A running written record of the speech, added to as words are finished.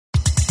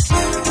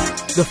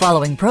The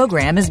following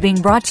program is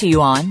being brought to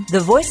you on the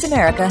Voice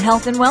America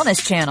Health and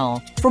Wellness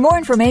Channel. For more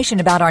information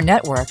about our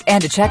network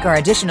and to check our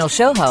additional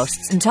show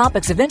hosts and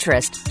topics of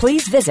interest,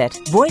 please visit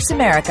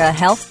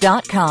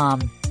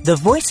voiceamericahealth.com. The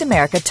Voice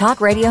America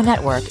Talk Radio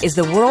Network is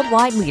the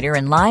worldwide leader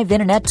in live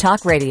Internet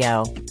talk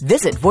radio.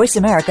 Visit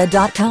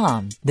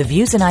voiceamerica.com. The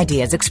views and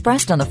ideas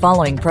expressed on the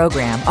following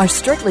program are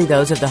strictly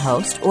those of the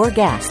host or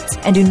guests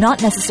and do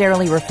not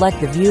necessarily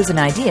reflect the views and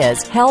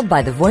ideas held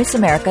by the Voice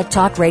America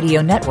Talk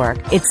Radio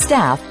Network, its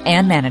staff,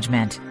 and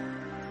management.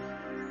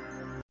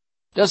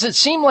 Does it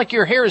seem like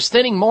your hair is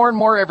thinning more and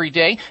more every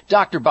day?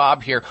 Dr.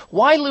 Bob here.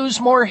 Why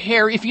lose more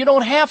hair if you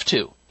don't have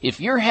to? If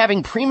you're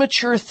having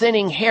premature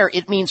thinning hair,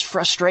 it means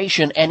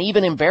frustration and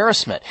even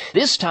embarrassment.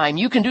 This time,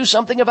 you can do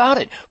something about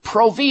it.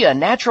 Provia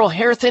natural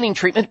hair thinning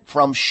treatment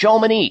from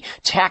Chamonix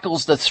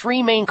tackles the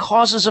three main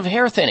causes of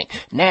hair thinning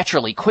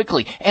naturally,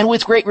 quickly, and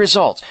with great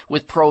results.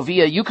 With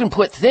Provia, you can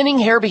put thinning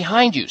hair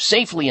behind you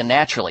safely and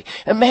naturally.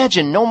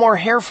 Imagine no more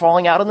hair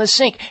falling out in the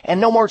sink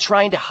and no more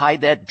trying to hide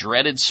that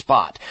dreaded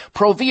spot.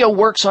 Provia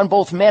works on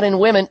both men and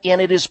women,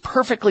 and it is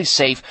perfectly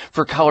safe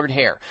for colored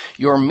hair.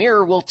 Your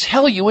mirror will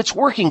tell you it's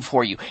working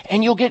for you,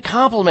 and you'll get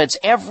compliments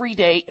every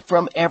day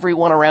from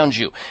everyone around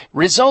you.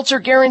 Results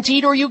are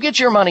guaranteed or you get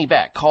your money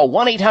back. Call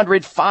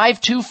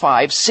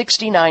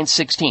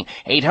 1-800-525-6916.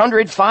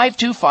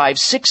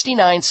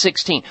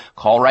 800-525-6916.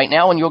 Call right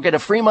now and you'll get a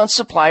free month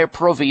supply of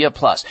Provia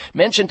Plus.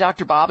 Mention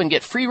Dr. Bob and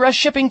get free rush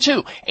shipping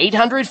too.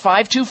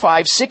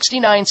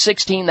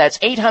 800-525-6916. That's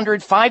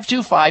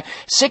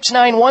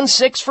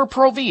 800-525-6916 for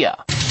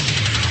Provia.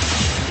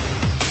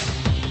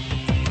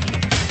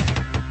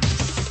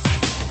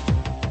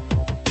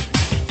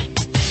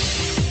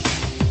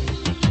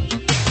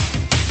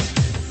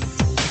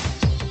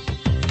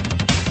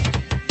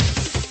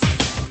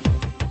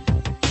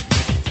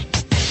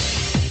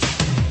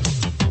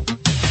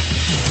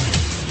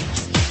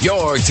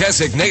 Your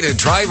designated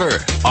driver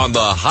on the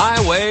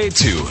highway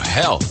to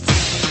health.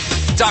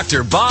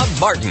 Dr. Bob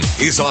Martin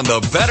is on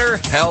the Better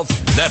Health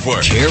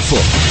Network. Careful.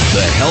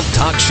 The health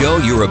talk show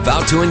you're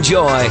about to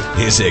enjoy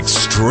is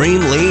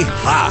extremely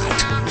hot.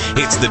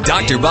 It's the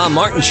Dr. Bob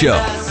Martin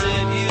Show.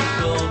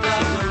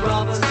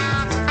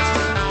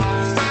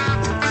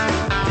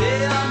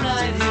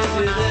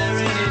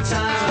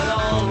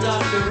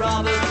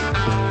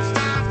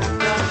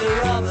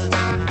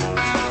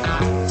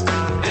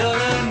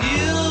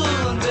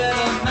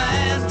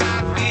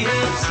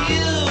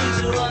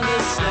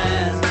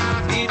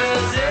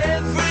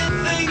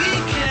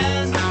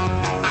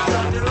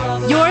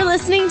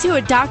 To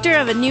a doctor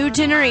of a new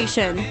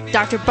generation,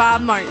 Dr.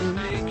 Bob Martin.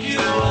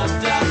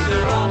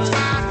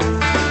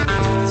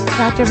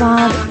 Dr.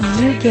 Bob,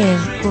 you give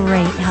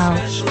great help.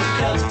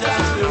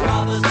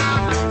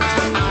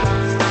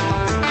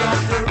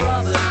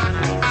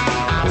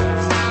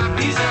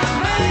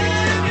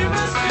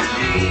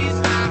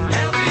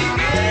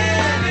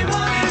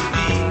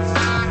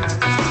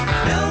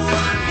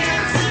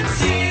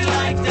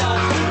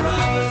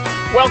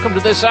 Welcome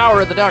to this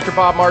hour of the Dr.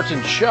 Bob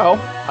Martin Show.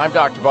 I'm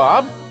Dr.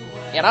 Bob.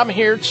 And I'm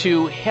here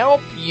to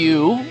help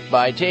you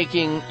by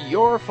taking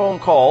your phone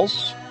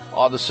calls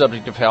on the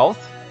subject of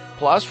health.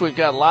 Plus, we've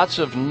got lots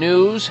of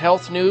news,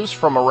 health news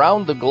from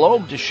around the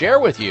globe to share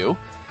with you.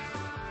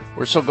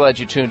 We're so glad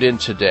you tuned in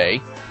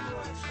today.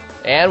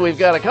 And we've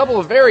got a couple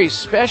of very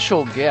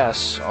special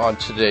guests on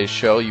today's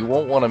show you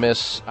won't want to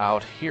miss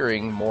out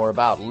hearing more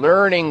about,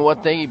 learning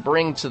what they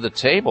bring to the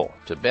table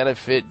to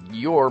benefit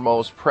your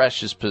most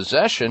precious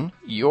possession,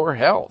 your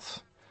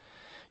health.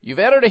 You've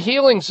entered a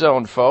healing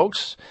zone,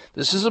 folks.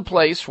 This is a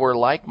place where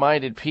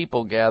like-minded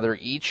people gather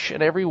each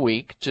and every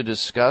week to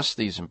discuss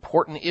these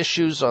important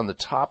issues on the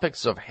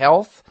topics of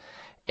health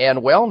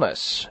and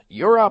wellness.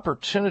 Your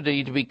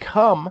opportunity to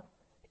become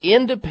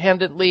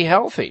independently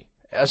healthy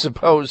as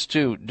opposed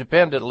to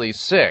dependently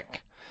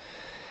sick.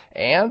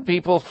 And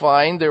people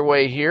find their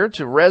way here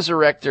to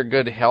resurrect their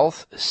good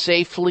health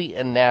safely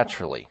and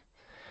naturally.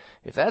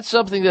 If that's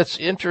something that's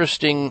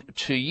interesting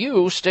to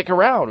you, stick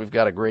around. We've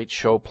got a great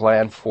show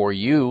planned for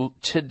you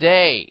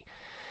today.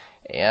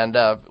 And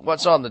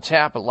what's on the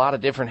tap, a lot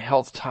of different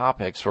health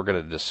topics we're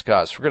going to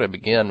discuss. We're going to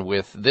begin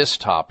with this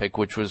topic,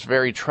 which was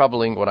very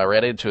troubling when I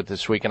read into it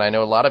this week, and I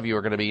know a lot of you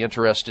are going to be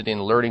interested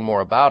in learning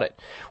more about it.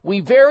 We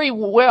very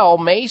well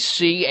may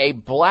see a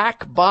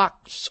black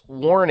box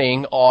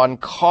warning on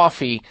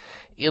coffee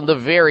in the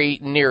very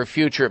near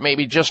future. It may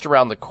be just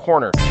around the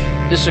corner.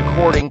 This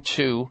according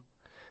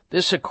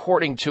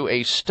to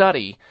a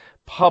study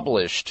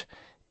published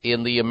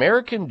in the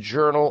American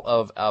Journal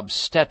of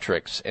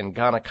Obstetrics and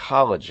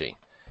Gynecology.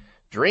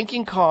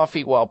 Drinking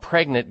coffee while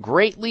pregnant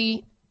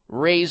greatly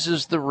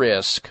raises the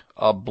risk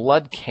of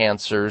blood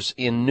cancers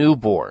in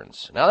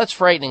newborns. Now, that's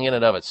frightening in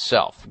and of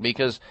itself,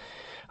 because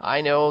I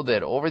know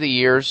that over the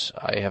years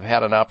I have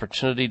had an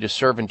opportunity to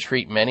serve and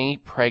treat many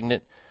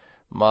pregnant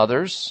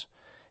mothers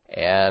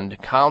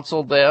and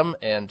counseled them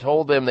and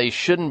told them they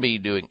shouldn't be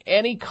doing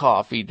any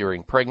coffee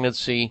during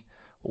pregnancy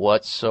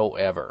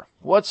whatsoever.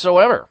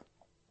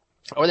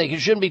 Or they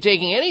shouldn't be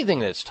taking anything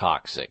that's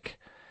toxic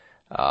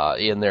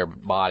in their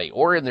body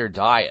or in their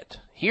diet.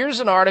 Here's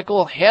an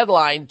article,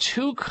 headline,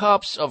 2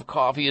 cups of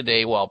coffee a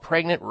day while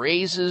pregnant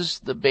raises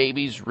the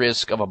baby's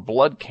risk of a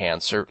blood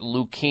cancer,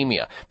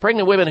 leukemia.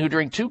 Pregnant women who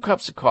drink 2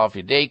 cups of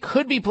coffee a day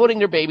could be putting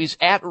their babies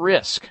at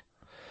risk.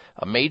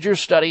 A major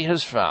study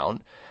has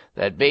found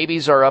that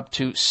babies are up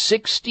to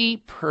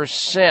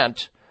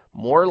 60%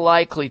 more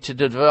likely to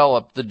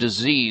develop the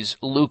disease,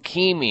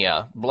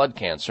 leukemia, blood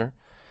cancer,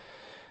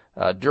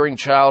 during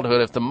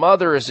childhood if the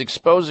mother is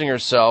exposing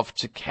herself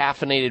to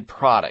caffeinated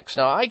products.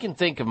 Now, I can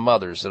think of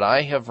mothers that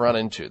I have run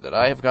into, that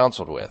I have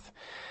counseled with,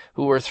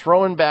 who are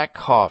throwing back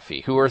coffee,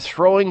 who are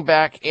throwing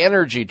back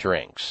energy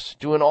drinks,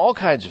 doing all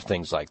kinds of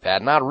things like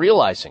that, not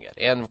realizing it.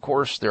 And, of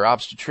course, their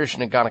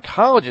obstetrician and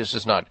gynecologist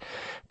is not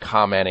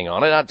commenting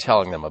on it, not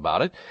telling them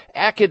about it.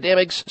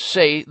 Academics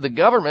say the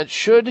government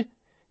should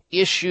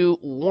issue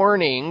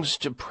warnings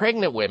to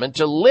pregnant women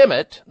to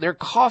limit their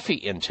coffee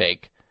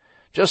intake,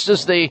 just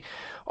as they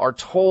are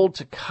told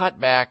to cut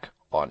back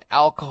on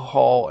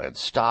alcohol and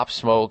stop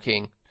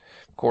smoking.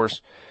 Of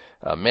course,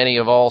 many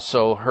have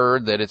also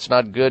heard that it's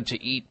not good to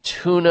eat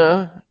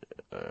tuna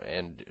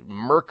and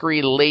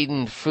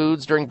mercury-laden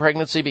foods during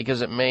pregnancy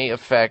because it may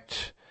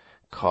affect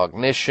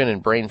cognition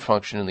and brain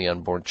function in the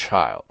unborn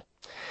child.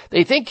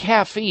 They think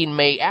caffeine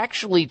may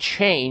actually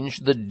change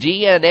the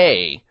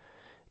DNA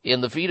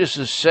in the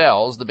fetus's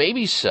cells, the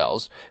baby's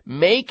cells,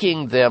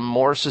 making them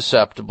more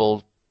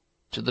susceptible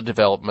to the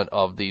development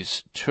of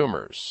these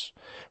tumors.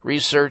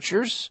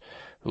 Researchers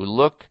who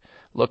looked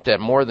at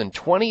more than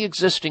 20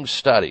 existing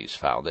studies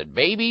found that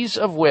babies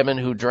of women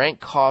who drank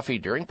coffee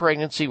during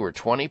pregnancy were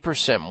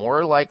 20%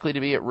 more likely to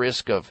be at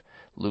risk of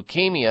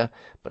leukemia,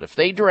 but if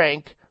they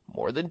drank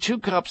more than 2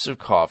 cups of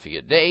coffee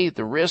a day,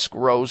 the risk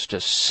rose to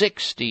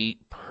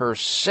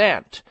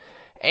 60%.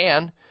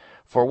 And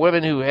for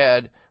women who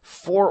had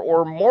 4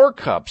 or more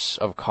cups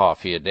of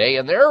coffee a day,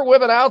 and there are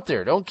women out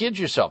there, don't kid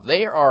yourself,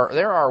 there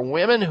are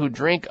women who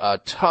drink a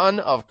ton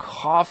of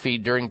coffee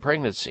during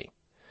pregnancy.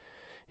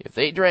 If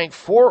they drank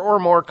 4 or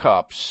more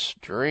cups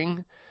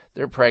during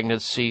their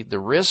pregnancy, the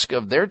risk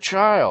of their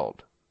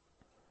child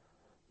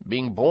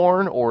being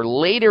born or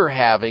later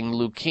having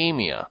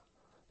leukemia,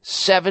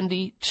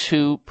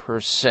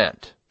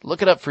 72%.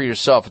 Look it up for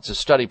yourself. It's a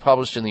study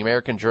published in the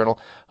American Journal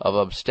of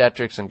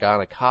Obstetrics and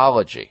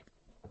Gynecology.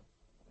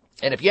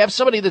 And if you have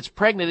somebody that's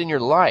pregnant in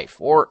your life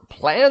or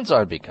plans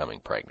on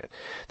becoming pregnant,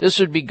 this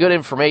would be good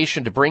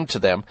information to bring to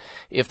them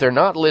if they're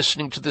not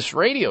listening to this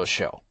radio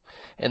show.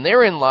 And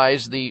therein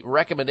lies the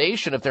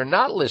recommendation. If they're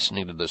not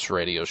listening to this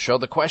radio show,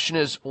 the question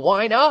is,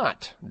 why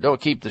not? Don't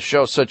keep the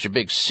show such a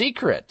big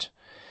secret.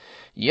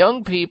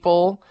 Young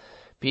people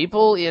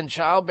in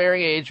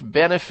childbearing age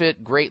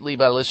benefit greatly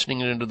by listening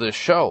into this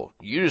show.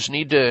 You just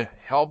need to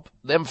help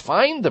them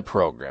find the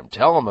program.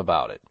 Tell them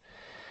about it.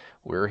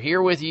 We're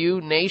here with you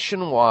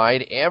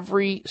nationwide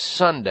every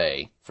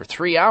Sunday for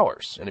 3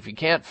 hours. And if you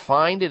can't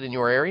find it in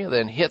your area,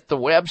 then hit the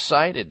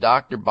website at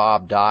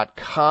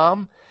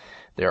drbob.com.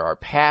 There are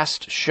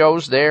past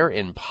shows there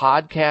in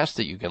podcast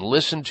that you can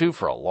listen to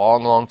for a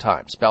long, long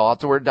time. Spell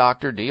out the word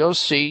doctor,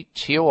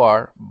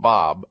 D-O-C-T-O-R,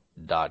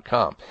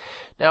 bob.com.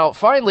 Now,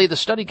 finally, the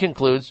study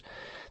concludes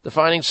the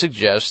findings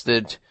suggest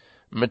that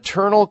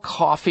maternal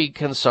coffee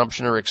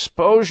consumption or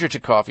exposure to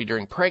coffee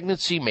during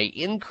pregnancy may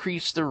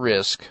increase the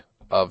risk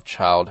of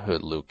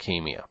childhood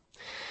leukemia.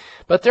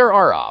 But there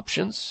are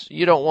options.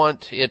 You don't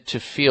want it to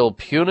feel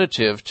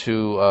punitive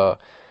to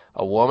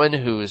a woman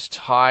who is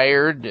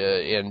tired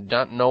and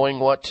not knowing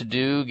what to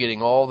do,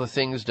 getting all the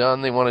things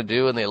done they want to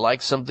do, and they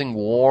like something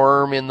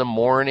warm in the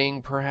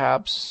morning,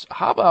 perhaps.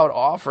 How about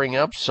offering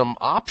up some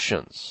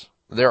options?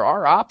 There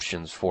are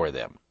options for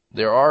them.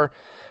 There are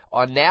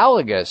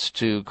analogous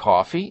to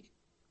coffee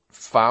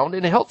found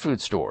in health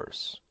food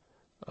stores.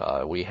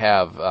 We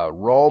have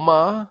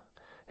Roma.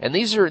 And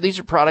these are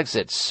products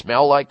that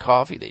smell like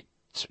coffee, they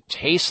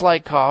taste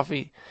like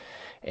coffee,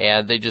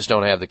 and they just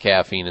don't have the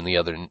caffeine and the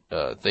other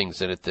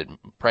things in it that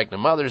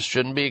pregnant mothers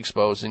shouldn't be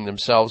exposing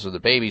themselves or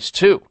the babies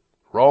to.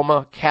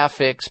 Roma,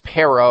 Cafix,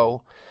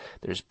 Pero,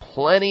 there's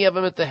plenty of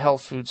them at the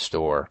health food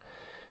store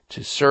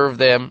to serve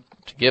them,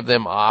 to give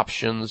them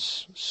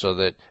options so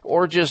that,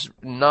 or just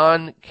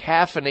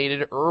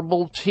non-caffeinated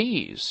herbal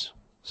teas.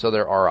 So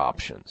there are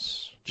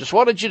options. Just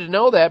wanted you to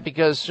know that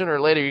because sooner or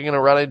later you're going to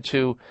run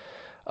into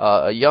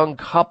a young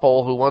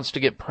couple who wants to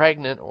get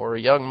pregnant, or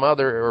a young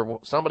mother, or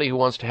somebody who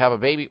wants to have a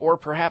baby, or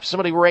perhaps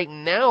somebody right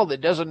now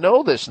that doesn't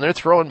know this, and they're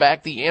throwing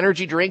back the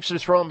energy drinks, they're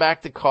throwing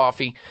back the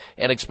coffee,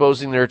 and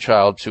exposing their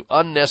child to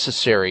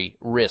unnecessary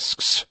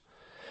risks.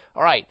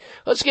 All right,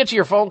 let's get to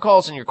your phone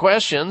calls and your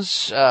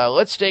questions.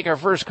 Let's take our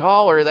first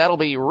caller. That'll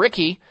be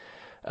Ricky.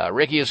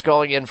 Ricky is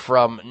calling in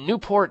from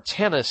Newport,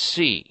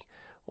 Tennessee.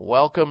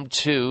 Welcome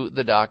to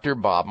the Dr.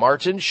 Bob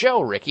Martin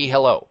Show. Ricky,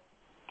 hello.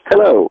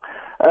 Hello.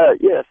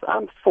 Yes,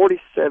 I'm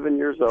 47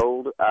 years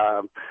old,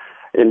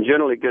 in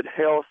generally good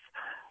health,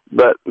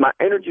 but my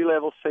energy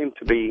levels seem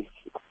to be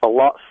a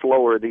lot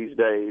slower these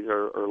days,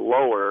 or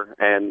lower,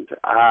 and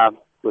I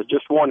was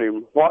just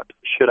wondering, what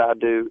should I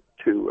do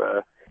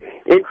to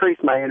increase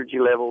my energy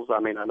levels. I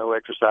mean, I know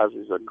exercise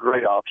is a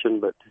great option,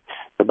 but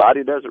the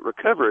body doesn't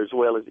recover as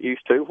well as it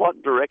used to.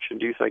 What direction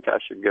do you think I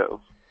should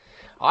go?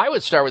 I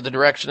would start with the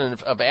direction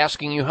of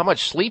asking you, how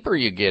much sleep are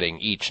you getting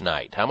each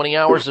night? How many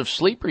hours of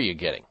sleep are you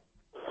getting?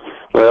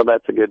 Well,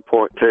 that's a good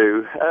point,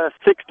 too.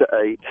 6 to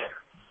 8.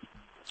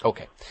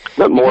 Okay.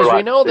 But more because like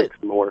we know 6,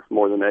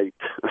 more than 8.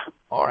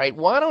 All right.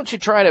 Why don't you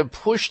try to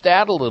push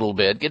that a little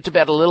bit, get to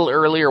bed a little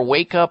earlier,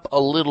 wake up a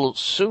little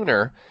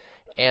sooner,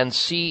 and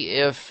see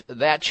if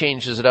that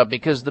changes it up?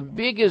 Because the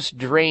biggest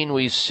drain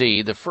we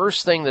see, the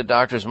first thing that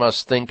doctors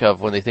must think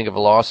of when they think of a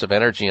loss of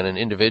energy in an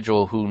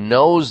individual who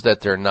knows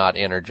that they're not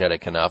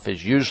energetic enough,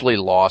 is usually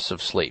loss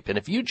of sleep. And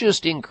if you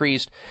just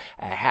increased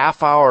a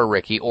half hour,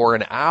 Ricky, or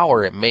an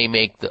hour, it may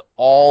make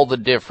all the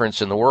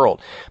difference in the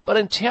world. But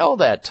until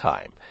that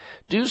time,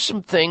 do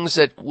some things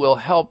that will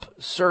help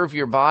serve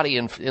your body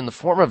in the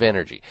form of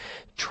energy.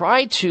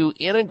 Try to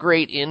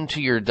integrate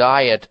into your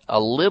diet a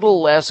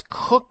little less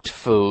cooked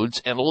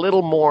foods and a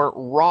little more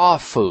raw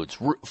foods,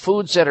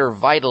 foods that are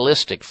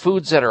vitalistic,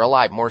 foods that are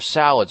alive, more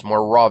salads,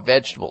 more raw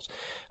vegetables.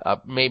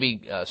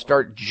 Maybe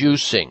start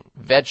juicing,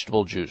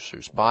 vegetable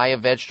juicers. Buy a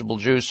vegetable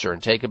juicer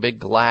and take a big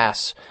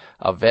glass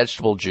of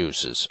vegetable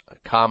juices,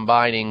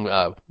 combining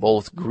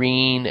both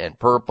green and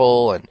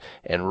purple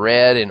and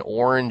red and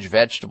orange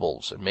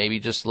vegetables, and maybe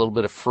just a little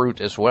bit of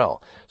fruit as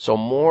well. So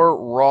more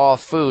raw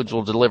foods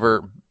will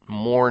deliver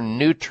more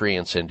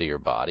nutrients into your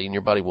body, and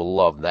your body will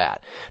love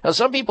that. Now,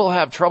 some people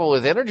have trouble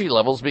with energy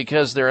levels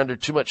because they're under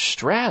too much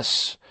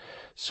stress.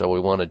 So we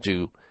want to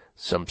do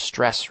some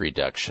stress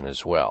reduction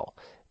as well.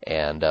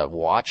 And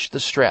watch the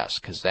stress,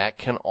 because that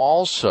can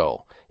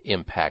also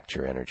impact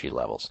your energy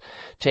levels.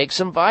 Take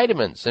some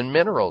vitamins and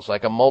minerals,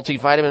 like a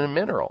multivitamin and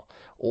mineral.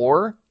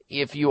 Or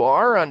if you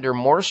are under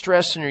more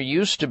stress than you're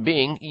used to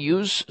being,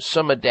 use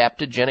some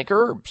adaptogenic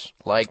herbs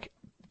like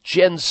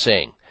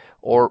ginseng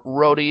or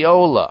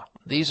rhodiola.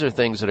 These are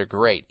things that are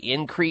great.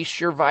 Increase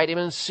your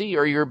vitamin C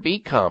or your B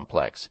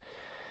complex.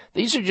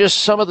 These are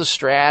just some of the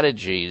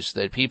strategies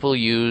that people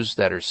use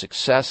that are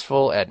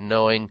successful at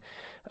knowing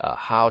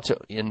how to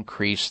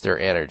increase their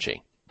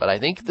energy. But I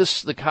think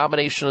the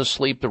combination of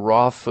sleep, the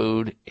raw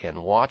food,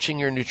 and watching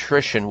your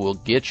nutrition will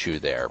get you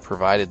there,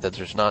 provided that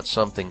there's not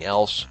something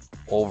else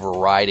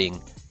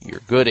overriding your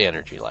good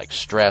energy, like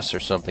stress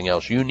or something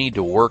else you need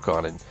to work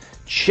on, and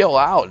chill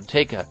out and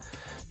take a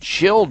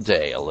chill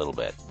day a little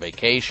bit,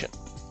 vacation.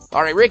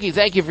 All right, Ricky,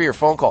 thank you for your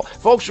phone call.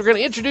 Folks, we're going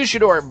to introduce you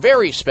to our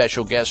very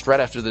special guest right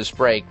after this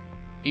break.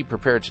 Be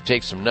prepared to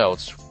take some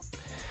notes.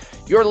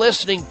 You're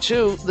listening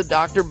to the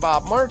Dr.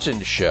 Bob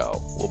Martin Show.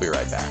 We'll be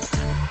right back.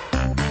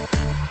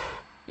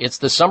 It's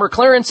the summer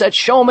clearance at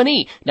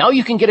Chamonix. Now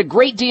you can get a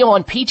great deal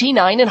on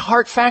PT9 and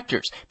Heart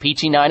Factors.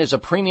 PT9 is a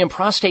premium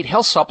prostate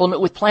health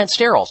supplement with plant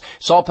sterols,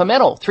 saw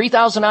palmetto,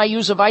 3,000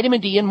 IUs of vitamin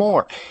D, and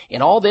more.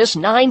 In all this,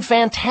 9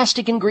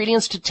 fantastic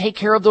ingredients to take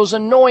care of those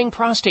annoying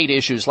prostate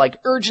issues like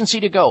urgency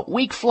to go,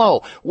 weak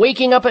flow,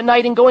 waking up at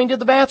night and going to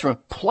the bathroom.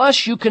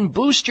 Plus, you can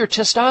boost your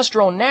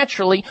testosterone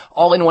naturally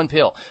all in one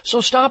pill.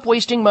 So stop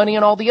wasting money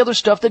on all the other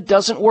stuff that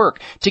doesn't work.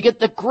 To get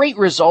the great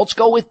results,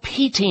 go with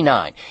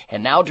PT9.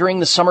 And now during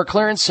the summer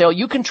clearance sale,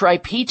 you can try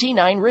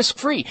PT9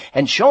 risk-free,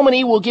 and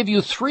Chamonix will give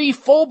you 3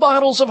 full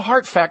bottles of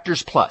Heart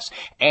Factors Plus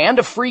and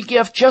a free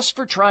gift just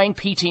for trying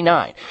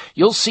PT9.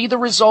 You'll see the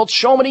results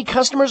Chamonix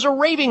customers are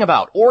raving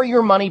about, or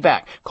your money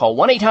back. Call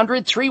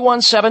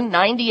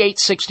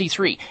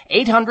 1-800-317-9863.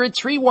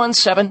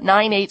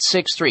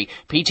 800-317-9863.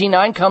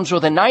 PT9 comes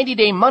with a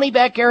 90-day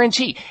money-back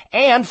guarantee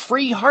and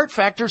free Heart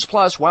Factors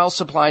Plus while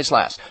supplies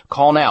last.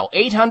 Call now,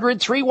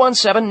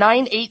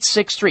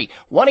 800-317-9863.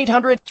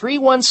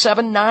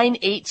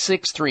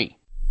 1-800-317-9863.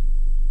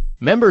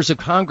 Members of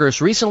Congress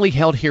recently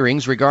held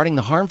hearings regarding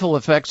the harmful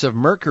effects of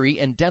mercury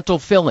in dental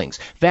fillings,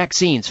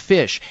 vaccines,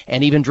 fish,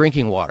 and even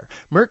drinking water.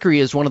 Mercury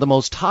is one of the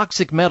most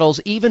toxic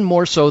metals, even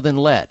more so than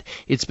lead.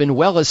 It's been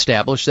well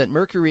established that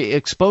mercury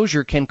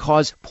exposure can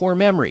cause poor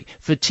memory,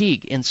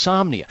 fatigue,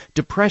 insomnia,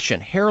 depression,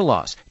 hair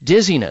loss,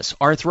 dizziness,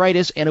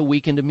 arthritis, and a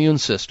weakened immune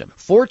system.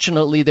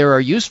 Fortunately, there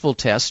are useful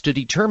tests to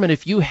determine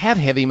if you have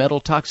heavy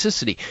metal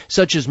toxicity,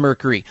 such as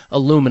mercury,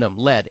 aluminum,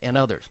 lead, and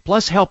others.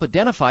 Plus, help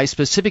identify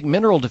specific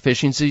mineral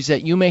deficiencies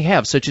that you may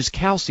have, such as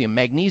calcium,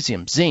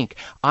 magnesium, zinc,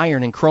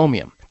 iron, and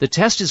chromium. The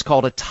test is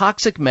called a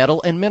toxic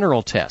metal and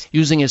mineral test.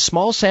 Using a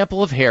small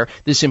sample of hair,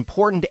 this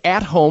important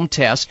at-home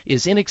test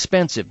is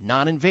inexpensive,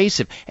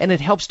 non-invasive, and it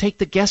helps take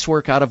the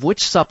guesswork out of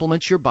which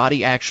supplements your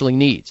body actually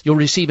needs. You'll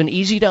receive an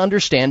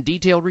easy-to-understand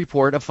detailed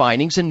report of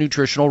findings and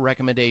nutritional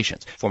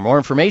recommendations. For more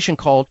information,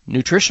 call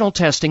Nutritional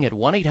Testing at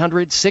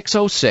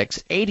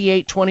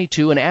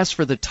 1-800-606-8822 and ask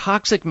for the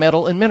toxic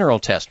metal and mineral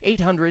test,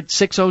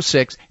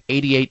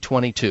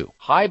 800-606-8822.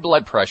 High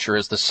blood pressure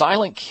is the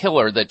silent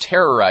killer that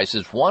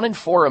terrorizes 1 in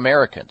 4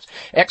 Americans.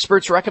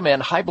 Experts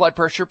recommend high blood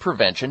pressure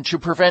prevention to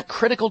prevent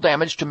critical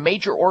damage to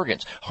major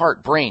organs,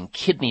 heart, brain,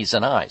 kidneys,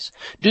 and eyes.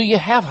 Do you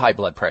have high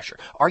blood pressure?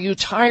 Are you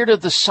tired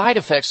of the side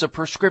effects of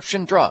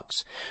prescription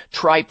drugs?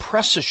 Try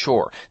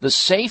PressAssure, the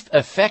safe,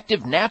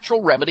 effective,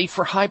 natural remedy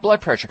for high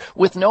blood pressure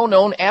with no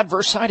known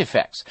adverse side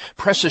effects.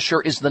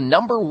 PressAssure is the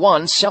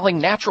 #1 selling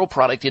natural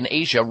product in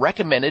Asia,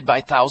 recommended by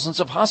thousands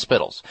of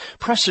hospitals.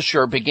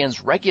 PressAssure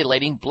begins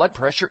regulating blood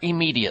pressure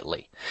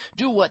immediately.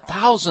 Do what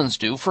thousands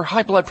do for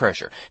high blood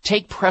pressure.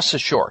 Take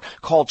PressAssure.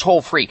 Call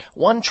toll-free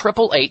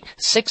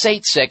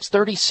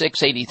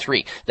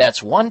 1-888-686-3683.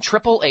 That's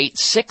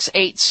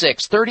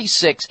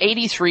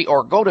 1-888-686-3683,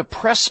 or go to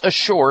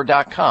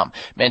PressAssure.com.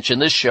 Mention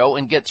this show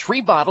and get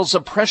 3 bottles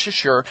of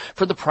PressAssure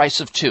for the price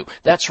of 2.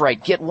 That's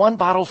right, get 1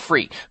 bottle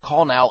free.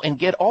 Call now and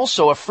get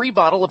also a free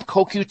bottle of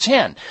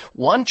CoQ10.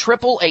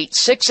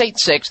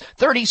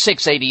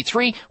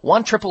 1-888-686-3683,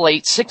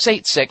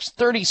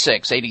 1-888-686-3683.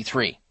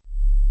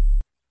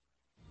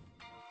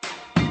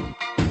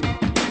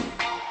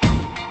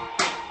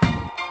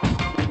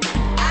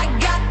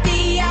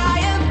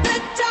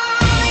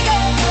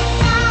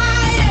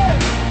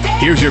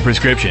 Here's your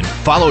prescription.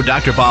 Follow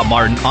Dr. Bob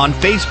Martin on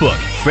Facebook.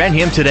 Friend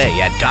him today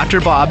at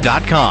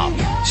drbob.com.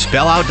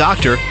 Spell out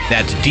doctor,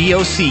 that's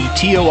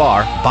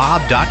D-O-C-T-O-R,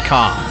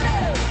 bob.com.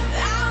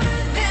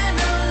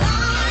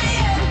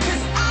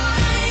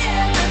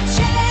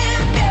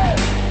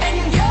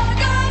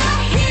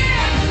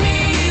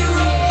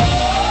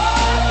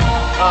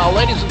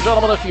 Ladies and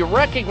gentlemen, if you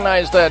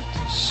recognize that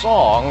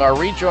song, our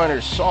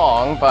Rejoiners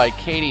song by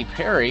Katy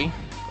Perry,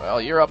 well,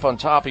 you're up on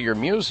top of your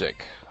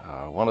music.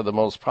 One of the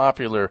most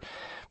popular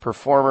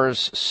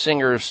performers,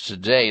 singers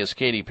today is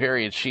Katy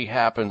Perry, and she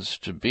happens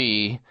to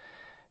be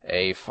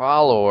a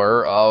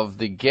follower of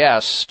the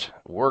guest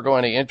we're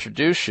going to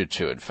introduce you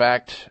to. In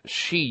fact,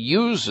 she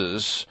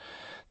uses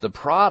the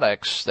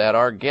products that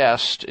our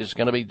guest is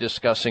going to be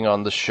discussing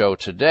on the show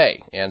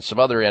today, and some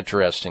other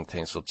interesting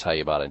things we'll tell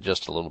you about in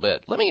just a little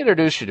bit. Let me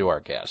introduce you to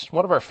our guest,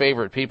 one of our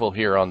favorite people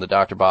here on the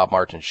Dr. Bob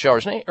Martin Show.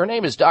 Her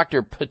name is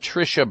Dr.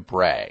 Patricia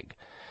Bragg.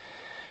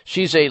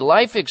 She's a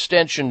life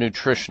extension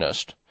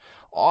nutritionist,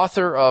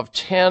 author of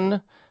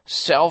 10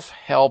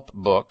 self-help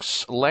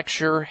books,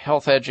 lecturer,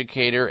 health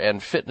educator,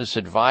 and fitness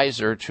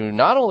advisor to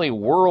not only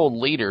world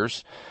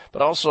leaders,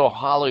 but also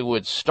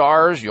Hollywood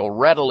stars. You'll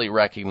readily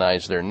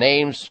recognize their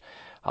names.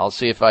 I'll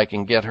see if I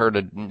can get her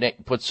to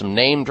put some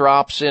name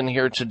drops in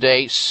here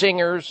today.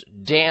 Singers,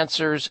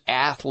 dancers,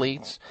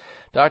 athletes.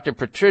 Dr.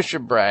 Patricia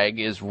Bragg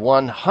is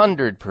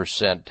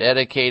 100%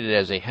 dedicated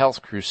as a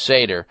health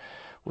crusader,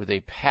 with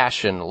a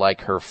passion like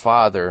her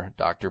father,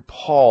 Dr.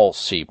 Paul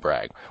C.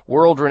 Bragg,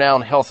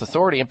 world-renowned health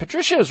authority. And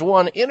Patricia has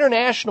won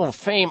international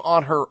fame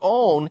on her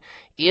own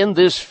in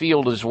this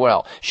field as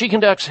well. She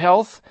conducts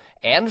health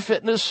and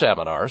fitness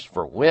seminars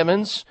for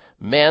women's,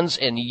 men's,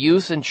 and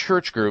youth and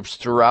church groups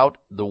throughout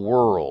the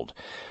world.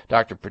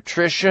 Dr.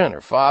 Patricia and her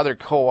father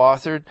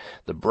co-authored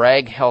the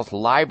Bragg Health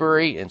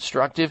Library,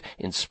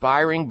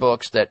 inspiring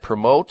books that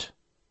promote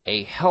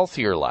a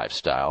healthier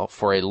lifestyle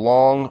for a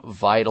long,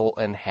 vital,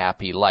 and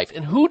happy life.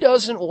 And who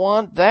doesn't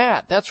want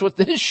that? That's what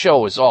this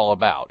show is all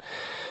about.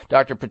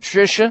 Dr.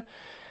 Patricia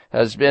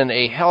has been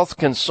a health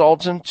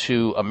consultant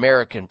to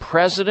American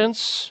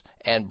presidents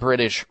and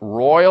British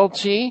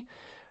royalty.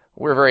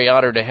 We're very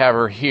honored to have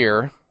her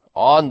here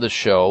on the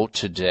show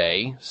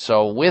today.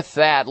 So with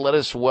that, let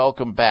us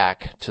welcome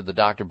back to the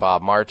Dr.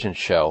 Bob Martin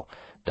Show,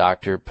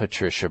 Dr.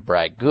 Patricia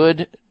Bragg.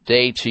 Good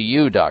day to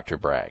you, Dr.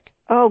 Bragg.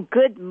 Oh,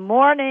 good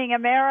morning,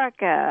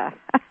 America.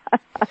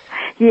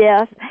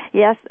 Yes,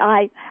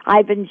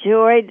 I've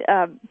enjoyed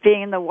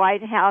being in the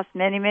White House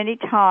many, many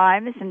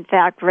times. In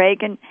fact,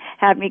 Reagan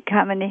had me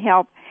come and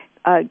help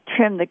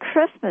trim the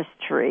Christmas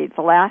tree.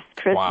 The last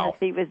Christmas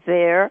He was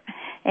there,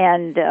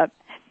 and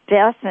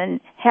Beth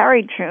and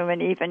Harry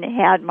Truman even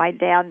had my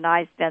dad and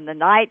I spend the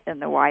night in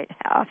the White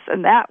House,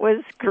 and that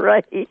was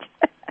great.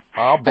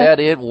 I'll bet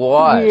it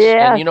was.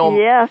 Yes, and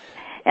yes.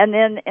 And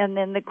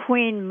then the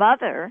Queen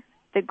Mother,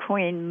 even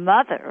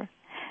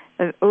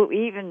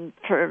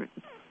for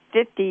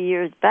 50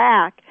 years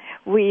back,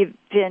 we've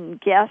been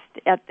guest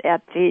at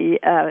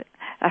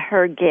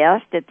her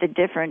guest at the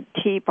different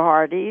tea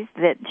parties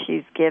that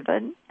she's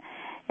given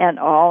and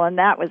all, and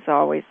that was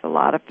always a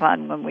lot of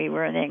fun when we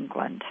were in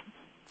England.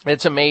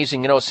 It's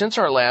amazing. Since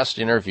our last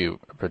interview,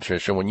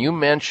 Patricia, when you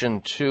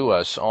mentioned to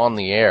us on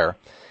the air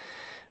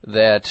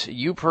that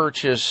you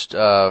purchased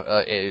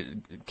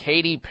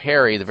Katy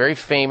Perry, the very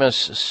famous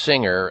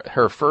singer,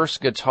 her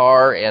first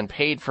guitar and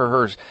paid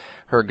for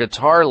her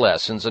guitar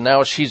lessons, and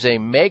now she's a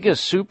mega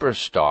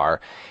superstar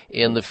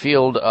in the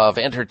field of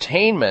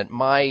entertainment.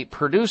 My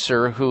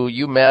producer, who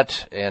you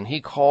met, and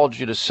he called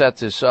you to set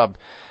this up,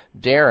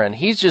 Darren,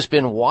 he's just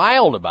been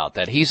wild about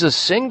that. He's a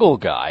single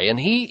guy, and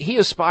he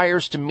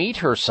aspires to meet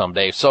her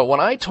someday. So when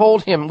I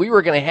told him we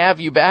were going to have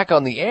you back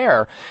on the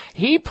air,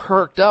 he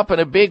perked up in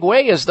a big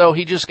way as though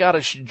he just got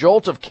a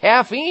jolt of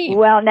caffeine.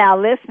 Well, now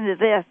listen to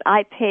this.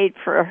 I paid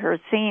for her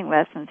singing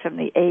lessons from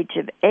the age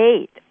of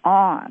 8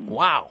 on.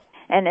 Wow.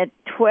 And at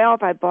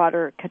 12, I bought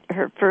her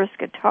first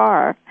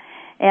guitar.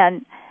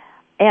 And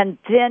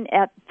then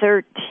at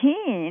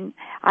 13,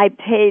 I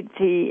paid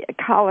the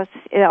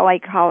LA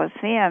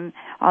Coliseum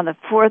on the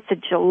 4th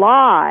of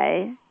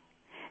July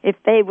if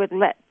they would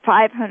let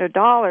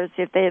 $500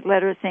 if they had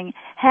let her sing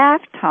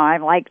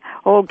halftime like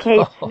old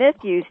Kate Smith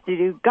used to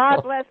do.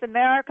 God Bless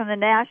America, the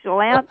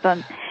national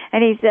anthem.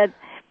 And he said,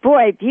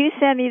 boy, if you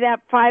send me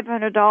that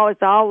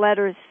 $500, I'll let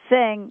her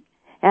sing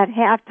at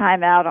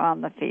halftime out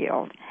on the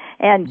field.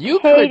 And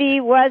Katie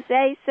was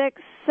a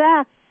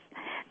success.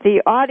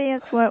 The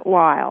audience went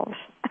wild.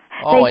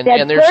 They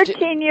said,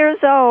 13 years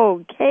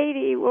old,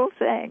 Katie will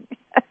sing.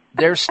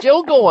 They're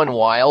still going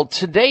wild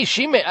today.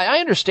 I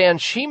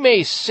understand she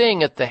may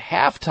sing at the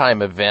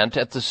halftime event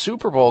at the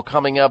Super Bowl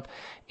coming up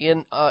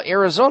in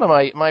Arizona.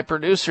 My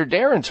producer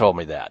Darren told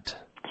me that.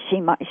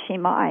 She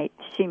might.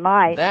 She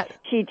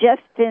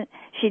just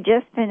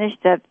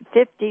finished a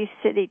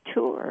 50-city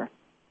tour.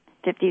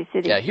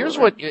 50-city. Yeah. Here's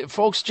what,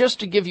 folks. Just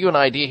to give you an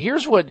idea.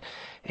 Here's what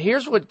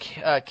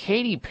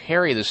Katy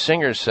Perry, the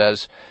singer,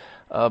 says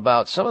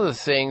about some of the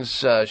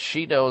things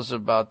she knows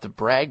about the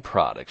Bragg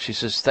product. She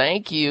says,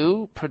 "Thank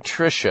you,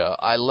 Patricia.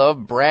 I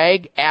love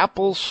Bragg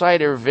apple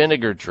cider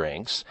vinegar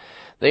drinks.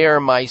 They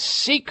are my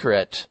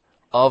secret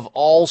of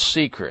all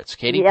secrets."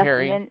 Katy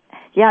Perry. And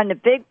the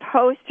big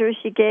poster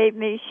she gave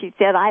me, she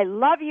said, "I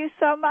love you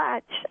so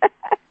much."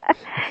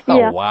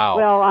 Oh, wow.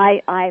 Well,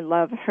 I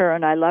love her,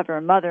 and I love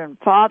her mother and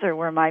father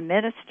were my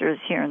ministers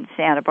here in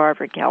Santa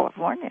Barbara,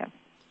 California.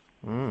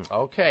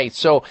 Okay,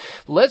 so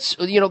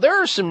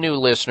there are some new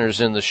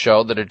listeners in the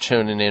show that are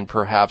tuning in,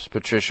 perhaps,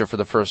 Patricia, for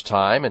the first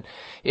time. And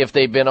if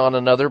they've been on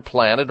another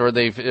planet or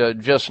they've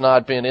just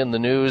not been in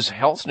the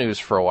health news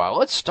for a while,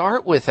 let's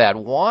start with that.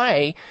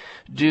 Why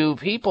do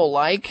people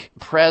like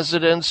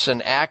presidents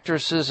and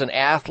actresses and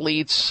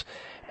athletes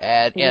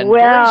and various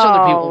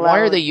other people, why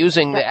are they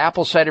using the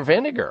apple cider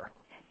vinegar?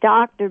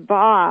 Dr.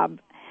 Bob,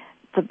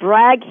 the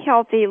Bragg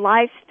Healthy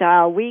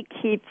Lifestyle, we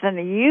keep them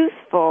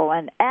youthful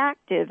and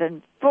active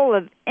and full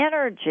of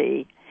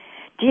energy.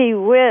 Gee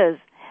whiz.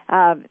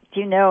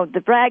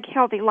 The Bragg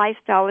Healthy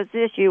Lifestyle is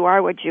this: you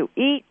are what you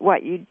eat,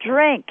 what you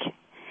drink.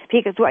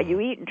 Because what you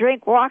eat and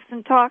drink walks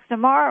and talks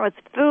tomorrow. It's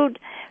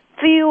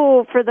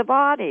fuel for the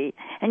body.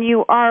 And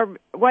you are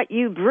what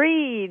you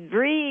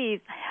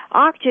breathe.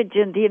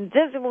 Oxygen, the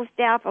invisible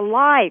staff of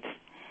life.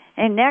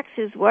 And next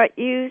is what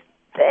you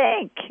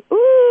think.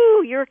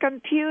 Ooh, your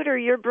computer,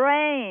 your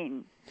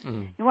brain.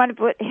 You want to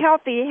put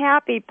healthy,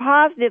 happy,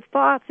 positive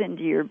thoughts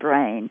into your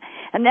brain.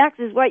 And next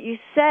is what you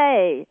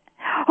say.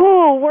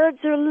 Oh, words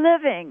are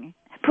living.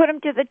 Put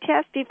them to the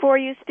test before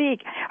you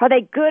speak. Are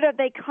they good? Are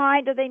they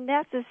kind? Are they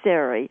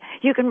necessary?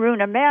 You can ruin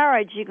a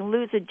marriage. You can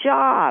lose a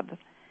job.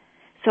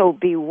 So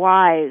be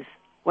wise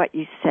what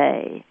you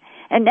say.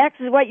 And next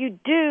is what you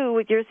do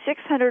with your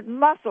 600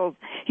 muscles.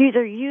 You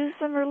either use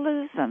them or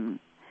lose them.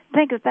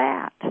 Think of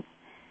that.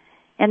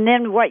 And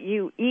then what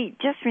you eat,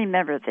 just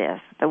remember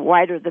this: the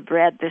whiter the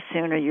bread, the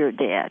sooner you're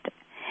dead.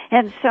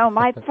 And so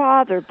my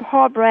father,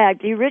 Paul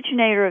Bragg, the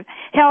originator of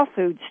health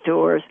food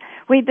stores,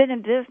 we've been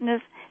in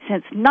business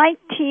since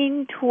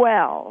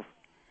 1912.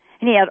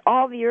 And he had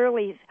all the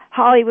early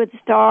Hollywood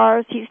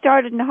stars. He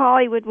started in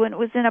Hollywood when it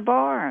was in a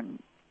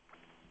barn.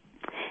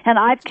 And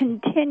I've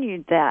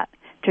continued that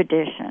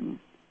tradition.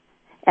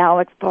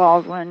 Alex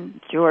Baldwin,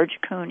 George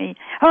Clooney.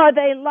 Oh,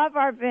 they love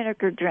our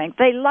vinegar drink.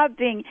 They love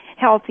being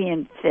healthy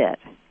and fit.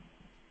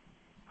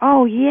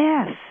 Oh,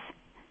 yes.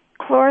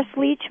 Cloris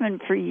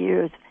Leachman for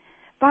years.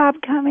 Bob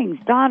Cummings,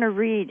 Donna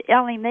Reed,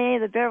 Ellie Mae,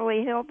 the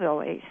Beverly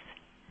Hillbillies.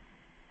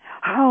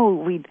 Oh,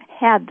 we've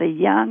had the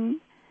young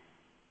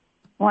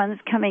ones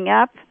coming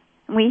up,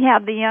 and we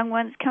have the young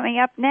ones coming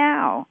up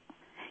now.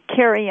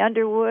 Carrie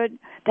Underwood,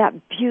 that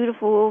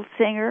beautiful old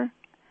singer.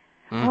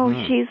 Oh,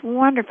 she's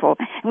wonderful.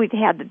 And we've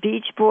had the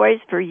Beach Boys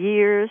for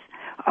years.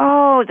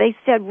 Oh, they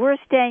said we're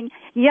staying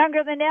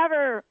younger than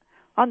ever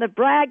on the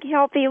Bragg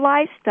Healthy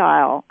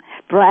Lifestyle.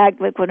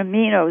 Bragg Liquid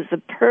Aminos, the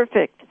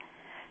perfect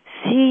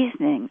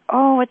seasoning.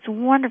 Oh, it's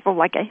wonderful,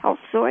 like a health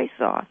soy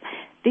sauce.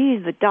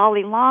 The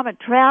Dalai Lama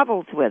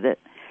travels with it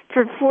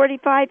for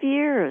 45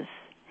 years.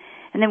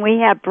 And then we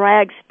have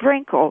Bragg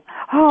Sprinkle.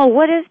 Oh,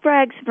 what is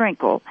Bragg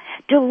Sprinkle?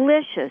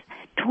 Delicious.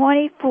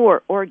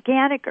 24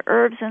 organic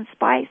herbs and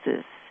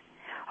spices.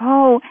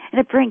 Oh,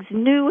 and it brings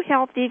new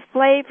healthy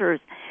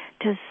flavors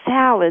to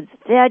salads,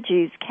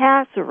 veggies,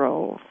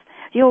 casseroles.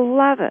 You'll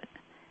love it.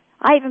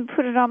 I even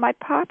put it on my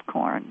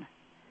popcorn.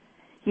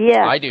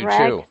 Yes, I do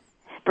too.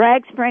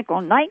 Bragg Sprinkle.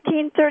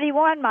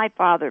 1931, my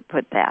father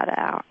put that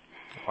out.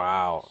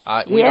 Wow.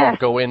 We don't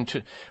go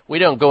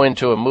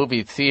into a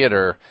movie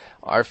theater,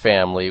 our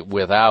family,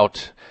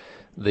 without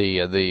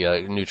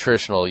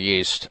nutritional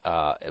yeast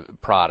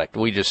product.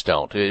 We just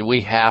don't.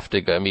 We have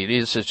to go. I mean,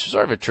 it's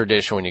sort of a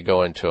tradition when you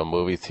go into a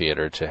movie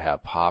theater to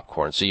have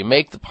popcorn. So you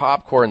make the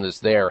popcorn that's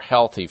there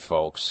healthy,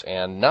 folks.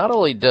 And not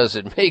only does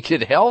it make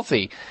it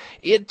healthy,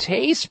 it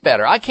tastes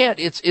better.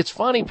 It's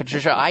funny,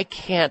 Patricia, I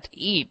can't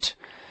eat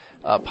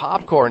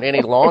popcorn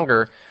any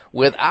longer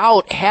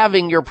without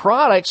having your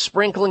product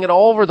sprinkling it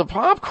all over the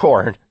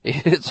popcorn.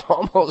 It's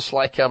almost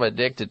like I'm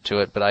addicted to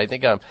it, but I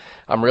think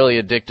I'm really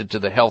addicted to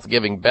the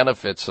health-giving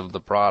benefits of the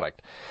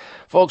product.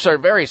 Folks, our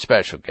very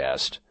special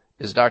guest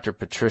is Dr.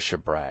 Patricia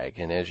Bragg,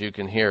 and as you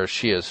can hear,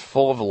 she is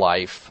full of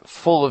life,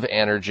 full of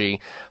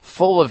energy,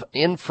 full of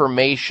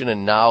information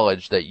and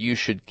knowledge that you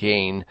should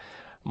gain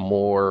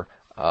more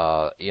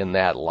in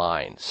that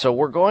line. So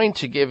we're going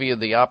to give you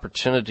the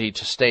opportunity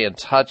to stay in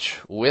touch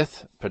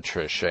with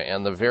Patricia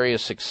and the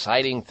various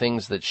exciting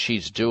things that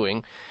she's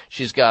doing.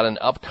 She's got an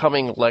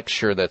upcoming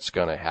lecture that's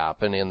going to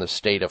happen in the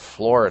state of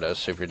Florida.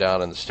 So if you're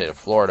down in the state of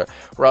Florida,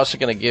 we're also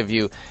going to give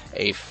you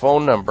a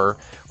phone number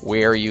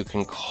where you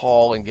can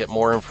call and get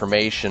more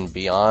information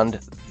beyond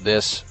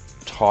this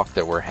talk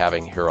that we're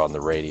having here on the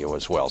radio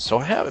as well.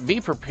 So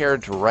be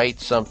prepared to write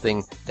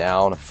something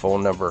down, a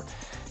phone number,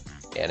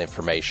 and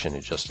information in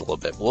just a little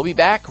bit. We'll be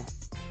back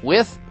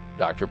with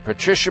Dr.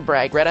 Patricia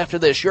Bragg right after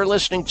this. You're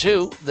listening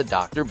to the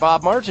Dr.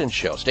 Bob Martin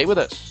Show. Stay with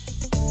us.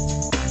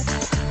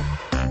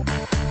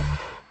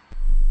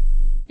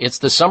 It's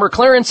the summer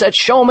clearance at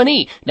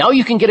Chamonix. Now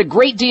you can get a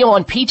great deal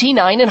on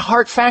PT9 and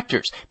Heart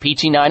Factors.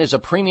 PT9 is a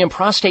premium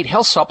prostate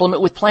health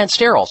supplement with plant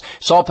sterols,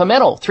 saw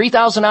palmetto,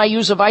 3,000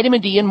 IUs of vitamin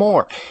D, and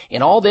more.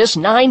 In all this,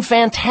 9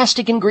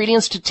 fantastic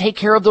ingredients to take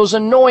care of those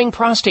annoying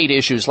prostate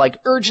issues like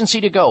urgency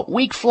to go,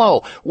 weak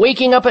flow,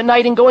 waking up at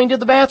night and going to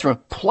the bathroom.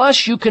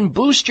 Plus, you can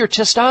boost your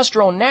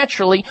testosterone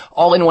naturally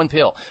all in one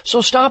pill.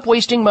 So stop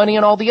wasting money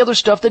on all the other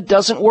stuff that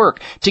doesn't work.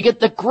 To get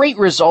the great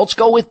results,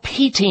 go with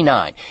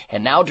PT9.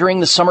 And now during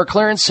the summer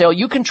clearance sale,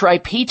 you can try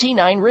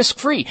PT9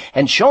 risk-free,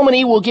 and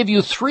Chamonix will give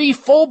you 3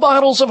 full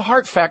bottles of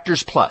Heart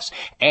Factors Plus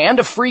and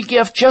a free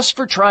gift just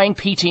for trying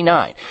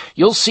PT9.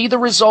 You'll see the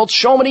results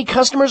Chamonix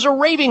customers are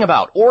raving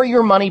about, or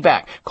your money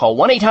back. Call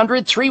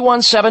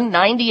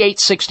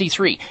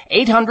 1-800-317-9863.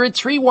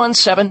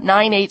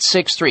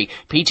 800-317-9863.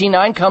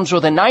 PT9 comes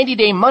with a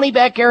 90-day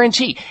money-back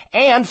guarantee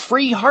and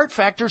free Heart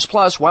Factors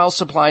Plus while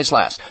supplies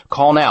last.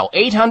 Call now,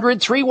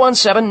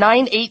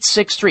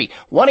 800-317-9863.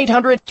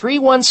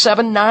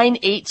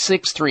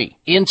 1-800-317-9863.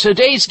 In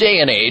today's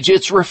day and age,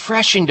 it's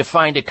refreshing to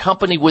find a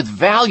company with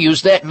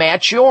values that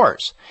match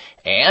yours.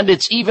 And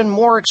it's even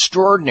more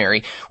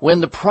extraordinary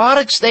when the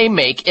products they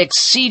make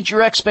exceed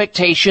your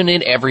expectation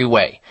in every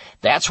way.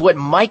 That's what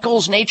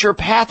Michael's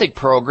Naturopathic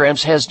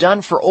Programs has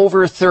done for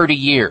over 30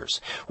 years.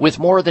 With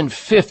more than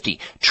 50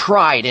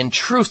 tried and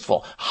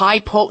truthful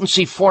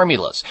high-potency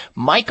formulas,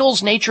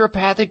 Michael's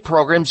Naturopathic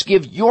Programs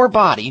give your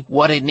body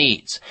what it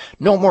needs.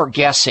 No more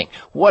guessing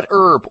what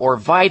herb or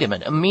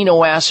vitamin,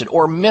 amino acid,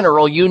 or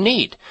mineral you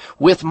need.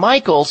 With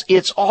Michael's,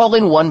 it's all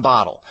in one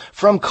bottle.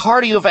 From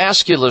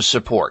cardiovascular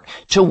support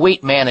to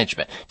weight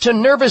management to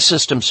nervous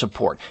system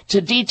support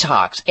to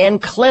detox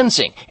and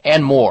cleansing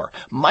and more.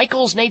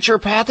 Michael's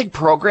Naturopathic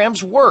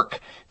Programs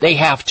work. They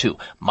have to.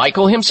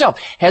 Michael himself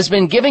has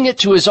been giving it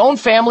to his own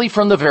family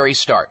from the very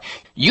start.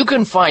 You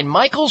can find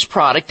Michael's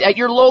product at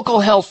your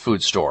local health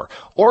food store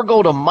or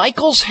go to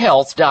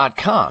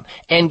michaelshealth.com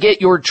and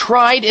get your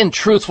tried and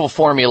truthful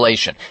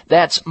formulation.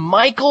 That's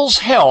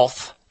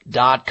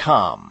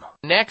michaelshealth.com.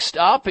 Next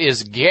up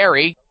is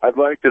Gary. I'd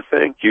like to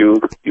thank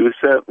you. You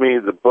sent me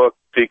the book,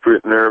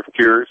 Secret Nerve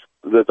Cures.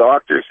 The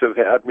doctors have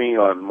had me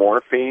on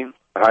morphine,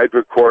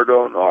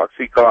 hydrocodone,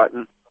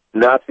 Oxycontin.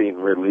 Nothing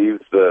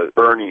relieves the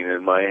burning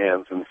in my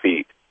hands and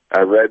feet.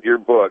 I read your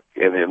book,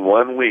 and in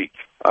 1 week,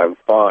 I'm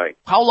fine.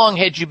 How long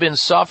had you been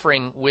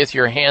suffering with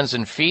your hands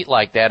and feet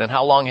like that, and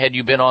how long had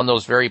you been on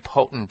those very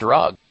potent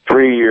drugs?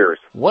 3 years.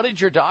 What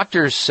did your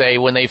doctors say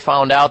when they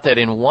found out that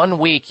in 1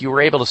 week you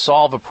were able to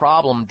solve a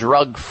problem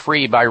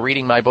drug-free by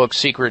reading my book,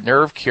 Secret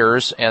Nerve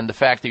Cures, and the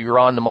fact that you're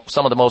on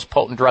some of the most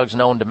potent drugs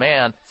known to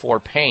man for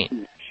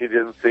pain? She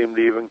didn't seem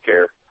to even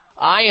care.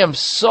 I am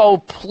so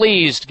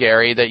pleased,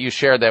 Gary, that you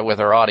shared that with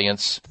our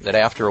audience, that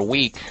after a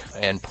week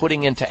and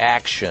putting into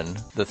action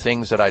the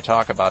things that I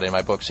talk about in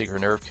my book, Secret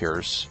Nerve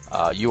Cures,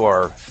 you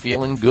are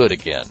feeling good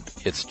again.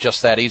 It's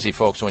just that easy,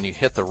 folks. When you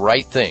hit the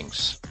right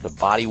things, the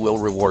body will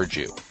reward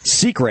you.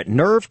 Secret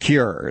Nerve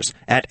Cures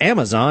at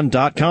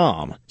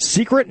Amazon.com.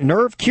 Secret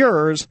Nerve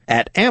Cures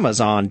at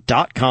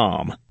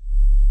Amazon.com.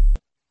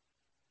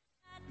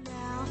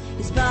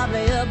 He's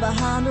probably up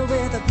behind her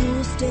with a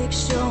glue stick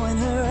showing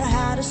her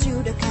how to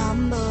shoot a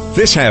combo.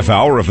 This half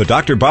hour of the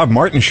Dr. Bob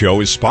Martin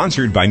Show is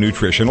sponsored by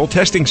Nutritional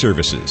Testing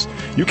Services.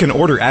 You can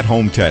order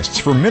at-home tests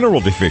for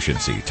mineral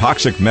deficiency,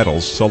 toxic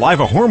metals,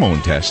 saliva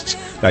hormone tests,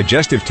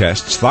 digestive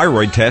tests,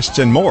 thyroid tests,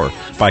 and more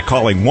by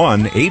calling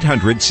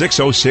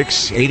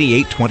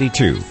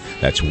 1-800-606-8822.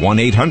 That's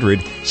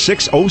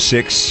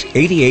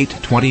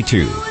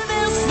 1-800-606-8822.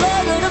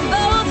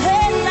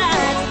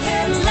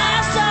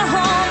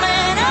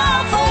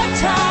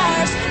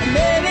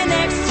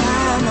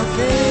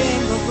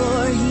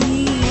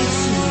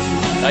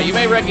 You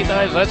may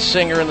recognize that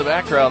singer in the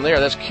background there.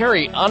 That's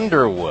Carrie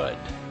Underwood,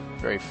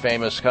 very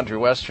famous country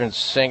western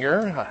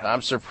singer.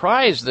 I'm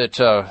surprised that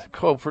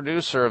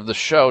co-producer of the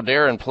show,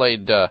 Darren,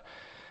 played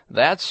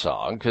that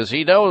song because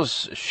he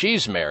knows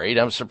she's married.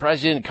 I'm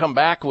surprised he didn't come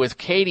back with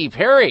Katy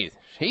Perry.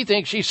 He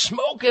thinks she's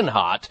smoking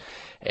hot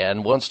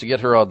and wants to get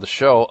her on the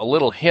show. A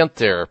little hint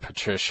there,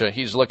 Patricia.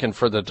 He's looking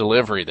for the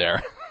delivery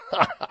there.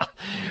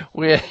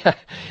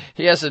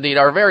 Yes, indeed.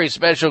 Our very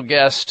special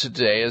guest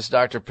today is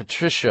Dr.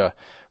 Patricia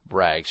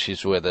Bragg.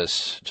 She's with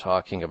us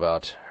talking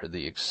about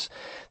the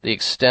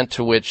extent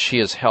to which she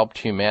has helped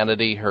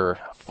humanity. Her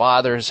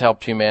father has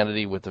helped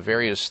humanity with the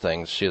various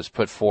things she has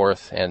put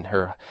forth, and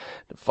her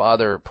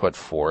father put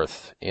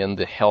forth in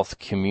the health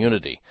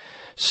community.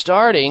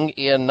 Starting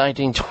in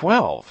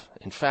 1912.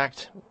 In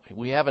fact,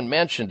 we haven't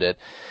mentioned it.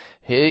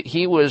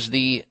 He was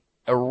the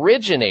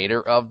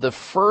originator of the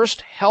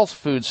first health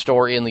food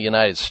store in the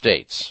United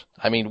States.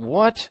 How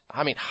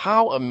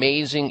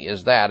amazing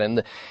is that?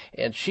 And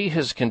she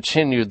has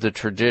continued the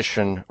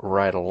tradition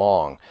right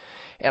along.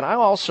 And I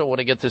also want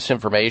to get this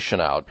information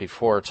out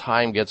before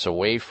time gets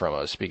away from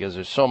us, because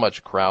there's so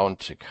much ground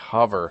to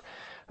cover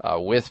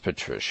with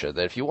Patricia,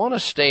 that if you want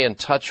to stay in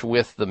touch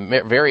with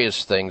the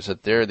various things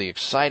that they're the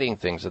exciting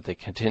things that they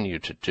continue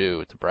to do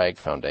at the Bragg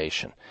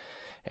Foundation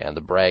and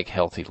the Bragg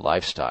Healthy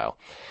Lifestyle,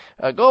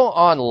 go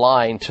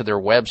online to their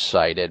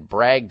website at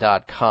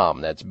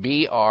bragg.com. That's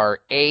BRAGG.com.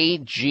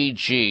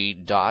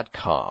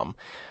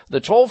 The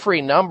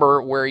toll-free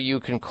number where you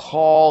can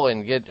call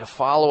and get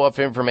follow-up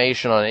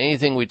information on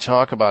anything we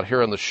talk about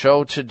here on the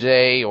show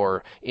today,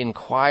 or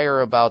inquire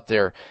about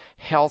their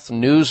health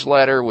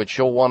newsletter, which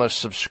you'll want to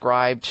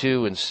subscribe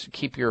to and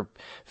keep your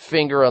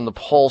finger on the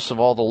pulse of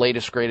all the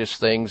latest, greatest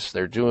things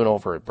they're doing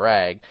over at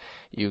Bragg.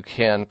 You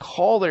can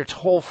call their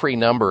toll-free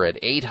number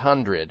at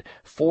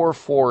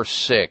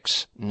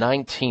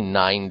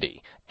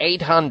 800-446-1990.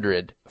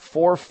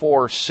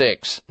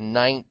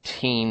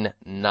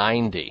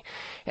 800-446-1990.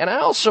 And I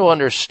also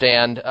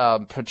understand,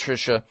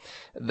 Patricia,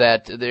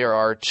 that there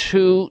are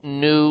 2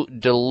 new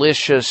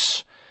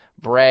delicious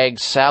Bragg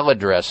salad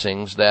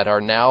dressings that are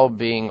now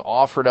being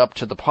offered up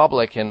to the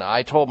public, and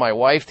I told my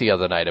wife the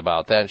other night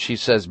about that, and she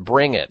says,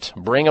 bring it.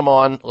 Bring them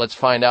on. Let's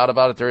find out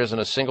about it. There isn't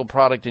a single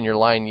product in your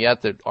line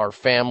yet that our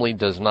family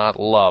does not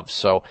love.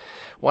 So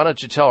why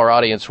don't you tell our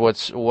audience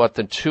what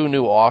the 2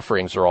 new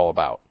offerings are all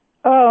about?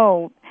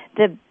 Oh,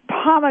 the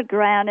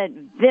pomegranate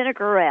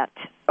vinaigrette.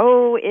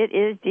 Oh, it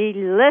is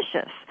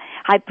delicious.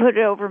 I put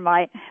it over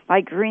my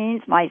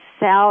greens, my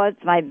salads,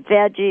 my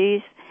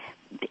veggies.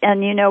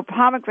 And,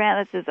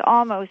 pomegranates is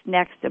almost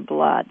next to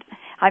blood.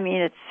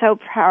 It's so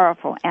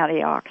powerful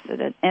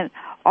antioxidant, and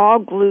all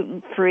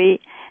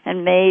gluten-free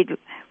and made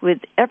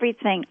with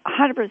everything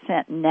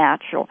 100%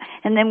 natural.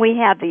 And then we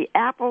have the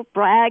Apple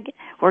Bragg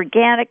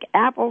Organic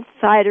Apple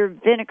Cider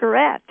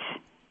Vinaigrette.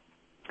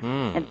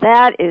 And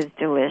that is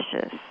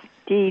delicious.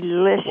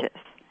 Delicious.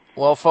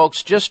 Well,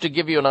 folks, just to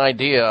give you an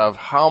idea of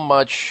how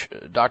much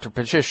Dr.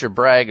 Patricia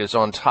Bragg is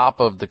on top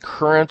of the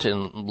current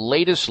and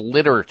latest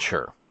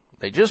literature,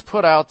 they just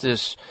put out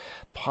this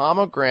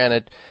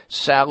pomegranate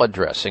salad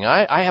dressing.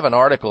 I have an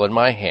article in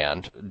my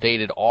hand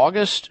dated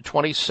August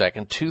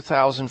 22nd,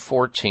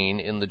 2014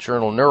 in the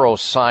journal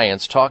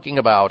Neuroscience, talking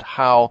about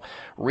how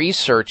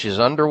research is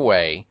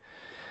underway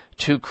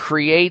to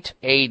create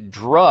a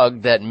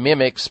drug that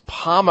mimics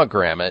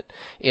pomegranate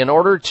in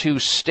order to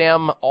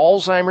stem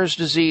Alzheimer's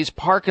disease,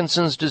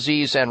 Parkinson's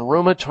disease, and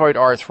rheumatoid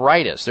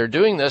arthritis. They're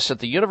doing this at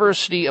the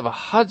University of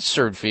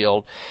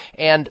Huddersfield,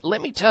 and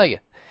let me tell you,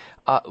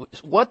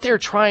 what they're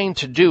trying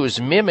to do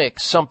is mimic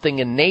something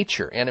in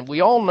nature. And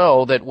we all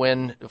know that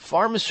when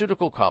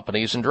pharmaceutical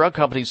companies and drug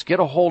companies get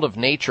a hold of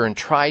nature and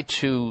try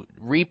to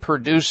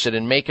reproduce it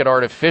and make it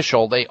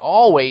artificial, they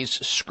always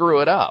screw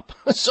it up.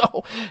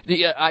 So,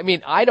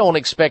 I don't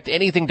expect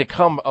anything to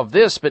come of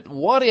this, but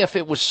what if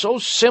it was so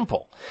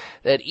simple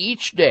that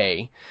each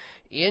day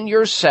in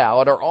your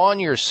salad or on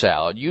your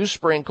salad, you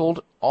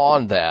sprinkled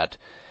on that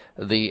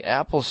the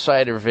apple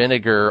cider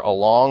vinegar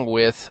along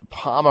with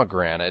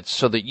pomegranate,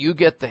 so that you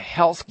get the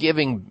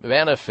health-giving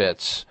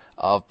benefits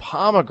of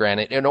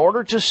pomegranate in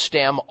order to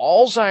stem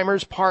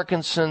Alzheimer's,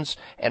 Parkinson's,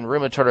 and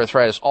rheumatoid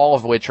arthritis, all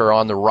of which are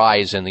on the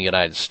rise in the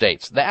United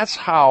States. That's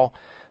how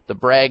the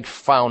Bragg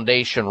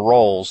Foundation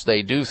rolls.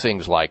 They do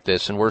things like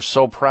this, and we're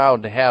so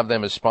proud to have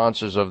them as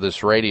sponsors of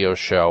this radio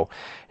show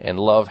and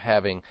love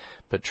having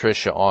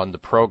Patricia on the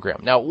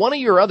program. Now, one of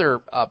your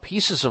other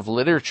pieces of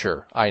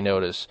literature, I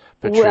notice,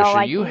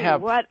 Patricia, you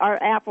have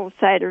our apple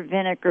cider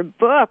vinegar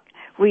book,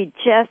 we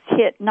just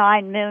hit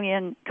 9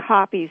 million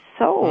copies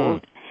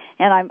sold,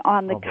 and I'm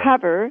on the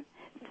cover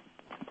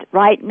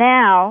right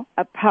now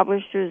of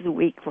Publishers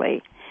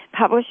Weekly.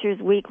 Publishers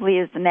Weekly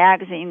is the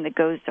magazine that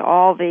goes to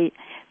all the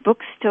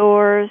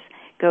bookstores,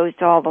 goes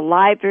to all the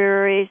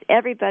libraries,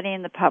 everybody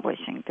in the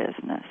publishing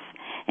business.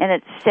 And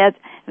it said,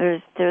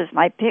 there's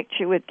my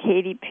picture with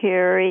Katy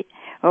Perry,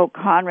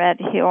 Conrad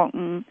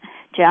Hilton,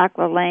 Jack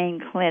LaLanne,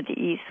 Clint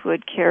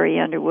Eastwood, Carrie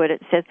Underwood.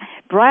 It says,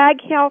 Bragg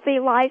Healthy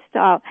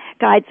Lifestyle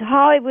guides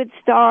Hollywood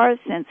stars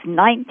since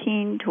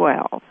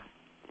 1912.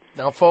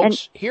 Now,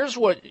 folks, here's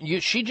what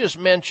she just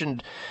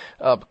mentioned,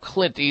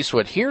 Clint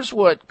Eastwood. Here's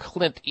what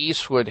Clint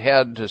Eastwood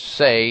had to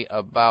say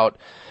about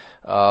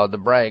the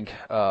Bragg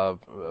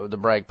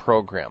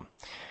program.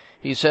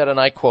 He said, and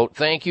I quote,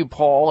 "Thank you,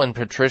 Paul and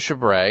Patricia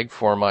Bragg,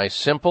 for my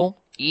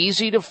simple,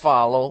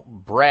 easy-to-follow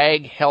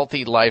Bragg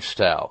Healthy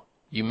Lifestyle.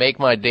 You make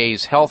my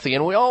days healthy."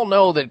 And we all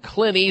know that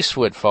Clint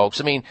Eastwood, folks,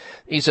 I mean,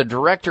 he's a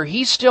director.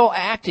 He's still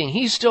acting.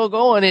 He's still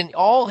going. And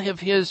all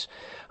of his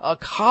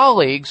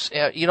colleagues,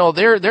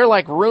 they're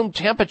like room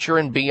temperature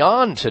and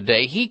beyond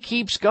today. He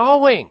keeps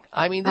going.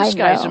 I mean, this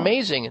guy's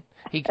amazing.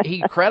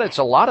 He credits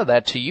a lot of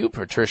that to you,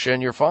 Patricia,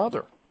 and your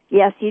father.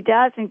 Yes, he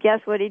does, and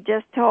guess what he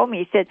just told me?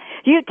 He said,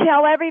 you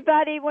tell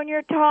everybody when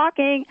you're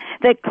talking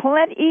that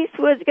Clint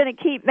Eastwood's going to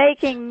keep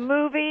making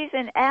movies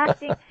and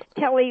acting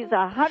till he's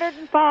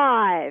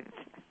 105.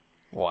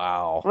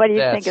 Wow. What do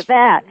you think of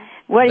that?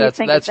 What do you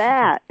think of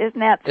that?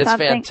 Isn't that something? It's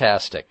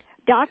fantastic.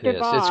 Dr.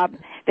 Bob,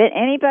 that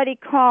anybody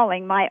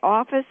calling, my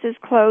office is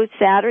closed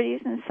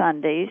Saturdays and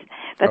Sundays,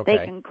 but they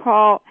can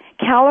call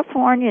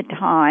California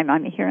time.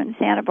 I'm here in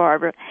Santa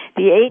Barbara,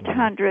 the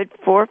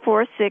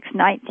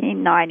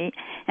 800-446-1990,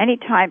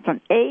 anytime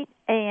from 8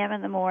 a.m.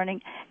 in the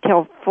morning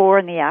till 4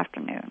 in the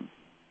afternoon.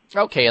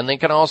 Okay, and they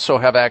can also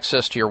have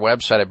access to your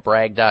website at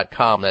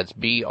bragg.com. That's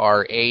BRAGG.com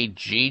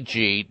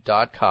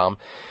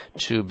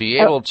to be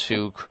able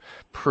to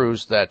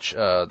peruse that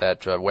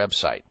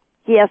website.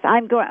 Yes,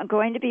 I'm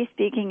going to be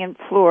speaking in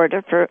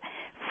Florida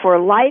for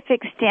Life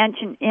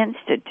Extension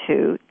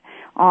Institute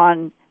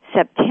on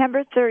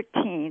September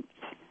 13th,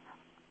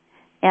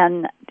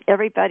 and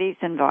everybody's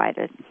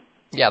invited.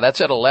 Yeah, that's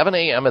at 11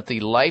 a.m. at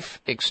the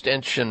Life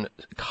Extension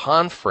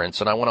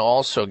Conference, and I want to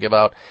also give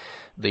out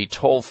the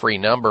toll-free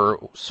number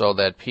so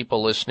that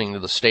people listening to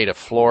the state of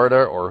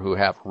Florida or who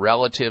have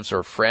relatives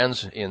or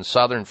friends in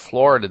southern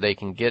Florida, they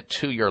can get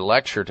to your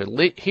lecture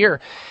to hear.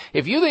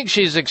 If you think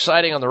she's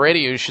exciting on the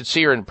radio, you should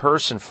see her in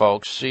person,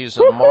 folks. She's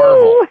a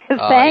marvel.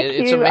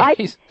 It's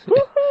amazing.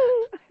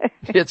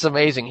 It's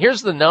amazing.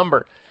 Here's the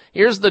number.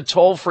 Here's the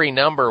toll-free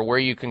number where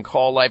you can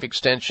call Life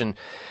Extension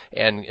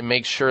and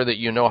make sure that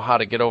you know how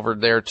to get over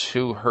there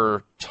to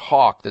her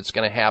talk that's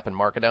going to happen.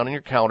 Mark it down on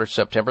your calendar,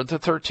 September the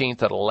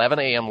 13th at 11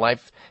 a.m.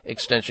 Life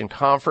Extension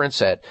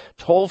Conference at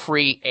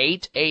toll-free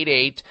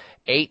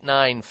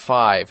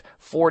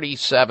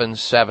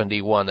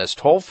 888-895-4771. That's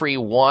toll-free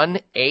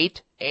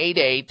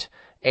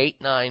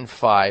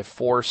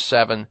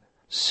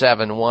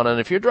 1-888-895-4771. And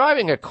if you're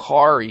driving a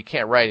car or you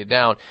can't write it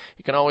down,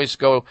 you can always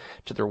go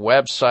to their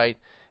website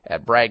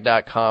at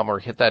bragg.com or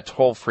hit that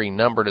toll-free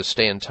number to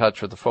stay in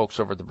touch with the folks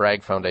over at the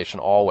Bragg Foundation,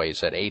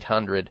 always at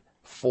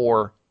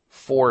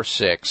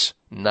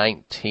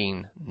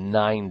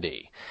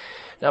 800-446-1990.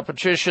 Now,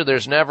 Patricia,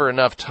 there's never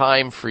enough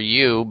time for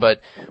you, but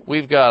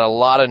we've got a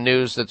lot of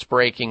news that's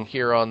breaking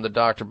here on the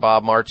Dr.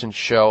 Bob Martin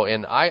Show,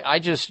 and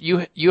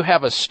you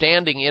have a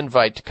standing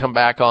invite to come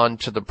back on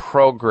to the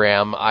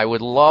program. I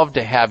would love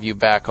to have you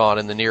back on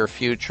in the near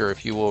future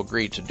if you will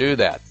agree to do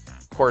that.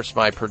 Of course,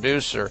 my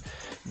producer,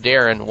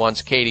 Darren,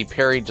 wants Katy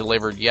Perry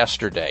delivered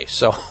yesterday.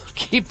 So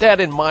keep that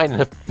in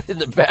mind in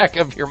the back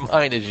of your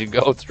mind as you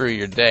go through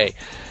your day.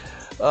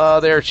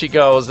 There she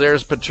goes.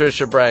 There's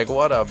Patricia Bragg.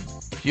 What a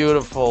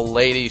beautiful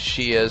lady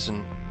she is,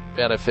 and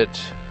benefit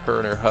her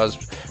and her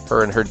husband,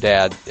 her and her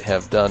dad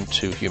have done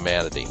to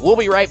humanity. We'll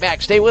be right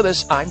back. Stay with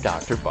us. I'm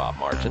Dr. Bob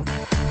Martin.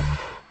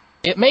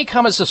 It may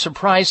come as a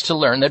surprise to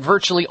learn that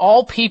virtually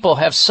all people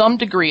have some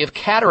degree of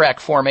cataract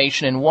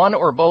formation in one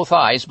or both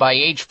eyes by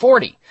age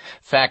 40.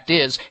 Fact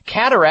is,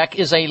 cataract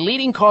is a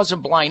leading cause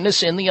of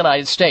blindness in the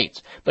United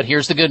States. But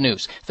here's the good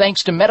news.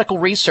 Thanks to medical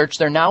research,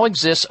 there now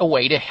exists a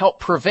way to help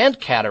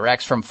prevent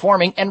cataracts from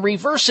forming and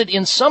reverse it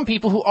in some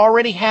people who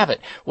already have it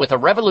with a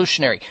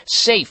revolutionary,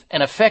 safe,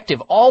 and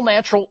effective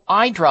all-natural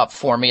eye drop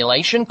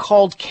formulation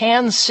called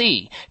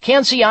Can-C.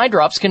 Can-C eye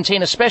drops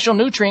contain a special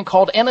nutrient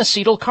called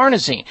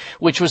N-acetylcarnosine,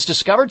 which was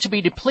discovered to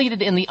be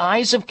depleted in the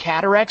eyes of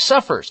cataract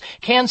sufferers.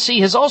 Can-C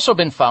has also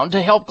been found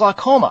to help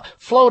glaucoma,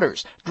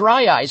 floaters,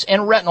 dry eyes,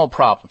 and retinal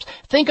problems.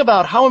 Think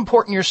about how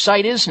important your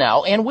sight is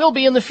now and will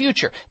be in the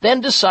future.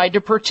 Then decide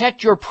to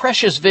protect your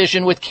precious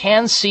vision with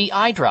Can-C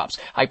eye drops.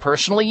 I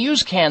personally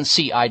use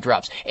Can-C eye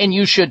drops, and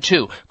you should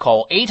too.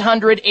 Call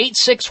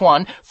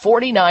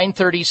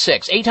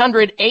 800-861-4936.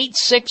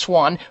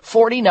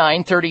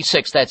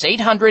 800-861-4936. That's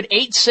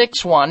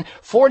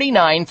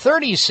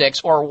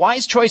 800-861-4936 or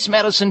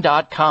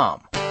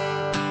wisechoicemedicine.com.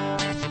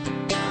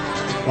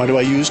 Why do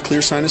I use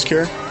Clear Sinus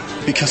Care?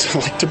 Because I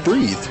like to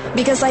breathe.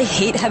 Because I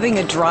hate having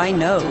a dry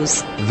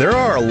nose. There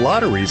are a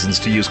lot of reasons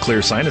to use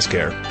Clear Sinus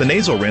Care, the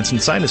nasal rinse and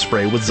sinus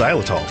spray with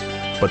xylitol.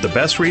 But the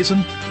best reason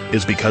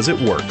is because it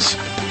works.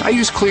 I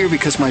use Clear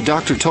because my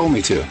doctor told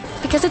me to.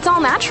 Because it's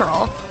all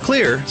natural.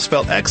 Clear,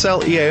 spelled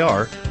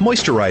X-L-E-A-R,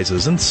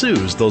 moisturizes and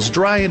soothes those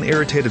dry and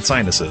irritated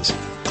sinuses.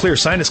 Clear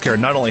Sinus Care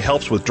not only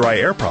helps with dry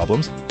air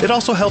problems, it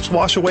also helps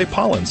wash away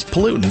pollens,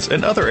 pollutants,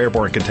 and other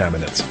airborne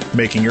contaminants,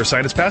 making your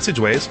sinus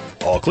passageways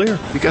all clear.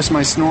 Because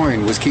my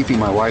snoring was keeping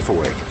my wife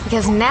awake.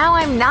 Because now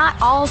I'm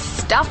not all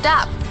stuffed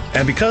up.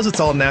 And because it's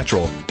all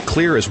natural,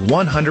 Clear is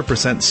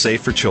 100%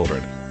 safe for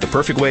children. The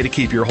perfect way to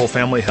keep your whole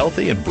family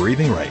healthy and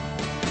breathing right.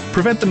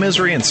 Prevent the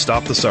misery and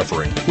stop the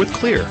suffering with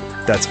Clear.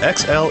 That's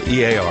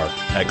XLEAR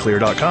at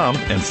Clear.com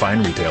and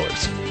fine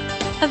retailers.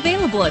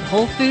 Available at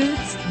Whole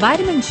Foods,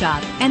 Vitamin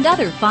Shop, and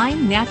other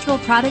fine natural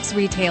products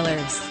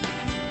retailers.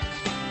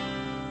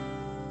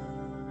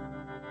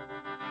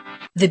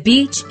 The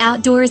beach,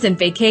 outdoors, and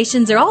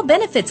vacations are all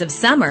benefits of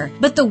summer,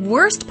 but the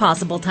worst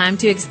possible time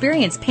to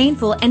experience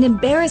painful and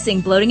embarrassing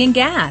bloating and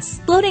gas.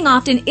 Bloating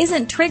often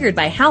isn't triggered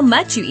by how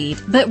much you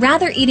eat, but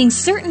rather eating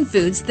certain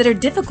foods that are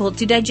difficult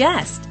to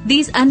digest.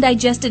 These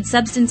undigested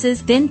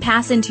substances then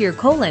pass into your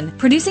colon,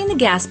 producing the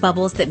gas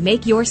bubbles that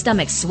make your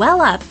stomach swell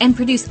up and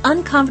produce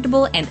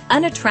uncomfortable and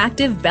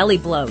unattractive belly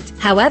bloat.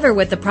 However,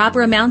 with the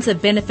proper amounts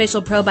of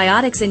beneficial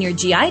probiotics in your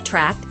GI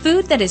tract,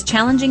 food that is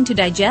challenging to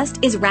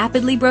digest is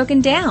rapidly broken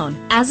down.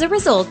 As a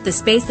result, the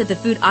space that the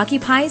food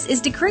occupies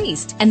is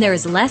decreased, and there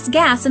is less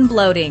gas and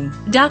bloating.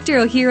 Dr.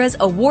 Ohhira's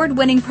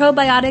award-winning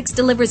probiotics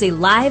delivers a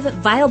live,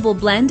 viable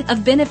blend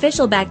of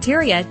beneficial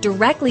bacteria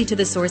directly to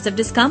the source of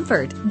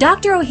discomfort.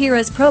 Dr.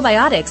 Ohhira's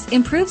probiotics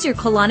improves your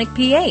colonic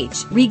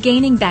pH,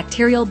 regaining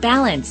bacterial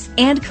balance,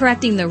 and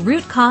correcting the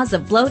root cause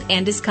of bloat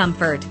and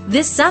discomfort.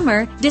 This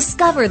summer,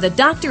 discover the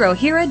Dr.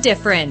 Ohhira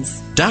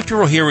difference. Dr.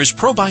 Ohhira's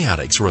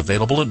probiotics are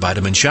available at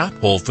Vitamin Shop,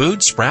 Whole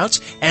Foods,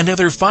 Sprouts, and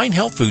other fine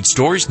health food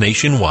stores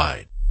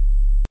nationwide.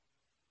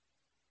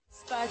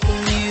 You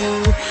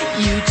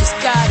just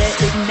gotta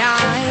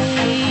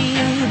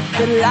ignite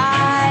the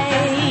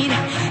light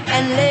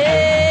and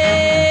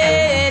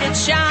let it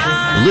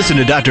shine. Listen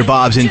to Dr.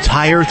 Bob's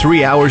entire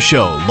 3-hour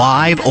show,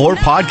 live or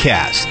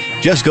podcast.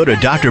 Just go to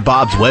Dr.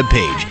 Bob's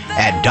webpage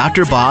at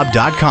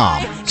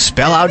drbob.com.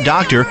 Spell out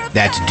doctor,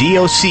 that's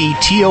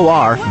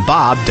DOCTOR,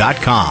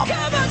 Bob.com.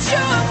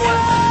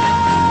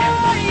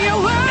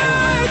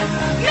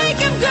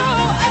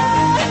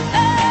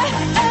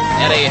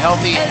 And a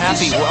healthy,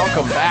 happy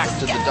welcome back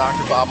to the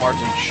Dr. Bob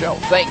Martin Show.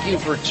 Thank you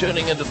for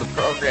tuning into the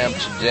program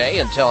today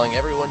and telling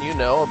everyone you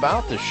know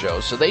about the show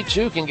so they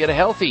too can get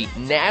healthy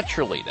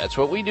naturally. That's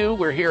what we do.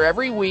 We're here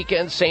every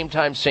weekend, same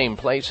time, same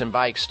place. And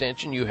by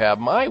extension, you have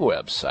my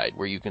website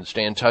where you can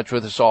stay in touch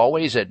with us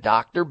always at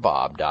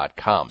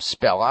drbob.com.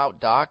 Spell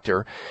out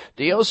doctor,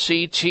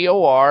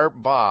 DOCTOR,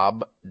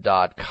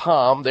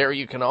 Bob.com. There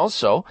you can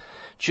also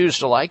choose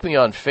to like me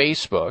on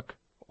Facebook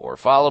or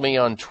follow me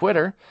on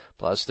Twitter.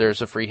 Plus,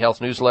 there's a free health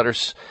newsletter.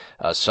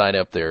 Sign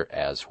up there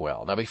as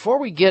well. Now, before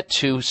we get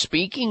to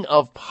speaking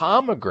of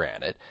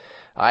pomegranate,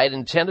 I had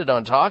intended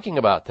on talking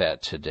about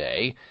that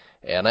today,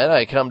 and then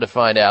I come to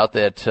find out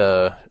that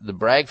the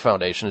Bragg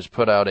Foundation has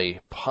put out a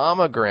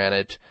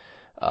pomegranate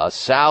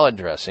salad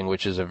dressing,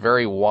 which is a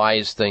very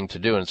wise thing to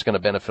do, and it's going to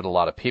benefit a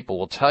lot of people.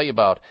 We'll tell you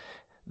about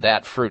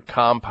that fruit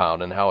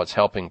compound and how it's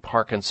helping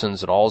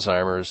Parkinson's and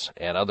Alzheimer's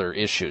and other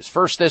issues.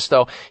 First, this,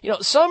 though.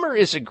 Summer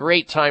is a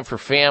great time for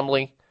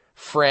family,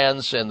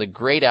 friends, and the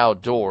great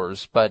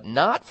outdoors, but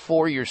not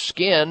for your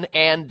skin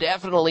and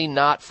definitely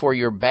not for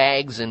your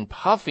bags and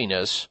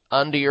puffiness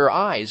under your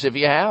eyes if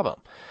you have them.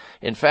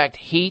 In fact,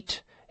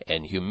 heat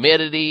and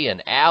humidity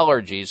and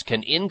allergies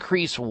can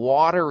increase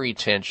water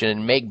retention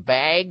and make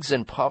bags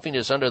and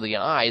puffiness under the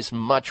eyes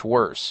much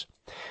worse.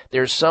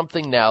 There's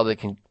something now that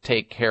can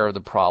take care of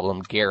the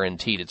problem,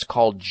 guaranteed. It's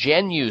called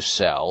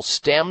Genucell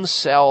Stem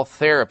Cell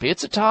Therapy.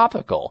 It's a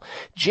topical.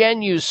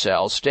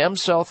 Genucell Stem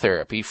Cell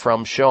Therapy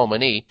from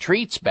Chamonix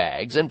treats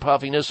bags and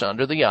puffiness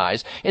under the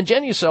eyes. And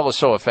Genucell is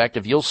so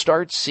effective, you'll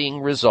start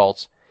seeing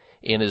results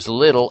in as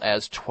little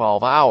as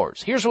 12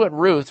 hours. Here's what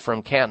Ruth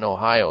from Canton,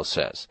 Ohio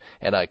says,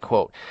 and I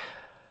quote,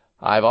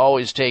 "I've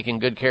always taken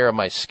good care of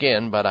my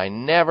skin, but I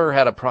never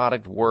had a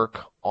product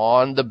work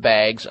on the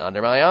bags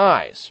under my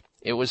eyes.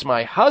 It was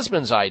my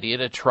husband's idea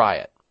to try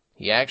it.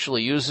 He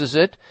actually uses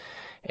it,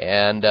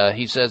 and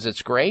he says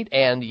it's great.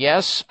 And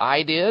yes,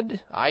 I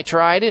did. I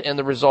tried it, and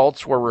the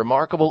results were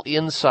remarkable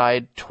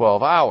inside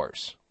 12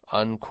 hours,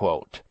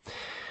 unquote.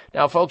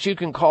 Now, folks, you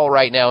can call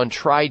right now and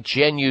try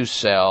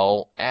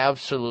Genucell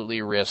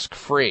absolutely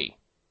risk-free.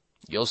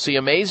 You'll see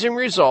amazing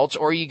results,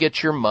 or you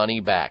get your money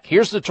back.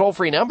 Here's the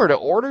toll-free number to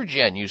order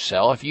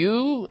Genucell. If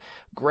you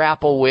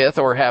grapple with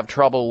or have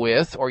trouble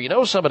with, or you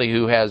know somebody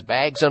who has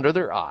bags under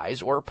their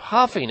eyes or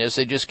puffiness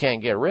they just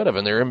can't get rid of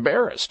and they're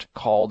embarrassed,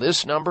 call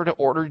this number to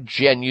order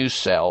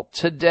Genucell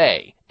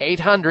today.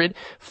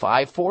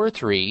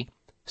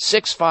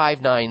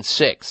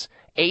 800-543-6596.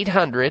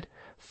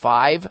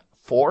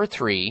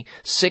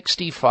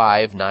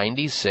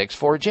 800-543-6596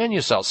 for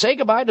Genucell. Say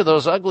goodbye to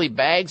those ugly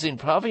bags and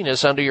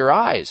puffiness under your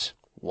eyes.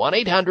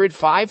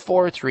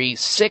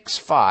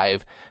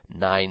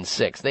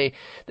 1-800-543-6596.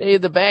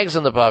 The bags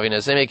and the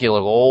puffiness, they make you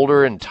look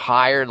older and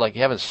tired, like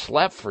you haven't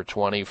slept for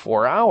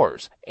 24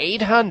 hours.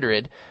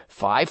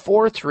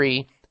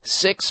 800-543-6596.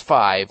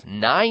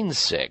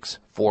 800-543-6596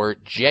 for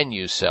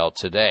Genucel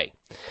today.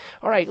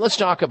 All right, let's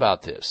talk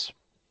about this.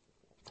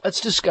 Let's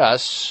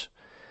discuss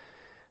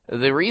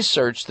the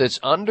research that's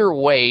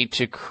underway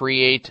to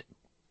create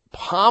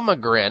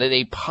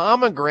a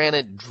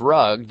pomegranate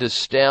drug to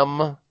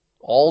stem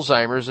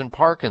Alzheimer's and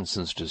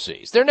Parkinson's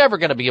disease. They're never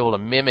going to be able to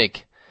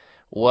mimic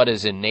what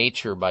is in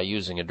nature by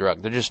using a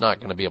drug. They're just not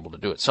going to be able to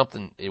do it.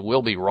 It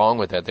will be wrong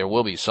with that. There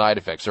will be side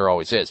effects. There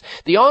always is.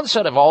 The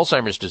onset of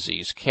Alzheimer's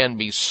disease can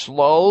be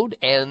slowed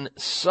and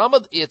some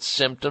of its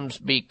symptoms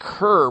be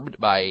curbed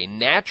by a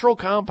natural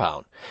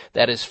compound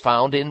that is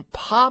found in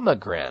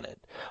pomegranate.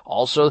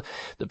 Also,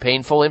 the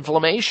painful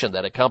inflammation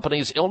that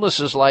accompanies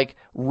illnesses like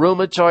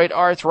rheumatoid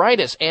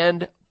arthritis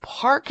and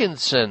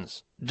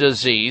Parkinson's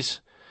disease.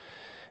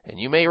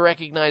 And you may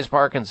recognize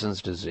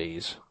Parkinson's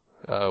disease.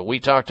 We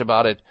talked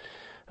about it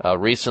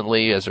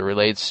recently as it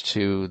relates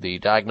to the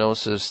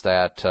diagnosis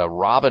that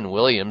Robin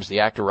Williams, the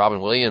actor Robin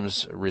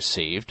Williams,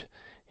 received.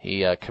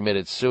 He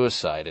committed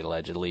suicide,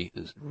 allegedly,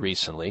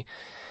 recently.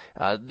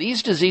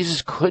 These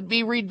diseases could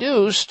be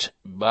reduced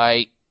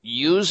by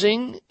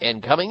using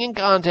and coming in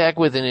contact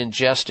with and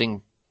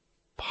ingesting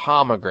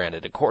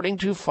pomegranate, according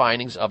to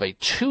findings of a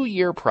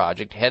 2-year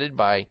project headed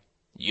by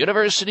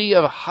University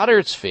of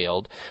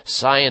Huddersfield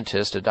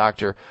scientist,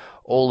 Dr.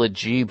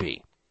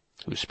 Olajibi,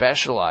 who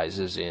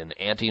specializes in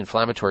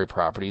anti-inflammatory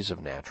properties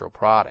of natural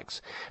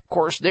products. Of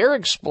course, they're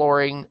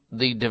exploring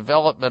the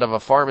development of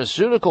a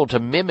pharmaceutical to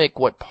mimic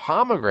what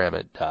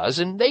pomegranate does,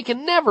 and they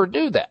can never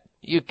do that.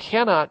 You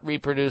cannot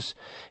reproduce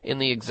in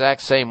the exact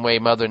same way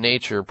Mother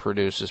Nature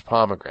produces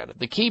pomegranate.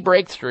 The key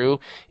breakthrough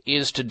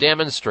is to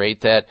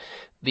demonstrate that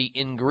the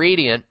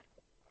ingredient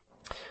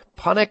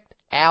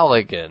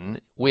punic-alagin,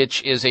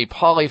 which is a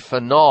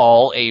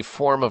polyphenol, a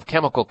form of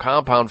chemical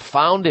compound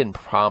found in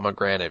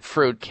pomegranate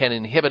fruit, can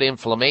inhibit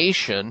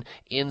inflammation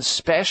in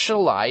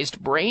specialized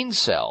brain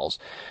cells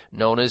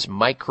known as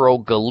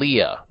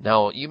microglia.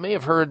 Now, you may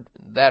have heard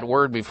that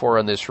word before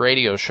on this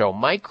radio show.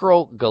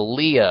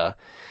 Microglia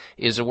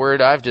is a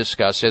word I've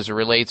discussed as it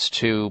relates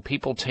to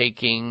people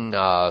taking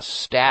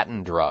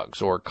statin drugs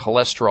or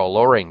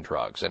cholesterol-lowering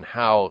drugs, and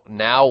how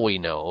now we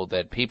know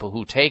that people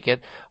who take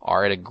it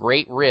are at a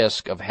great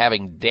risk of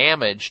having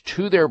damage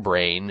to their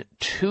brain,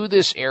 to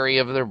this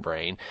area of their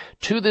brain,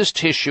 to this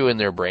tissue in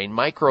their brain,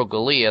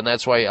 microglia, and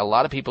that's why a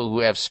lot of people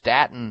who have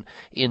statin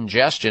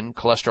ingestion,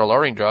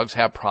 cholesterol-lowering drugs,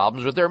 have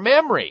problems with their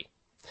memory.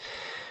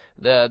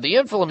 The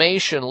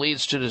inflammation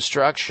leads to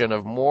destruction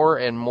of more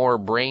and more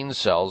brain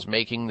cells,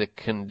 making the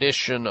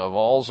condition of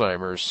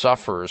Alzheimer's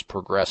sufferers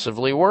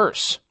progressively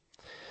worse.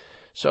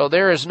 So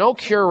there is no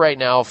cure right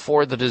now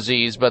for the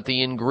disease, but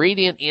the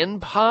ingredient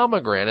in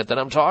pomegranate that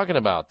I'm talking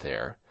about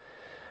there,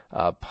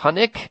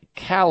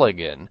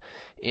 punic-alagin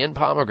in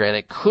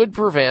pomegranate, could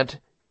prevent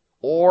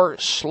or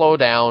slow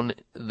down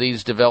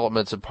these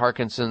developments of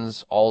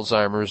Parkinson's,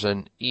 Alzheimer's,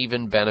 and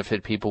even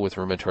benefit people with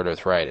rheumatoid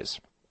arthritis.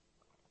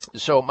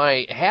 So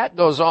my hat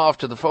goes off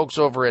to the folks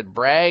over at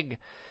Bragg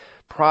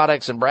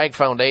Products and Bragg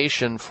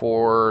Foundation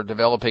for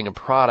developing a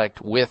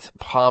product with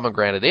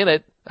pomegranate in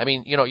it. I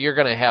mean, you're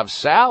going to have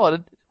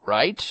salad,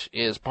 right,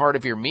 as part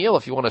of your meal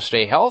if you want to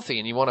stay healthy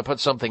and you want to put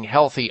something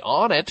healthy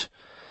on it.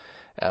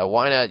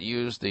 Why not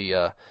use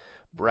the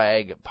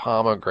Bragg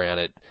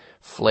pomegranate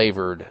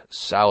flavored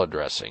salad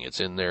dressing? It's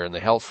in there in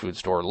the health food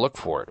store. Look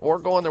for it. Or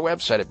go on their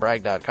website at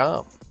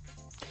bragg.com.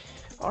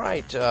 All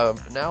right,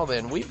 now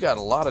then, we've got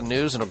a lot of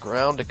news and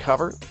ground to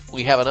cover.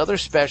 We have another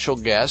special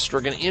guest we're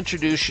going to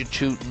introduce you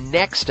to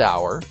next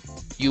hour.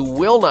 You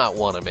will not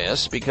want to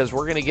miss, because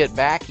we're going to get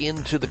back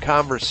into the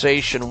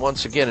conversation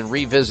once again and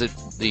revisit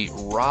the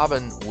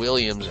Robin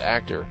Williams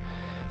actor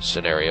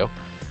scenario.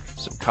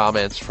 Some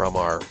comments from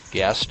our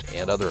guest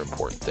and other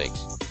important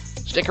things.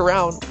 Stick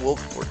around. We're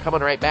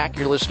coming right back.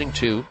 You're listening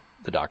to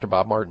The Dr.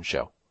 Bob Martin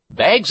Show.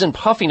 Bags and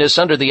puffiness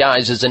under the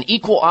eyes is an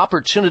equal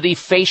opportunity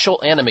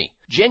facial enemy.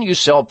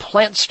 Genucel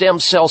plant stem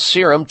cell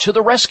serum to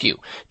the rescue.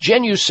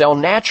 Genucel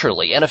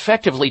naturally and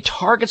effectively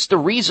targets the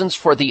reasons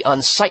for the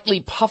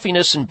unsightly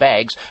puffiness and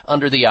bags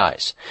under the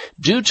eyes.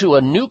 Due to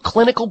a new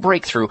clinical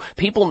breakthrough,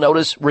 people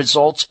notice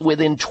results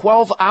within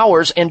 12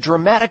 hours and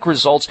dramatic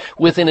results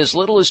within as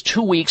little as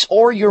 2 weeks,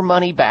 or your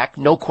money back,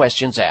 no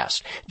questions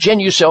asked.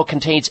 Genucel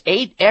contains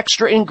 8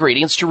 extra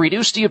ingredients to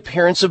reduce the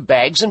appearance of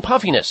bags and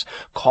puffiness.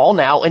 Call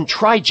now and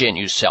try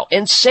Genucel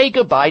and say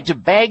goodbye to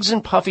bags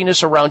and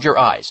puffiness around your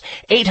eyes.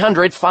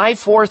 800-543-6596.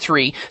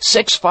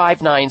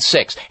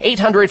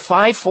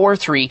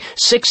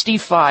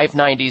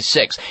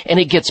 800-543-6596. And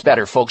it gets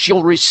better, folks.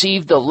 You'll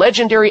receive the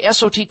legendary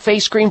Esotique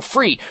face cream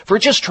free for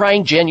just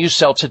trying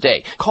Genucel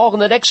today. Call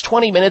in the next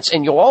 20 minutes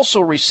and you'll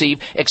also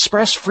receive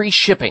express free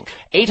shipping.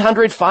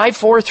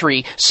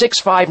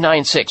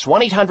 800-543-6596.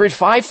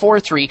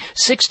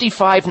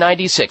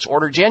 1-800-543-6596.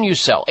 Order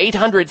Genucel.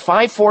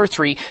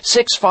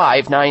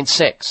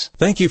 800-543-6596.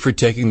 Thank you for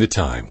taking the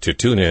time to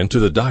tune in to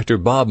the Dr.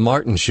 Bob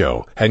Martin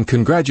Show and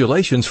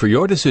congratulations for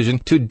your decision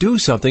to do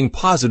something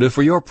positive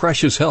for your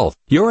precious health.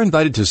 You're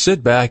invited to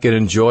sit back and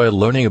enjoy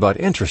learning about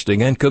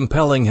interesting and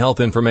compelling health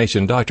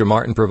information Dr.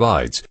 Martin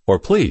provides. Or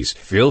please,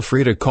 feel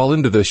free to call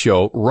into the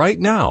show right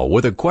now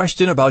with a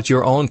question about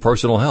your own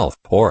personal health,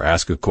 or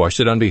ask a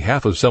question on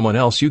behalf of someone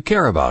else you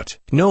care about.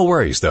 No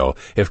worries, though.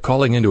 If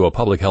calling into a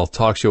public health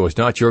talk show is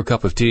not your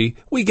cup of tea,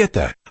 we get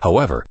that.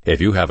 However,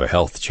 if you have a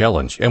health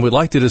challenge and would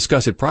like to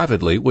discuss it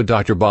privately with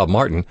Dr. Bob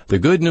Martin, the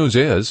good news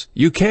is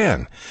you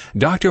can.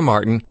 Dr.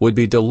 Martin would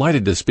be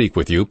delighted to speak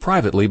with you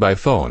privately by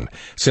phone.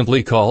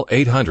 Simply call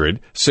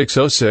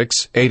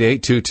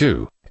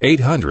 800-606-8822.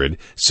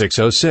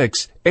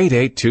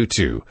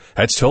 800-606-8822.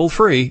 That's toll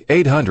free,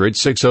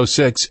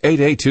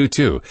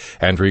 800-606-8822,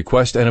 and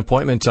request an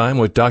appointment time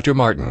with Dr.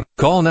 Martin.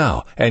 Call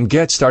now and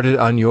get started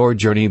on your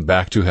journey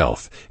back to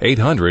health.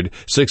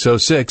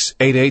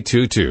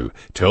 800-606-8822.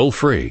 Toll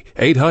free,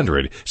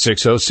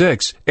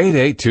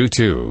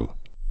 800-606-8822.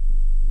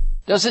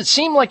 Does it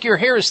seem like your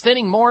hair is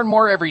thinning more and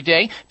more every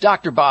day?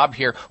 Dr. Bob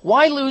here.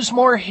 Why lose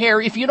more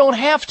hair if you don't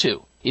have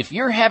to? If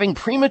you're having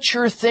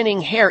premature thinning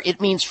hair,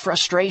 it means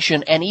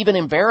frustration and even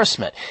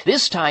embarrassment.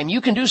 This time, you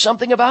can do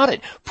something about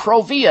it.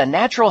 Provia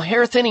natural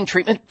hair thinning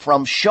treatment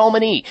from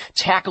Chamonix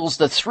tackles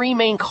the three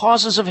main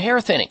causes of hair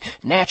thinning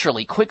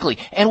naturally, quickly,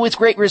 and with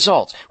great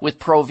results. With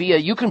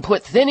Provia, you can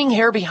put thinning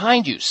hair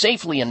behind you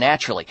safely and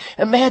naturally.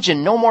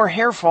 Imagine no more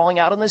hair falling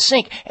out in the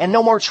sink and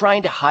no more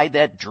trying to hide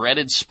that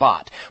dreaded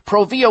spot.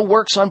 Provia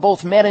works on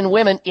both men and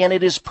women, and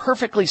it is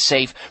perfectly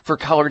safe for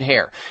colored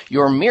hair.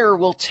 Your mirror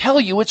will tell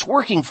you it's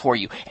working for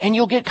you, and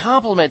you'll get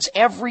compliments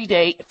every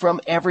day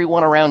from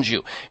everyone around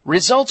you.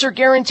 Results are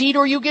guaranteed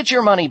or you get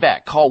your money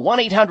back. Call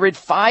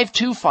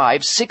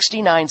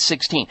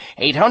 1-800-525-6916.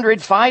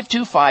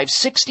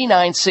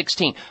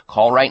 800-525-6916.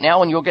 Call right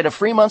now and you'll get a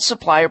free month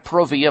supply of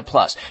Provia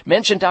Plus.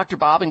 Mention Dr.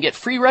 Bob and get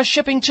free rush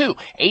shipping too.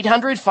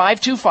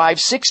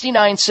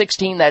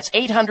 800-525-6916. That's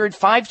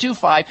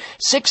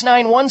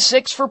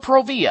 800-525-6916 for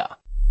Provia.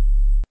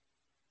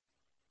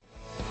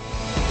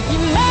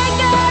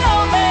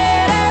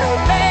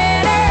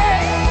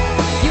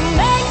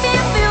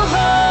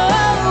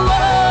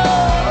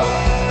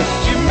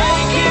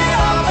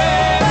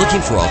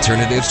 Looking for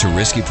alternatives to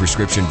risky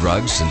prescription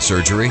drugs and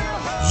surgery?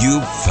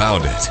 You've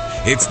found it.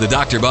 It's the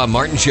Dr. Bob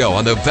Martin Show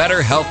on the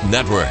Better Health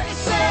Network.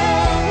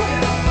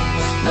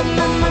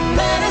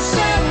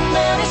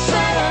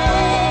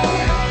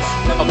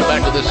 Welcome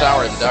back to this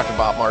hour of the Dr.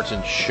 Bob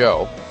Martin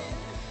Show.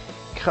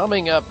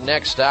 Coming up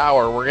next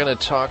hour, we're going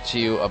to talk to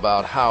you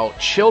about how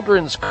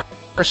children's car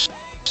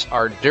seats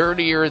are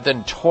dirtier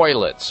than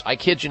toilets. I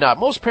kid you not.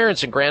 Most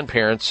parents and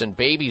grandparents and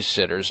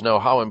babysitters know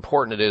how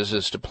important it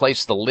is to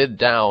place the lid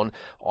down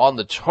on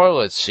the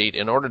toilet seat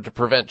in order to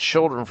prevent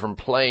children from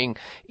playing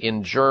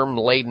in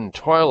germ-laden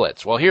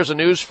toilets. Well, here's a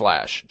news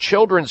flash.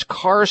 Children's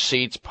car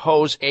seats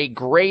pose a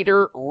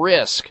greater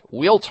risk.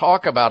 We'll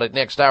talk about it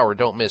next hour.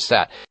 Don't miss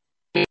that.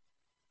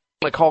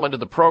 To call into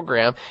the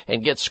program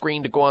and get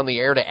screened to go on the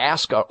air to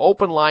ask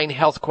open line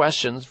health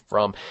questions,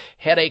 from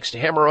headaches to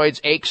hemorrhoids,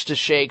 aches to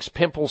shakes,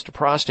 pimples to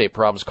prostate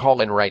problems. Call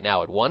in right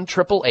now at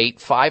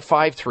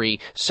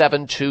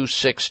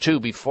 1-888-553-7262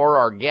 before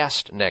our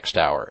guest next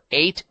hour.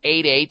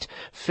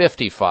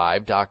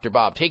 888-55 Dr.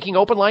 Bob. Taking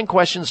open line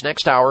questions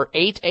next hour.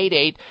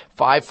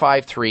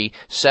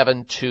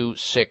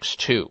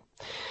 888-553-7262.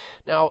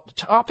 Now,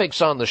 topics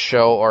on the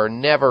show are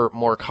never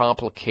more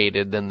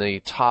complicated than the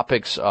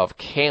topics of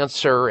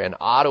cancer and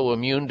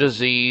autoimmune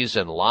disease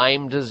and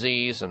Lyme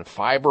disease and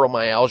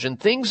fibromyalgia, and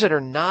things that are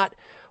not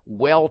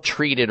well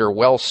treated or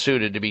well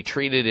suited to be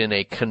treated in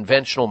a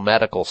conventional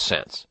medical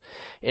sense.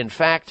 In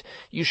fact,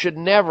 you should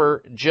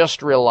never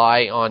just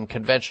rely on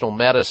conventional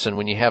medicine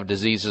when you have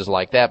diseases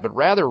like that, but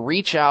rather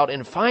reach out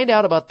and find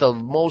out about the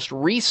most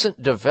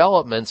recent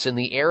developments in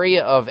the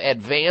area of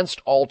advanced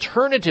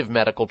alternative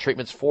medical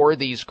treatments for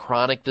these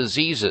chronic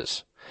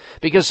diseases.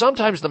 Because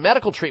sometimes the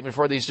medical treatment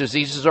for these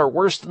diseases are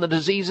worse than the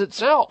disease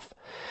itself.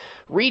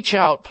 Reach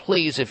out,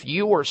 please, if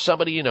you or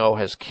somebody you know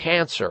has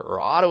cancer or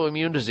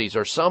autoimmune disease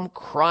or some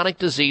chronic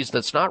disease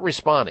that's not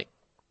responding.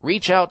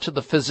 Reach out to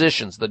the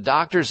physicians, the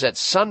doctors at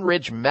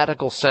Sunridge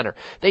Medical Center.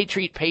 They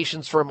treat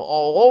patients from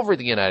all over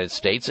the United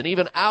States, and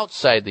even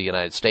outside the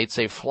United States,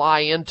 they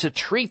fly in to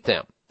treat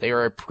them. They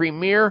are a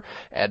premier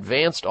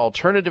advanced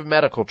alternative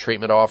medical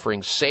treatment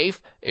offering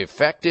safe,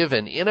 effective,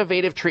 and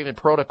innovative treatment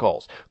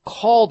protocols.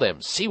 Call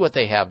them, see what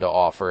they have to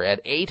offer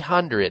at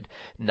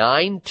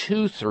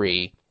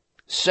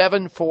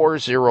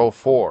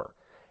 800-923-7404.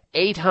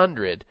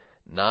 800-923-7404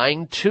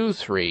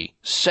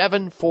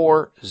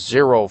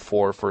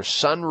 for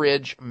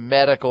Sunridge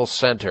Medical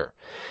Center.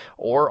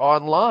 Or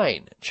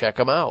online, check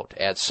them out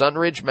at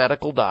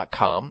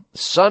sunridgemedical.com,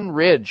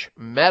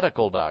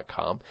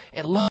 sunridgemedical.com,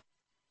 and look at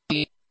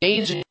the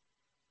amazing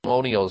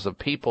testimonials of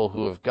people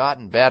who have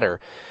gotten better,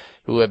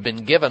 who have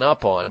been given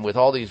up on with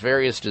all these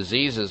various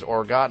diseases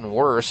or gotten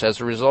worse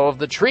as a result of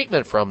the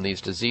treatment from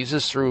these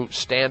diseases through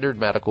standard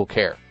medical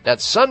care.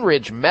 That's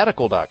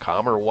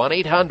sunridgemedical.com or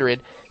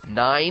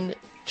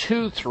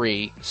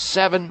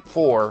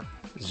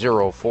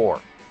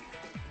 1-800-923-7404.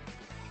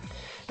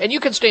 And you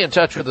can stay in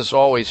touch with us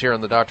always here on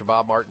the Dr.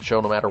 Bob Martin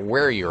Show, no matter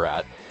where you're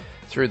at,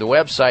 through the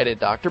website at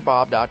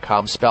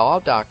drbob.com. Spell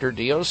out Dr.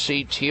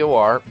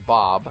 D-O-C-T-O-R,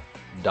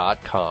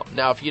 Bob.com.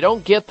 Now, if you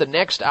don't get the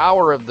next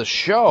hour of the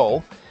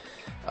show,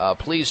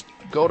 please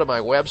go to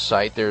my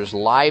website. There's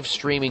live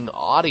streaming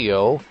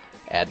audio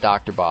at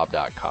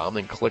drbob.com,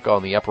 and click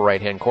on the upper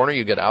right-hand corner.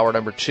 You get hour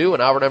number 2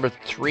 and hour number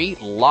 3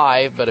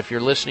 live. But if you're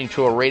listening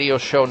to a radio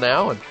show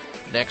now and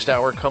next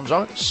hour comes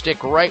on,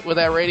 stick right with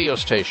that radio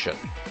station.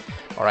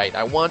 All right,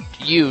 I want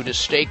you to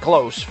stay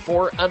close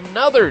for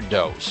another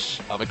dose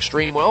of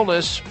extreme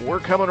wellness. We're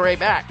coming right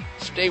back.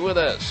 Stay with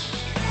us.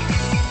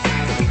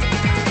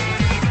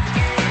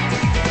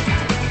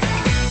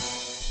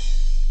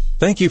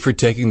 Thank you for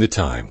taking the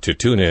time to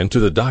tune in to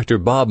the Dr.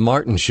 Bob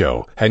Martin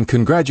Show, and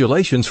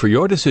congratulations for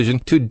your decision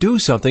to do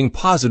something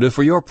positive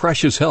for your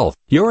precious health.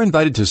 You're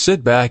invited to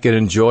sit back and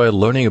enjoy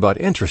learning about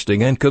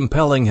interesting and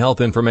compelling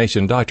health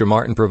information Dr.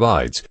 Martin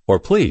provides. Or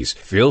please,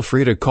 feel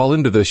free to call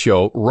into the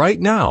show right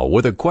now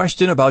with a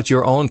question about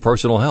your own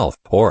personal health,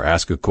 or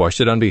ask a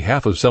question on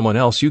behalf of someone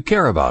else you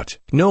care about.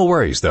 No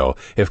worries, though.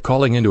 If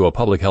calling into a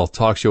public health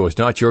talk show is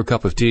not your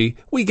cup of tea,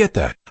 we get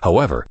that.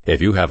 However,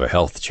 if you have a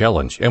health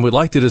challenge and would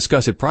like to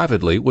discuss it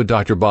privately with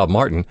Dr. Bob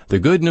Martin, the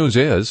good news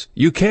is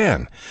you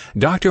can.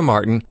 Dr.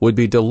 Martin would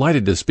be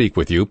delighted to speak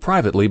with you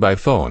privately by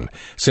phone.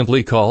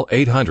 Simply call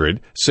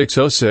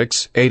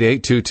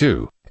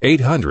 800-606-8822.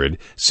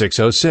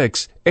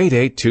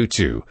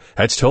 800-606-8822.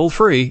 That's toll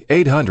free,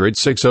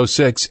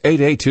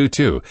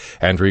 800-606-8822,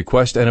 and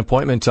request an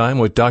appointment time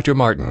with Dr.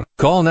 Martin.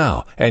 Call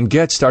now and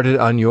get started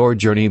on your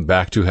journey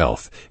back to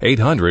health.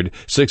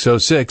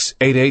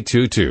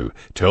 800-606-8822.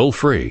 Toll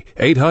free,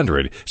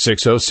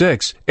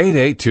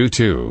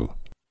 800-606-8822.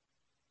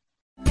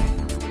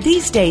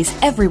 These days,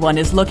 everyone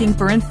is looking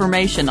for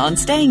information on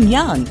staying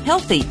young,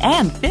 healthy,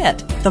 and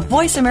fit. The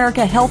Voice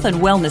America Health and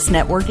Wellness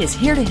Network is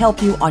here to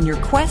help you on your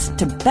quest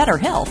to better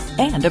health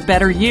and a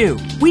better you.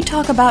 We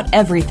talk about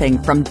everything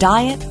from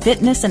diet,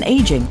 fitness, and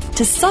aging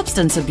to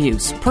substance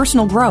abuse,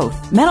 personal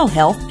growth, mental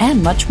health,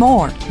 and much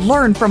more.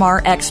 Learn from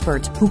our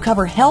experts who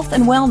cover health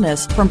and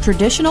wellness from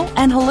traditional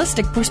and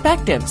holistic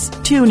perspectives.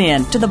 Tune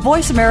in to the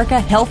Voice America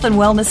Health and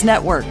Wellness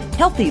Network.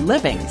 Healthy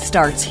living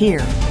starts here.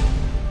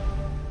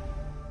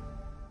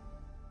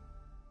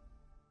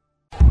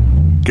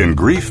 Can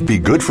grief be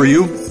good for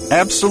you?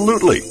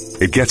 Absolutely.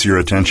 It gets your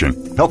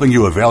attention, helping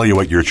you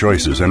evaluate your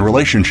choices and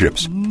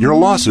relationships. Your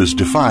losses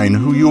define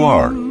who you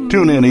are.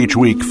 Tune in each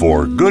week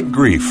for Good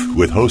Grief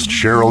with host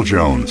Cheryl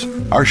Jones.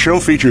 Our show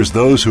features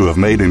those who have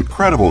made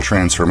incredible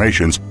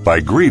transformations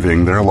by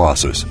grieving their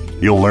losses.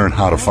 You'll learn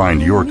how to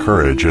find your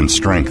courage and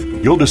strength.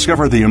 You'll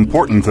discover the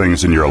important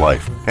things in your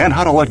life and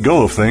how to let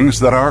go of things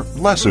that are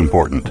less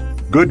important.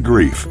 Good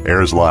Grief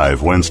airs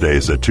live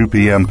Wednesdays at 2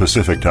 p.m.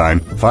 Pacific Time,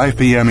 5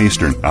 p.m.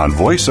 Eastern on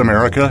Voice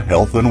America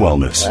Health and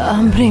Wellness.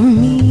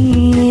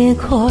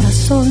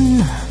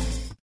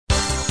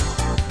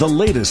 The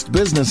latest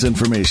business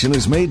information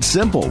is made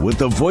simple with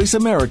the Voice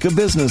America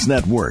Business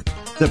Network.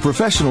 The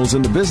professionals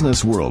in the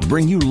business world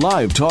bring you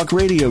live talk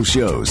radio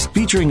shows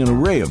featuring an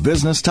array of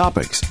business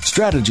topics,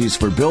 strategies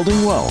for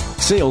building wealth,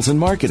 sales and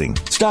marketing,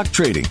 stock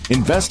trading,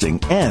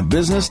 investing, and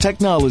business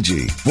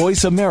technology.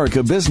 Voice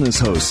America Business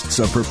hosts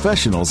are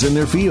professionals in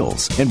their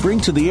fields and bring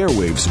to the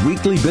airwaves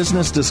weekly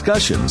business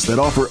discussions that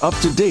offer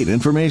up-to-date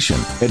information,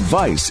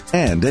 advice,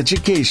 and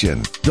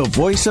education. The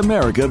Voice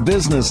America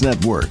Business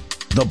Network.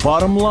 The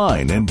bottom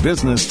line in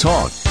business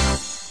talk.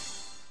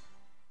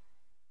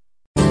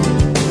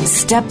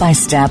 Step by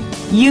step,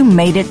 you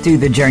made it through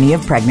the journey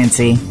of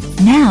pregnancy.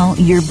 Now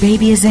your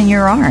baby is in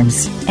your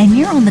arms, and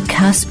you're on the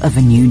cusp of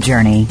a new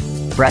journey,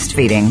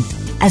 breastfeeding.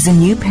 As a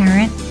new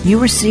parent, you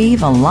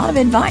receive a lot of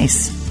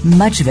advice,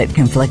 much of it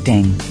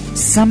conflicting,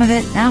 some of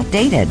it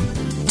outdated.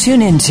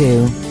 Tune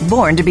into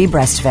Born to be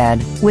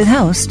Breastfed with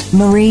host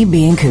Marie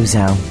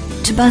Biancuzzo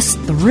to bust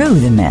through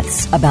the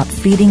myths about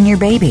feeding your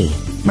baby.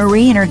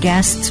 Marie and her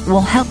guests will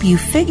help you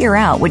figure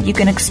out what you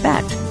can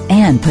expect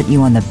and put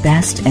you on the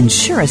best and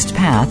surest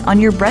path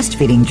on your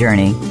breastfeeding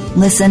journey.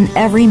 Listen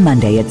every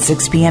Monday at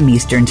 6 p.m.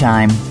 Eastern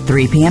Time,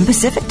 3 p.m.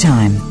 Pacific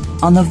Time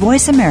on the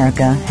Voice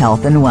America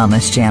Health and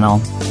Wellness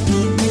Channel.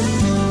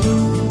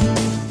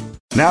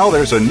 Now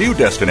there's a new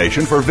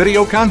destination for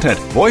video content,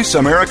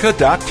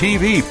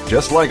 VoiceAmerica.tv.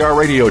 Just like our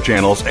radio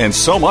channels and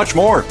so much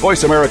more.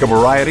 Voice America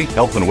Variety,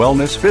 Health and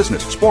Wellness,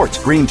 Business, Sports,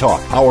 Green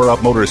Talk, Power Up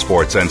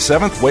Motorsports, and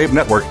Seventh Wave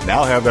Network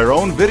now have their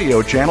own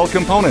video channel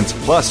components.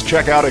 Plus,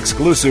 check out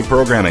exclusive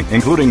programming,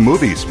 including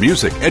movies,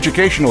 music,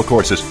 educational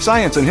courses,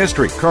 science and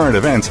history, current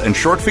events, and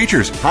short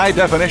features.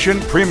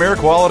 High-definition, premier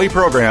quality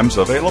programs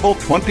available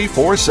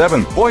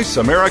 24/7.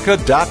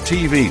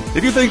 VoiceAmerica.tv.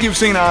 If you think you've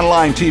seen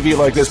online TV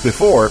like this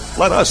before,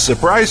 let us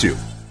surprise you.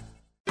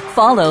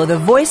 Follow the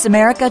Voice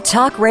America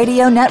Talk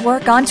Radio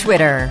Network on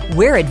Twitter.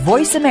 We're at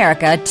Voice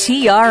America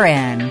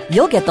TRN.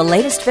 You'll get the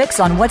latest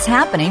fix on what's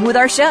happening with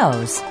our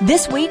shows,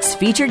 this week's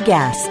featured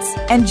guests,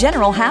 and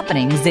general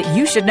happenings that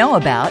you should know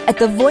about at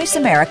the Voice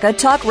America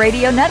Talk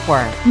Radio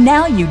Network.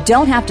 Now you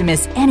don't have to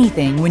miss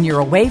anything when you're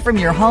away from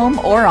your home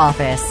or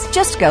office.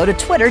 Just go to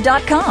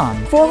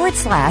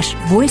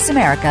twitter.com/Voice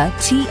America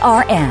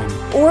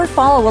TRN or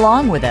follow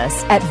along with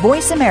us at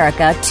Voice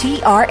America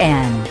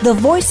TRN, the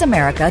Voice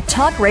America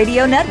Talk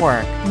Radio Network.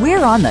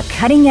 We're on the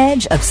cutting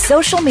edge of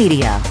social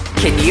media.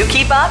 Can you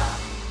keep up?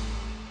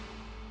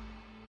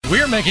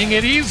 We're making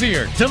it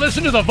easier to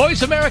listen to the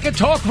Voice America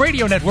Talk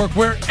Radio Network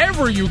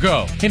wherever you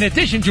go. In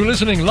addition to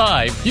listening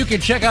live, you can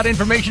check out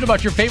information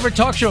about your favorite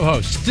talk show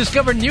hosts,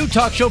 discover new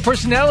talk show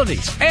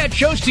personalities, add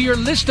shows to your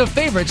list of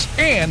favorites,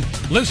 and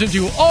listen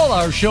to all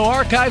our show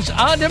archives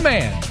on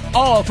demand.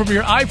 All from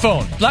your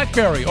iPhone,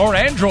 BlackBerry, or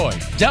Android.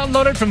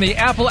 Download it from the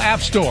Apple App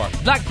Store,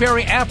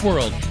 BlackBerry App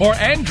World, or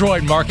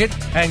Android Market,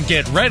 and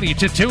get ready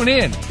to tune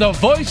in. The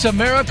Voice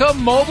America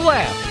mobile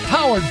app,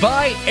 powered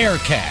by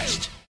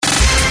Aircast.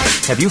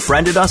 Have you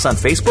friended us on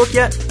Facebook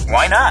yet?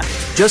 Why not?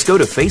 Just go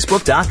to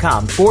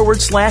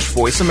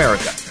facebook.com/Voice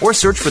America or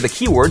search for the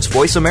keywords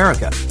Voice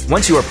America.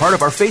 Once you are part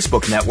of our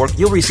Facebook network,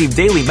 you'll receive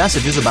daily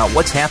messages about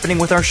what's happening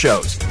with our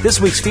shows, this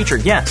week's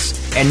featured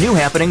guests, and new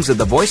happenings at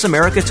the Voice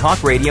America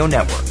Talk Radio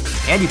Network.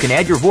 And you can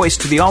add your voice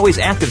to the always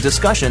active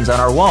discussions on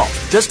our wall.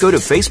 Just go to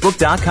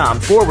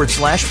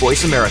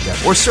facebook.com/Voice America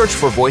or search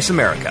for Voice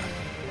America.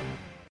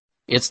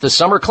 It's the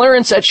summer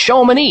clearance at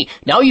Chamonix.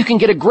 Now you can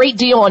get a great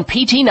deal on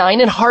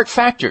PT9 and Heart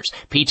Factors.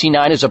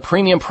 PT9 is a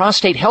premium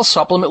prostate health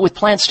supplement with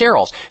plant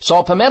sterols,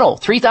 saw palmetto,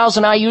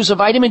 3,000 IUs of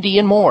vitamin D,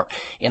 and more.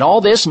 In all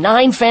this,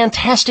 9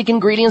 fantastic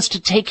ingredients to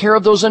take care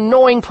of those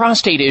annoying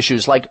prostate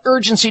issues like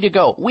urgency to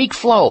go, weak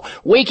flow,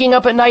 waking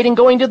up at night and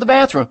going to the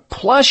bathroom.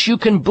 Plus, you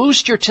can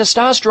boost your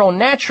testosterone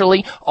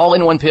naturally all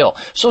in one pill.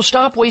 So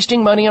stop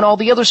wasting money on all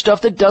the other stuff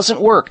that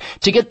doesn't work.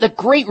 To get the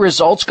great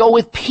results, go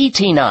with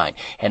PT9.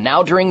 And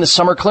now during the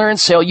summer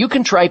clearance sale, you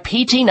can try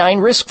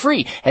PT9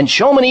 risk-free, and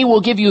Chamonix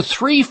will give you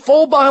 3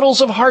 full bottles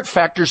of Heart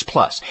Factors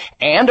Plus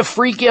and a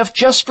free gift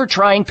just for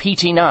trying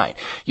PT9.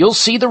 You'll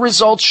see the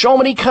results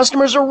Chamonix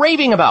customers are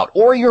raving about,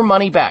 or your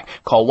money back.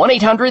 Call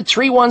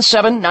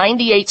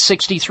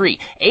 1-800-317-9863,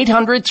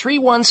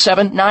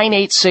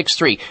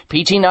 800-317-9863.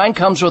 PT9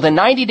 comes with a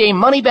 90-day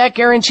money-back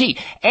guarantee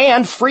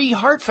and free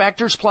Heart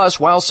Factors Plus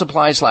while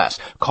supplies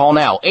last. Call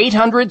now,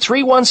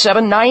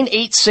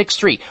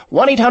 800-317-9863,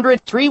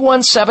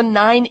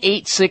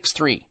 1-800-317-9863.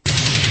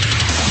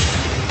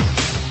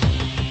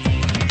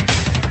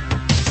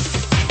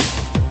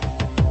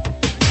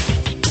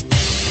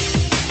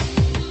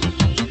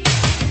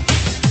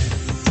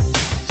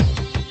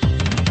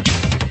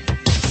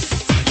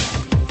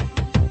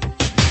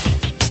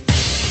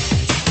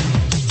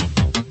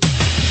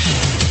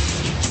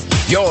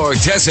 Your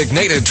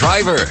designated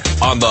driver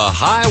on the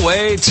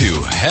highway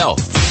to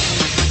health.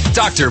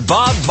 Dr.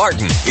 Bob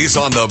Martin is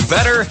on the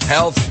Better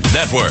Health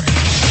Network.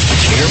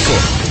 Careful.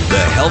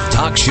 The health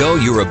talk show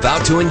you're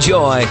about to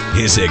enjoy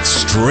is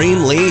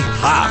extremely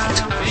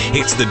hot.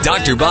 It's the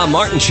Dr. Bob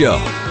Martin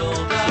Show.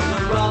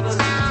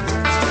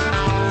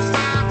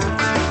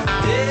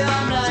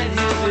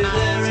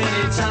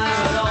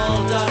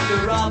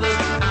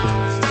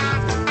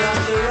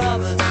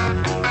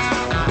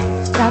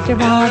 Dr.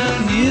 Bob,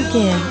 you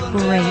give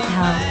great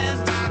help.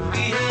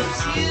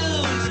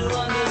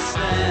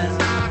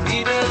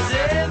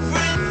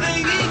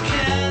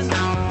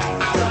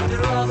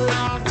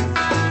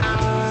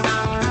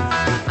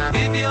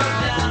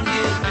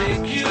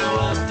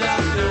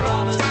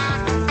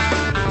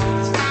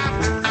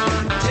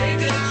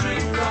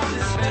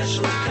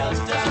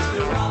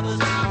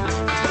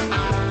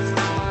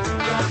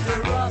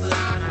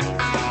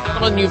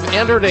 You've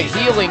entered a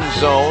healing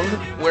zone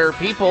where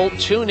people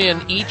tune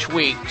in each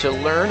week to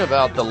learn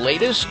about the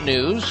latest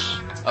news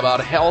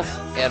about health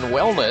and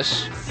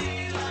wellness,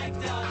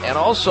 and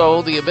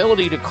also the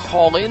ability to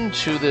call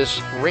into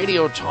this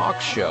radio talk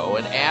show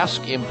and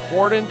ask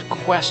important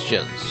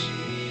questions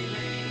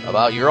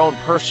about your own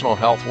personal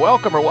health.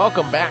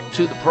 Welcome back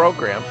to the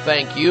program.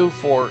 Thank you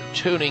for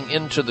tuning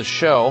into the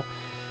show.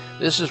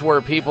 This is where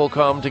people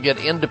come to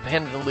get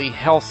independently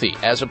healthy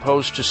as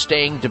opposed to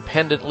staying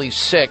dependently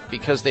sick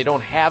because they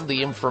don't have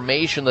the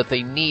information that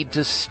they need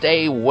to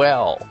stay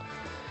well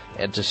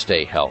and to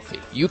stay healthy.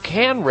 You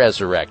can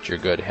resurrect your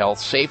good health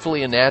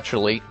safely and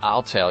naturally.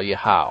 I'll tell you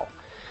how.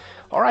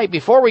 All right,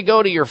 before we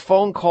go to your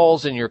phone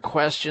calls and your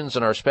questions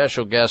and our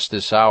special guest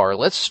this hour,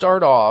 let's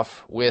start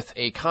off with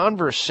a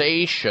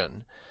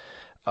conversation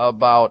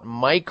about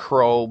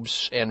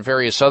microbes and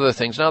various other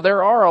things. Now,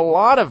 there are a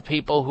lot of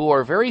people who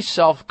are very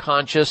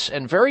self-conscious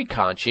and very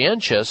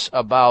conscientious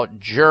about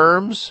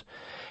germs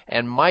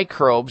and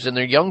microbes in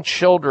their young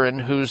children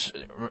whose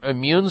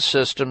immune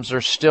systems are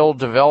still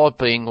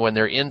developing when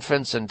they're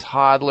infants and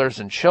toddlers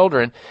and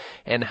children,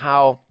 and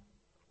how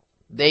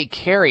they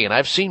carry, and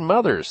I've seen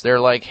mothers, they're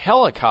like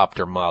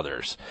helicopter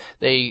mothers.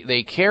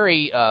 They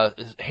carry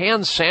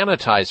hand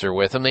sanitizer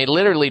with them. They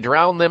literally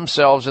drown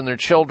themselves and their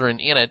children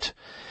in it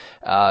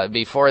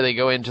before they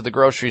go into the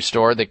grocery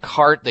store.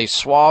 They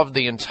swab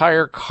the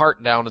entire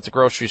cart down at the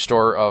grocery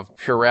store of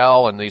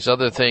Purell and these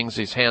other things,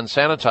 these hand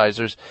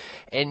sanitizers,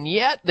 and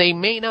yet they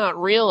may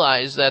not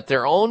realize that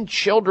their own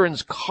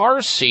children's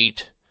car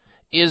seat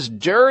is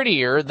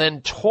dirtier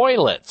than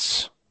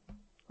toilets.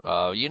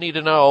 You need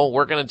to know.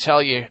 We're going to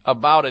tell you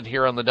about it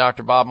here on the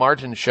Dr. Bob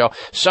Martin Show.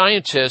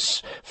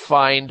 Scientists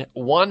find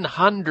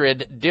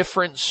 100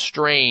 different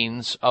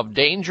strains of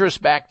dangerous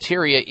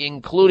bacteria,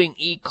 including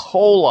E.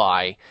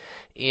 coli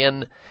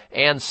and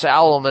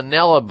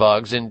salmonella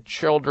bugs in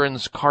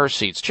children's car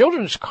seats.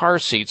 Children's car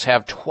seats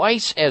have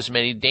twice as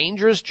many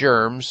dangerous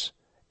germs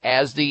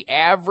as the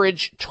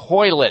average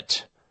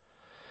toilet.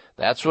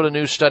 That's what a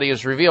new study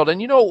has revealed.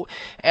 And, you know,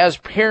 as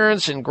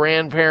parents and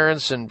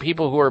grandparents and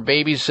people who are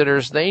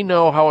babysitters, they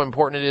know how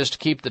important it is to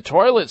keep the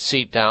toilet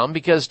seat down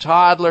because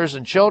toddlers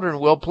and children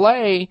will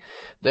play.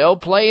 They'll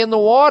play in the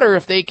water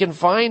if they can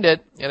find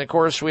it. And, of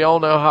course, we all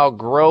know how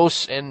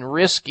gross and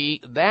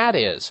risky that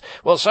is.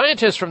 Well,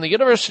 scientists from the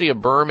University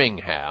of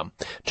Birmingham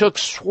took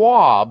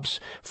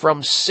swabs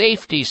from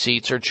safety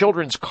seats or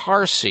children's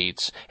car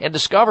seats and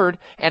discovered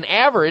an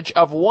average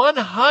of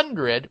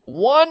 100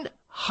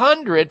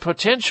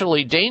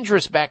 potentially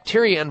dangerous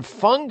bacteria and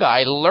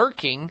fungi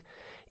lurking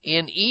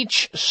in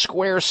each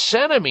square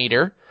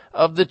centimeter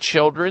of the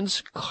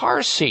children's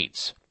car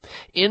seats.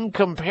 In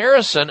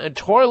comparison, a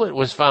toilet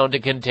was found to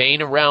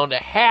contain around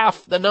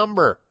half the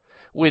number,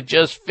 with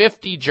just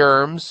 50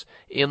 germs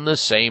in the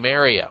same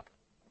area.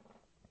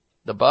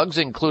 The bugs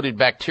included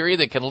bacteria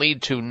that can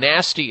lead to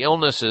nasty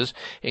illnesses,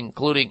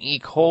 including E.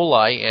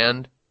 coli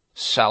and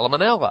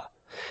salmonella.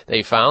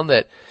 They found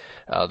that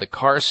the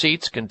car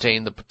seats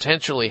contain the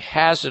potentially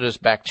hazardous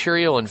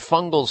bacterial and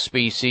fungal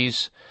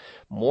species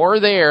more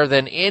there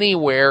than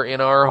anywhere in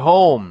our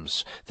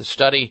homes. The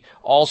study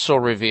also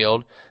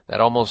revealed that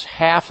almost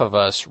half of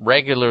us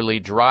regularly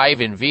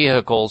drive in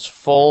vehicles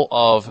full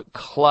of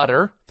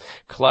clutter.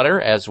 Clutter,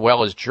 as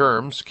well as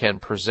germs, can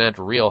present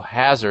real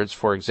hazards.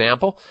 For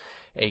example,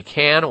 a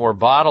can or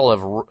bottle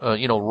of,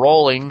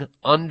 rolling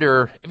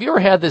under. Have you ever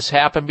had this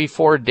happen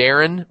before,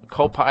 Darren,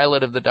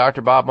 co-pilot of the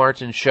Dr. Bob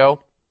Martin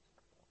Show?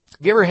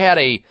 Have you ever had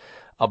a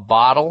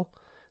bottle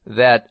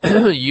that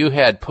you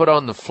had put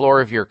on the floor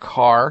of your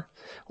car,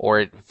 or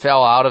it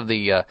fell out of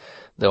the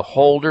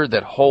holder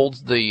that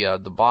holds the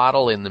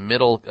bottle in the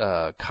middle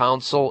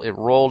console? It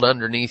rolled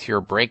underneath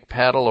your brake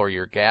pedal or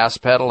your gas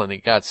pedal, and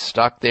it got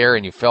stuck there,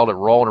 and you felt it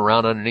rolling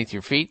around underneath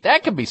your feet.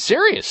 That could be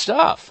serious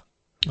stuff.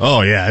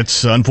 Oh yeah,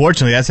 it's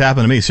unfortunately that's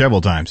happened to me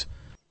several times.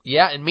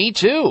 Yeah, and me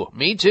too,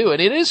 and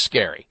it is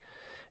scary.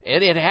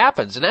 And it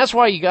happens, and that's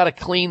why you got to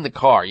clean the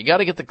car. You got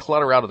to get the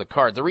clutter out of the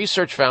car. The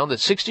research found that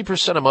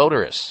 60% of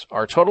motorists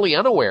are totally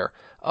unaware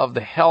of the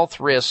health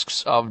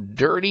risks of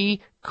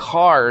dirty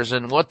cars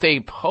and what they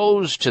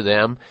pose to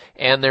them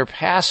and their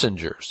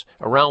passengers.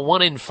 Around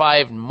 1 in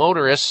 5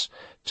 motorists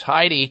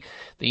tidy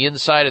the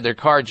inside of their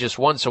car just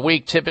once a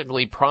week,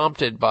 typically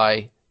prompted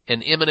by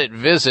an imminent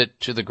visit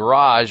to the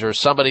garage or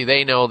somebody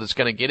they know that's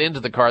going to get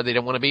into the car they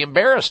don't want to be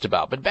embarrassed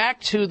about. But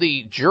back to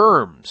the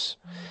germs.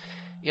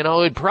 You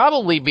know, it'd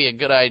probably be a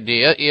good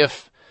idea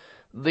if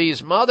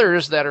these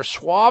mothers that are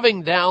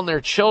swabbing down their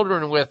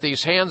children with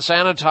these hand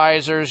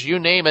sanitizers, you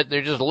name it,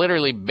 they're just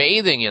literally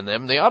bathing in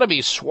them. They ought to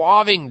be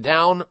swabbing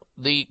down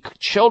the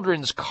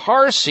children's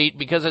car seat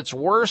because it's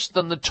worse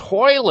than the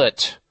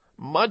toilet.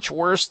 Much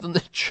worse than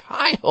the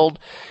child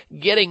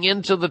getting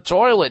into the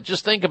toilet.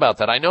 Just think about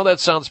that. I know that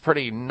sounds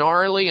pretty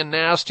gnarly and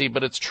nasty,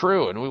 but it's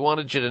true, and we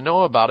wanted you to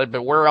know about it.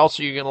 But where else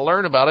are you going to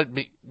learn about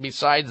it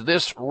besides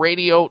this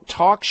radio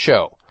talk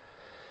show?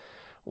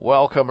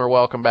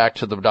 Welcome back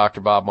to the Dr.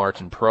 Bob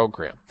Martin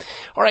program.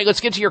 All right,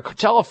 let's get to your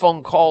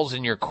telephone calls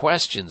and your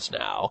questions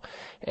now.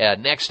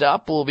 Next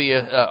up will be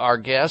our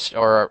guest,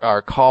 or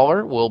our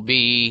caller will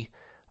be,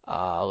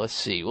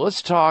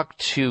 let's talk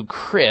to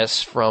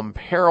Chris from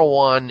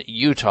Parowan,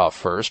 Utah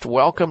first.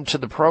 Welcome to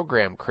the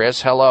program,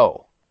 Chris.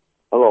 Hello.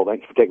 Hello,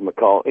 thanks for taking my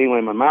call.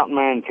 Anyway, my mountain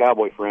man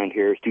cowboy friend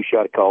here is too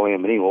shy to call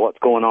in, but anyway, what's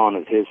going on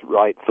is his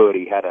right foot,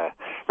 he had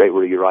right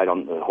where you're right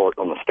on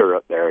the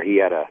stirrup there, he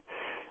had a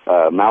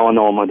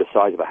melanoma the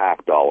size of a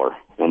 $50,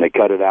 and they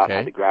cut it out and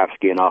had the graft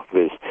skin off of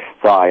his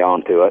thigh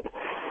onto it.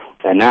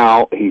 And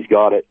now he's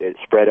got it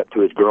spread up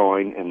to his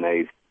groin, and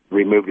they've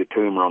removed a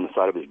tumor on the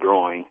side of his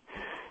groin.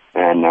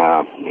 And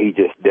he's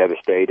just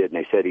devastated, and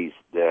they said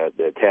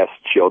the test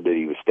showed that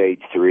he was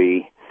stage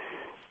 3.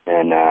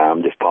 And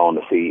I'm just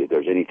calling to see if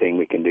there's anything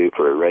we can do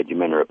for a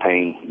regimen or a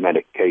pain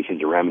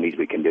medications or remedies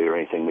we can do or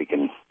anything we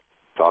can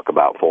talk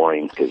about for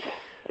him, because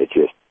it's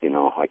just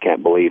I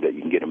can't believe that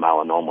you can get a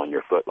melanoma on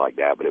your foot like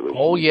that, but it was...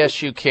 Oh,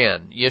 yes, you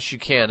can. Yes, you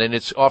can. And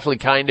it's awfully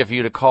kind of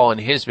you to call on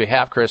his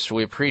behalf, Chris.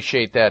 We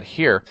appreciate that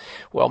here.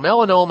 Well,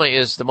 melanoma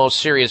is the most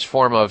serious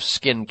form of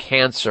skin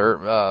cancer,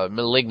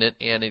 malignant,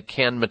 and it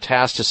can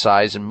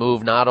metastasize and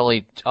move not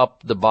only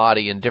up the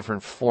body in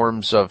different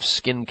forms of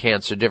skin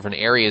cancer, different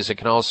areas, it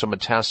can also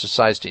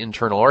metastasize to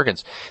internal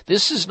organs.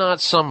 This is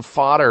not some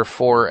fodder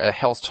for a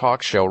health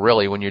talk show,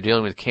 really, when you're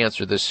dealing with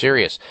cancer this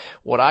serious.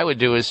 What I would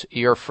do is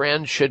your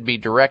friend should be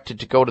directed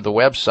to go to the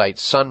website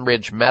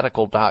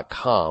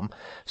sunridgemedical.com,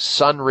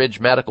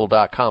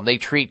 sunridgemedical.com. They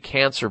treat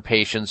cancer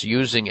patients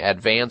using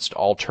advanced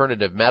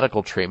alternative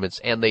medical treatments,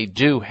 and they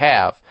do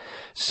have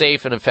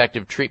safe and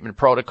effective treatment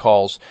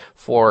protocols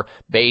for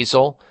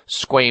basal,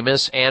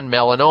 squamous, and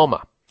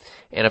melanoma.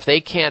 And if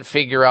they can't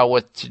figure out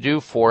what to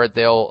do for it,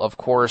 they'll, of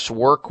course,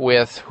 work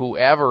with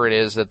whoever it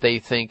is that they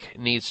think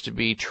needs to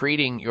be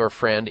treating your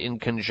friend in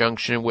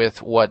conjunction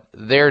with what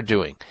they're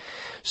doing.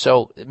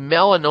 So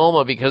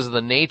melanoma, because of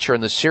the nature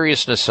and the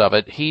seriousness of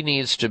it, he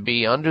needs to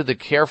be under the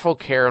careful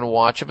care and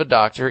watch of a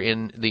doctor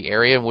in the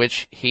area in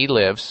which he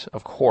lives,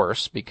 of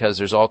course, because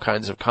there's all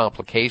kinds of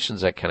complications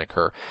that can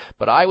occur.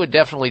 But I would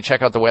definitely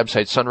check out the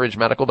website,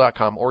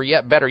 sunridgemedical.com, or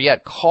better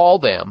yet, call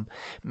them,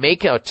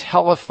 make a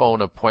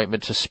telephone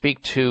appointment to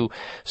speak to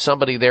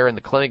somebody there in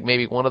the clinic,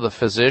 maybe one of the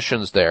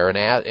physicians there,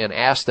 and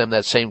ask them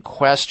that same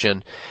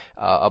question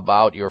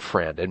about your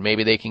friend, and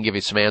maybe they can give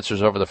you some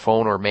answers over the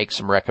phone or make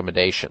some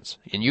recommendations.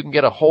 And you can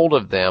get a hold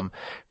of them,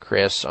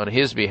 Chris, on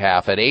his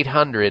behalf at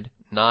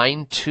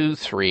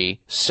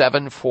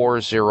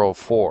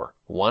 800-923-7404.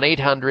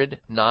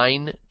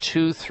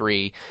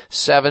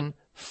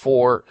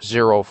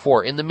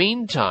 1-800-923-7404. In the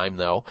meantime,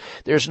 though,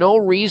 there's no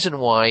reason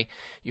why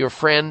your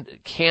friend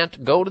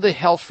can't go to the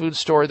health food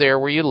store there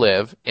where you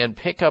live and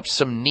pick up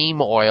some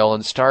neem oil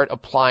and start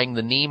applying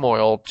the neem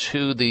oil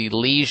to the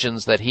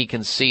lesions that he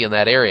can see in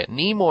that area.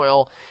 Neem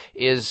oil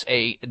is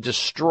a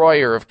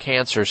destroyer of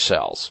cancer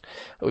cells.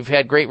 We've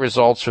had great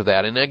results for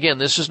that. And again,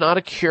 this is not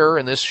a cure,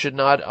 and this should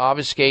not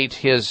obfuscate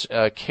his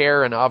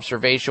care and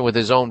observation with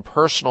his own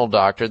personal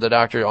doctor, the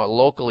doctor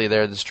locally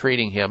there that's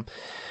treating him.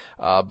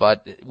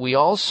 But we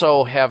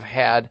also have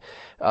had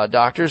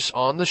doctors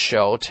on the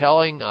show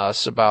telling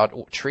us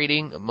about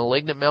treating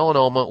malignant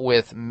melanoma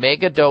with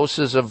mega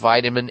doses of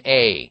vitamin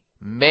A.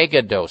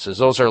 Mega doses.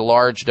 Those are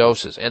large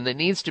doses. And it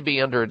needs to be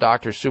under a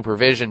doctor's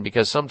supervision,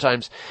 because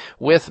sometimes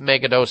with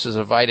mega doses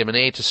of vitamin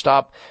A, to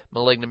stop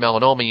malignant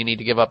melanoma, you need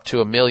to give up to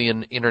 1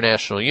 million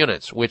international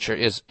units, which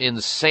is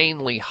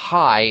insanely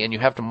high, and you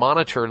have to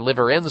monitor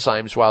liver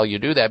enzymes while you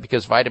do that,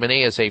 because vitamin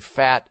A is a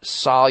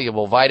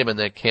fat-soluble vitamin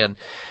that can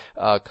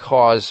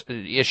cause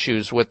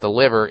issues with the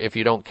liver if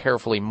you don't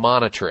carefully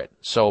monitor it.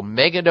 So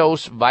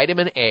megadose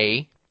vitamin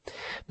A,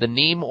 the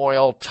neem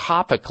oil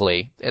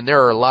topically, and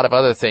there are a lot of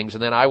other things,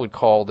 and then I would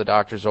call the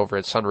doctors over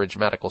at Sunridge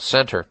Medical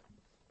Center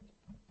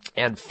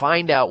and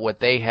find out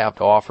what they have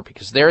to offer,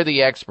 because they're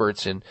the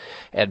experts in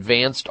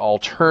advanced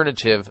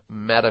alternative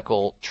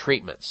medical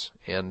treatments.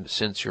 And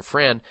since your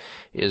friend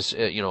is,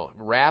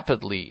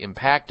 rapidly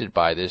impacted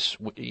by this,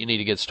 you need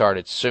to get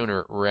started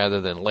sooner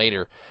rather than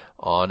later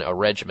on a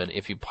regimen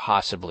if you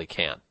possibly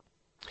can.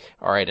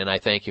 All right, and I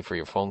thank you for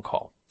your phone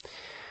call.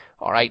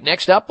 All right,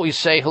 next up, we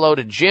say hello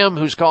to Jim,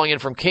 who's calling in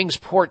from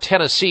Kingsport,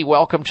 Tennessee.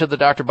 Welcome to the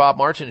Dr. Bob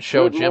Martin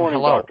Show, Jim. Good morning,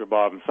 hello. Dr.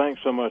 Bob, and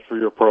thanks so much for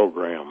your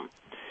program.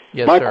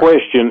 Yes, My sir.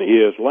 question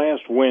is,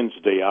 last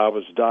Wednesday I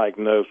was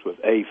diagnosed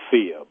with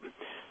AFib.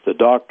 The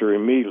doctor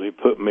immediately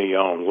put me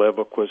on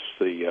Levaquist,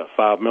 the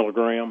 5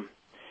 milligram,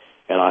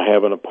 and I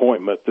have an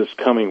appointment this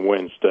coming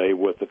Wednesday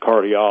with the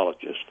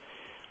cardiologist.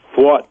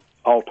 What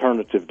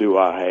alternative do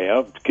I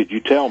have? Could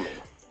you tell me?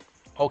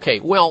 Okay,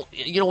 well,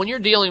 when you're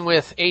dealing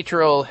with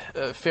atrial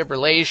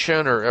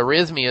fibrillation or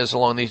arrhythmias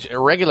along these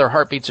irregular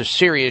heartbeats are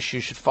serious, you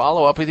should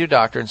follow up with your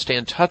doctor and stay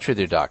in touch with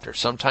your doctor.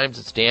 Sometimes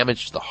it's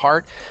damage to the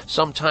heart.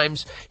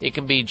 Sometimes it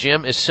can be,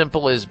 Jim, as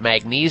simple as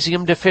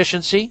magnesium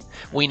deficiency.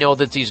 We know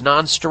that these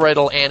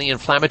non-steroidal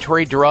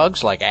anti-inflammatory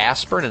drugs like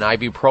aspirin and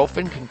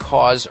ibuprofen can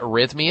cause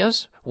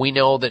arrhythmias. We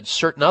know that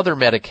certain other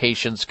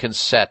medications can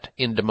set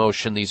into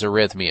motion these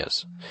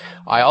arrhythmias.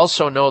 I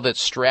also know that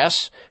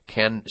stress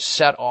can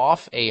set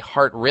off a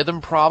heart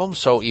rhythm problem,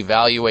 so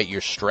evaluate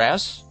your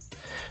stress.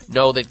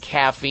 Know that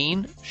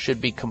caffeine should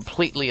be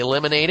completely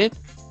eliminated.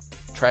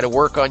 Try to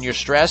work on your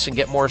stress and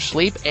get more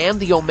sleep. And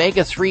the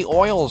omega-3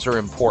 oils are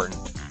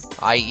important,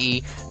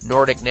 i.e.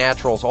 Nordic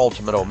Naturals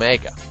Ultimate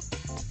Omega.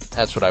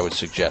 That's what I would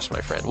suggest,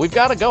 my friend. We've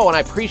got to go, and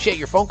I appreciate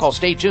your phone call.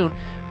 Stay tuned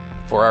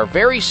for our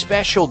very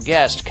special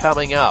guest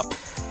coming up.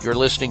 You're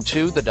listening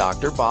to the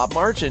Dr. Bob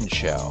Martin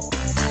Show.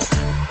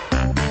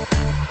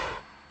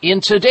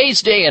 In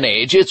today's day and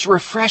age, it's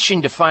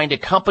refreshing to find a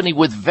company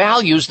with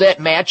values that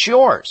match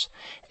yours.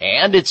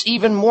 And it's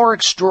even more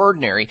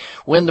extraordinary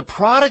when the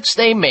products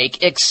they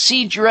make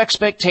exceed your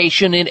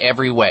expectation in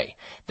every way.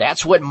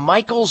 That's what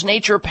Michael's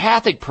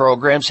Naturopathic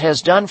Programs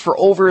has done for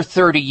over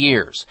 30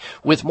 years.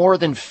 With more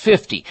than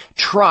 50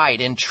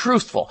 tried and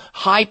truthful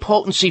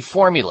high-potency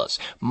formulas,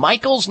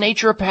 Michael's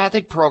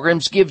Naturopathic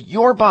Programs give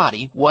your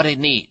body what it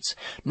needs.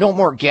 No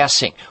more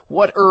guessing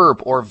what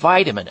herb or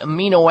vitamin,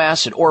 amino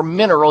acid, or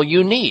mineral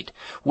you need.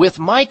 With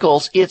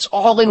Michael's, it's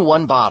all in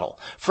one bottle.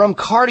 From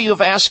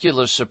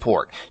cardiovascular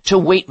support to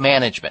weight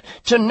management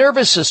to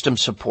nervous system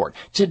support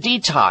to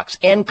detox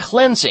and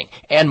cleansing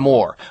and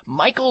more.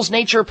 Michael's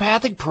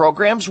Naturopathic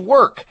Programs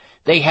work.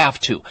 They have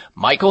to.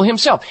 Michael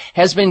himself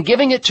has been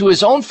giving it to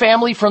his own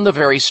family from the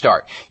very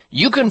start.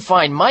 You can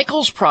find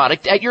Michael's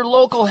product at your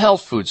local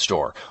health food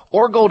store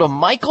or go to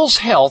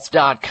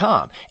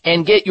michaelshealth.com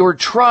and get your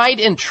tried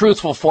and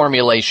truthful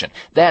formulation.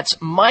 That's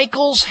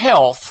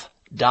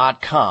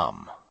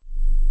michaelshealth.com.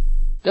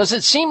 Does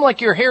it seem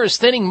like your hair is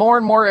thinning more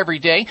and more every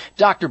day?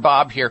 Dr.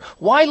 Bob here.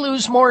 Why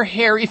lose more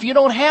hair if you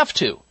don't have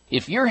to?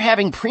 If you're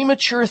having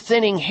premature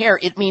thinning hair,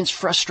 it means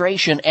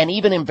frustration and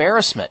even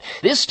embarrassment.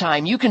 This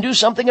time, you can do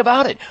something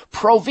about it.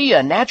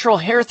 Provia natural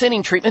hair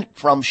thinning treatment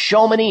from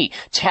Chamonix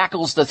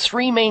tackles the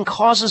three main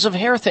causes of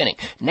hair thinning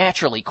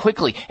naturally,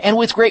 quickly, and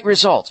with great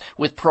results.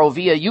 With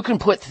Provia, you can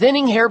put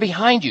thinning hair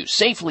behind you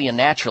safely and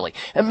naturally.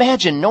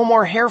 Imagine no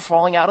more hair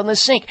falling out in the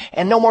sink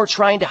and no more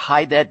trying to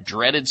hide that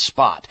dreaded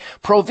spot.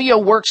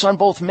 Provia works on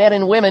both men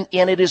and women,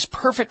 and it is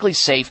perfectly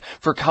safe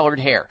for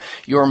colored hair.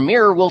 Your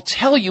mirror will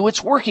tell you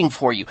it's working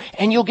for you,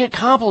 and you'll get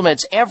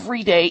compliments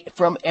every day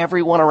from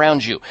everyone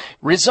around you.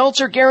 Results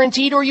are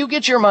guaranteed or you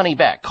get your money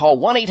back. Call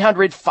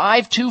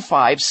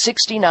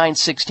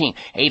 1-800-525-6916.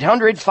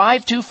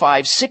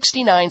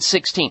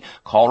 800-525-6916.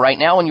 Call right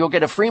now and you'll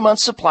get a free month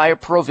supply of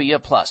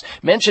Provia Plus.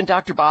 Mention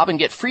Dr. Bob and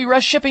get free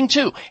rush shipping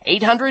too.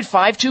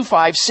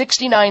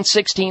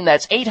 800-525-6916.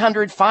 That's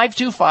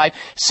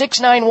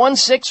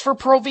 800-525-6916 for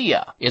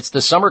Provia. It's the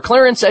summer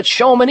clearance at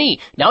Chamonix.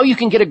 Now you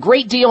can get a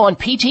great deal on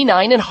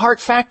PT9 and Heart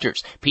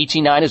Factors.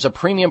 PT9 is a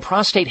premium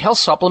prostate health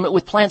supplement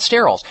with plant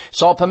sterols,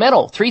 saw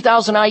palmetto,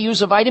 3,000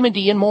 IUs of vitamin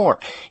D, and more.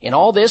 In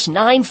all this,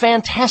 9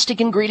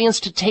 fantastic ingredients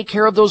to take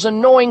care of those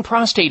annoying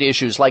prostate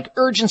issues like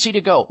urgency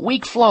to go,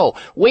 weak flow,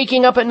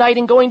 waking up at night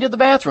and going to the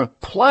bathroom.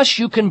 Plus,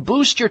 you can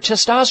boost your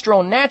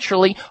testosterone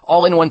naturally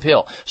all in one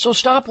pill. So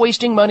stop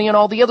wasting money on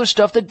all the other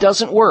stuff that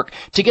doesn't work.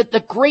 To get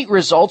the great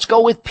results,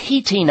 go with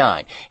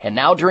PT9. And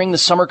now during the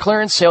summer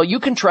clearance sale,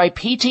 you can try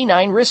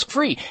PT9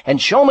 risk-free,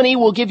 and Chamonix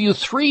will give you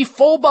 3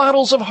 full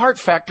bottles of Heart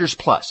Factors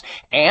Plus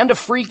and a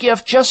free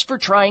gift just for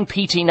trying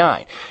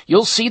PT9.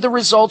 You'll see the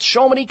results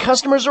Chamonix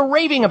customers are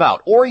raving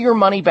about, or your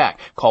money back.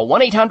 Call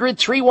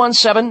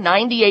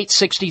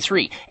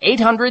 1-800-317-9863.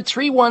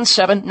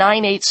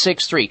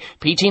 800-317-9863.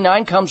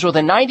 PT9 comes with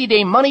a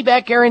 90-day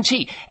money-back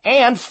guarantee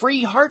and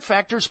free Heart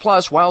Factors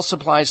Plus while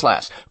supplies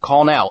last.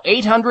 Call now,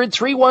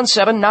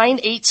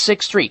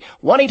 800-317-9863.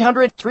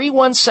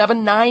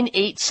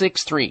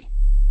 1-800-317-9863.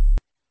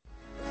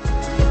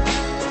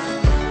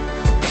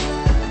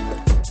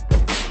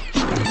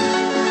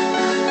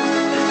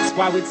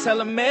 Why we tell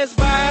them it's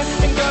fine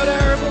and go the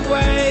herbal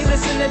way.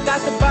 Listen to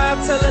Dr.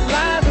 Bob tell it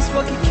live. It's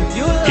what can keep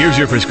you alive. Here's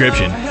your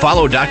prescription.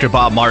 Follow Dr.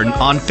 Bob Martin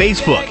on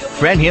Facebook.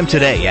 Friend him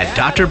today at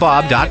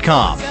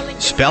drbob.com.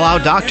 Spell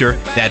out doctor,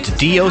 that's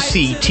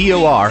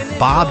D-O-C-T-O-R,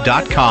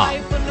 Bob.com.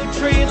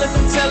 Tree, look,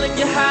 I'm telling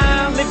you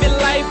how. Live your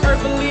life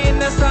herbally, and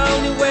that's the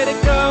only way to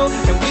go.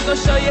 And we gonna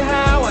show you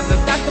how on the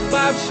Dr.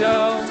 Bob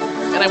Show.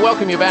 And I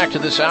welcome you back to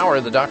this hour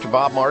of the Dr.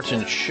 Bob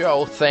Martin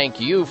Show. Thank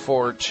you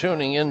for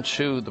tuning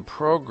into the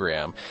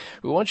program.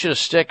 We want you to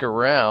stick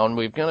around.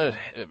 We're going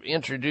to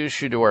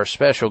introduce you to our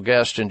special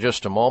guest in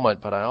just a moment,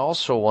 but I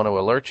also want to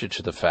alert you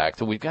to the fact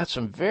that we've got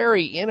some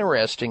very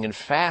interesting and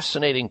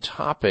fascinating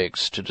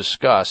topics to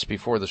discuss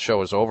before the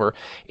show is over,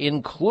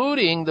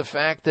 including the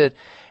fact that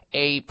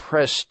a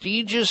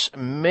prestigious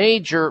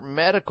major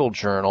medical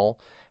journal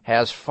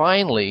has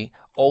finally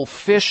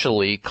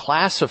officially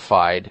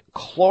classified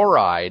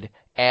chloride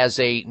as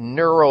a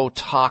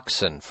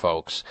neurotoxin,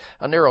 folks.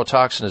 A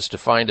neurotoxin is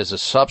defined as a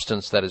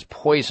substance that is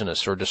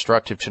poisonous or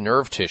destructive to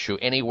nerve tissue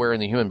anywhere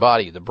in the human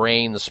body, the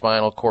brain, the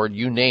spinal cord,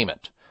 you name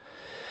it.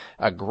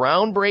 A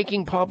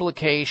groundbreaking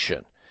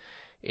publication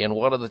in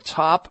one of the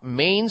top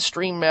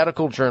mainstream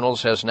medical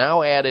journals has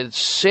now added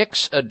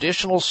 6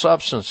 additional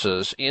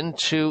substances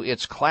into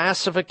its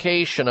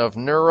classification of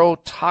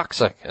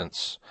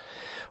neurotoxicants.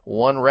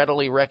 One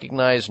readily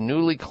recognized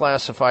newly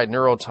classified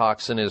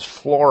neurotoxin is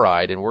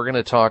fluoride, and we're going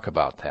to talk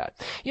about that.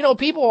 You know,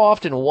 people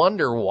often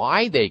wonder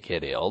why they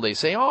get ill. They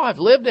say, oh, I've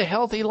lived a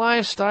healthy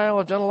lifestyle,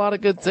 I've done a lot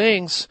of good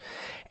things.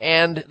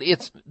 And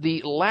it's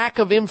the lack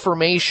of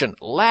information,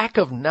 lack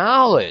of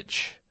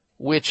knowledge,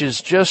 which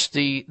is just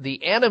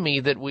the enemy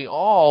that we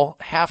all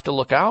have to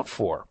look out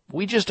for.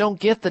 We just don't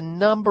get the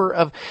number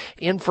of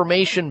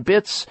information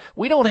bits.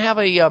 We don't have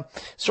a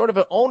sort of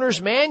an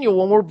owner's manual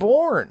when we're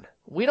born.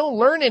 we don't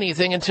learn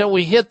anything until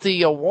we hit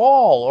the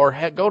wall or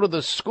go to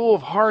the school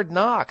of hard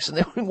knocks, and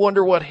then we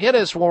wonder what hit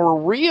us when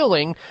we're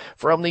reeling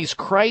from these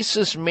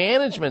crisis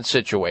management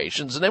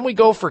situations. And then we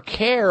go for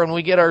care and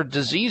we get our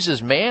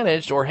diseases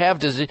managed or have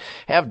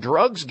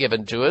drugs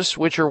given to us,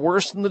 which are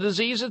worse than the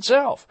disease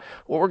itself.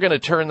 Well, we're going to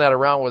turn that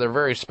around with a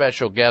very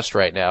special guest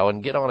right now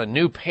and get on a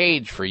new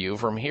page for you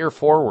from here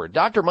forward.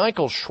 Dr.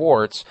 Michael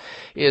Schwartz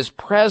is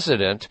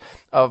president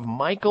of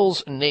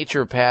Michael's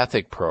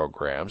Naturopathic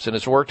Programs and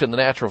has worked in the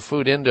natural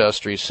food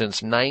industry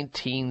since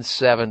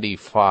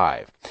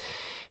 1975.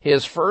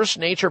 His first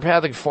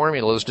naturopathic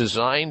formulas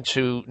designed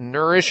to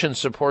nourish and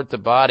support the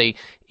body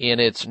in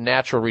its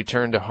natural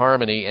return to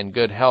harmony and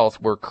good health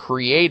were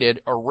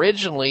created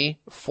originally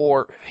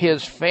for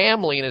his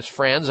family and his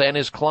friends and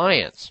his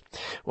clients.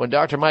 When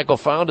Dr. Michael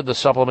founded the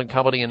supplement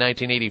company in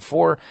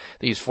 1984,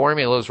 these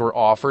formulas were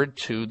offered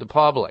to the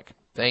public.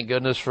 Thank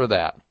goodness for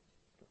that.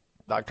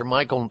 Dr.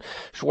 Michael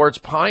Schwartz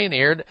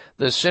pioneered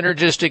the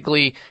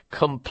synergistically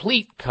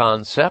complete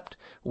concept,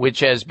 which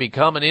has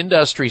become an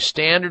industry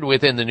standard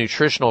within the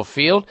nutritional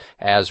field,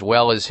 as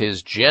well as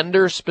his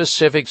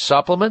gender-specific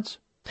supplements.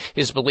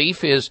 His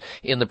belief is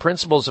in the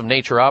principles of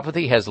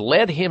naturopathy has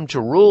led him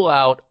to rule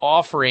out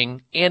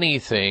offering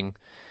anything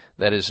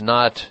that is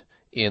not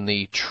in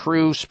the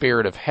true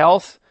spirit of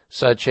health,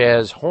 such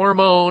as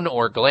hormone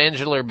or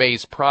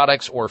glandular-based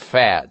products or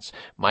fads.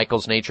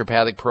 Michael's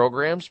Naturopathic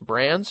Programs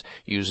brands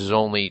uses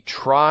only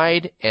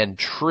tried and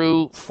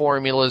true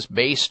formulas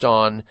based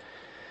on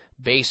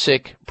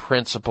basic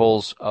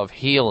principles of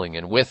healing.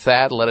 And with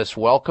that, let us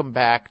welcome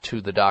back to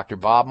the Dr.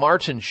 Bob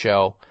Martin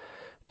Show,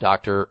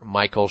 Dr.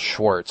 Michael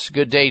Schwartz.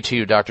 Good day to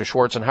you, Dr.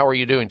 Schwartz, and how are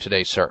you doing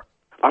today, sir?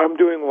 I'm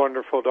doing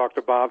wonderful,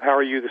 Dr. Bob. How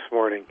are you this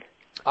morning?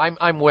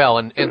 I'm well,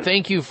 and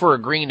thank you for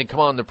agreeing to come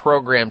on the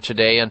program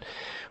today. And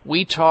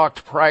we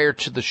talked prior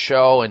to the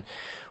show, and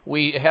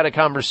we had a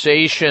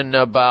conversation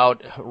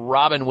about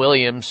Robin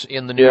Williams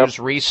in the news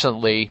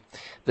recently,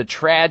 the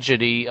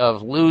tragedy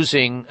of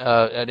losing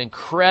an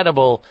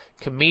incredible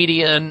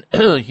comedian,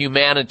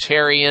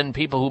 humanitarian,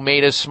 people who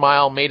made us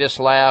smile, made us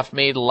laugh,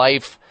 made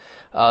life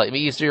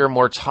easier,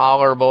 more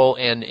tolerable,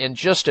 and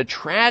just a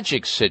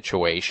tragic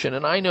situation.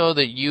 And I know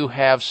that you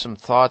have some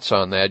thoughts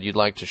on that you'd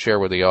like to share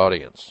with the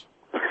audience.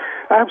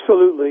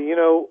 Absolutely. You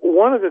know,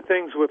 one of the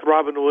things with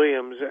Robin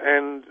Williams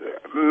and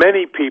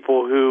many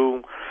people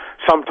who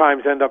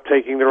sometimes end up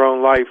taking their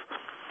own life,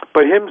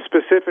 but him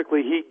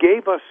specifically, he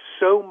gave us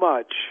so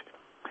much.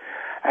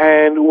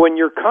 And when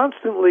you're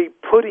constantly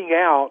putting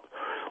out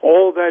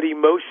all that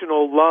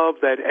emotional love,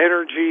 that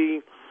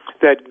energy,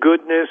 that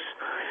goodness,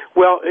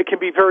 well, it can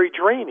be very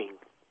draining.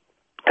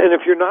 And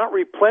if you're not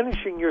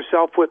replenishing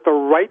yourself with the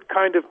right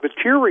kind of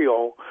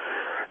material,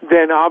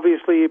 then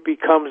obviously it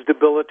becomes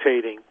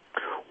debilitating.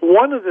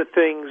 One of the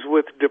things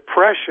with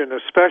depression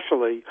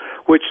especially,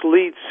 which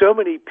leads so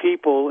many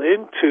people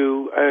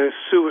into a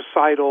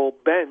suicidal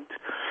bent,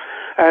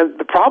 and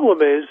the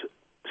problem is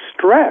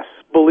stress,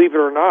 believe it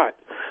or not,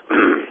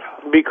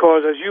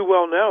 because as you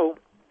well know,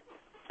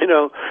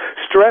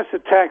 stress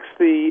attacks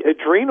the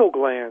adrenal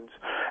glands,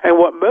 and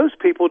what most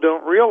people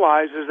don't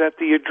realize is that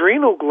the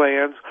adrenal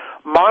glands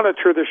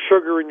monitor the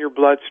sugar in your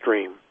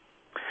bloodstream.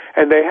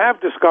 And they have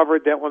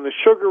discovered that when the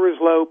sugar is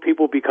low,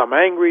 people become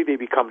angry, they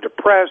become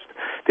depressed,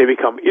 they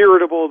become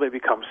irritable, they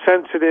become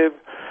sensitive.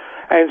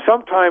 And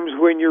sometimes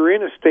when you're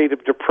in a state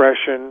of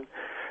depression,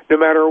 no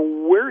matter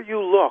where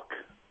you look,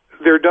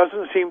 there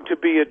doesn't seem to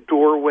be a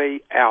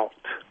doorway out.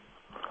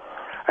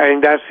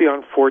 And that's the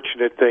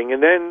unfortunate thing.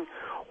 And then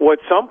what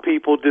some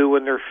people do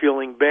when they're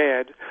feeling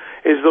bad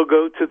is they'll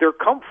go to their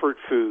comfort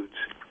foods.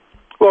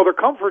 Well, their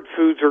comfort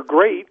foods are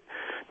great,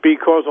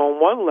 because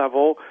on one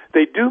level,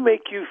 they do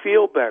make you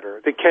feel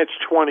better. The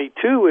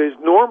catch-22 is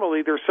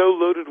normally they're so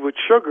loaded with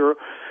sugar,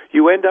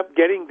 you end up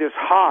getting this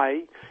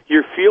high,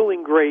 you're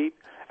feeling great,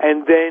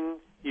 and then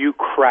you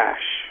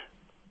crash.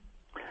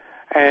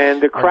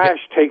 And the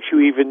crash takes you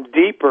even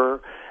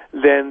deeper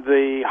than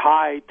the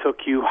high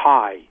took you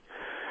high.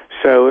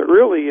 So it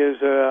really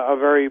is a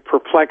very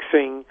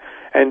perplexing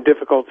and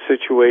difficult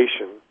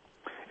situation.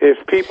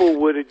 If people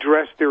would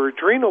address their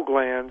adrenal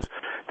glands,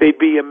 they'd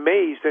be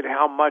amazed at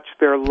how much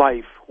their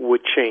life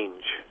would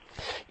change.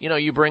 You know,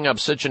 you bring up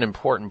such an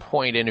important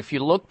point, and if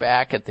you look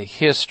back at the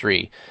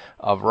history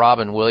of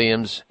Robin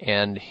Williams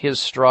and his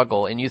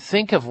struggle, and you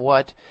think of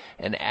what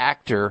an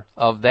actor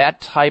of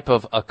that type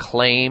of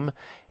acclaim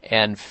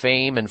and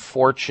fame and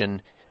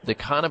fortune, the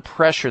kind of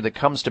pressure that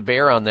comes to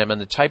bear on them and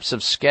the types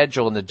of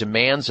schedule and the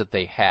demands that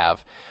they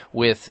have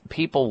with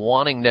people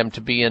wanting them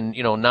to be in,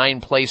 9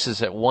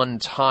 places at one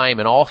time,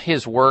 and all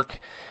his work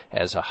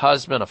as a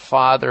husband, a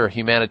father, a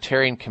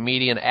humanitarian,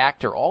 comedian,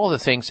 actor, all of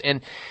the things.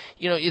 And,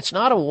 it's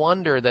not a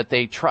wonder that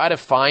they try to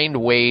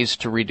find ways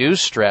to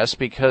reduce stress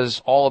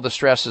because all of the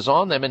stress is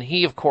on them. And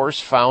he, of course,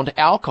 found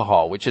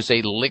alcohol, which is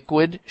a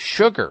liquid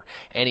sugar.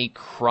 And he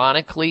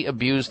chronically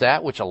abused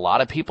that, which a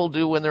lot of people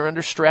do when they're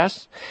under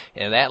stress.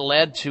 And that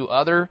led to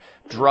other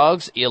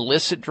drugs,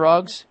 illicit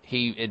drugs.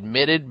 He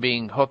admitted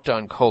being hooked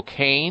on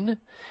cocaine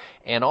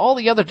and all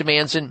the other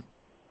demands. And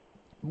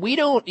we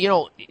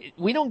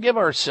don't give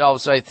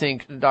ourselves, I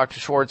think, Dr.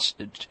 Schwartz,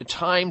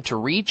 time to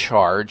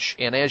recharge.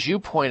 And as you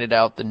pointed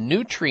out, the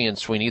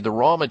nutrients we need, the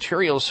raw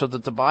materials so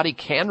that the body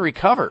can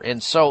recover.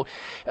 And so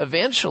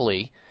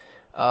eventually,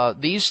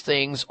 these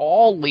things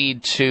all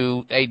lead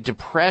to a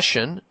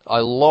depression,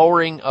 a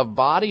lowering of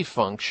body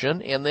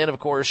function, and then, of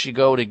course, you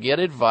go to get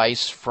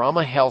advice from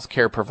a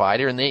healthcare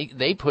provider, and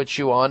they put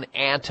you on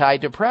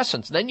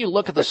antidepressants. Then you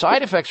look at the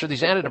side effects of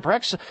these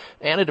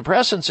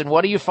antidepressants, and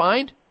what do you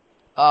find?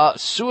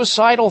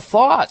 Suicidal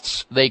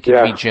thoughts they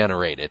can be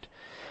generated.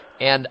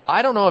 And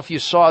I don't know if you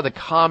saw the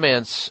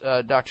comments,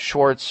 Dr.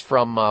 Schwartz,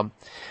 from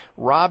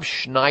Rob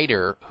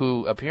Schneider,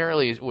 who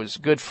apparently was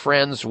good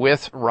friends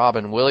with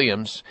Robin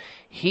Williams.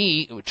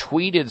 He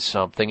tweeted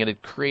something, and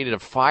it created a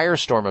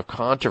firestorm of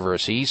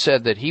controversy. He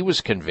said that he was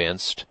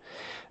convinced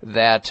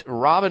that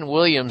Robin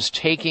Williams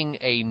taking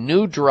a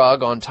new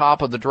drug on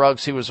top of the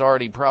drugs he was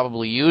already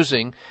probably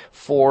using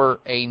for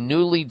a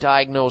newly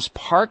diagnosed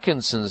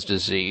Parkinson's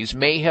disease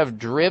may have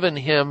driven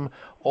him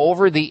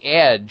over the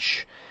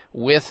edge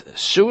with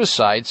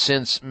suicide,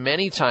 since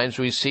many times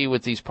we see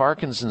with these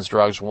Parkinson's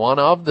drugs, one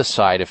of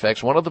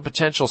the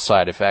potential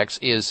side effects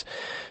is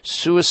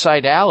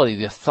suicidality,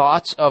 the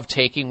thoughts of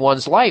taking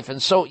one's life.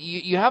 And so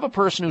you have a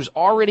person who's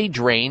already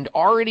drained,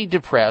 already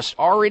depressed,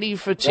 already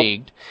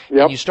fatigued,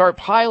 and you start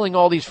piling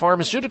all these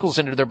pharmaceuticals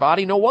into their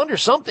body. No wonder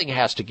something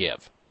has to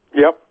give.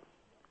 Yep.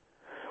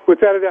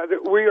 Without a doubt,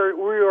 we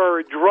are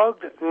a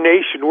drugged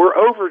nation. We're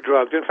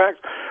over-drugged. In fact,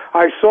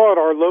 I saw at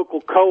our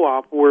local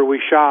co-op where we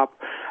shop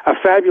a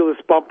fabulous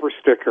bumper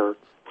sticker,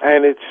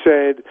 and it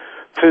said,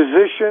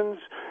 physicians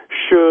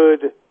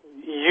should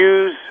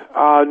use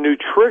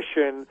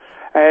nutrition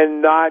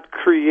and not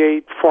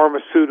create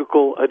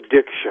pharmaceutical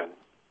addiction.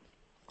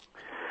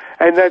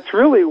 And that's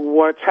really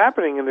what's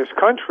happening in this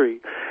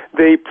country.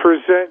 They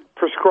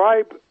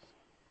prescribe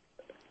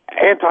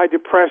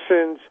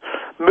antidepressants,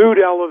 mood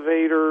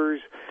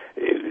elevators,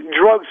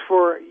 drugs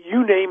for,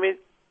 you name it,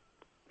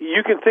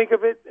 you can think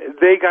of it,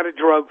 they got a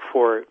drug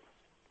for it.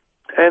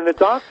 And the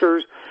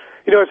doctors,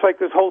 it's like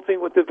this whole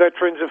thing with the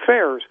Veterans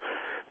Affairs.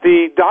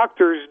 The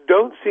doctors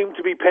don't seem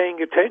to be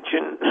paying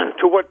attention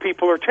to what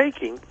people are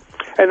taking,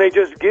 and they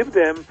just give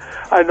them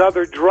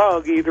another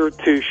drug either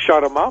to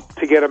shut them up,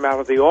 to get them out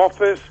of the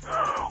office,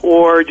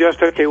 or just,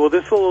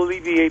 this will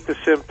alleviate the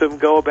symptom,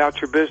 go about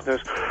your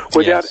business,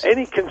 without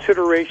any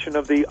consideration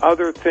of the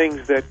other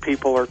things that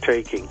people are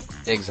taking.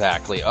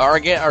 Exactly.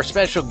 Our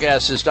special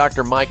guest is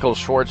Dr. Michael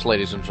Schwartz,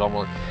 ladies and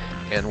gentlemen,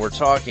 and we're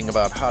talking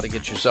about how to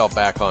get yourself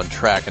back on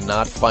track and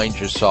not find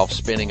yourself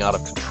spinning out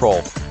of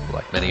control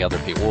like many other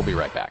people. We'll be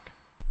right back.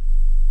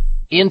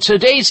 In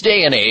today's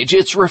day and age,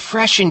 it's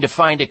refreshing to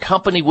find a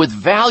company with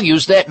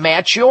values that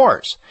match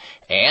yours.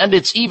 And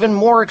it's even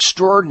more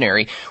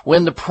extraordinary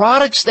when the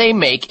products they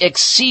make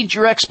exceed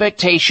your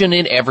expectation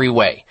in every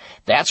way.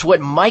 That's what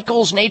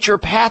Michael's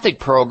Naturopathic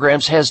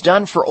Programs has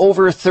done for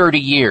over 30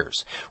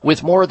 years.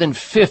 With more than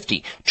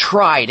 50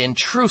 tried and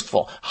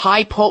truthful,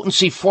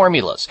 high-potency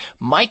formulas,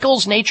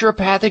 Michael's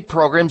Naturopathic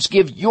Programs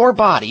give your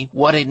body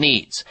what it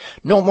needs.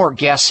 No more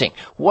guessing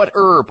what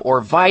herb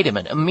or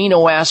vitamin,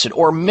 amino acid,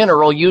 or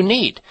mineral you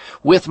need.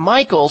 With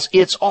Michael's,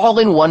 it's all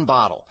in one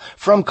bottle.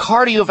 From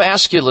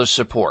cardiovascular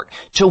support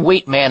to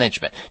weight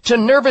management, to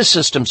nervous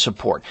system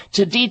support,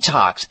 to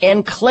detox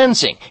and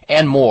cleansing,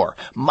 and more.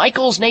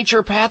 Michael's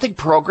Naturopathic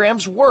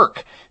Programs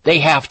work. They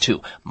have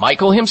to.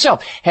 Michael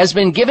himself has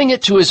been giving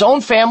it to his own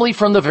family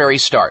from the very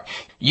start.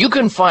 You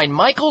can find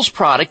Michael's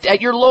product at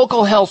your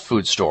local health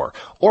food store,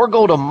 or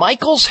go to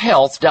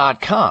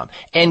michaelshealth.com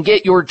and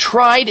get your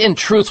tried and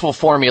truthful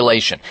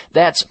formulation.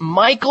 That's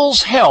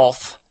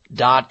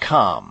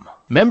michaelshealth.com.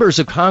 Members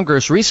of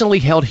Congress recently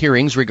held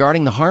hearings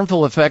regarding the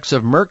harmful effects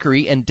of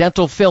mercury in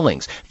dental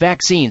fillings,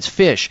 vaccines,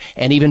 fish,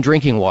 and even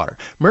drinking water.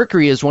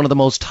 Mercury is one of the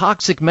most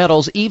toxic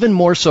metals, even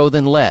more so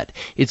than lead.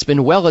 It's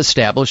been well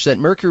established that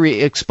mercury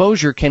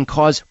exposure can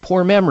cause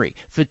poor memory,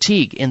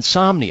 fatigue,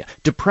 insomnia,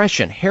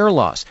 depression, hair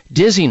loss,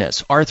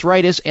 dizziness,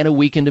 arthritis, and a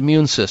weakened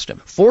immune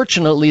system.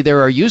 Fortunately,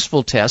 there are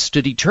useful tests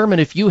to determine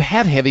if you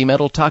have heavy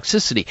metal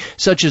toxicity,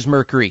 such as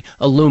mercury,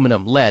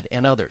 aluminum, lead,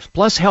 and others.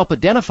 Plus, help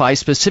identify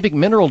specific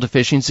mineral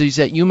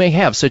deficiencies that you may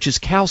have, such as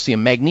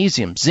calcium,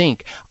 magnesium,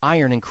 zinc,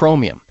 iron, and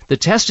chromium. The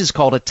test is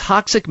called a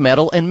toxic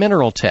metal and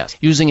mineral test.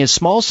 Using a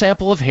small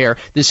sample of hair,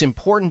 this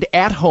important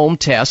at-home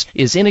test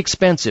is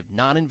inexpensive,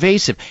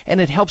 non-invasive,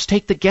 and it helps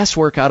take the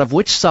guesswork out of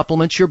which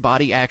supplements your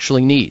body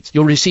actually needs.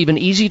 You'll receive an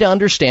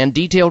easy-to-understand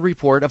detailed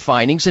report of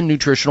findings and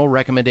nutritional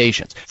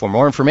recommendations. For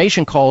more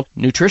information, call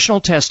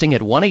Nutritional Testing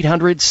at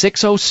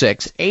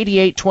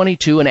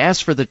 1-800-606-8822 and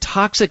ask for the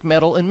toxic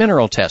metal and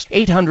mineral test,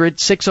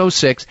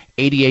 800-606-8822.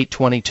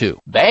 8822.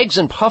 Bags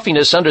and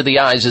puffiness under the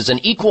eyes is an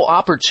equal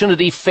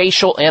opportunity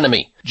facial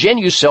enemy.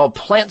 Genucell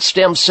Plant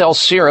Stem Cell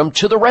Serum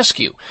to the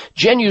rescue.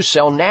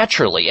 Genucell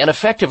naturally and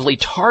effectively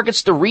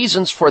targets the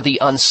reasons for the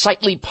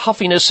unsightly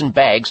puffiness and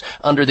bags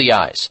under the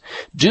eyes.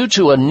 Due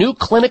to a new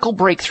clinical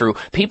breakthrough,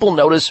 people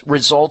notice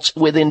results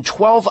within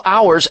 12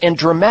 hours and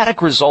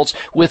dramatic results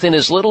within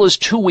as little as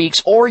 2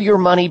 weeks or your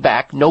money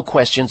back, no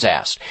questions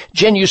asked.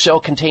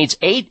 Genucell contains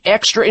 8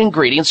 extra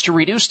ingredients to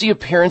reduce the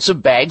appearance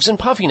of bags and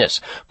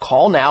puffiness.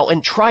 Call now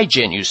and try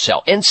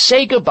Genucell and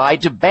say goodbye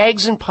to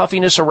bags and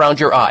puffiness around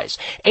your eyes.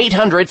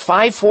 800-543-6596.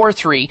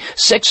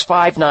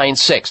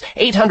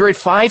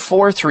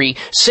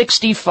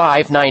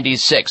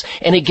 800-543-6596.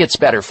 And it gets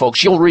better,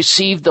 folks. You'll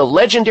receive the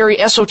legendary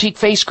Esotique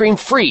face cream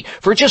free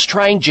for just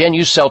trying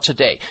Genucell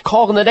today.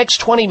 Call in the next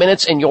 20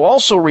 minutes and you'll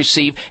also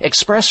receive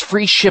express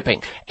free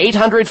shipping.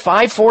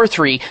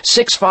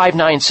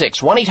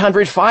 800-543-6596.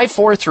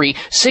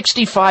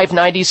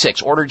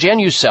 1-800-543-6596. Order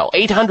Genucell.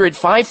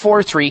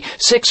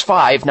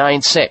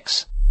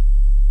 800-543-6596.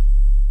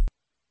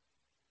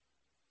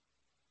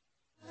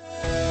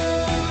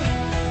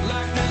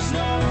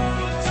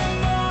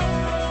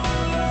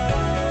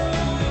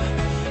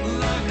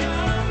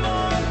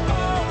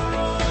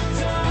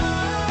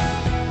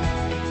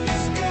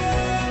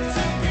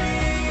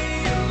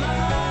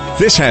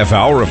 This half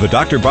hour of the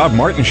Dr. Bob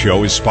Martin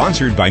Show is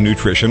sponsored by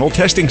Nutritional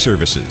Testing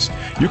Services.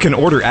 You can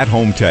order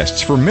at-home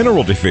tests for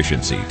mineral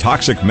deficiency,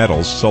 toxic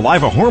metals,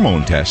 saliva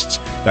hormone tests,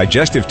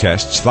 digestive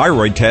tests,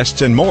 thyroid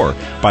tests, and more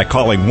by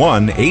calling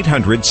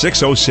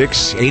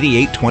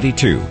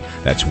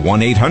 1-800-606-8822. That's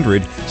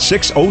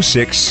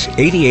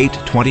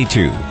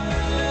 1-800-606-8822.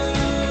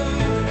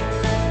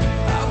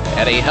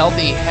 And a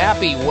healthy,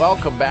 happy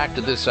welcome back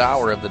to this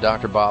hour of the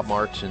Dr. Bob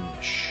Martin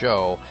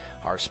Show.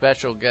 Our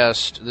special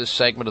guest this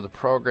segment of the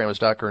program is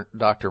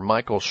Dr.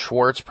 Michael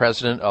Schwartz,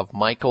 president of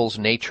Michael's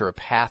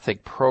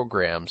Naturopathic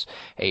Programs,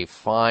 a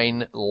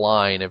fine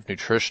line of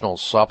nutritional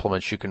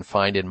supplements you can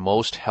find in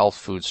most health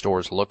food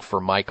stores. Look for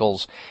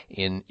Michael's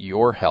in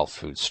your health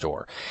food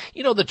store.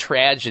 You know, the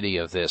tragedy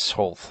of this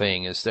whole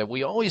thing is that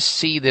we always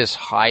see this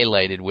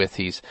highlighted with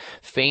these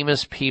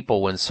famous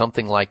people when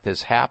something like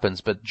this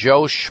happens, but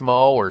Joe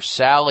Schmo or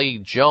Sally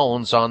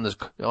Jones on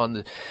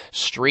the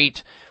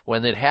street,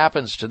 when it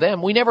happens to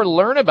them, we never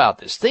learn about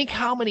this. Think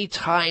how many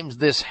times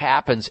this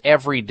happens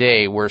every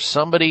day where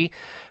somebody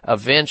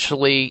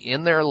eventually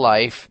in their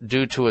life,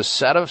 due to a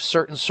set of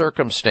certain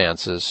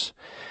circumstances,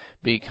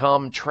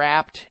 become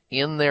trapped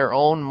in their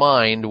own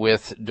mind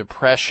with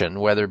depression,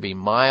 whether it be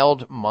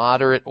mild,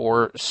 moderate,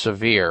 or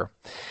severe.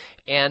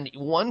 And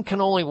one can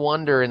only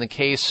wonder in the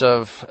case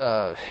of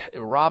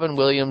Robin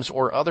Williams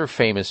or other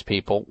famous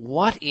people,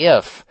 what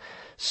if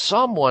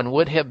someone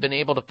would have been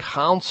able to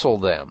counsel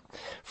them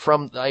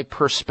from a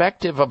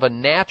perspective of a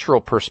natural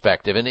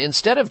perspective, and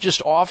instead of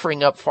just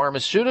offering up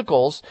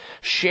pharmaceuticals,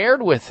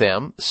 shared with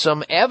them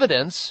some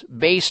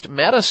evidence-based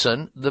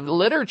medicine. The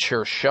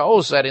literature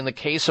shows that in the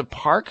case of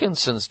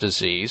Parkinson's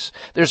disease,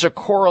 there's a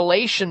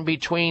correlation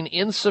between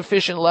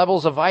insufficient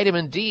levels of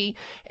vitamin D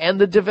and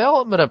the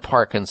development of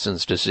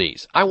Parkinson's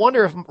disease. I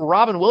wonder if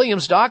Robin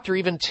Williams' doctor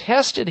even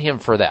tested him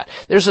for that.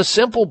 There's a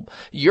simple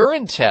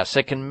urine test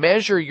that can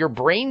measure your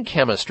brain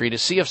chemistry to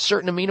see if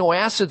certain amino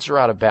acids are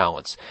out of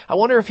balance. I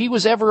wonder if he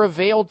was ever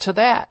availed to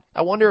that.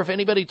 I wonder if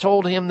anybody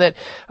told him that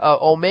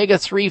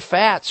omega-3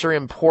 fats are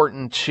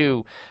important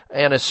to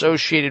and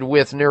associated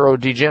with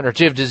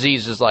neurodegenerative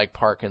diseases like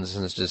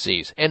Parkinson's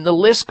disease. And the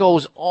list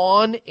goes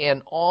on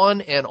and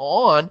on and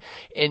on,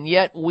 and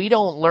yet we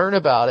don't learn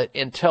about it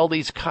until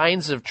these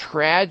kinds of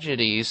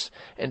tragedies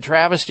and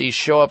travesties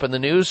show up in the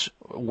news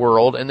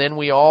world, and then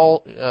we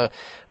all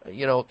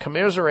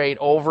commiserate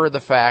over the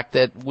fact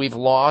that we've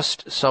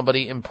lost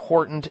somebody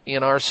important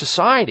in our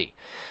society.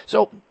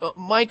 So,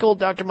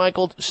 Dr.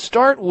 Michael,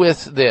 start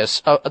with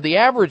this. The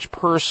average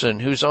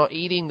person who's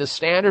eating the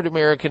standard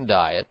American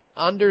diet,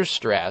 under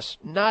stress,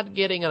 not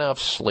getting enough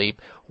sleep,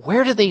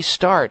 where do they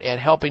start at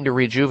helping to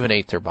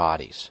rejuvenate their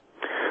bodies?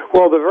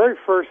 Well, the very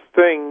first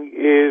thing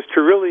is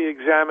to really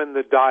examine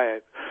the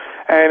diet.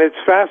 And it's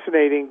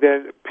fascinating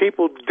that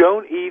people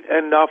don't eat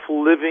enough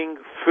living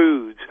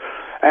foods.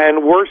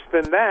 And worse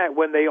than that,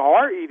 when they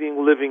are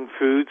eating living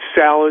foods,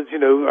 salads,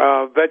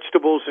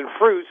 vegetables and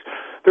fruits,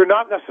 they're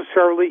not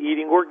necessarily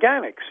eating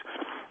organics.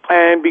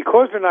 And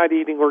because they're not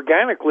eating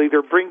organically,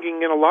 they're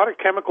bringing in a lot of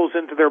chemicals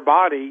into their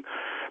body,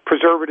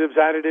 preservatives,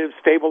 additives,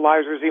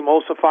 stabilizers,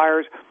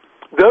 emulsifiers.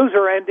 Those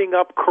are ending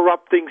up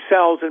corrupting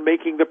cells and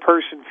making the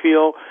person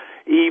feel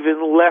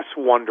even less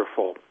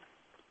wonderful.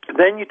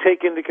 Then you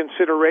take into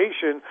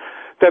consideration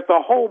that the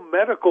whole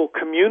medical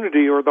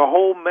community or the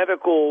whole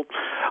medical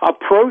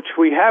approach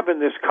we have in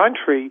this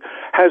country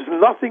has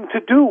nothing to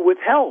do with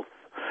health.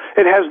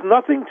 It has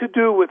nothing to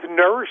do with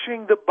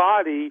nourishing the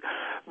body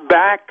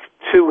back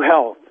to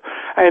health.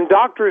 And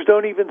doctors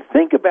don't even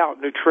think about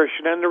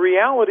nutrition. And the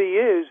reality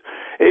is,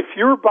 if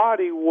your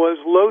body was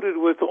loaded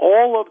with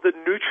all of the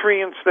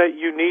nutrients that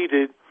you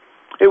needed,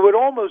 it would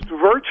almost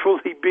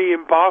virtually be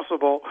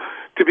impossible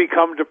to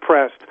become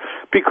depressed,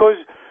 because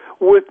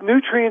with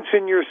nutrients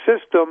in your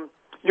system,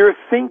 you're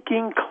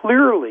thinking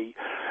clearly.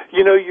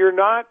 You know,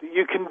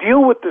 you can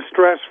deal with the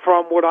stress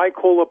from what I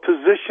call a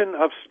position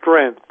of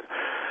strength.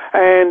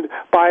 And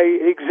by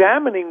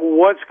examining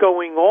what's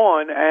going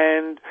on,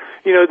 and,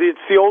 you know, it's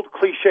the old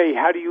cliche,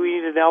 how do you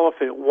eat an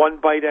elephant? One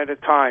bite at a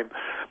time.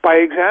 By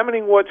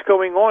examining what's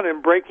going on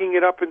and breaking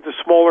it up into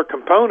smaller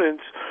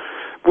components,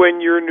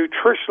 when you're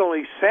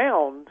nutritionally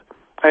sound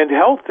and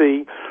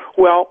healthy,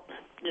 well,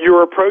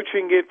 you're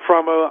approaching it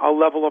from a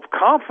level of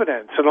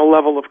confidence and a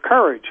level of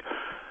courage.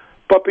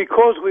 But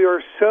because we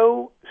are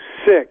so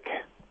sick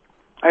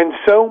and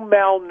so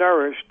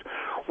malnourished,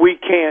 we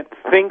can't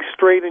think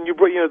straight. And you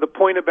know, the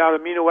point about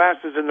amino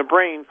acids in the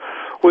brain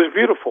was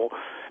beautiful,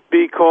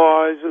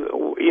 because,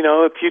 you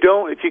know,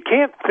 if you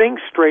can't think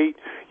straight,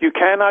 you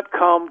cannot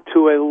come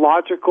to a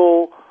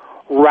logical,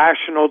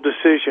 rational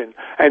decision.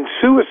 And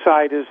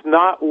suicide is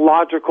not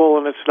logical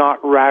and it's not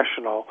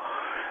rational.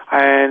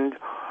 And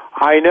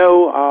I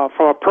know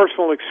from a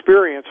personal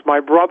experience, my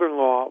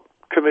brother-in-law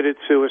committed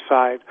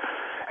suicide,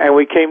 and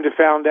we came to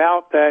find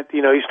out that,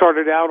 you know, he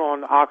started out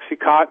on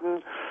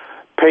OxyContin,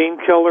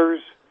 painkillers,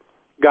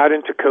 got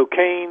into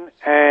cocaine,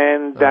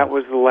 and that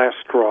was the last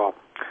straw.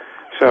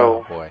 So,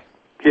 oh boy.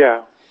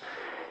 Yeah.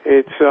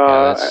 It's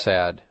that's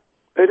sad.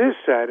 It is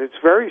sad. It's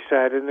very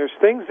sad, and there's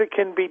things that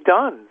can be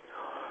done.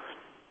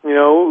 You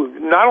know,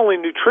 not only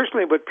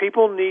nutritionally, but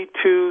people need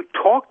to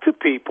talk to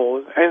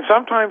people. And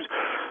sometimes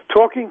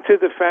talking to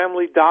the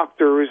family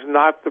doctor is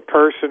not the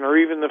person, or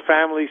even the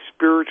family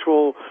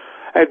spiritual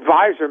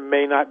advisor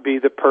may not be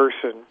the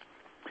person,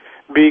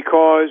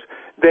 because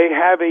they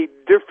have a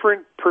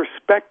different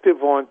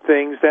perspective on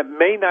things that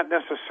may not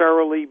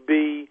necessarily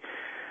be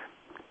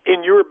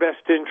in your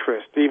best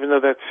interest, even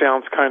though that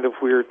sounds kind of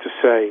weird to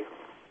say.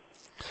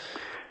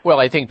 Well,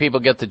 I think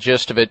people get the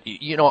gist of it.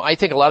 You know, I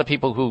think a lot of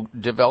people who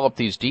develop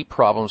these deep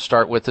problems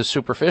start with the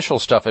superficial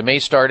stuff. It may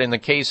start, in the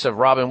case of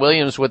Robin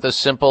Williams, with a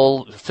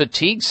simple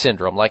fatigue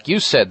syndrome. Like you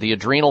said, the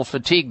adrenal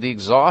fatigue, the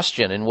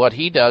exhaustion. And what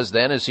he does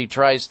then is he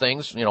tries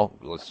things, you know,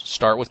 let's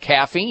start with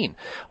caffeine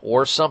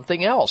or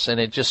something else. And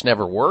it just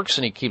never works.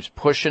 And he keeps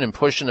pushing and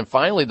pushing. And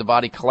finally, the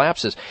body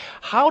collapses.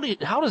 How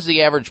does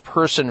the average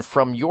person,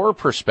 from your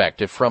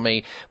perspective, from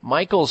a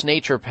Michael's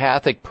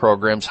Naturopathic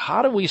programs,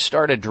 how do we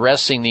start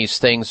addressing these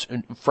things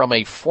from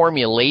a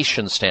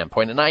formulation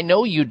standpoint? And I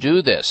know you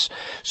do this.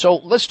 So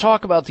let's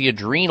talk about the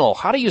adrenal.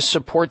 How do you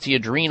support the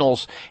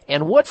adrenals,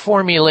 and what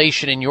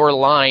formulation in your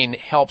line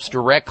helps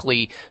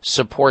directly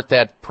support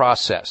that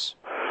process?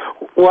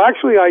 Well,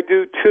 actually, I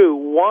do two.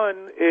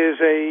 One is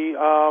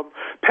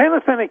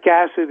pantothenic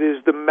acid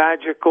is the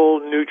magical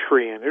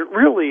nutrient. It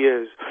really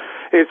is.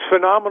 It's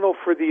phenomenal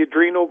for the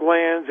adrenal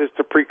glands. It's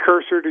the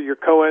precursor to your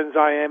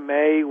coenzyme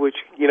A,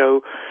 which, you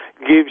know,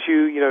 gives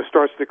you, you know,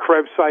 starts the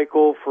Krebs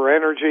cycle for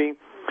energy.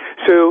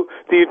 So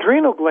the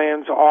adrenal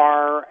glands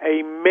are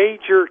a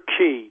major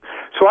key.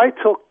 So I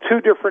took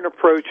two different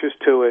approaches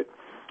to it.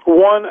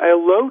 One, a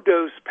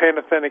low-dose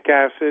pantothenic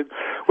acid,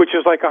 which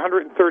is like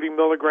 130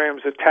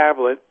 milligrams a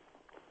tablet.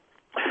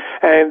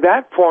 And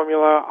that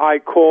formula I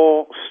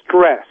call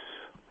stress.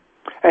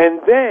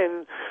 And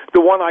then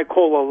the one I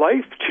call a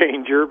life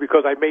changer,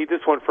 because I made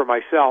this one for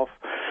myself,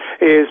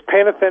 is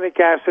pantothenic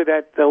acid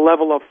at the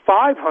level of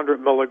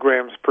 500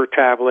 milligrams per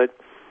tablet.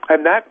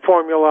 And that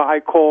formula I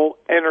call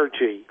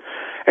energy.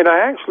 And I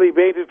actually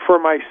made it for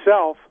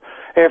myself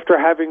after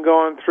having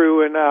gone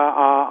through an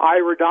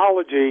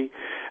iridology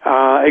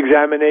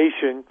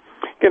examination.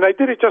 And I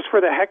did it just for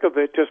the heck of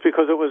it, just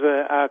because it was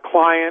a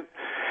client,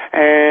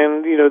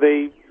 and, you know,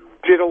 they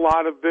did a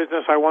lot of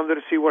business. I wanted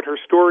to see what her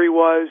story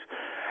was.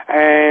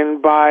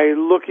 And by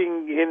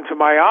looking into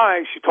my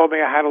eyes, she told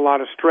me I had a lot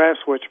of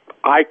stress, which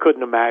I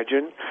couldn't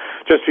imagine,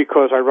 just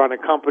because I run a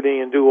company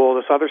and do all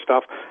this other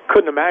stuff.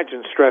 Couldn't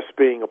imagine stress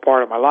being a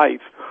part of my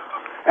life.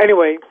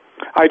 Anyway,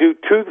 I do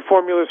two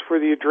formulas for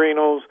the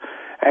adrenals,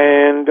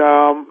 and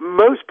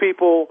most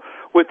people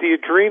with the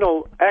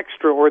adrenal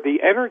extra or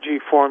the energy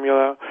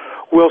formula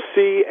will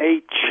see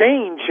a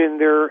change in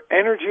their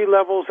energy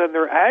levels and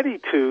their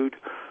attitude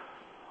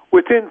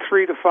within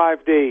 3 to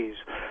 5 days.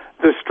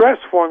 The stress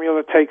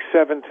formula takes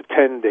 7 to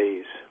 10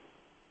 days.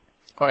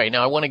 All right.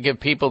 Now, I want to give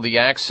people the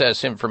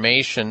access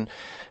information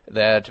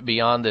that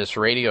beyond this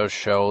radio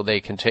show, they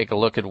can take a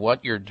look at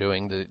what you're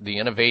doing, the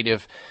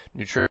innovative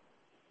nutrition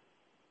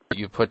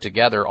you put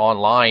together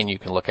online. You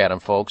can look at them,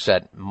 folks,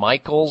 at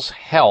Michael's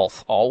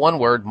Health, all one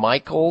word,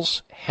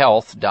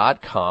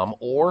 michaelshealth.com,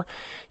 or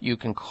you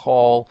can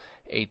call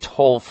a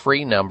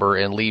toll-free number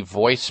and leave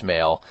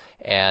voicemail,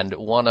 and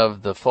one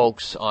of the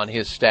folks on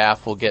his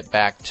staff will get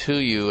back to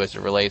you as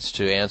it relates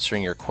to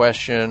answering your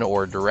question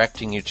or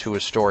directing you to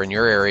a store in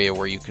your area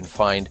where you can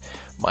find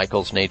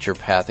Michael's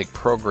Naturopathic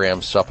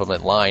Program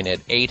supplement line at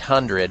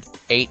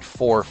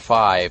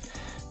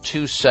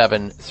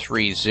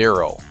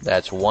 800-845-2730.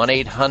 That's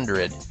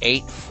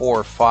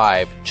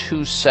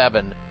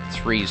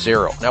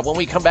 1-800-845-2730. Now, when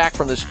we come back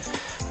from this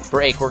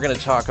break, we're going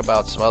to talk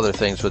about some other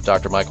things with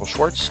Dr. Michael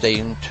Schwartz.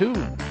 Stay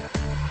tuned.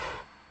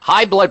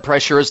 High blood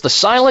pressure is the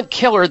silent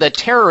killer that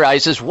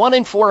terrorizes 1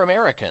 in 4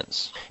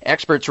 Americans.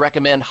 Experts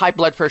recommend high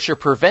blood pressure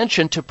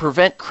prevention to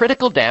prevent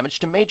critical damage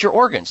to major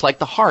organs like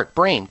the heart,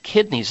 brain,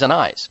 kidneys, and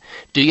eyes.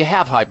 Do you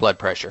have high blood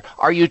pressure?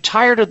 Are you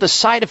tired of the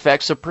side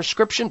effects of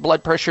prescription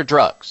blood pressure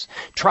drugs?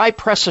 Try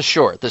Press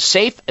Assure, the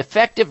safe,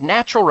 effective,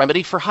 natural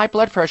remedy for high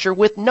blood pressure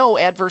with no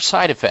adverse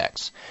side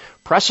effects.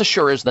 Press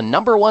Assure is the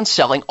 #1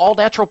 selling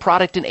all-natural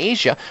product in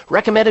Asia,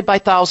 recommended by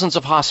thousands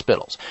of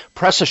hospitals.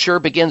 Press Assure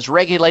begins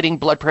regulating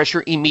blood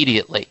pressure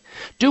immediately.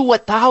 Do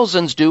what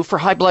thousands do for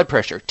high blood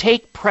pressure.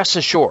 Take Press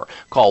Assure.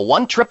 Call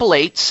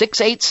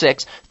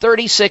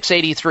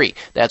 1-888-686-3683.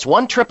 That's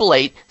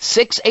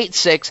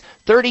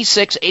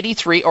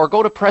 1-888-686-3683, or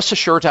go to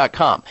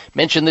PressAssure.com.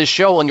 Mention this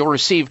show and you'll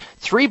receive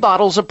 3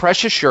 bottles of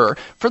Press Assure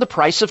for the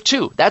price of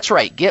 2. That's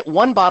right. Get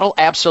 1 bottle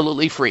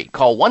absolutely free.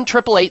 Call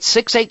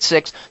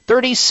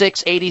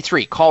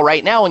 1-888-686-3683. Call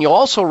right now and you'll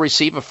also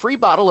receive a free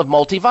bottle of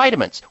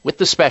multivitamins with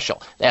the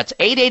special. That's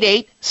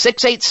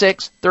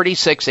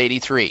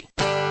 888-686-3683.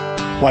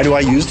 Why do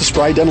I use the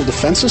Spry Dental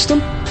Defense System?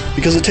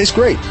 Because it tastes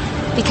great.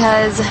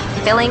 Because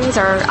fillings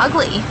are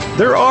ugly.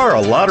 There are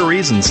a lot of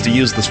reasons to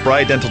use the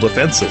Spry Dental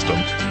Defense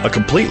System, a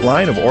complete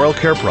line of oral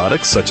care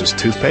products such as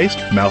toothpaste,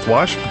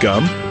 mouthwash,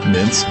 gum,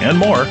 mints, and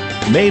more,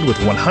 made with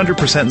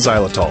 100%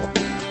 xylitol.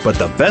 But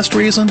the best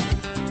reason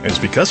is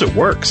because it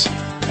works.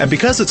 And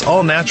because it's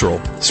all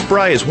natural,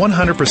 Spry is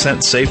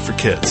 100% safe for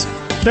kids.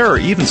 There are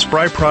even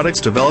Spry products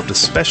developed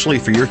especially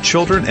for your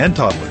children and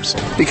toddlers.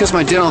 Because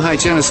my dental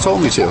hygienist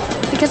told me to.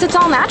 Because it's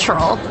all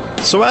natural.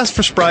 So ask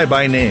for Spry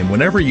by name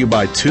whenever you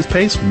buy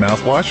toothpaste,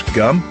 mouthwash,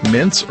 gum,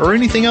 mints, or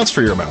anything else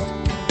for your mouth.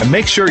 And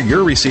make sure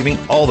you're receiving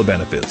all the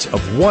benefits of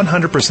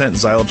 100%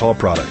 xylitol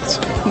products.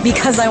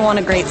 Because I want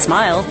a great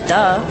smile,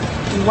 duh.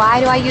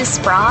 Why do I use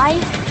Spry?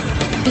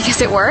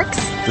 Because it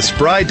works? The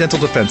Spry Dental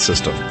Defense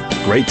System.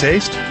 Great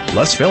taste,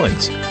 less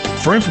fillings.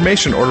 For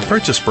information or to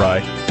purchase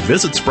Spry,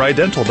 visit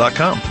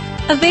sprydental.com.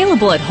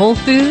 Available at Whole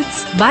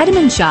Foods,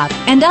 Vitamin Shop,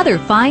 and other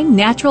fine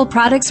natural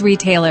products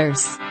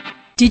retailers.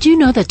 Did you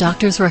know that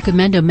doctors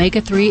recommend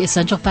omega-3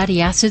 essential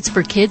fatty acids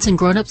for kids and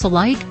grown-ups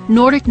alike?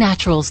 Nordic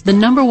Naturals, the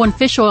 #1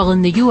 fish oil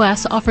in the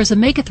U.S., offers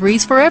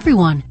omega-3s for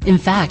everyone. In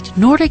fact,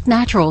 Nordic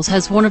Naturals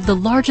has one of the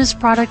largest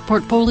product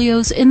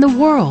portfolios in the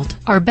world.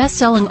 Our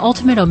best-selling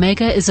Ultimate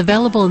Omega is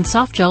available in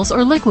soft gels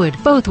or liquid,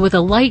 both with a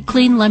light,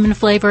 clean lemon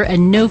flavor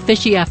and no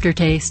fishy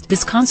aftertaste.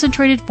 This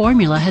concentrated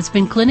formula has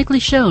been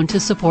clinically shown to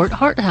support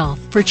heart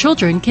health. For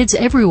children, kids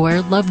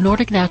everywhere love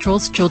Nordic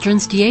Naturals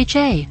Children's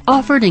DHA,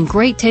 offered in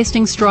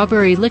great-tasting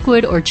strawberry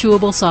liquid or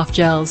chewable soft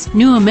gels.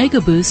 New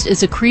Omega Boost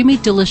is a creamy,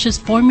 delicious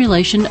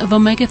formulation of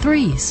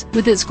omega-3s.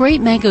 With its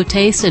great mango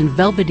taste and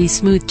velvety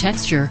smooth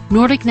texture,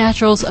 Nordic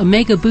Naturals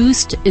Omega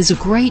Boost is a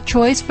great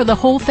choice for the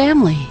whole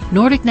family.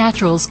 Nordic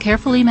Naturals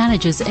carefully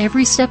manages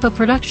every step of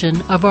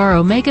production of our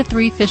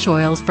omega-3 fish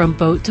oils from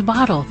boat to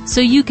bottle, so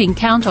you can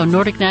count on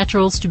Nordic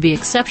Naturals to be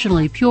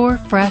exceptionally pure,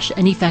 fresh,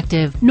 and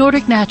effective.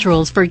 Nordic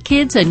Naturals for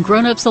kids and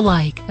grown-ups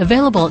alike.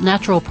 Available at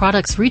natural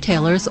products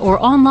retailers or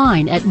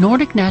online at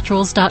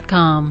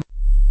nordicnaturals.com.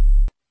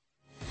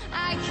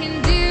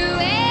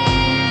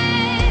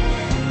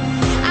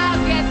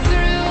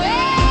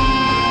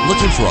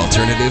 Looking for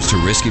alternatives to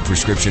risky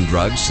prescription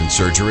drugs and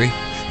surgery?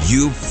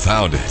 You've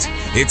found it.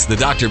 It's the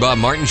Dr. Bob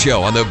Martin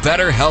Show on the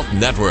Better Health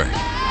Network.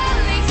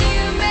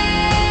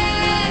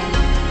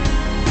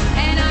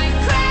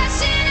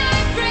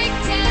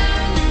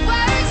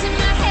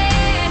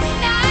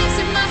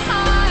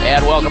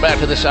 And welcome back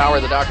to this hour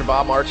of the Dr.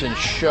 Bob Martin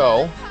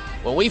Show.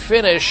 When we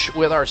finish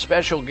with our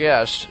special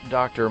guest,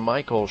 Dr.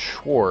 Michael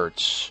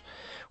Schwartz,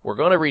 we're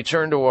going to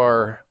return to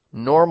our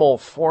normal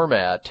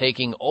format,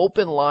 taking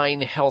open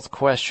line health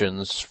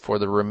questions for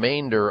the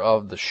remainder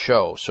of the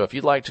show. So if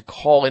you'd like to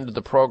call into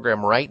the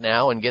program right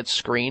now and get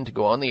screened to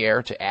go on the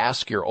air to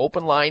ask your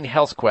open line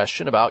health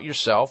question about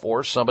yourself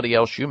or somebody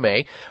else you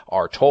may,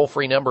 our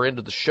toll-free number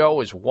into the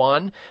show is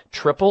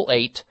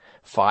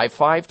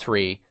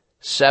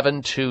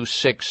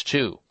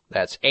 1-888-553-7262.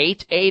 That's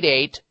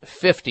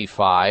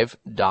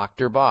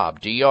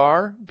 888-55-DR-BOB,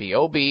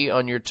 D-R-B-O-B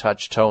on your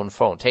touch-tone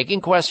phone. Taking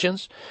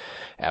questions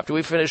after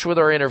we finish with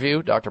our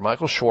interview, Dr.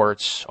 Michael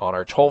Schwartz, on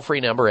our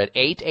toll-free number at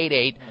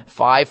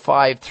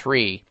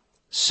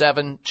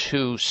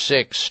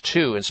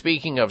 888-553-7262. And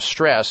speaking of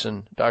stress,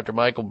 and Dr.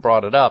 Michael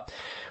brought it up,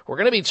 we're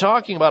going to be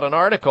talking about an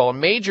article. A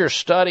major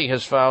study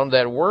has found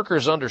that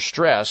workers under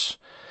stress,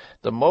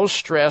 the most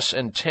stress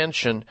and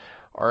tension,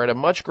 are at a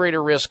much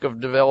greater risk of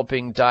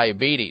developing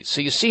diabetes. So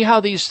you see how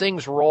these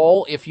things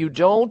roll? If you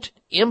don't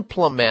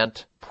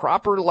implement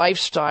proper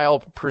lifestyle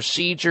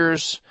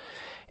procedures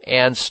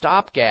and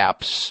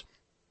stopgaps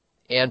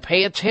and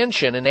pay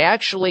attention and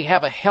actually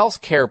have a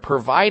healthcare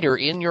provider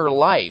in your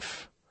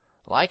life,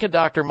 like a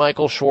Dr.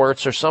 Michael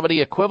Schwartz or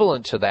somebody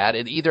equivalent to that,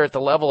 either at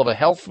the level of a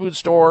health food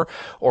store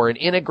or an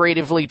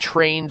integratively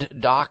trained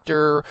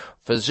doctor,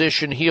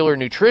 physician, healer,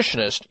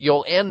 nutritionist,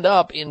 you'll end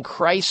up in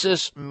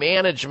crisis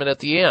management at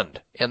the end.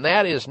 And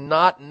that is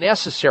not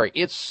necessary.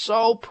 It's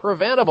so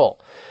preventable.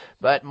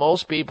 But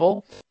most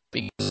people,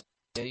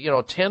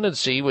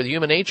 tendency with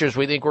human nature is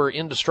we think we're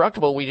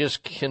indestructible. We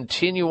just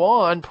continue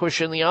on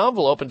pushing the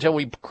envelope until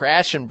we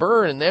crash and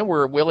burn, and then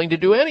we're willing to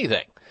do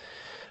anything.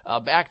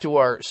 Back to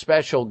our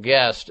special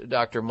guest,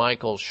 Dr.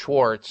 Michael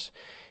Schwartz.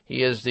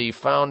 He is the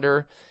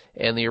founder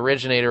and the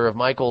originator of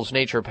Michael's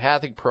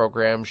Naturopathic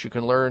programs. You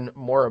can learn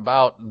more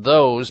about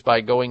those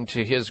by going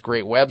to his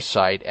great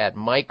website at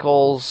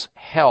Michael's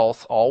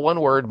Health, all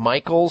one word,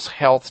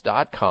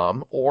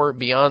 michaelshealth.com, or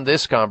beyond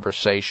this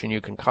conversation,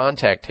 you can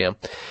contact him.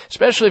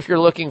 Especially if you're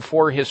looking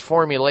for his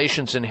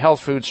formulations in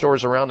health food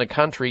stores around the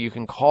country, you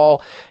can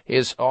call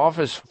his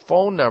office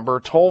phone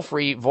number,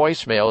 toll-free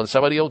voicemail, and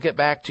somebody will get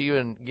back to you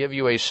and give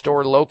you a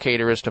store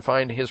locator as to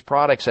find his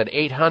products at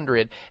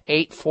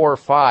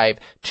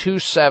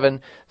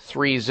 800-845-2730.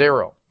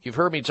 You've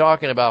heard me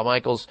talking about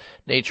Michael's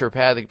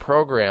naturopathic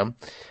program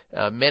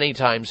many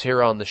times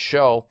here on the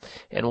show,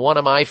 and one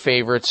of my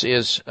favorites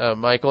is,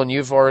 Michael, and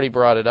you've already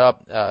brought it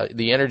up,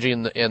 the energy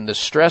and the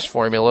stress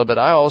formula, but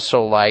I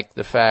also like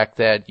the fact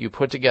that you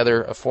put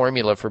together a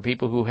formula for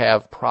people who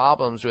have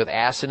problems with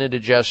acid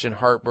indigestion,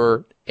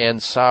 heartburn,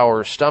 and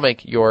sour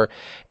stomach, your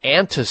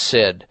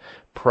Antacid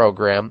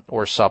program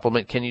or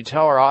supplement. Can you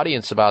tell our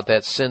audience about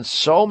that, since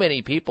so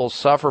many people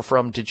suffer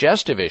from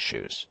digestive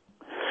issues?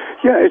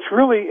 Yeah, it's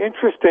really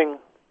interesting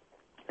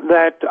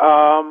that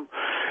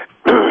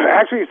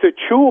actually it's a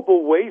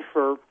chewable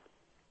wafer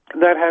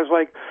that has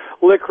like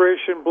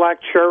licorice and black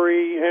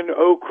cherry and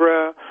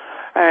okra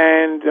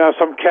and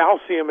some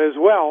calcium as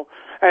well.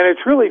 And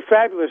it's really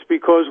fabulous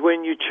because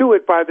when you chew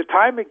it, by the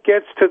time it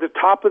gets to the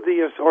top of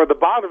the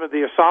bottom of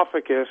the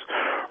esophagus,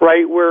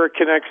 right where it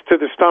connects to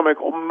the stomach,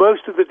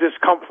 most of the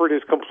discomfort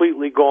is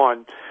completely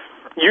gone,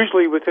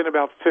 usually within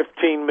about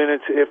 15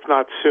 minutes, if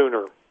not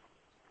sooner.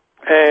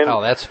 And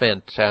that's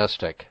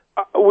fantastic.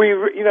 It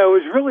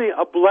was really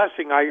a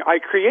blessing. I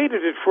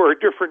created it for a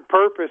different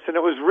purpose, and it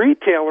was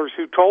retailers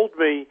who told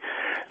me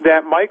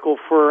that, Michael,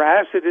 for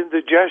acid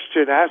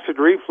indigestion, acid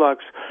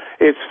reflux,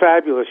 it's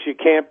fabulous. You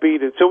can't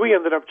beat it. So we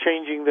ended up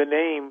changing the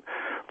name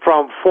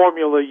from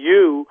Formula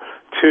U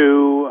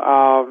to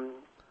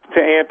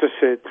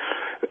Antacid.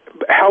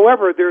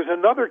 However, there's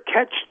another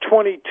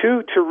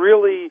catch-22 to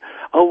really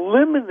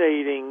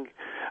eliminating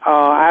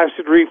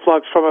acid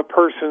reflux from a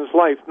person's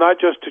life, not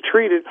just to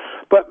treat it,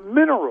 but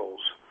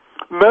minerals.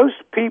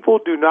 Most people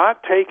do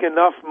not take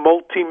enough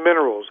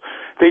multi-minerals.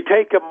 They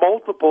take a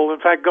multiple. In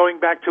fact, going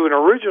back to an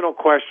original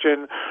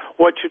question,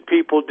 what should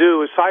people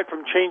do, aside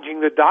from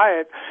changing the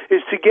diet,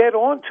 is to get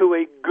onto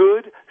a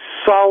good,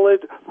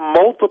 solid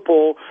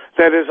multiple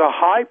that is a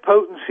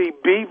high-potency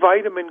B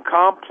vitamin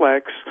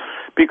complex,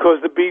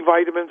 because the B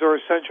vitamins are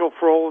essential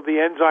for all of the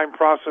enzyme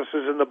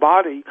processes in the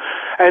body,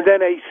 and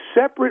then a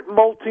separate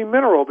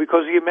multi-mineral,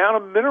 because the amount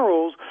of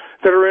minerals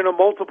that are in a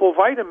multiple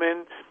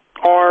vitamin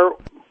are,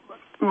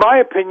 my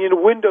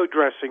opinion, window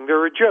dressing.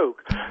 They're a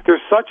joke.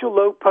 They're such a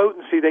low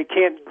potency, they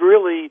can't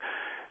really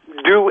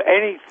do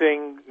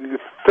anything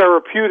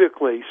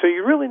therapeutically. So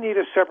you really need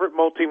a separate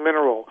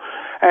multi-mineral.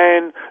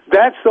 And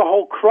that's the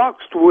whole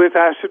crux with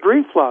acid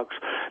reflux.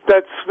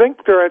 That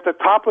sphincter at the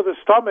top of the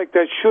stomach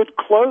that should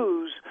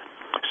close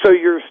so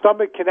your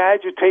stomach can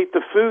agitate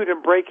the food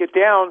and break it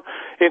down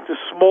into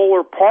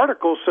smaller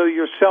particles so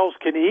your cells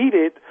can eat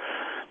it.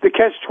 The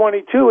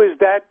catch-22 is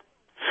that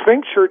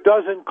sphincter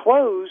doesn't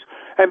close,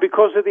 and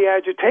because of the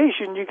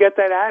agitation, you get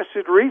that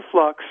acid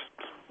reflux,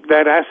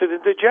 that acid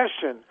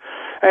indigestion.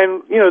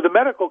 And, the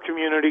medical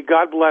community,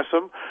 God bless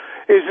them,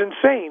 is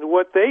insane.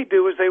 What they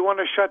do is they want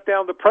to shut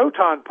down the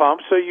proton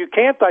pump so you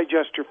can't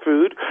digest your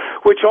food,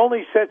 which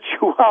only sets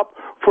you up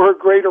for a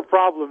greater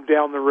problem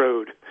down the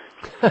road.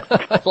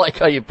 I like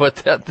how you put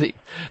that. The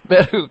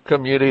medical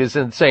community is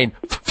insane.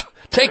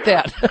 Take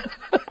that.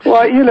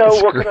 Well,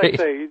 what can I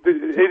say?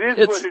 It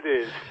is what it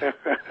is.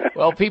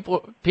 Well,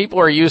 people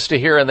are used to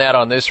hearing that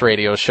on this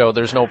radio show.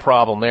 There's no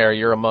problem there.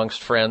 You're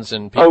amongst friends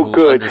and people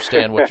who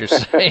understand what you're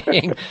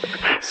saying.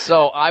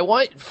 So I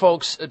want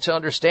folks to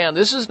understand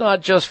this is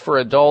not just for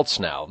adults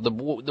now.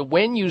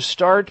 When you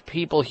start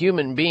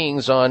human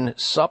beings on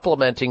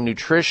supplementing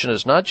nutrition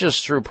is not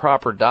just through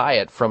proper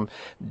diet from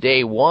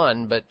day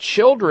one, but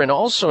children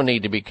also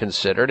need to be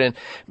considered. And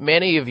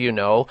many of you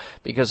know,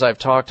 because I've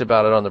talked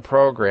about it on the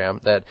program,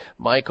 that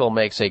Michael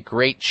makes a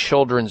great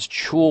children's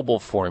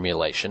chewable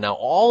formulation. Now,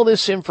 all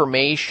this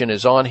information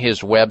is on his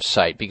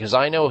website, because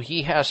I know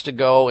he has to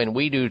go, and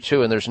we do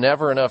too, and there's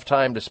never enough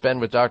time to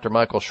spend with Dr.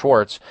 Michael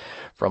Schwartz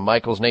from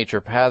Michael's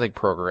naturopathic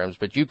programs,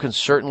 but you can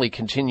certainly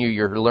continue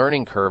your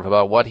learning curve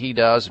about what he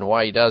does and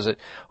why he does it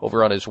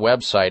over on his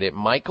website at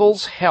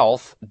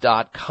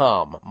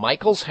michaelshealth.com,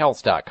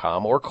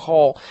 michaelshealth.com, or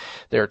call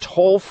their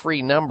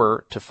toll-free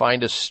number to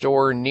find a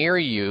store near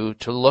you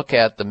to look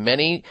at the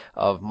many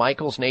of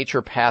Michael's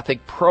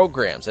naturopathic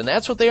programs. And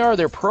that's what they are.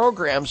 They're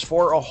programs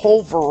for a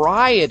whole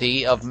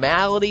variety of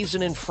maladies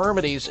and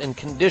infirmities and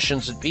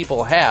conditions that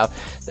people have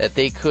that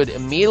they could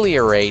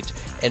ameliorate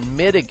and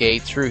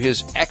mitigate through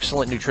his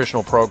excellent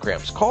nutritional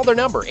programs. Call their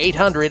number,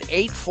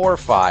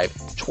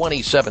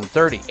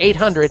 800-845-2730,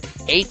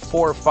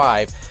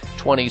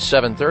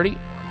 800-845-2730,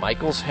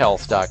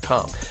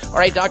 drmichaelshealth.com. All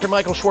right, Dr.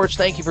 Michael Schwartz,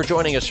 thank you for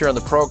joining us here on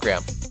the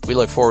program. We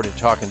look forward to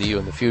talking to you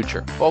in the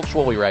future. Folks,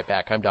 we'll be right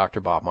back. I'm Dr.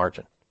 Bob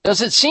Martin.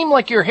 Does it seem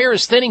like your hair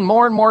is thinning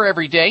more and more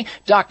every day?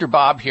 Dr.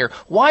 Bob here.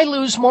 Why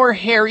lose more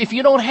hair if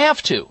you don't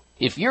have to?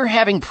 If you're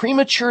having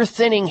premature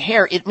thinning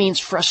hair, it means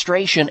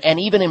frustration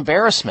and even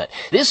embarrassment.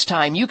 This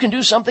time, you can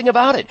do something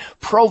about it.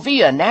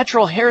 Provia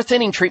natural hair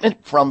thinning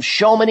treatment from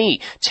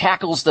Chamonix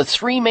tackles the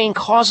three main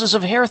causes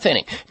of hair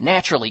thinning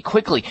naturally,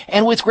 quickly,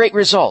 and with great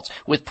results.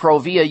 With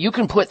Provia, you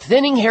can put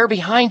thinning hair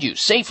behind you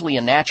safely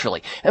and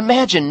naturally.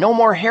 Imagine no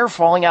more hair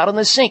falling out in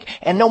the sink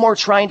and no more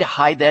trying to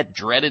hide that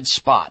dreaded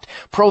spot.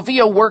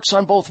 Provia works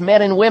on both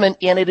men and women,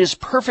 and it is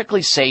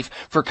perfectly safe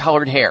for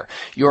colored hair.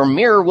 Your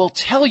mirror will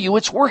tell you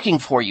it's working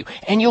for you,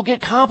 and you'll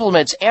get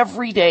compliments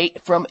every day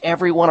from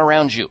everyone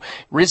around you.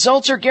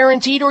 Results are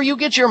guaranteed or you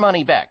get your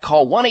money back.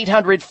 Call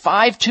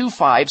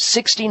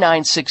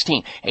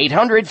 1-800-525-6916.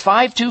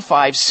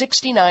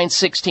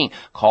 800-525-6916.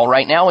 Call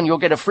right now and you'll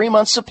get a free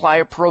month supply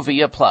of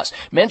Provia Plus.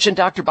 Mention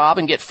Dr. Bob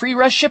and get free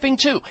rush shipping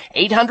too.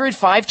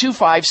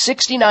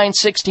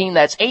 800-525-6916.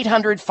 That's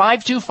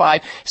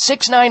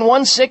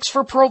 800-525-6916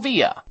 for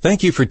Provia.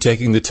 Thank you for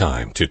taking the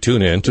time to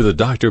tune in to the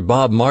Dr.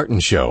 Bob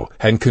Martin Show,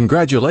 and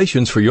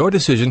congratulations for your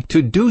decision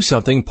to do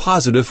something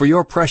positive for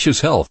your precious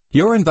health.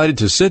 You're invited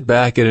to sit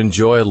back and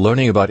enjoy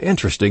learning about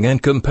interesting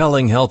and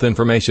compelling health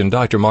information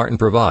Dr. Martin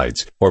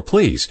provides. Or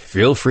please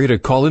feel free to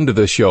call into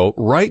the show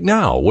right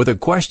now with a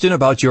question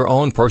about your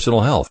own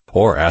personal health,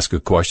 or ask a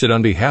question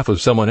on behalf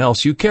of someone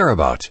else you care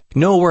about.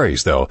 No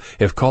worries though,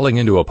 if calling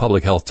into a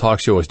public health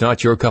talk show is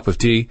not your cup of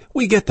tea,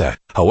 we get that.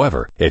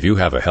 However, if you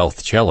have a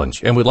health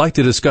challenge and would like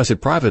to discuss it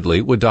privately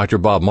with Dr.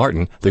 Bob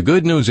Martin, the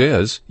good news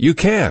is you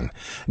can.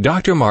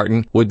 Dr.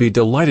 Martin would be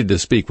delighted to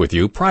speak with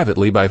you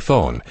privately by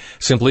phone.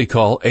 Simply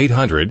call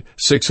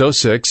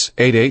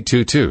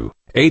 800-606-8822.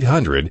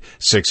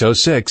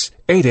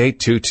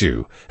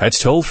 800-606-8822. That's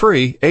toll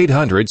free,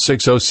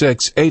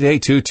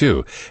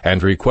 800-606-8822,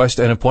 and request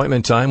an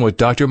appointment time with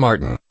Dr.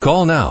 Martin.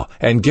 Call now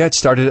and get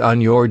started on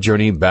your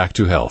journey back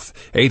to health.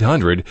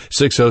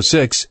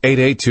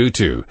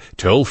 800-606-8822.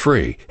 Toll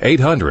free,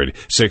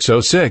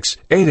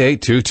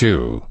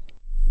 800-606-8822.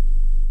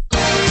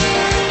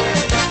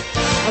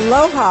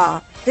 Aloha,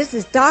 this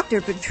is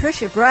Dr.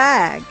 Patricia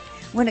Bragg.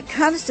 When it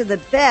comes to the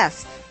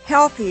best,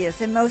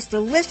 healthiest, and most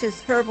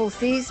delicious herbal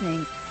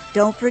seasonings,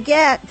 don't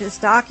forget to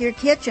stock your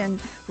kitchen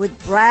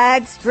with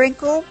Bragg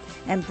Sprinkle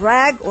and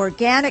Bragg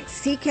Organic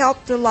Sea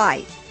Kelp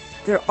Delight.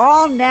 They're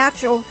all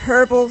natural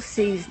herbal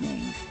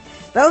seasonings.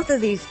 Both of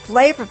these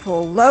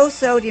flavorful,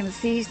 low-sodium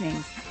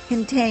seasonings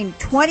contain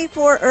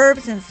 24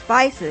 herbs and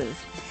spices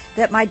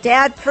that my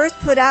dad first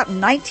put out in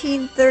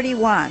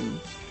 1931.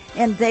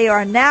 And they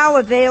are now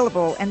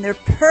available, and they're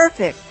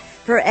perfect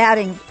for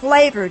adding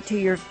flavor to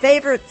your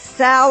favorite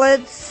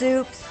salads,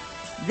 soups,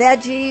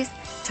 veggies,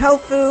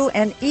 tofu,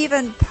 and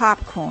even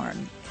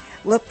popcorn.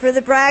 Look for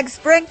the Bragg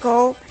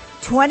Sprinkle,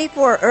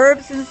 24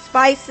 herbs and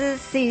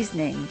spices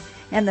seasoning,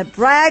 and the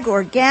Bragg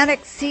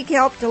Organic Sea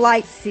Kelp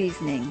Delight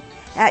seasoning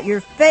at your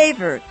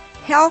favorite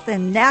health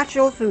and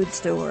natural food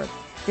store.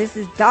 This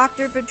is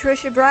Dr.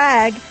 Patricia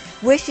Bragg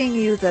wishing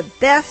you the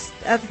best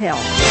of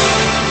health.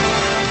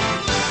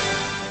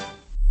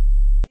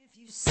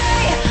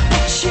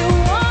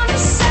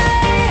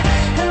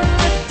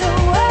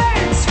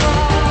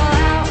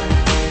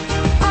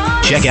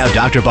 Check out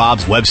Dr.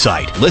 Bob's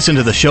website. Listen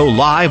to the show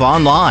live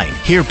online.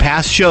 Hear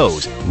past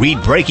shows.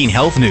 Read breaking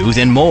health news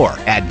and more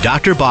at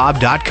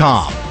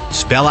drbob.com.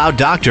 Spell out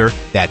doctor,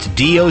 that's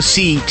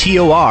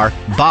D-O-C-T-O-R,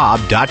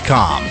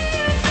 bob.com.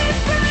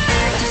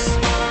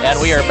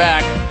 And we are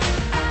back.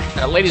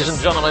 Ladies and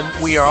gentlemen,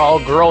 we are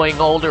all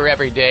growing older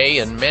every day,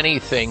 and many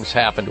things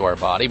happen to our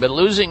body, but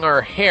losing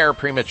our hair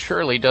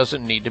prematurely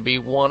doesn't need to be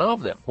one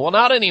of them. Well,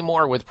 not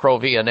anymore with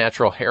Provia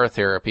Natural Hair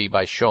Therapy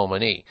by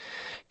Chamonix.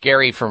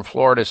 Gary from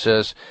Florida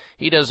says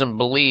he doesn't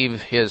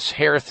believe his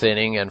hair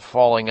thinning and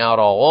falling out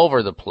all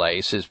over the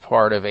place is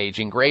part of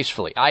aging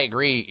gracefully. I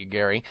agree,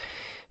 Gary.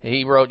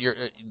 He wrote,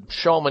 your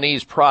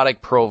Chamonix's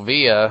product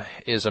Provia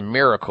is a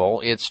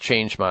miracle. It's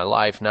changed my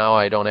life. Now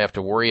I don't have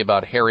to worry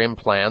about hair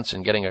implants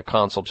and getting a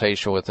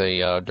consultation with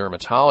a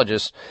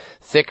dermatologist.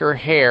 Thicker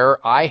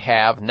hair I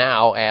have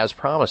now as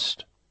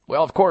promised.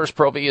 Well, of course,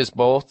 Provia is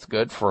both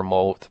good for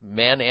both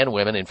men and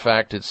women. In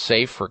fact, it's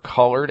safe for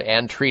colored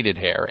and treated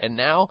hair. And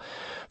now,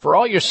 for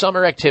all your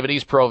summer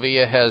activities,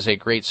 Provia has a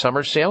great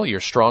summer sale. Your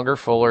stronger,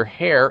 fuller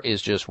hair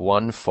is just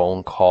one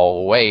phone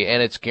call away,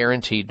 and it's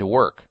guaranteed to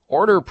work.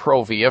 Order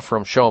Provia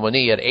from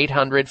Chamonix at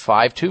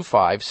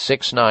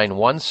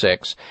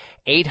 800-525-6916,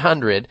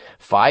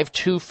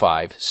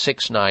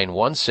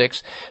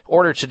 800-525-6916.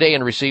 Order today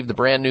and receive the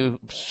brand new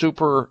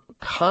super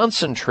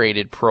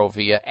concentrated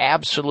Provia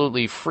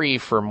absolutely free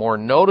for more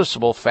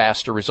noticeable,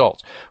 faster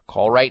results.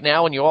 Call right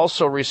now and you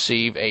also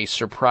receive a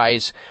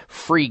surprise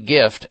free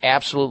gift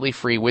absolutely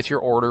free with your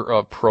order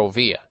of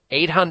Provia.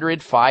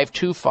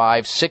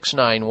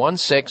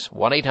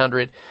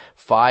 800-525-6916,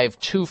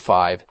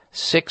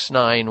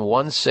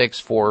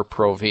 1-800-525-6916 for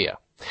Provia.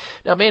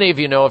 Now, many of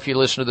you know, if you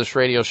listen to this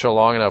radio show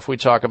long enough, we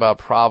talk about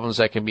problems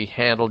that can be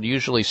handled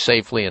usually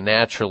safely and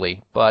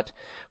naturally, but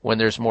when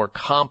there's more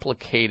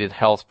complicated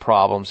health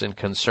problems and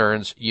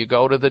concerns, you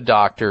go to the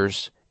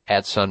doctors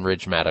at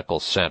Sunridge Medical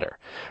Center.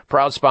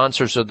 Proud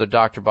sponsors of the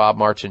Dr. Bob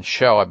Martin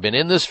Show. I've been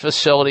in this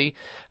facility.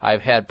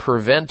 I've had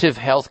preventive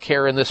health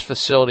care in this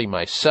facility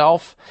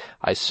myself.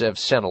 I have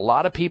sent a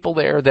lot of people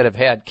there that have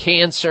had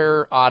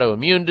cancer,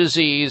 autoimmune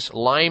disease,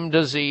 Lyme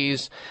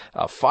disease,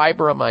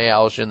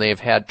 fibromyalgia, and they've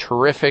had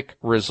terrific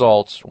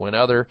results when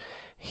other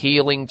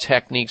healing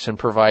techniques and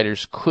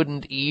providers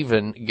couldn't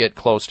even get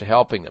close to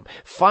helping them.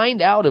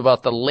 Find out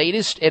about the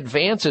latest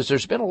advances.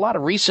 There's been a lot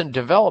of recent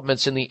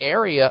developments in the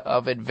area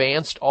of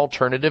advanced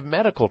alternative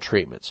medical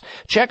treatments.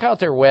 Check out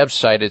their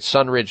website at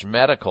Sunridge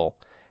Medical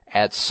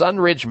at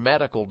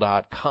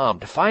sunridgemedical.com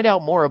to find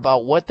out more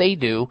about what they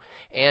do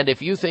and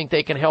if you think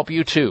they can help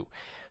you too.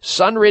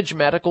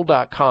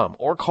 sunridgemedical.com,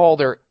 or call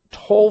their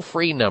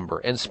toll-free number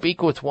and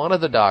speak with one of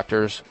the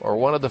doctors or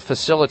one of the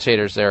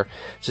facilitators there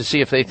to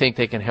see if they think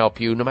they can help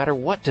you no matter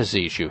what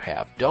disease you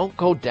have. Don't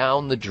go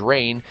down the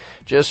drain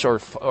just or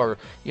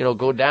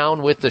go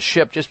down with the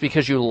ship just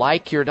because you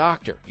like your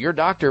doctor. Your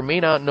doctor may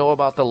not know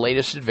about the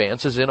latest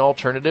advances in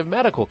alternative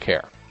medical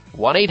care.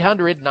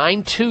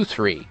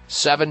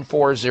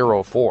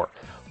 1-800-923-7404.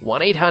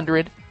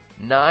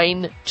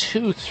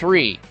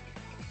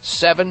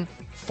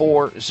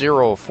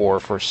 1-800-923-7404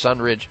 for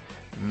Sunridge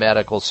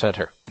Medical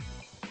Center.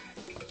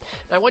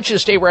 Now, I want you to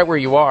stay right where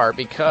you are,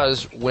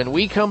 because when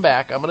we come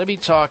back, I'm going to be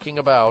talking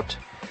about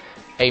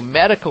a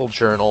medical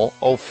journal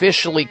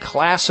officially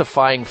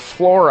classifying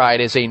fluoride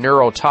as a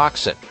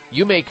neurotoxin.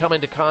 You may come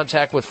into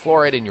contact with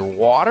fluoride in your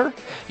water.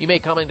 You may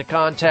come into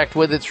contact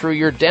with it through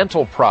your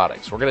dental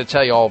products. We're going to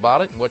tell you all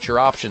about it and what your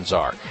options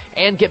are.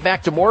 And get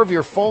back to more of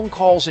your phone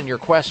calls and your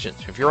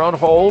questions. If you're on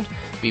hold,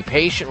 be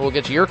patient. We'll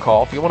get to your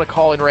call. If you want to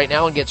call in right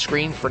now and get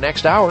screened for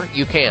next hour,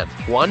 you can.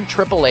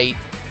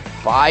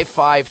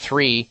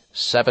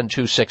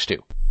 1-888-553-7262.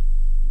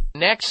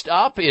 Next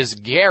up is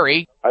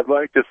Gary. I'd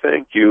like to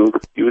thank you.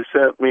 You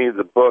sent me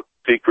the book,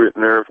 Secret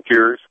Nerve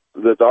Cures.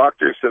 The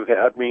doctors have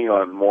had me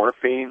on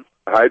morphine,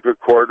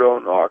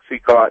 hydrocodone,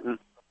 Oxycontin.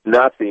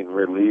 Nothing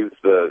relieves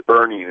the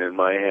burning in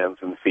my hands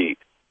and feet.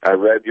 I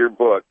read your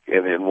book,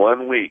 and in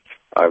 1 week,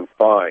 I'm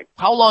fine.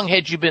 How long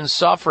had you been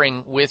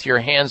suffering with your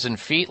hands and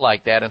feet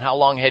like that, and how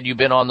long had you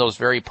been on those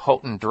very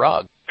potent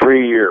drugs?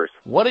 3 years.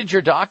 What did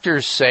your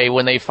doctors say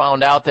when they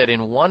found out that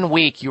in 1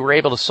 week you were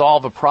able to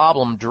solve a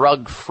problem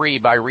drug-free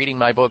by reading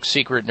my book,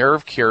 Secret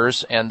Nerve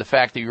Cures, and the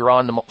fact that you were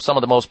on some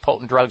of the most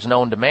potent drugs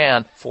known to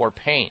man for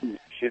pain?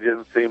 She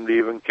didn't seem to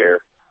even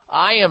care.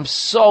 I am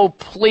so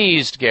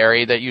pleased,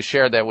 Gary, that you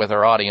shared that with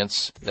our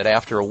audience, that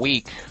after a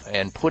week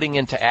and putting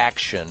into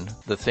action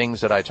the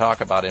things that I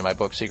talk about in my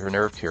book, Secret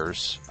Nerve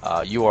Cures,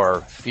 you are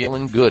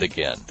feeling good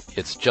again.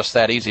 It's just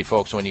that easy,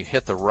 folks. When you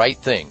hit the right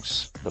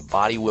things, the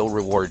body will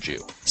reward you.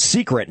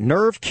 Secret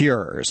Nerve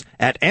Cures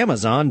at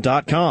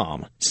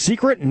Amazon.com.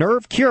 Secret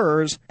Nerve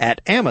Cures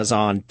at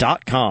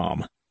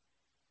Amazon.com.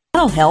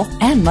 Mental health,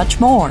 and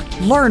much more.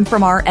 Learn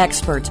from our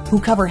experts who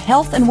cover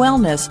health and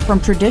wellness from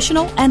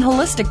traditional and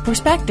holistic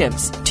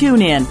perspectives.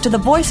 Tune in to the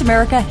Voice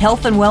America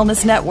Health and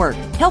Wellness Network.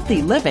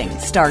 Healthy living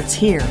starts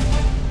here.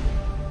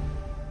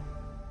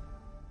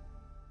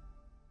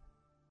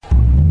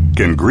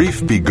 Can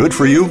grief be good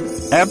for you?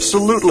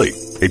 Absolutely.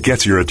 It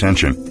gets your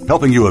attention,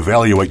 helping you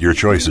evaluate your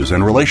choices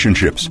and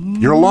relationships.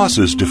 Your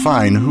losses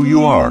define who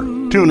you are.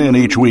 Tune in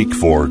each week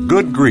for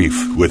Good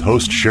Grief with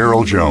host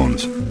Cheryl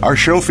Jones. Our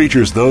show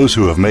features those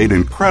who have made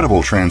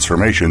incredible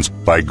transformations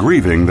by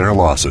grieving their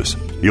losses.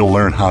 You'll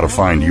learn how to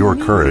find your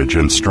courage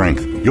and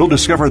strength. You'll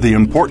discover the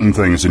important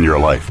things in your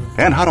life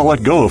and how to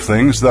let go of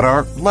things that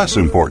are less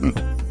important.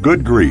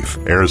 Good Grief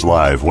airs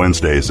live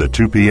Wednesdays at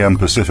 2 p.m.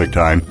 Pacific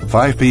Time,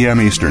 5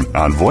 p.m. Eastern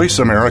on Voice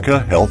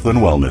America Health and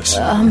Wellness.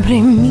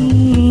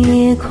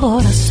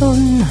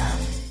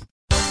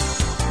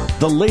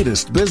 The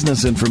latest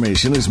business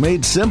information is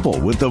made simple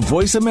with the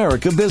Voice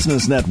America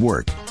Business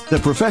Network. The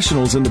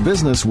professionals in the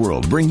business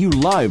world bring you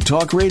live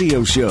talk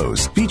radio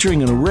shows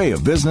featuring an array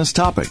of business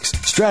topics,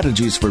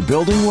 strategies for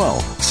building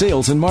wealth,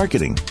 sales and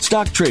marketing,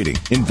 stock trading,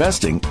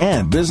 investing,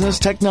 and business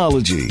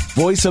technology.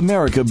 Voice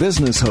America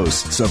Business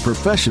hosts are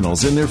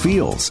professionals in their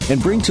fields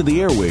and bring to the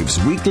airwaves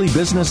weekly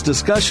business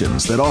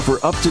discussions that offer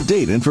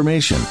up-to-date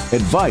information,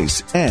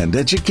 advice, and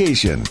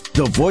education.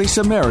 The Voice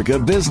America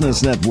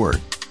Business Network.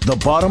 The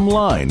bottom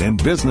line in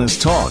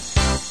business talk.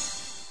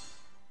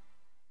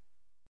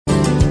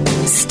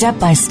 Step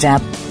by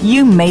step,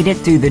 you made it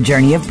through the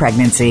journey of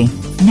pregnancy.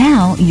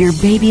 Now your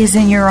baby is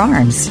in your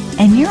arms,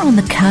 and you're on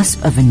the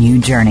cusp of a new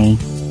journey,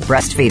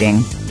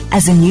 breastfeeding.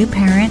 As a new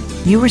parent,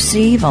 you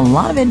receive a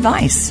lot of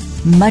advice,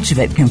 much of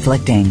it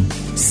conflicting,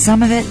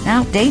 some of it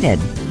outdated.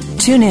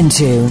 Tune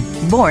into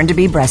Born to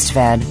be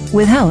Breastfed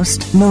with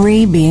host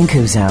Marie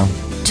Biancuzzo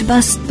to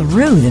bust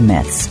through the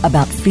myths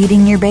about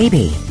feeding your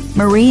baby.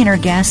 Marie and her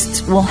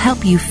guests will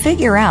help you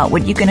figure out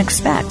what you can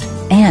expect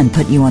and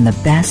put you on the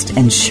best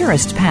and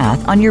surest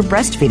path on your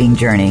breastfeeding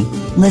journey.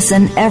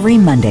 Listen every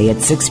Monday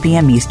at 6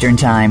 p.m. Eastern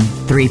Time,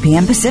 3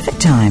 p.m. Pacific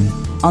Time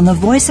on the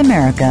Voice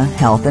America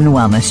Health and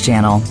Wellness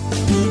Channel.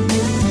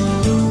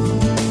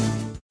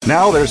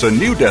 Now there's a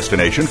new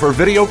destination for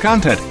video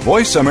content,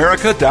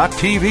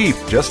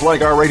 VoiceAmerica.tv. Just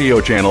like our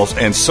radio channels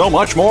and so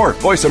much more.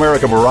 Voice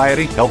America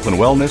Variety, Health and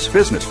Wellness,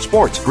 Business,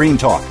 Sports, Green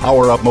Talk,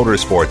 Power Up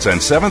Motorsports,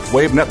 and Seventh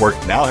Wave Network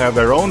now have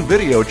their own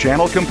video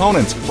channel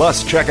components.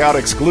 Plus, check out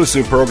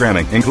exclusive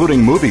programming,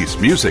 including movies,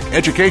 music,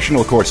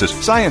 educational courses,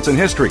 science and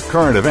history,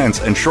 current events,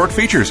 and short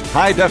features.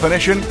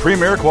 High-definition,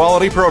 premier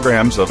quality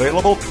programs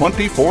available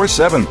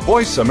 24/7.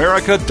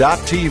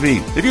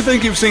 VoiceAmerica.tv. If you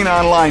think you've seen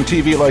online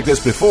TV like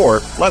this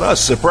before, let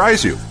us surprise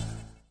you.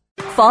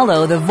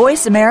 Follow the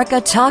Voice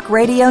America Talk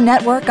Radio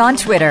Network on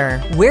Twitter.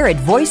 We're at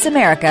Voice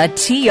America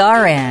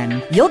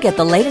TRN. You'll get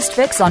the latest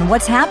fix on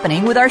what's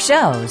happening with our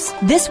shows,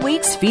 this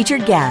week's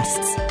featured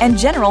guests, and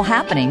general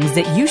happenings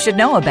that you should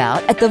know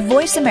about at the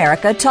Voice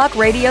America Talk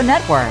Radio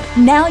Network.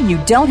 Now you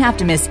don't have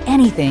to miss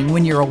anything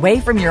when you're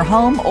away from your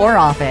home or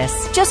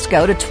office. Just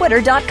go to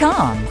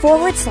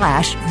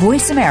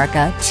twitter.com/Voice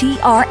America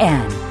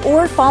TRN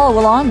or follow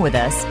along with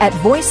us at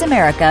Voice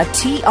America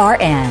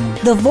TRN,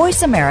 the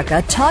Voice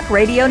America Talk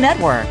Radio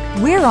Network.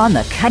 We're on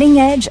the cutting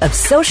edge of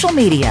social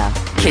media.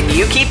 Can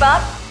you keep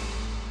up?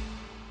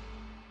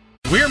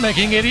 We're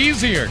making it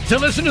easier to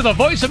listen to the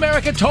Voice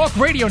America Talk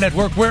Radio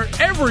Network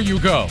wherever you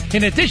go.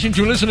 In addition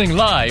to listening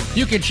live,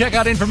 you can check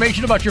out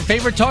information about your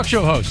favorite talk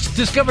show hosts,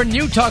 discover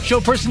new talk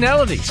show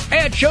personalities,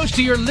 add shows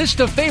to your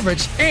list of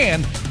favorites,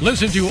 and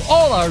listen to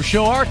all our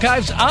show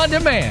archives on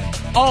demand.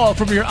 All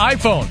from your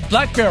iPhone,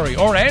 BlackBerry,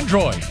 or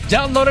Android.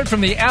 Download it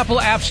from the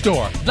Apple App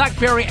Store,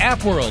 BlackBerry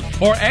App World,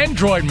 or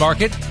Android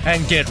Market,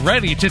 and get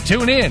ready to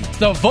tune in.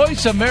 The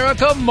Voice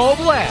America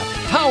mobile app,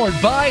 powered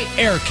by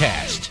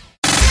Aircast.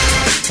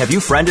 Have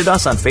you friended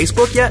us on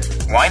Facebook yet?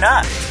 Why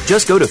not?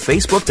 Just go to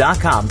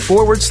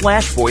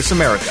facebook.com/Voice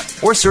America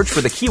or search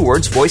for the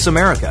keywords Voice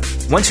America.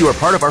 Once you are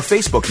part of our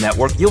Facebook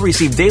network, you'll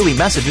receive daily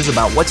messages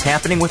about what's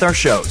happening with our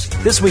shows,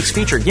 this week's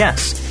featured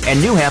guests,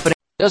 and new happenings.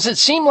 Does it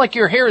seem like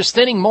your hair is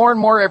thinning more and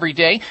more every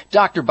day?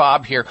 Dr.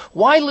 Bob here.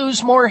 Why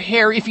lose more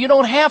hair if you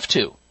don't have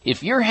to?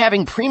 If you're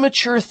having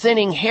premature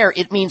thinning hair,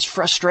 it means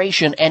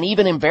frustration and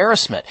even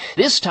embarrassment.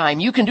 This time,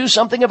 you can do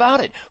something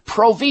about it.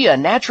 Provia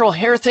natural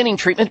hair thinning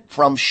treatment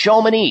from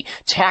Chamonix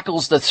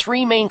tackles the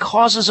three main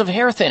causes of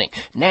hair thinning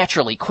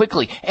naturally,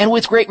 quickly, and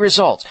with great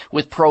results.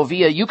 With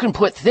Provia, you can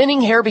put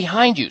thinning hair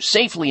behind you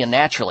safely and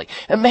naturally.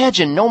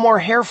 Imagine no more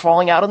hair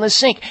falling out in the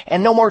sink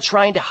and no more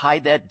trying to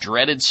hide that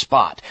dreaded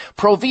spot.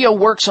 Provia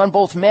works on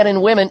both men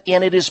and women,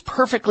 and it is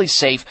perfectly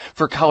safe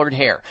for colored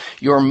hair.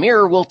 Your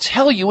mirror will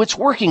tell you it's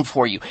working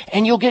for you,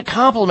 and you'll get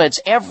compliments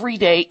every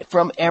day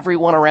from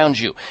everyone around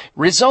you.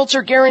 Results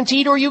are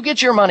guaranteed or you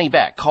get your money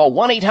back. Call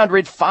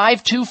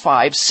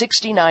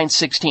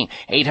 1-800-525-6916.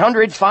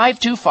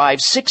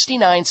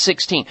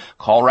 800-525-6916.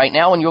 Call right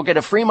now and you'll get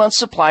a free month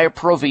supply of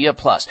Provia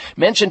Plus.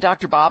 Mention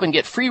Dr. Bob and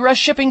get free rush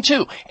shipping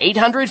too.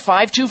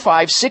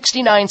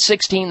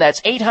 800-525-6916.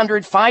 That's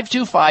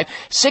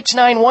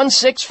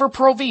 800-525-6916 for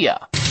Provia.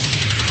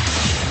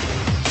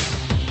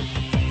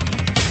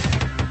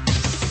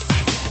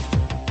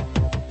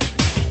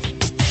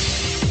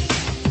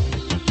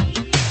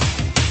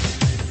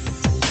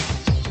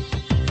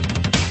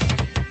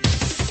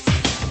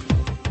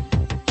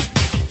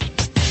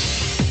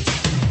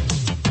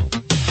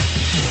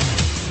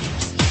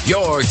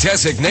 Your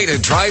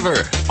designated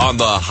driver on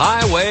the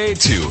highway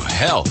to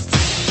health.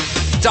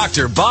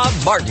 Dr. Bob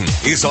Martin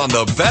is on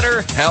the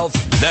Better Health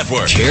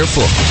Network.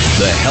 Careful.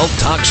 The health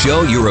talk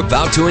show you're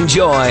about to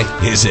enjoy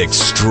is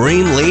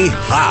extremely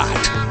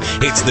hot.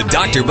 It's the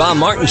Dr. Bob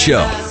Martin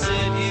Show.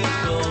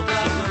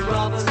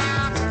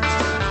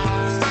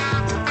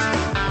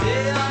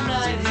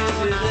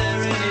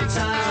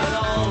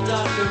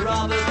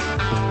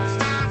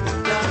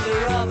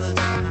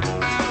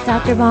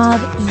 Dr. Bob,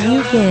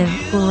 you give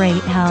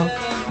great help.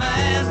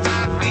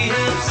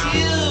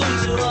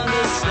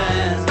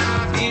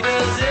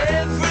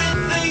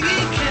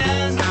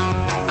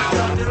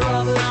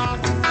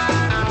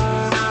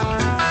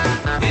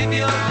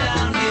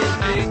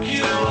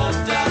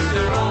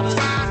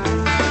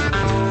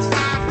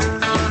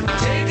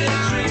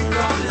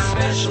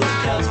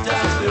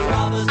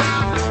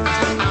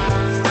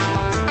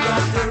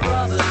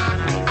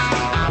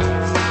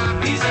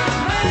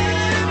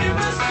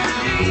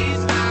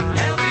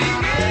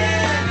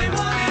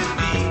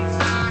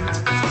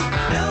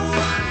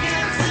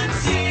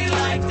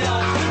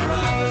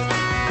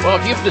 Well,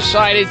 if you've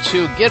decided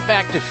to get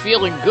back to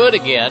feeling good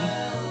again,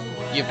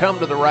 you've come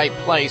to the right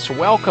place.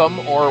 Welcome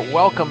or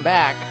welcome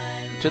back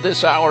to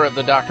this hour of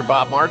the Dr.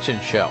 Bob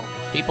Martin Show.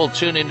 People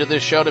tune into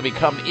this show to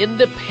become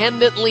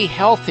independently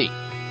healthy.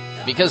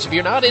 Because if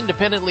you're not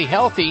independently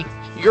healthy,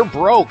 you're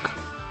broke.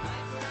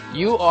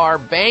 You are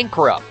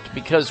bankrupt.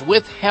 Because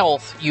with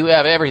health, you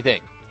have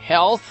everything.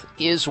 Health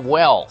is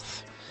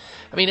wealth.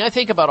 I mean, I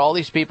think about all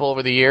these people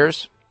over the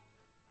years,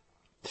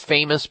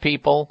 famous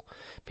people,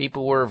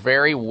 People were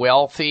very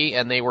wealthy,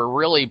 and they were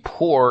really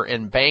poor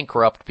and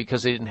bankrupt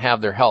because they didn't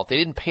have their health. They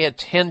didn't pay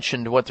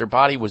attention to what their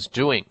body was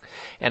doing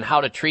and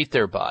how to treat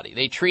their body.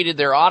 They treated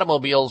their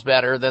automobiles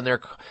better than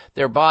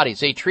their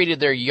bodies. They treated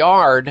their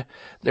yard,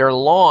 their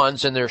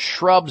lawns, and their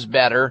shrubs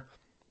better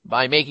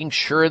by making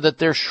sure that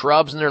their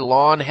shrubs and their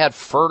lawn had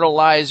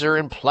fertilizer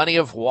and plenty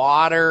of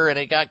water, and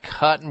it got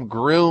cut and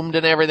groomed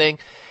and everything.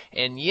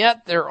 And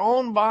yet their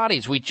own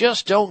bodies, we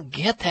just don't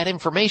get that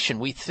information.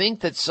 We think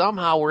that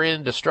somehow we're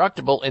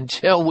indestructible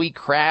until we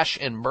crash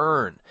and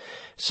burn.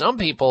 Some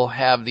people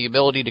have the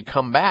ability to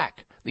come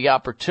back, the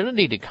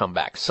opportunity to come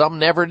back. Some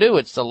never do.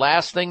 It's the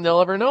last thing they'll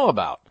ever know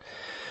about.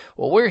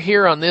 Well, we're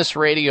here on this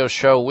radio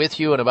show with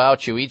you and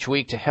about you each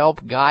week to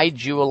help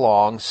guide you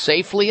along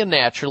safely and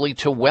naturally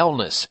to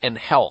wellness and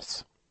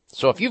health.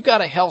 So if you've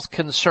got a health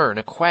concern,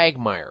 a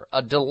quagmire,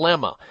 a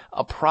dilemma,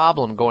 a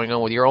problem going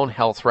on with your own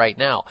health right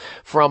now,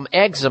 from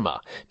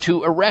eczema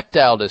to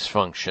erectile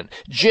dysfunction,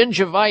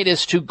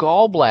 gingivitis to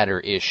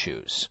gallbladder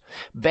issues,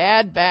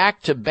 bad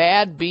back to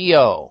bad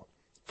BO,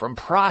 from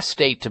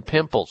prostate to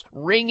pimples,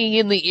 ringing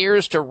in the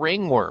ears to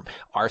ringworm,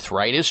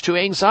 arthritis to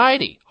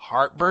anxiety,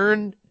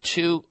 heartburn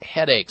to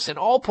headaches, and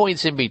all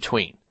points in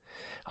between,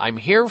 I'm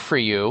here for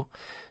you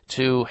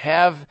to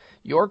have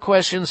your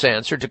questions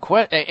answered,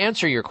 to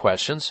answer your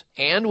questions,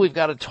 and we've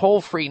got a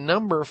toll-free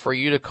number for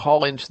you to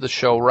call into the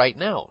show right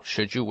now,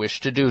 should you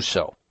wish to do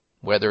so,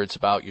 whether it's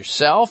about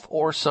yourself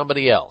or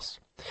somebody else.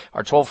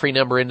 Our toll-free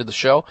number into the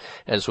show,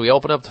 as we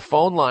open up the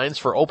phone lines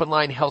for open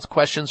line health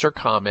questions or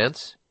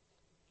comments,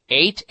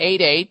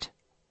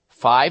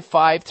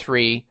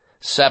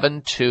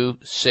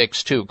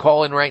 888-553-7262.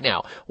 Call in right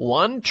now,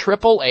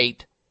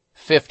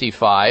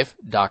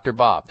 1-888-55-Dr.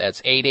 Bob.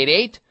 That's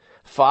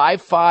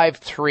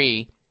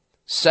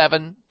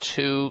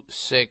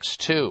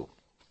 888-553-7262.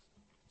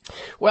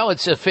 Well,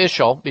 it's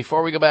official.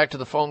 Before we go back to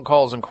the phone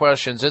calls and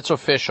questions, it's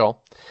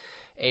official.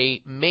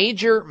 A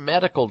major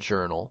medical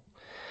journal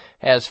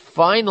has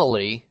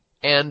finally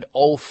and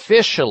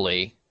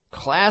officially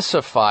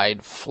classified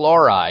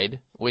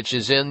fluoride, which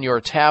is in your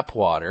tap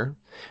water,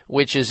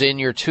 which is in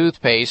your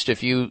toothpaste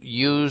if you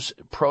use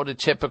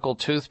prototypical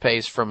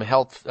toothpaste from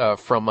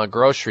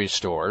grocery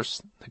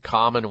stores, the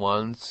common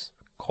ones,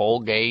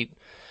 Colgate,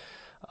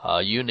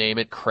 you name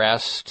it,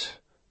 Crest.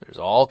 There's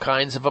all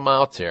kinds of them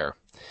out there.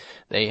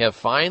 They have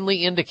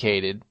finally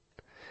indicated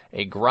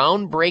a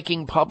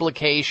groundbreaking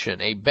publication,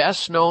 a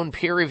best-known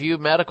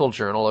peer-reviewed medical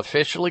journal,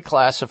 officially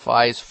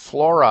classifies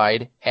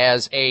fluoride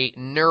as a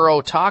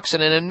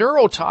neurotoxin. And a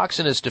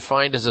neurotoxin is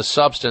defined as a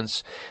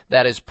substance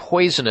that is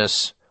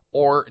poisonous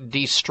or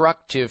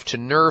destructive to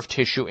nerve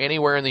tissue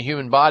anywhere in the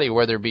human body,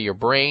 whether it be your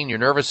brain, your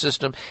nervous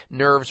system,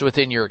 nerves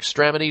within your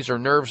extremities, or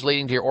nerves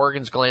leading to your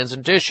organs, glands,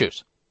 and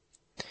tissues.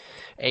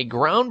 A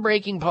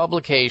groundbreaking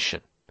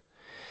publication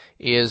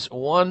is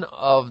one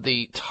of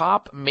the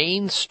top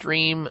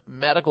mainstream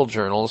medical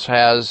journals,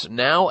 has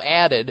now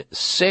added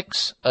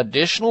 6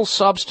 additional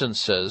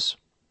substances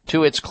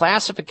to its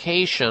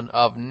classification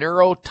of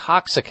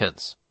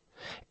neurotoxicants.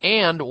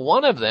 And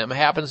one of them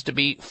happens to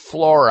be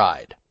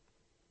fluoride.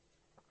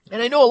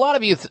 And I know a lot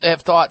of you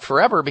have thought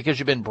forever, because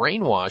you've been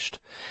brainwashed,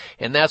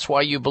 and that's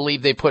why you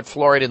believe they put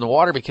fluoride in the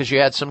water, because you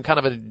had some kind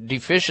of a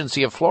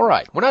deficiency of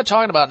fluoride. We're not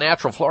talking about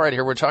natural fluoride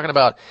here. We're talking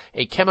about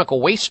a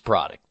chemical waste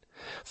product.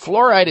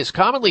 Fluoride is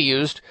commonly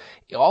used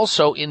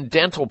also in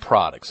dental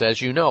products,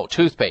 as you know,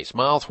 toothpaste,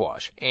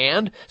 mouthwash,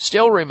 and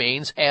still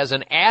remains as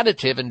an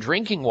additive in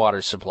drinking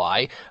water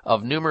supply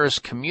of numerous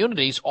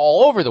communities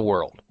all over the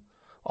world.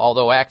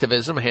 Although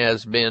activism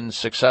has been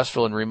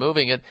successful in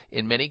removing it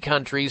in many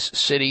countries,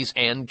 cities,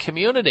 and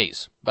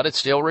communities. But it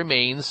still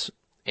remains,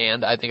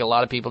 and I think a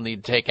lot of people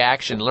need to take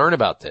action and learn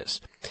about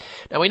this.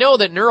 Now, we know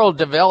that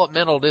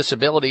neurodevelopmental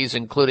disabilities,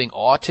 including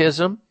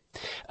autism,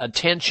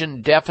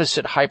 attention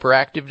deficit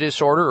hyperactive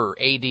disorder, or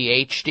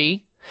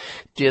ADHD,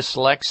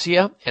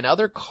 dyslexia, and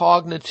other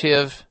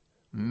cognitive,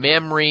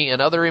 memory,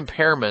 and other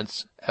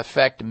impairments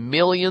affect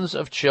millions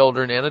of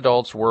children and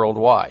adults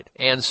worldwide.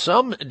 And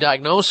some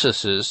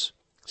diagnoses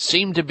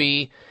seem to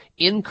be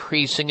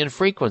increasing in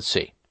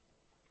frequency.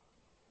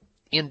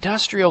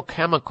 Industrial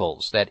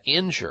chemicals that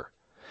injure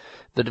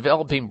the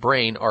developing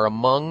brain are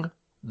among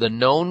the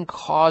known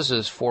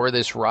causes for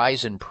this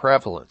rise in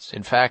prevalence.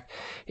 In fact,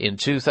 in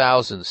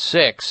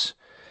 2006,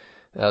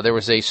 there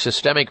was a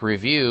systemic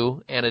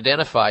review and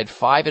identified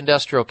 5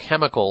 industrial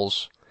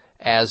chemicals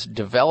as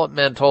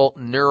developmental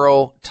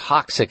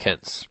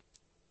neurotoxicants.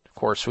 Of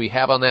course, we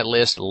have on that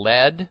list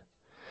lead,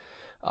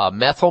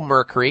 methyl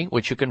mercury,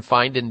 which you can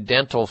find in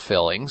dental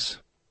fillings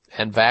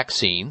and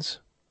vaccines,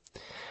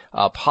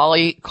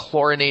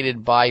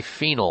 polychlorinated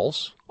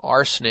biphenyls,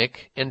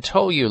 arsenic, and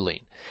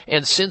toluene.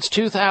 And since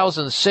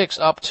 2006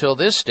 up till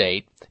this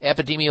date,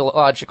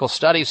 epidemiological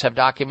studies have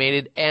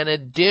documented an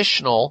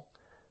additional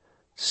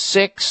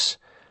 6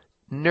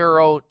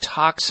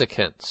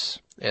 neurotoxicants,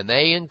 and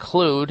they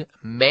include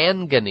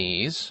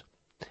manganese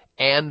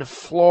and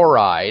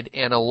fluoride,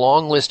 and a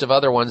long list of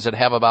other ones that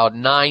have about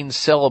 9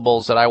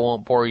 syllables that I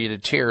won't bore you to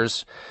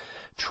tears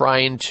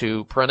trying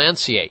to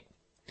pronunciate.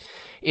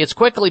 It's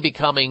quickly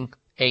becoming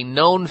a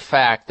known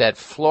fact that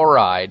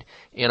fluoride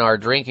in our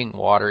drinking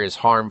water is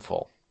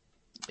harmful.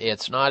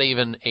 It's not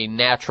even a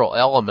natural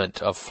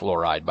element of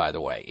fluoride, by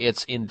the way.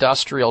 It's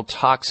industrial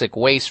toxic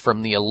waste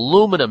from the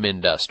aluminum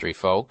industry,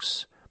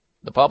 folks.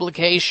 The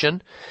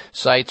publication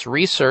cites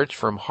research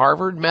from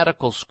Harvard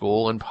Medical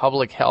School and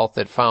Public Health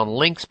that found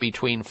links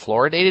between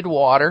fluoridated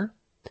water,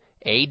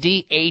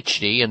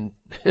 ADHD, and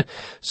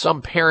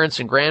some parents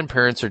and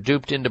grandparents are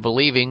duped into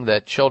believing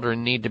that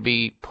children need to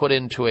be put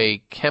into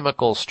a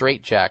chemical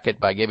straitjacket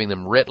by giving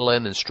them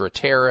Ritalin and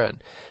Strattera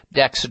and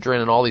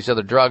Dexedrine and all these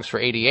other drugs for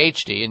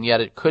ADHD, and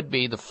yet it could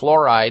be the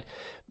fluoride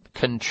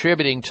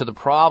contributing to the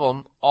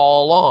problem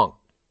all along.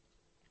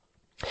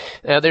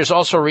 Now, there's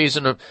also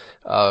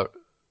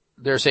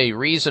there's a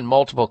reason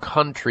multiple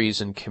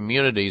countries and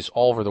communities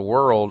all over the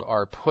world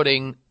are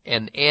putting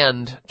an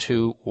end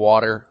to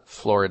water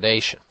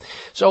fluoridation.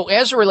 So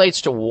as it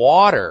relates to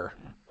water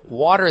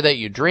that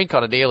you drink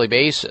on a daily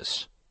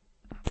basis,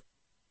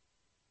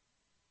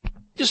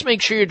 just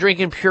make sure you're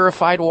drinking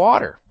purified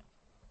water.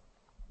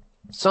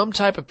 Some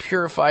type of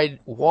purified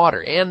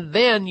water. And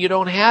then you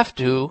do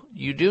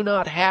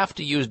not have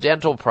to use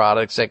dental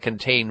products that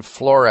contain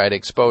fluoride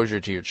exposure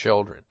to your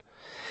children.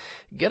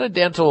 Get a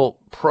dental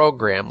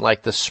program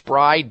like the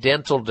Spry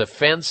Dental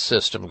Defense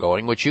System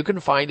going, which you can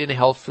find in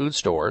health food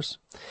stores.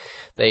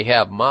 They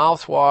have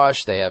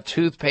mouthwash, they have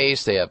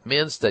toothpaste, they have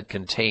mints that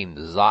contain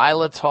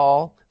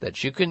xylitol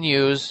that you can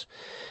use.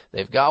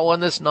 They've got one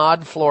that's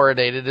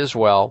non-fluoridated as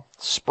well.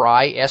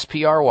 Spry,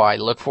 S-P-R-Y,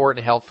 look for it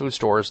in health food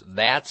stores.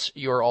 That's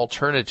your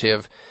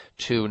alternative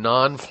to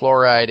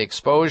non-fluoride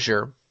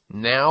exposure.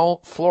 Now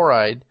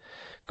fluoride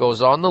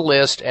goes on the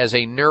list as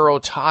a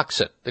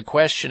neurotoxin. The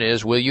question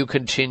is, will you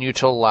continue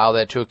to allow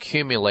that to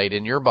accumulate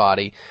in your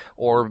body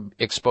or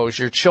expose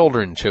your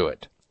children to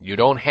it? You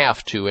don't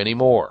have to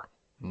anymore.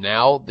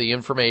 Now the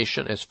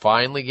information is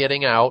finally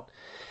getting out,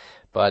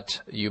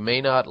 but you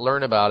may not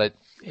learn about it,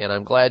 and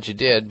I'm glad you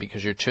did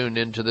because you're tuned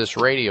into this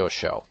radio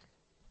show.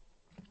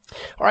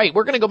 All right,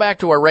 we're going to go back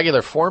to our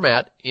regular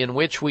format in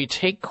which we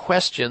take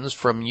questions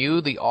from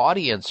you, the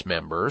audience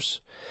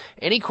members.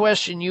 Any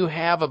question you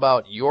have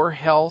about your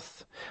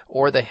health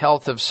or the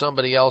health of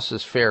somebody else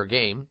is fair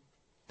game.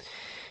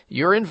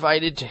 You're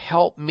invited to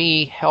help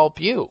me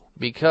help you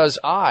because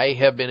I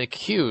have been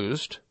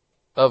accused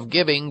of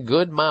giving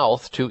good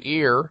mouth to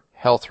ear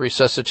health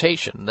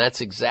resuscitation.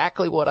 That's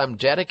exactly what I'm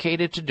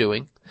dedicated to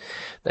doing.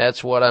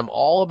 That's what I'm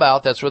all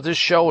about. That's what this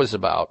show is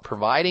about,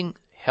 providing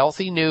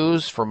healthy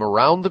news from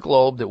around the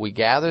globe that we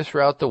gather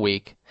throughout the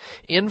week,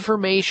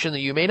 information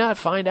that you may not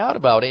find out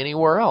about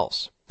anywhere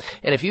else.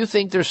 And if you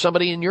think there's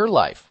somebody in your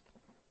life,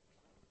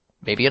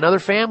 maybe another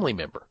family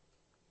member,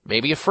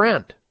 maybe a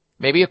friend,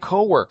 maybe a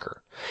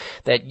coworker,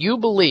 that you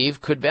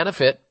believe could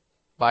benefit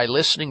by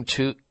listening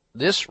to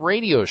this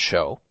radio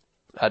show,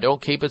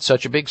 don't keep it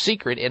such a big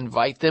secret.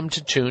 Invite them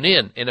to tune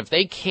in. And if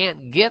they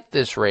can't get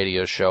this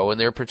radio show in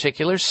their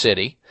particular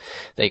city,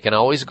 they can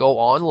always go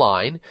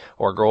online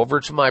or go over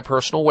to my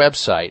personal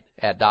website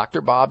at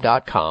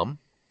drbob.com.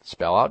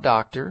 Spell out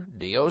doctor,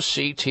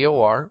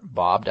 D-O-C-T-O-R,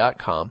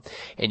 bob.com.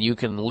 And you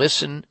can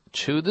listen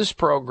to this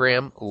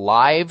program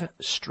live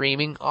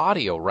streaming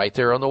audio right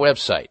there on the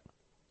website.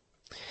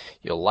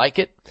 You'll like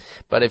it.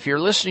 But if you're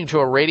listening to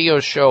a radio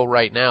show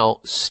right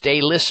now,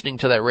 stay listening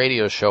to that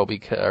radio show,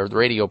 or the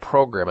radio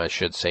program, I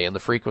should say, and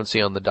the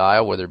frequency on the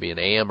dial, whether it be an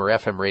AM or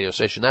FM radio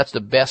station. That's the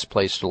best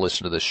place to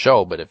listen to the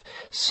show. But if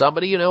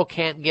somebody you know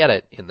can't get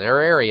it in their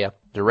area,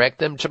 direct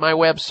them to my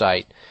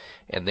website,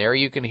 and there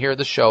you can hear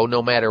the show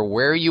no matter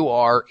where you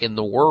are in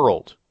the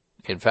world.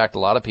 In fact, a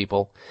lot of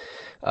people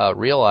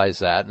realize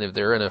that, and if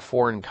they're in a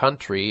foreign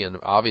country and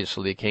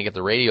obviously they can't get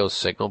the radio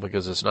signal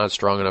because it's not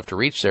strong enough to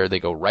reach there,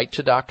 they go right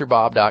to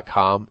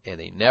drbob.com and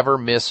they never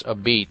miss a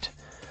beat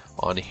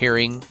on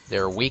hearing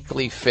their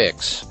weekly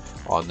fix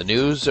on the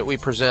news that we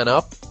present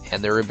up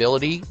and their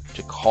ability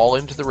to call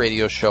into the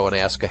radio show and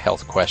ask a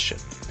health question.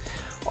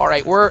 All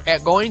right, we're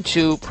going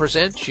to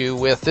present you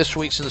with this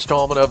week's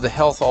installment of the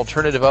Health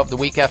Alternative of the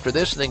week after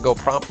this, and then go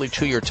promptly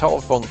to your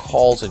telephone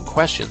calls and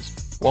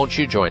questions. Won't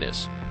you join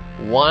us?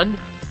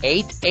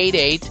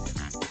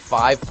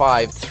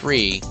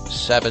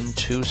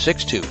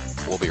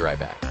 1-888-553-7262. We'll be right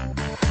back.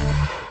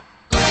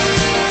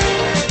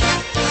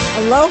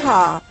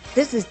 Aloha,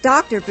 this is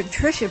Dr.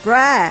 Patricia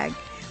Bragg.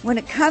 When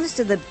it comes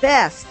to the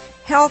best,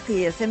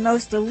 healthiest, and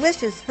most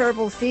delicious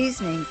herbal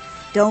seasonings,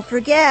 don't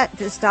forget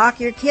to stock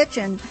your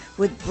kitchen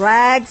with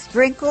Bragg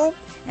Sprinkle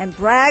and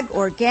Bragg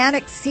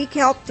Organic Sea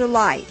Kelp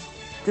Delight.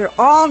 They're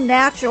all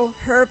natural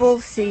herbal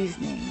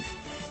seasonings.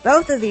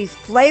 Both of these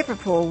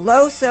flavorful,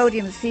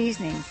 low-sodium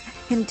seasonings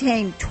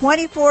contain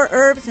 24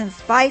 herbs and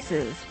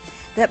spices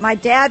that my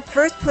dad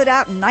first put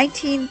out in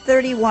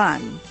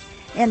 1931.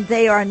 And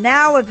they are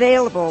now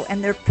available,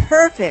 and they're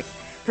perfect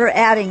for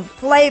adding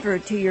flavor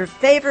to your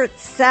favorite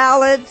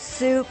salads,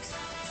 soups,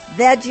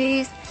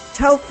 veggies,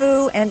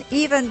 tofu, and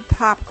even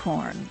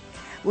popcorn.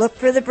 Look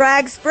for the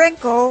Bragg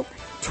Sprinkle,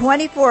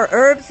 24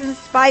 herbs and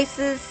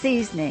spices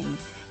seasoning,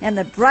 and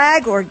the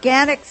Bragg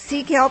Organic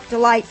Sea Kelp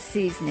Delight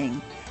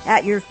seasoning.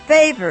 at your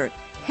favorite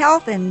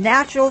health and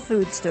natural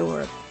food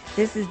store.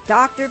 This is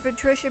Dr.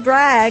 Patricia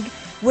Bragg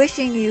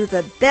wishing you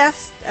the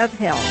best of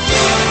health.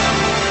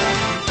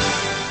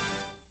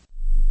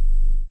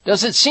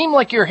 Does it seem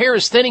like your hair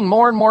is thinning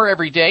more and more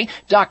every day?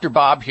 Dr.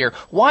 Bob here.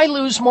 Why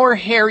lose more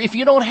hair if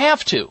you don't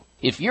have to?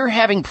 If you're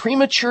having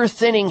premature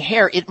thinning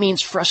hair, it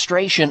means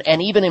frustration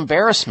and even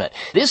embarrassment.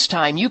 This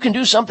time, you can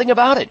do something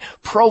about it.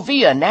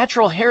 Provia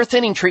natural hair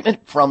thinning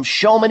treatment from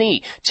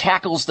Chamonix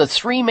tackles the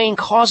three main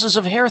causes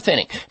of hair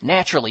thinning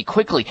naturally,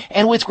 quickly,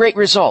 and with great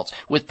results.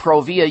 With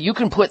Provia, you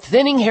can put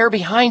thinning hair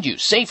behind you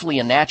safely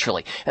and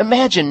naturally.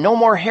 Imagine no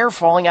more hair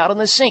falling out in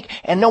the sink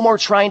and no more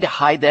trying to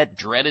hide that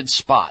dreaded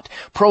spot.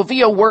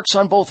 Provia works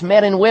on both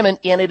men and women,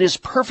 and it is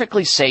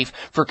perfectly safe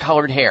for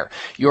colored hair.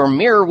 Your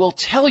mirror will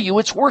tell you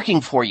it's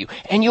working for you,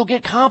 and you'll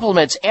get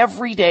compliments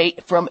every day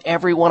from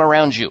everyone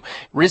around you.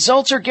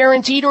 Results are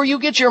guaranteed or you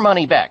get your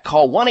money back.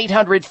 Call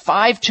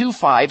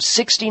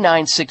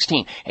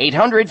 1-800-525-6916.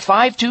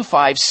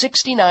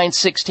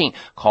 800-525-6916.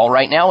 Call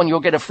right now and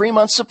you'll get a free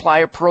month supply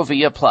of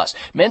Provia Plus.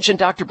 Mention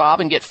Dr. Bob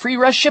and get free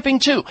rush shipping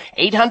too.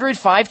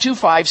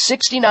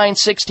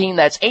 800-525-6916.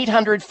 That's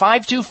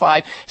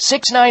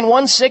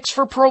 800-525-6916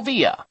 for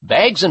Provia.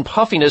 Bags and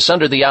puffiness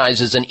under the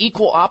eyes is an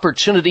equal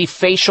opportunity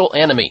facial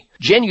enemy.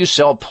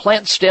 Genucel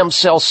plant stem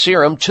cell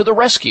serum to the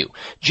rescue.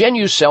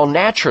 Genucel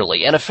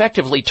naturally and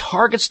effectively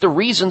targets the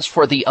reasons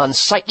for the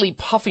unsightly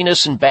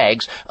puffiness and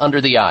bags under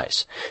the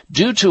eyes.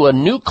 Due to a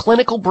new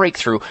clinical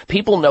breakthrough,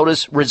 people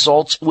notice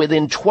results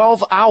within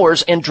 12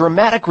 hours and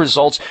dramatic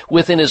results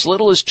within as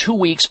little as 2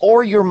 weeks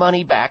or your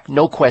money back,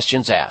 no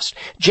questions asked.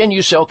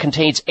 Genucel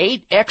contains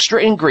 8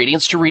 extra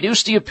ingredients to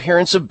reduce the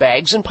appearance of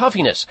bags and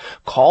puffiness.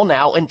 Call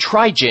now and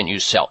try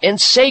Genucel and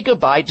say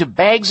goodbye to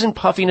bags and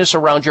puffiness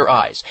around your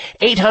eyes.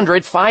 800-543-6596.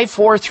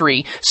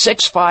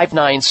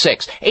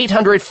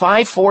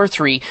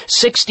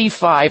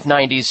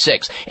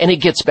 800-543-6596. And it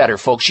gets better,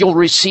 folks. You'll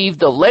receive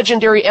the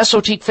legendary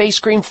Esotique face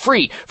cream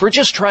free for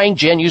just trying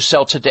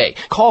Genucel today.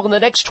 Call in the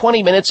next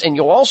 20 minutes and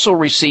you'll also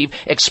receive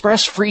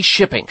express free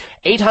shipping.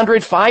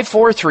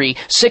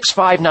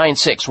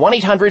 800-543-6596.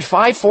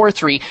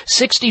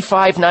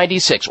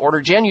 1-800-543-6596.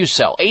 Order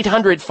Genucel.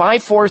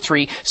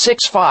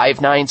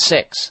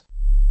 800-543-6596.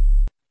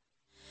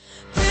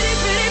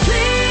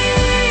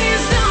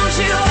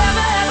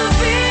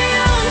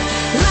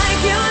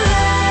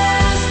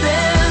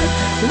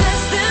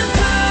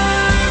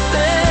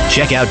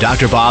 Check out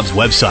Dr. Bob's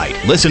website,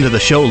 listen to the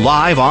show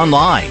live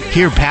online,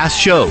 hear past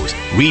shows,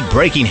 read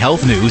breaking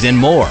health news, and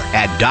more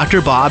at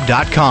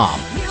drbob.com.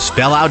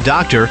 Spell out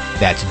doctor,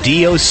 that's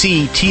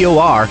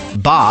D-O-C-T-O-R,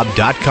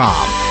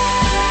 bob.com.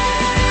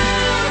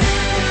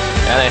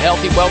 And a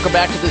healthy welcome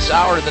back to this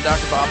hour of the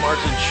Dr. Bob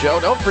Martin Show.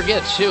 Don't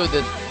forget, too,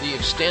 that the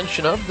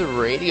extension of the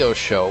radio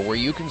show where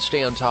you can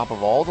stay on top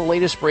of all the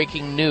latest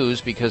breaking news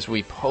because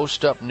we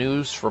post up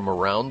news from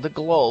around the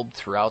globe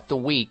throughout the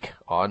week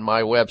on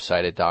my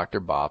website at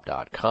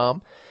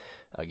drbob.com.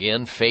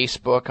 Again,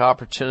 Facebook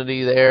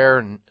opportunity there,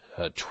 and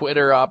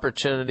Twitter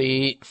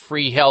opportunity,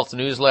 free health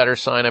newsletter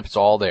sign up. It's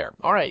all there.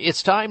 All right,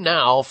 it's time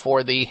now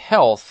for the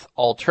health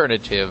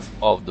alternative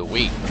of the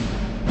week.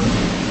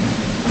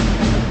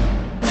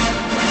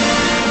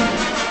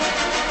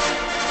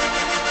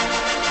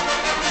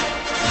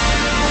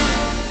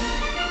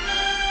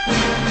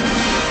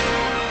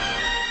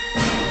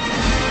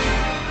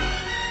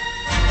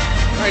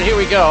 All right, here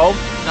we go.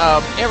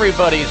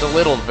 Everybody's a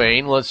little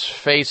vain. Let's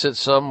face it,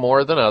 some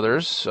more than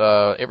others.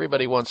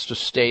 Everybody wants to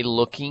stay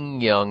looking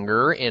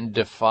younger and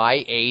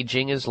defy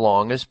aging as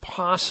long as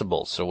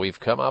possible. So we've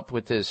come up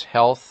with this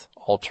health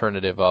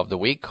alternative of the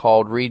week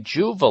called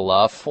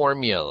Rejuvela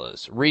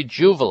Formulas.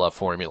 Rejuvela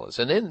Formulas.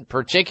 And in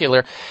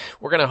particular,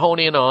 we're going to hone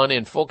in on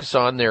and focus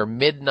on their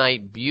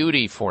Midnight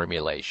Beauty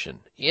formulation.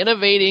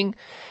 Innovating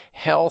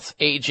health,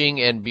 aging,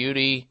 and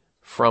beauty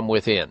from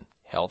within.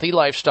 Healthy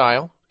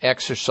lifestyle,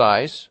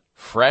 exercise,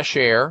 fresh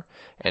air,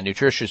 and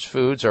nutritious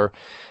foods are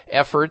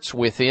efforts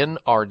within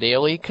our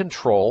daily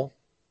control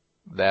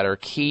that are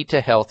key to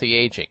healthy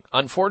aging.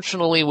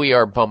 Unfortunately, we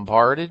are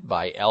bombarded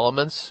by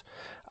elements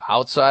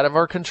outside of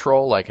our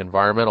control like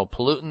environmental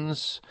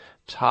pollutants,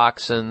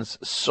 toxins,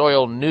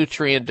 soil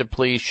nutrient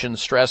depletion,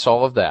 stress,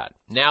 all of that.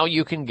 Now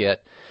you can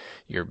get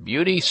your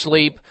beauty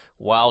sleep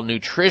while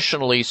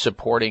nutritionally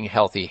supporting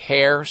healthy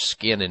hair,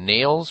 skin, and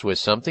nails with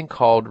something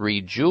called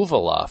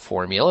Rejuvela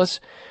Formulas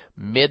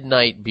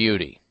Midnight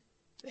Beauty.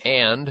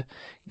 And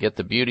get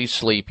the beauty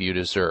sleep you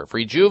deserve.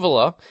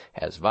 Rejuvela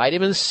has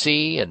vitamin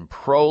C and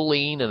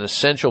proline and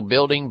essential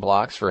building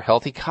blocks for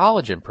healthy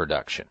collagen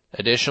production.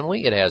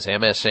 Additionally, it has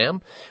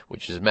MSM,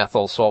 which is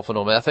methyl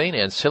sulfonomethane,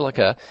 and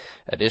silica,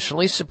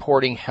 additionally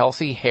supporting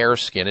healthy hair,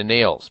 skin, and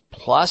nails.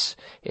 Plus,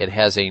 it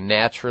has a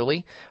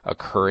naturally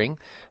occurring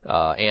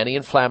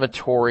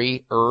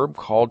anti-inflammatory herb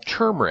called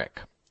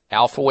turmeric.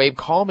 Alpha Wave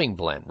Calming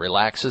Blend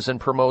relaxes and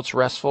promotes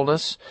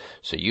restfulness,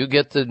 so you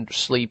get the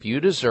sleep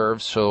you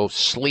deserve, so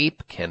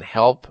sleep can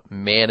help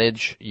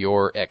manage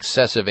your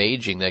excessive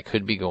aging that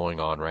could be going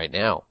on right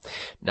now.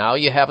 Now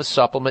you have a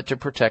supplement to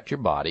protect your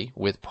body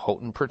with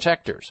potent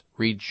protectors.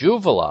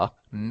 Rejuvala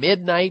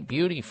Midnight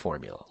Beauty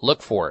Formula.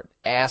 Look for it.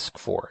 Ask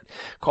for it.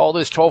 Call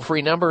this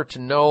toll-free number to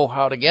know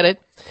how to get it.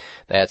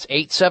 That's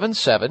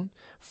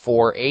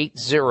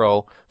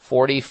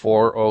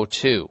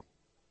 877-480-4402.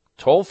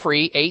 Toll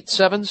free,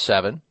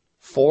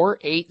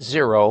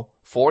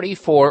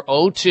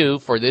 877-480-4402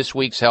 for this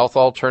week's health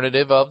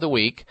alternative of the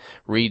week,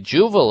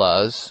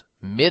 Rejuvala's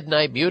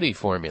Midnight Beauty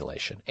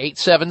Formulation.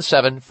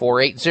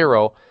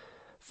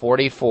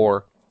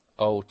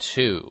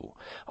 877-480-4402.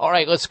 All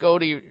right, let's go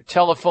to your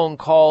telephone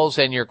calls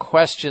and your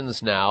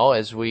questions now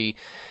as we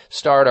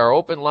start our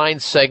open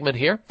line segment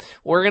here.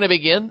 We're going to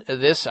begin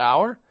this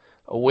hour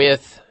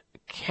with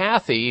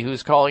Kathy,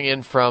 who's calling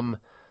in from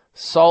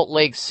Salt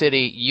Lake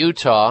City,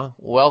 Utah.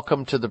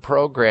 Welcome to the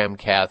program,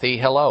 Kathy.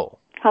 Hello.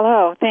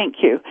 Hello. Thank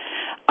you.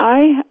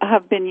 I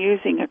have been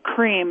using a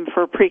cream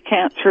for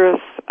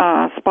precancerous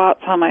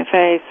spots on my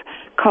face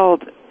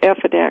called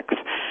Effidex,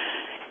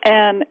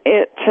 and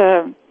it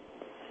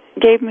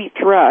gave me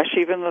thrush,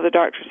 even though the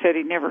doctor said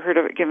he'd never heard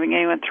of it giving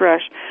anyone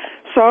thrush.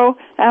 So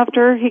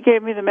after he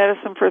gave me the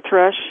medicine for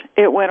thrush,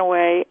 it went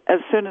away. As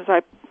soon as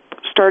I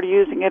started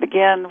using it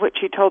again, which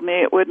he told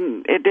me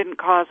it didn't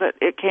cause it,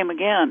 it came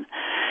again.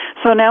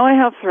 So now I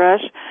have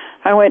thrush.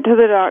 I went to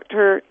the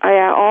doctor.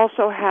 I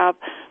also have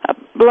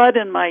blood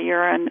in my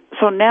urine,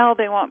 so now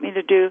they want me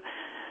to do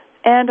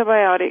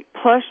antibiotic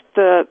plus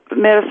the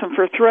medicine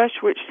for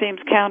thrush, which seems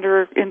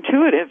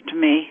counterintuitive to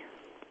me.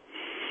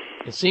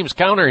 It seems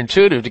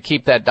counterintuitive to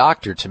keep that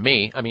doctor to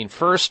me. I mean,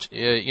 first,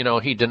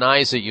 he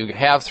denies that you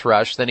have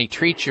thrush, then he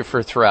treats you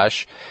for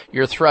thrush,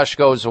 your thrush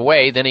goes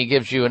away, then he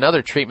gives you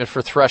another treatment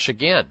for thrush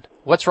again.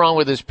 What's wrong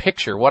with this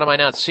picture? What am I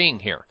not seeing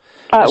here?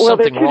 There's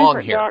something wrong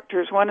here. Well, there are two different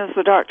doctors. One is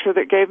the doctor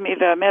that gave me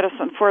the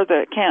medicine for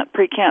the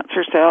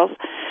precancer cells,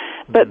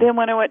 but then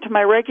when I went to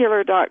my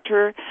regular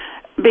doctor,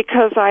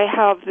 because I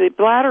have the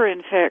bladder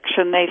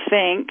infection, they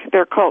think,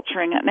 they're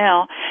culturing it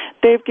now,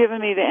 they've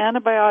given me the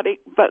antibiotic,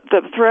 but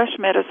the thrush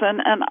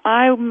medicine, and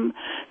I'm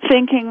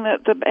thinking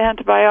that the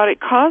antibiotic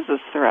causes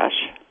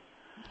thrush.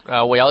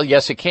 Well,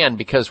 yes, it can,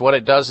 because what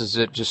it does is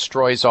it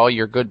destroys all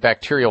your good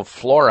bacterial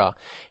flora,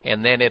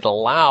 and then it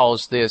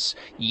allows this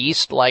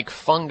yeast-like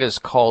fungus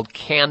called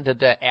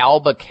Candida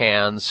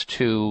albicans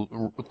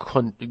to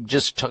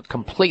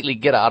completely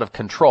get out of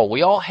control.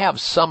 We all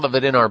have some of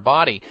it in our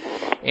body,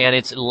 and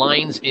it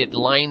lines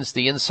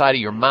the inside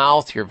of your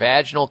mouth, your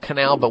vaginal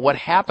canal. But what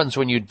happens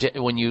when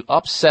you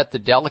upset the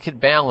delicate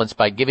balance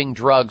by giving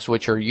drugs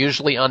which are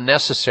usually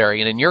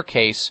unnecessary, and in your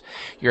case,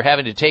 you're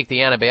having to take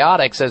the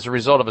antibiotics as a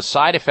result of a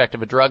side effect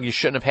of a drug you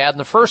shouldn't have had in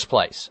the first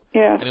place.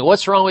 Yeah. I mean,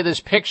 what's wrong with this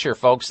picture,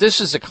 folks? This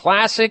is a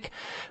classic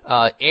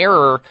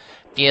error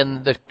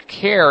in the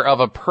care of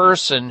a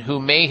person who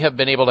may have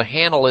been able to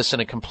handle this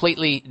in a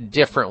completely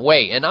different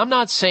way. And I'm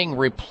not saying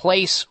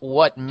replace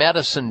what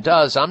medicine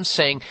does. I'm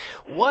saying,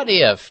 what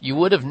if you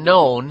would have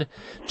known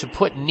to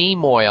put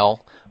neem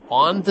oil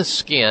on the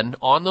skin,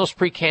 on those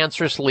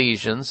precancerous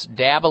lesions,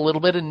 dab a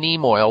little bit of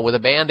neem oil with a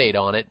Band-Aid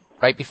on it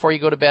right before you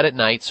go to bed at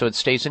night so it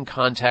stays in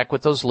contact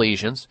with those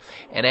lesions,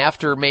 and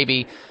after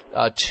maybe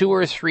 2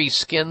 or 3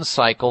 skin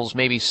cycles,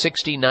 maybe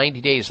 60,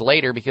 90 days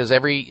later, because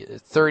every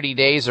 30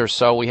 days or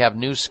so we have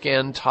new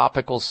skin,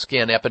 topical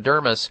skin,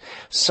 epidermis,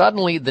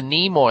 suddenly the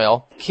neem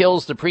oil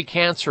kills the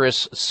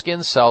precancerous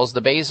skin cells,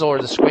 the basal or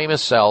the squamous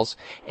cells,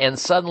 and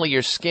suddenly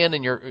your skin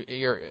and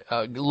your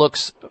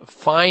looks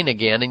fine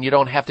again, and you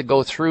don't have to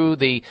go through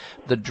the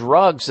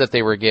drugs that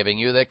they were giving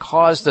you that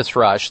caused the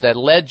thrush, that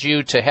led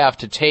you to have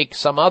to take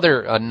some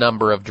other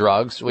number of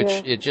drugs,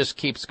 which it just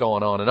keeps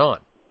going on and on.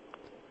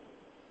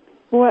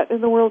 What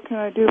in the world can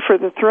I do for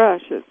the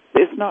thrush?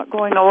 It's not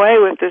going away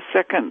with this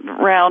second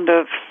round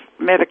of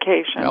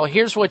medication. Well,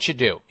 here's what you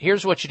do.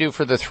 Here's what you do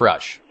for the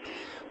thrush.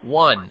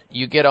 1,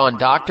 you get on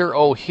Dr.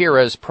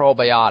 Ohhira's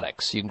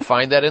probiotics. You can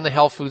find that in the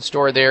health food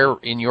store there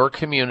in your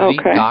community,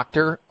 okay.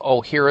 Dr.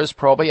 Ohhira's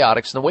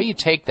probiotics. And the way you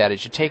take that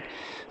is you take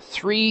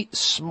 3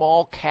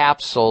 small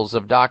capsules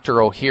of Dr.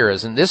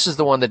 Ohhira's, and this is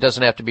the one that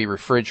doesn't have to be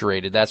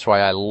refrigerated. That's why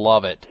I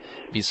love it,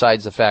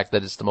 besides the fact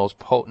that it's the most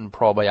potent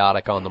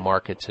probiotic on the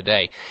market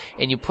today.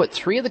 And you put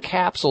 3 of the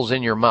capsules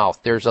in your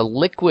mouth. There's a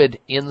liquid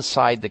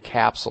inside the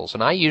capsules,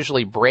 and I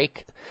usually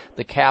break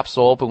the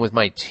capsule open with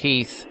my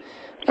teeth,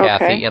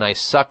 Kathy, okay. And I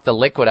suck the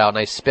liquid out and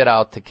I spit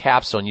out the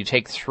capsule. And you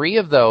take 3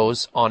 of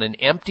those on an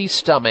empty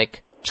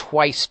stomach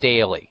twice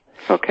daily.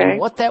 Okay. And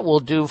what that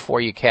will do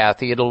for you,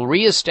 Kathy, it'll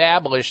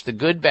reestablish the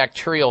good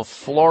bacterial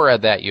flora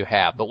that you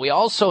have. But we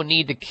also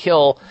need to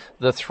kill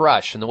the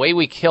thrush. And the way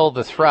we kill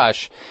the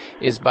thrush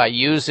is by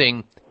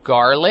using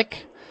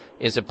garlic.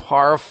 Is a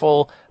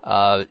powerful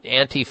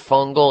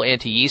antifungal,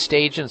 anti-yeast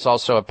agent. It's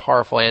also a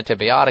powerful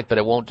antibiotic, but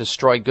it won't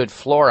destroy good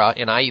flora.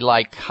 And I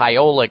like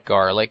kyolic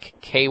garlic,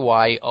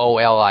 Kyolic,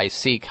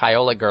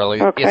 kyolic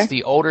garlic. Okay. It's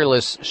the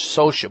odorless,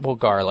 sociable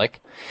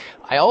garlic.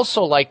 I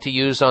also like to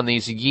use on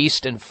these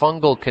yeast and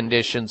fungal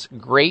conditions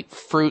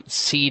grapefruit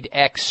seed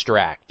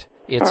extract.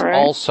 It's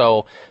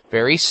also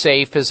very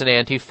safe as an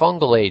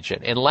antifungal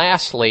agent. And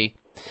lastly,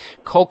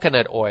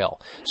 coconut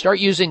oil. Start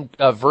using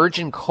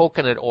virgin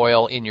coconut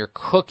oil in your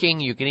cooking.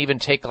 You can even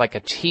take like a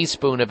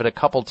teaspoon of it a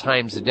couple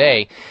times a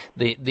day.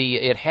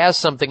 It has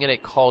something in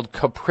it called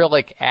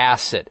caprylic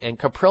acid, and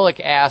caprylic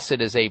acid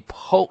is a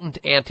potent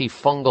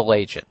antifungal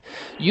agent.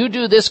 You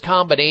do this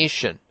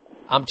combination,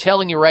 I'm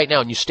telling you right now,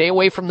 and you stay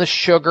away from the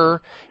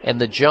sugar and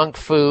the junk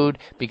food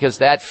because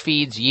that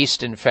feeds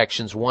yeast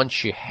infections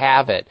once you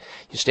have it.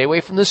 You stay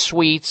away from the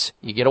sweets.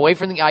 You get away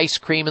from the ice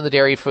cream and the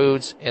dairy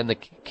foods and the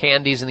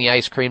candies and the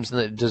ice creams and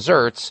the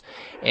desserts,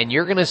 and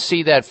you're going to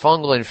see that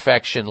fungal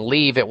infection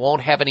leave. It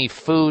won't have any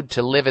food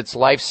to live its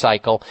life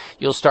cycle.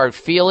 You'll start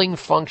feeling,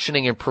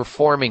 functioning, and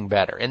performing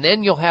better. And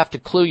then you'll have to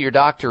clue your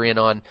doctor in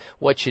on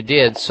what you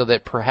did so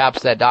that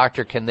perhaps that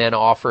doctor can then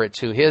offer it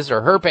to his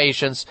or her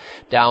patients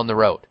down the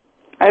road.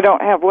 I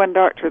don't have one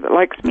doctor that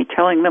likes me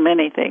telling them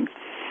anything.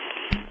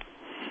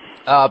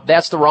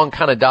 That's the wrong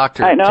kind of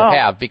doctor to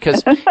have,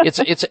 because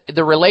it's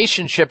the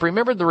relationship.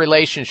 Remember the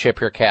relationship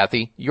here,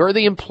 Kathy. You're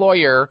the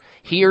employer.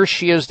 He or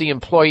she is the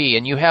employee,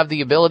 and you have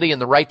the ability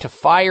and the right to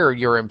fire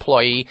your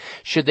employee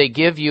should they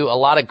give you a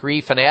lot of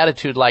grief and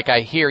attitude like I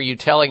hear you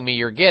telling me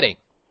you're getting.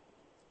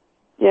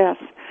 Yes.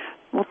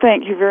 Well,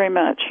 thank you very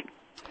much.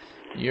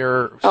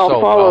 I'll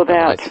follow welcome.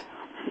 that.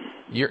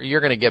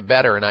 You're going to get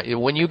better, and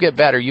when you get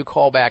better, you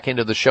call back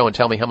into the show and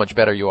tell me how much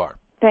better you are.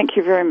 Thank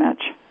you very much.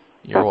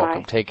 You're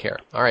welcome. Take care.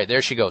 All right,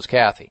 there she goes,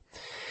 Kathy.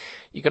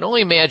 You can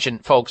only imagine,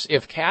 folks,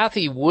 if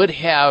Kathy would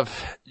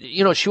have,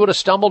 she would have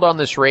stumbled on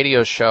this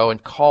radio show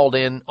and called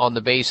in on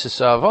the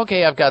basis of,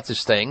 okay, I've got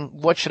this thing.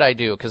 What should I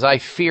do? Because I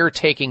fear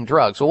taking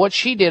drugs. Well, what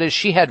she did is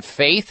she had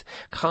faith,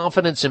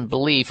 confidence, and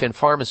belief in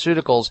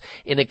pharmaceuticals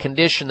in a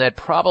condition that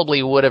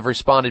probably would have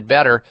responded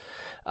better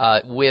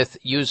with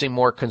using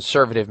more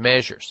conservative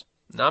measures.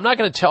 Now, I'm not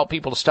going to tell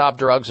people to stop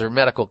drugs or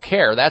medical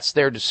care. That's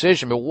their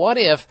decision. But what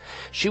if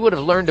she would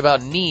have learned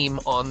about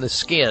neem on the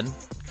skin,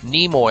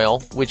 neem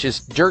oil, which is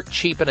dirt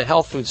cheap in a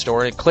health food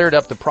store, and it cleared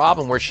up the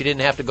problem where she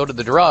didn't have to go to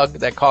the drug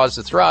that caused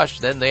the thrush,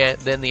 then the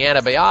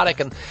antibiotic,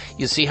 and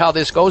you see how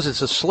this goes.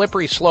 It's a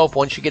slippery slope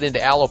once you get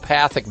into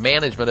allopathic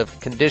management of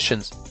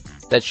conditions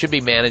that should be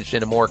managed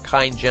in a more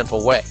kind,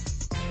 gentle way.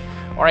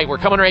 All right, we're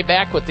coming right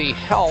back with the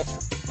health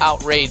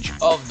outrage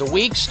of the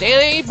week.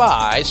 Stand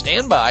by.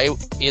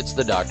 It's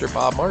the Dr.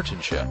 Bob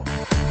Martin Show.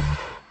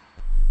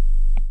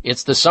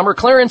 It's the summer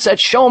clearance at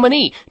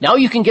Chamonix. Now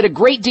you can get a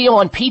great deal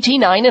on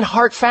PT9 and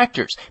Heart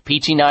Factors.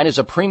 PT9 is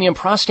a premium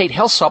prostate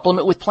health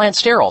supplement with plant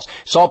sterols,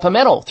 saw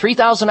palmetto,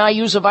 3,000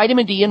 IUs of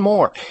vitamin D, and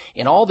more.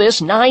 In all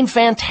this, 9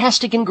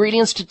 fantastic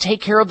ingredients to take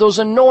care of those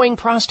annoying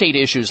prostate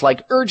issues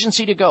like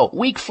urgency to go,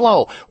 weak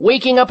flow,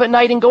 waking up at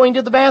night and going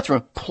to the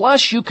bathroom.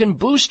 Plus, you can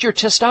boost your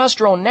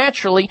testosterone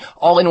naturally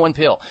all in one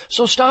pill.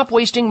 So stop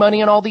wasting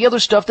money on all the other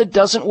stuff that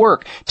doesn't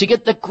work. To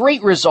get the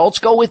great results,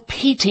 go with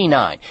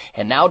PT9.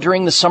 And now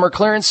during the summer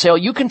clearance sale,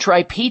 you can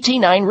try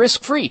PT9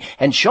 risk-free,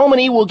 and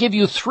Chamonix will give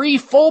you 3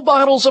 full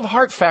bottles of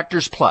Heart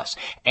Factors Plus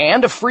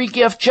and a free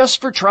gift just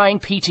for trying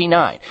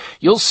PT9.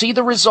 You'll see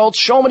the results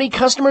Chamonix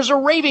customers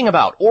are raving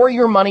about, or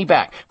your money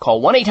back.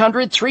 Call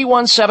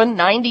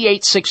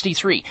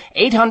 1-800-317-9863.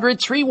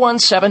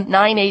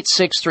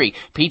 800-317-9863.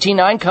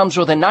 PT9 comes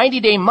with a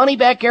 90-day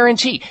money-back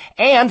guarantee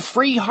and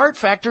free Heart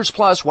Factors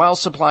Plus while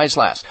supplies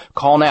last.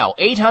 Call now,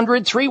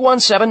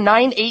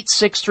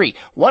 800-317-9863.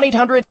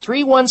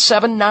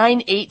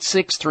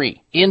 1-800-317-9863.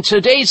 In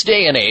today's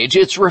day and age,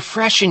 it's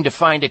refreshing to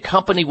find a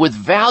company with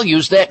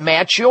values that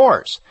match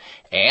yours.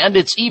 And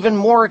it's even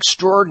more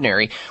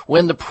extraordinary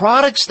when the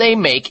products they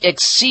make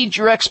exceed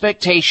your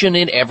expectation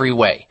in every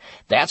way.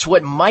 That's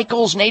what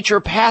Michael's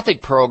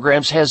Naturopathic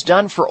Programs has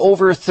done for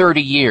over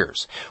 30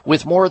 years.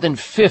 With more than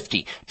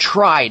 50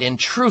 tried and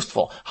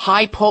truthful,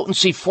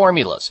 high-potency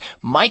formulas,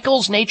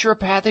 Michael's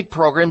Naturopathic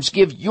Programs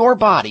give your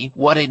body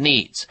what it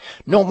needs.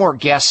 No more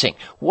guessing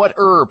what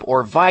herb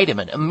or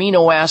vitamin,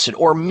 amino acid,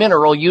 or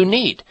mineral you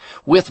need.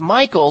 With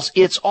Michael's,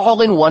 it's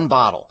all in one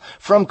bottle.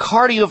 From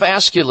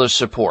cardiovascular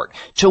support,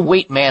 to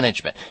weight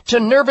management, to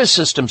nervous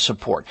system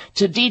support,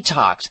 to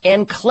detox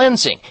and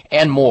cleansing,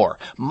 and more.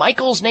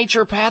 Michael's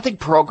Naturopathic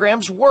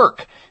Programs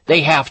work.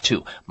 They have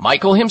to.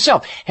 Michael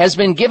himself has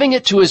been giving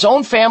it to his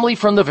own family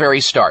from the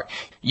very start.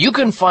 You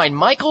can find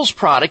Michael's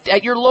product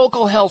at your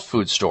local health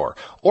food store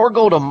or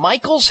go to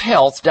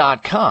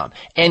michaelshealth.com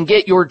and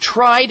get your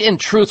tried and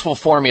truthful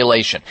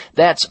formulation.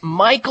 That's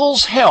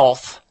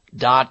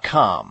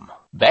michaelshealth.com.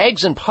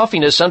 Bags and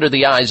puffiness under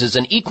the eyes is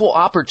an equal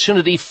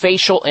opportunity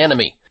facial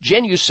enemy.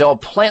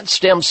 Genucell Plant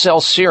Stem Cell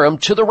Serum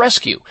to the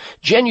rescue.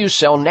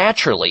 Genucell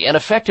naturally and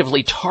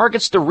effectively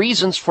targets the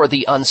reasons for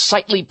the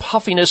unsightly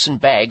puffiness and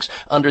bags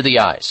under the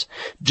eyes.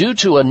 Due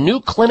to a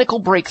new clinical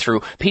breakthrough,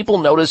 people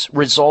notice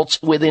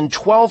results within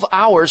 12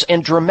 hours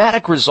and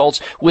dramatic results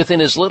within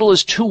as little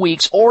as 2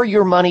 weeks or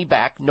your money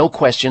back, no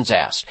questions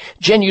asked.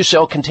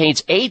 Genucell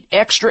contains 8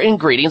 extra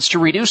ingredients to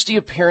reduce the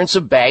appearance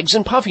of bags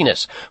and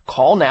puffiness.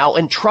 Call now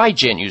and try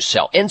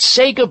Genucell and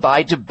say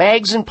goodbye to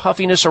bags and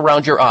puffiness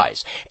around your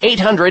eyes.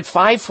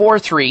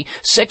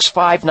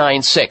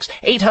 800-543-6596.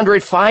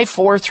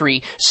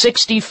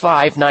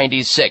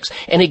 800-543-6596.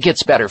 And it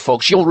gets better,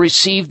 folks. You'll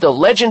receive the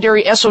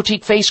legendary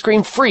Esotique face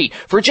cream free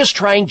for just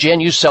trying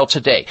Genucell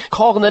today.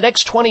 Call in the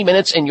next 20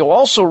 minutes and you'll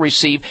also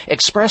receive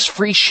express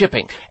free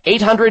shipping.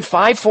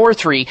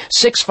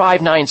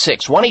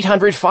 800-543-6596.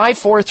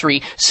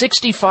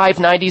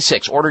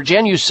 1-800-543-6596. Order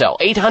Genucell.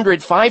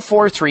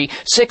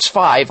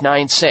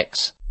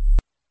 800-543-6596.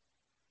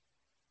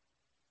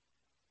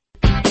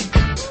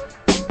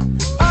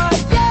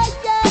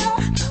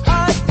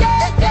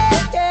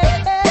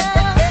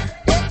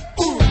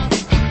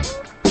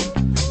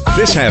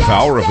 This half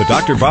hour of the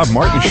Dr. Bob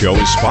Martin Show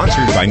is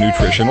sponsored by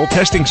Nutritional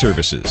Testing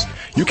Services.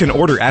 You can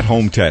order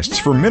at-home tests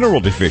for mineral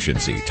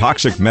deficiency,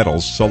 toxic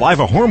metals,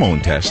 saliva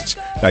hormone tests,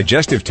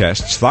 digestive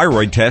tests,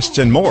 thyroid tests,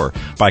 and more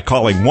by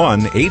calling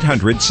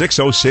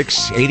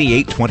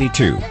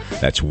 1-800-606-8822.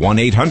 That's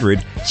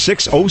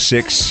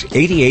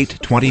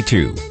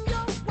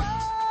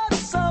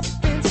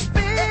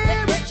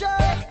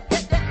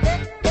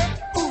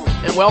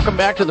 1-800-606-8822. And welcome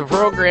back to the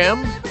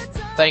program.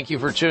 Thank you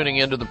for tuning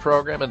into the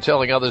program and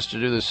telling others to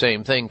do the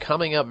same thing.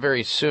 Coming up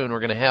very soon, we're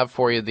going to have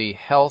for you the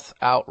health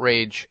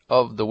outrage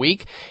of the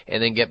week,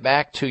 and then get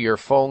back to your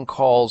phone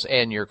calls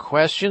and your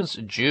questions.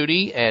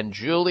 Judy and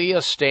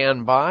Julia,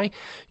 stand by.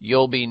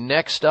 You'll be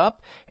next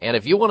up. And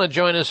if you want to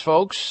join us,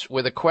 folks,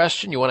 with a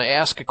question, you want to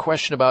ask a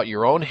question about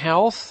your own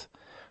health,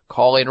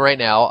 call in right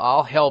now.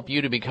 I'll help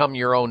you to become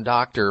your own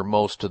doctor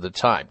most of the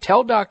time.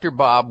 Tell Dr.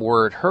 Bob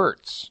where it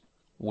hurts.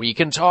 We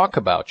can talk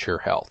about your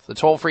health. The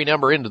toll-free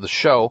number into the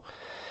show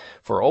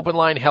for open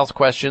line health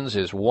questions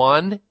is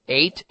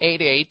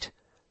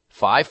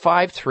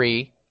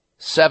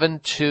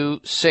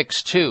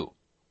 1-888-553-7262.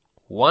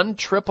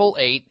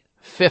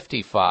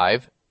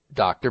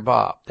 1-888-55-Dr.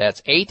 Bob.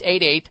 That's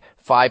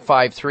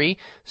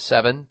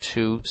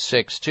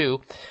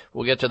 888-553-7262.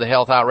 We'll get to the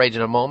health outrage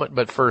in a moment,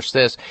 but first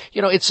this.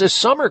 You know, it's a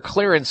summer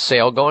clearance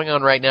sale going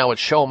on right now at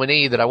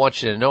Chamonix that I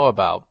want you to know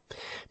about.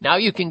 Now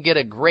you can get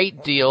a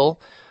great deal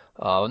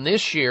on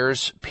this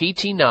year's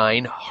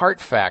PT9 Heart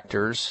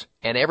Factors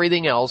and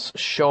everything else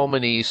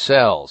Chamonix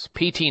sells.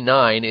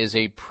 PT9 is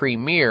a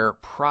premier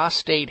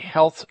prostate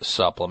health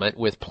supplement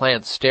with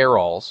plant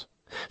sterols,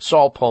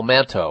 saw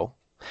palmetto,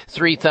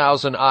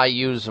 3,000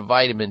 IUs of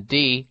vitamin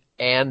D,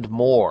 and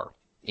more.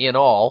 In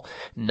all,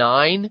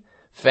 9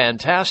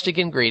 fantastic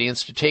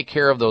ingredients to take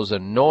care of those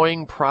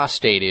annoying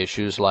prostate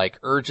issues like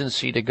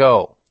urgency to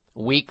go,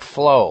 weak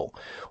flow,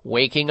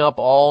 waking up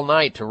all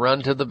night to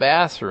run to the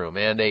bathroom,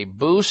 and a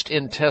boost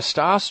in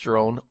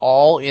testosterone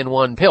all in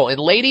one pill. And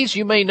ladies,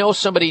 you may know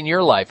somebody in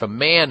your life, a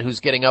man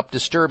who's getting up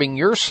disturbing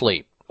your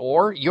sleep,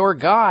 or your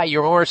guy,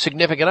 your more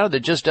significant other,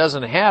 that just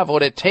doesn't have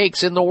what it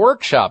takes in the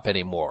workshop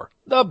anymore,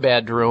 the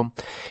bedroom.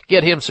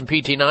 Get him some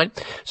PT9.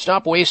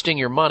 Stop wasting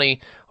your money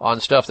on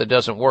stuff that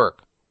doesn't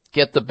work.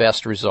 Get the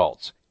best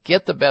results.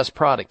 Get the best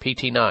product,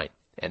 PT9.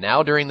 And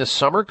now during the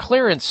summer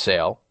clearance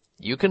sale,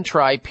 you can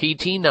try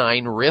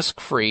PT9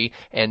 risk-free,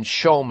 and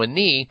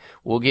Chamonix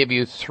will give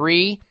you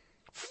 3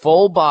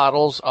 full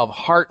bottles of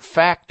Heart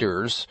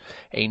Factors,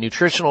 a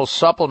nutritional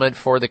supplement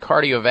for the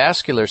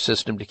cardiovascular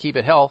system to keep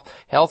it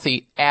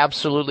healthy,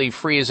 absolutely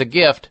free as a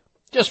gift,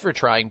 just for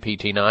trying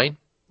PT9.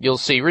 You'll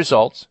see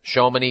results.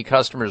 Chamonix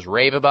customers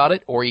rave about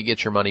it, or you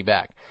get your money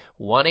back.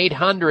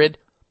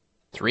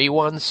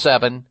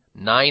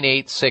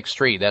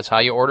 1-800-317-9863. That's how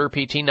you order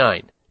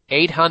PT9.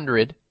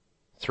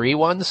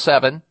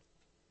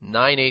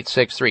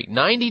 800-317-9863.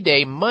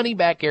 90-day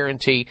money-back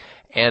guarantee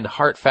and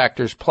Heart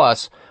Factors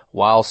Plus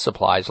while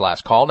supplies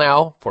last. Call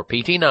now for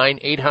PT9,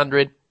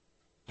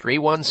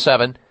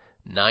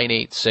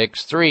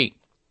 800-317-9863.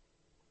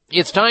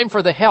 It's time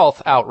for the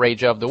health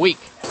outrage of the week.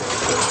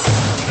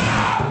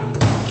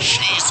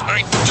 Jeez,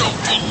 I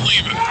don't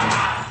believe it.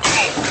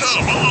 Oh,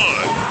 come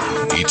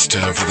on. It's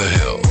time for the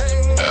health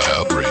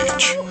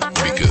outrage,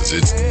 because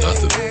it's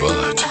nothing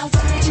but...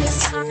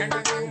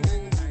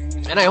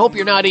 And I hope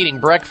you're not eating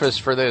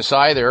breakfast for this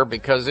either,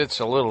 because it's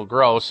a little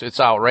gross.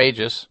 It's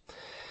outrageous.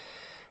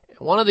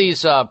 One of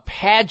these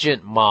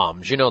pageant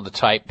moms, you know the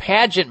type,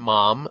 pageant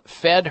mom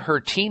fed her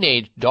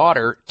teenage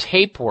daughter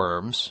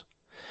tapeworms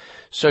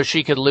so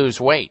she could lose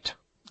weight.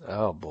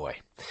 Oh, boy.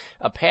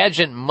 A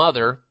pageant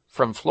mother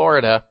from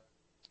Florida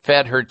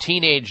fed her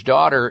teenage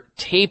daughter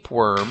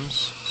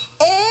tapeworms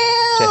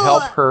to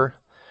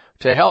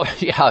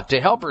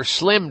help her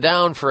slim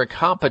down for a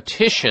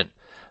competition.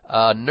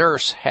 A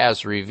nurse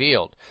has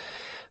revealed.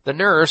 The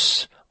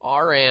nurse,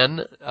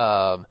 RN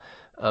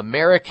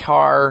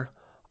Marikar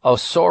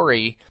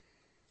Osori,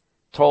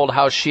 told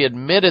how she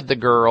admitted the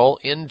girl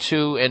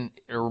into an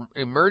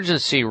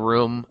emergency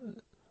room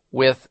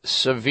with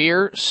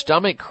severe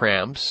stomach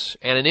cramps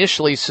and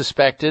initially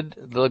suspected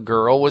the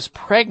girl was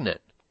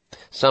pregnant,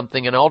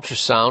 something an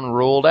ultrasound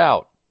ruled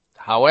out.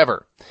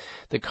 However,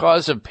 the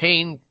cause of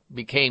pain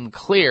became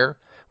clear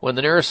when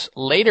the nurse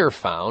later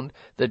found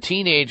the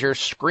teenager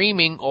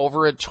screaming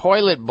over a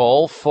toilet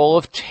bowl full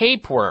of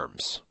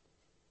tapeworms.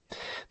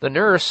 The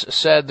nurse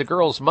said the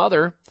girl's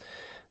mother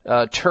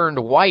turned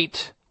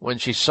white when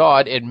she saw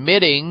it,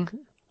 admitting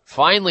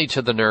finally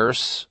to the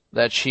nurse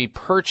that she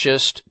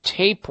purchased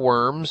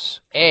tapeworm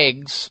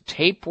eggs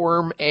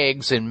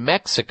in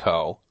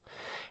Mexico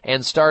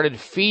and started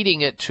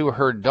feeding it to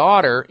her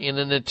daughter in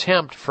an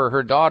attempt for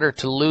her daughter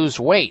to lose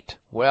weight.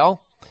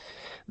 Well,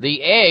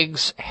 the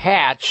eggs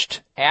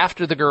hatched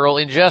after the girl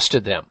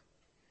ingested them.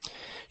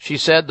 She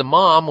said the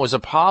mom was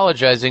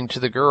apologizing to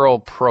the girl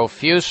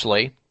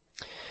profusely.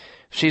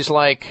 She's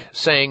like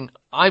saying,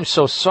 "I'm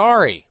so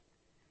sorry.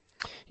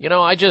 You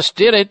know, I just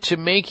did it to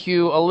make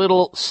you a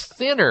little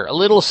thinner, a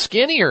little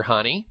skinnier,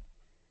 honey.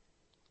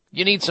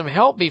 You need some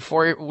help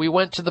before we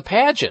went to the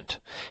pageant."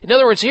 In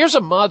other words, here's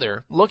a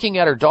mother looking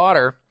at her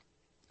daughter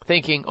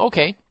thinking,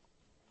 okay,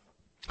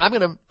 I'm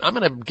going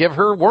to give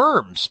her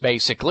worms,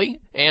 basically,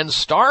 and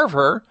starve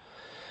her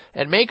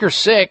and make her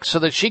sick so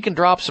that she can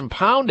drop some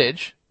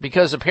poundage,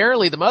 because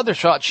apparently the mother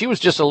thought she was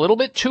just a little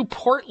bit too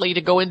portly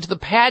to go into the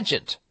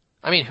pageant.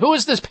 I mean, who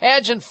is this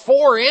pageant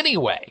for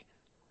anyway?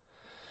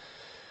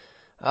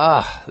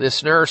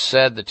 This nurse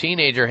said the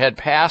teenager had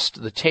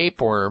passed the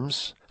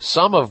tapeworms,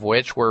 some of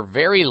which were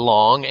very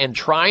long and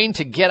trying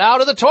to get out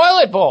of the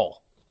toilet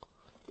bowl.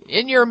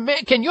 Can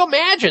you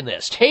imagine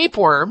this?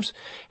 Tapeworms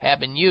have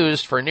been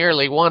used for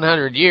nearly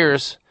 100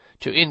 years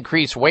to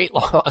increase weight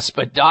loss,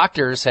 but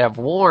doctors have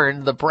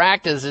warned the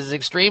practice is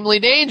extremely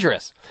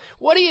dangerous.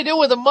 What do you do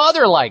with a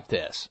mother like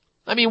this?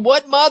 I mean,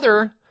 what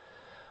mother...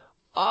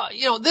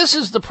 this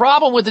is the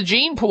problem with the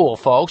gene pool,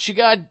 folks. You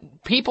got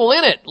people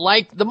in it,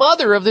 like the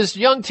mother of this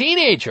young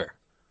teenager.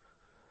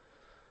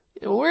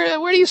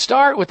 Where do you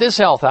start with this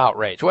health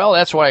outrage? Well,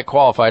 that's why it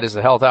qualified as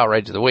the health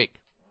outrage of the week.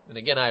 And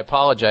again, I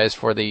apologize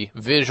for the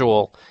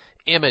visual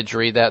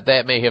imagery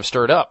that may have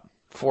stirred up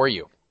for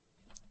you.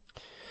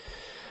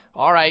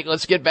 All right,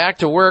 let's get back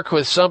to work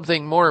with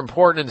something more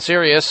important and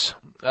serious.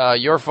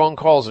 Your phone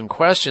calls and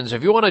questions.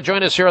 If you want to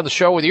join us here on the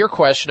show with your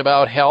question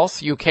about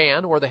health, you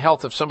can, or the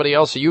health of somebody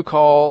else that you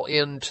call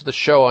into the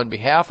show on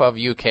behalf of,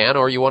 you can,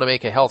 or you want to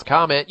make a health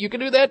comment, you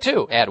can do that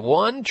too at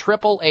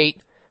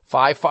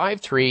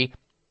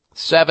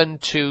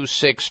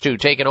 1-888-553-7262.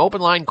 Taking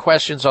open line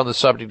questions on the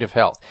subject of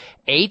health.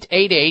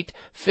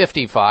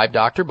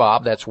 888-55-Dr.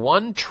 Bob. That's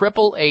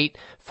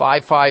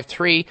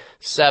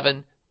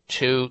 1-888-553-7262.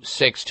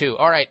 262.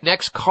 All right,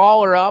 next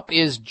caller up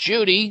is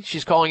Judy.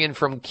 She's calling in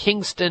from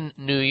Kingston,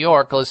 New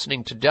York,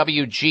 listening to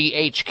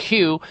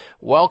WGHQ.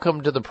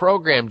 Welcome to the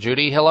program,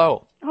 Judy.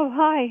 Hello. Oh,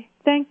 hi.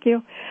 Thank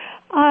you.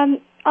 I'm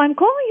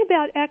calling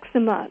about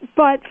eczema,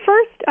 but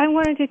first I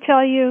wanted to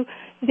tell you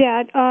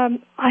that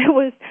I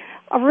was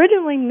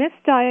originally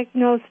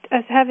misdiagnosed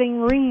as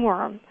having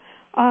ringworm.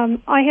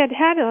 I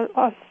had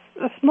a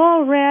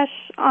small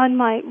rash on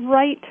my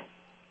right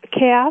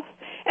calf,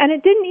 and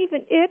it didn't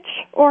even itch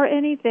or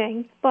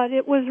anything, but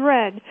it was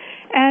red.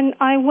 And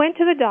I went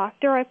to the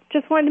doctor. I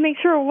just wanted to make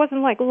sure it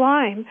wasn't like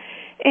Lyme.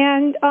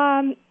 And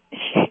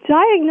she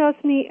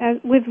diagnosed me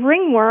with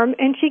ringworm,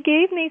 and she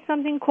gave me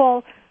something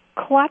called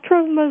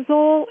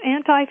clotrimazole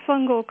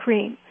antifungal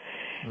cream.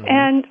 Mm-hmm.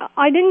 And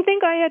I didn't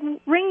think I had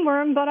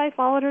ringworm, but I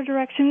followed her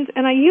directions,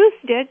 and I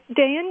used it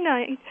day and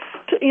night,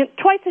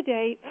 twice a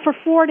day, for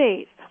 4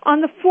 days. On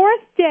the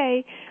fourth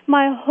day,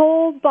 my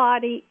whole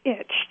body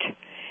itched.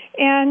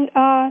 And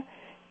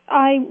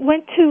I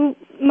went to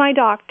my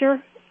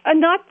doctor,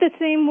 not the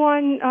same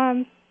one,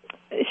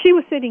 she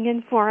was sitting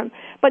in for him,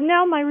 but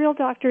now my real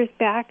doctor is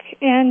back,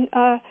 and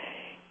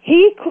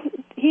he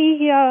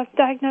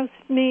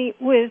diagnosed me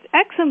with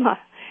eczema,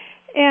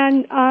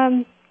 and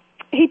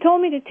he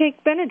told me to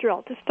take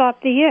Benadryl to stop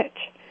the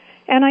itch.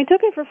 And I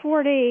took it for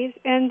 4 days,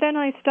 and then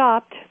I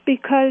stopped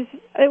because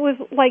it was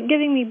like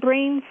giving me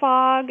brain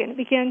fog, and it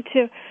began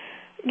to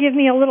give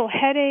me a little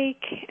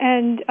headache,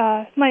 and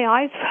my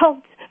eyes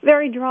felt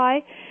very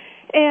dry.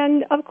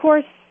 And, of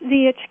course,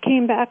 the itch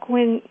came back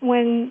when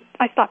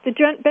I stopped the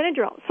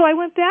Benadryl. So I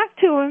went back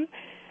to him.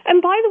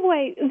 And, by the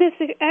way, this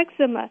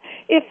eczema,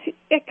 if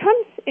it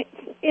comes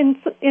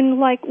in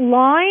like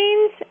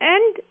lines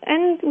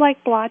and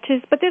like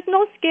blotches, but there's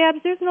no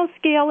scabs, there's no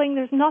scaling,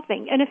 there's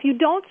nothing. And if you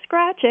don't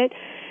scratch it,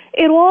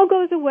 it all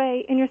goes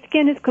away, and your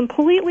skin is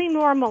completely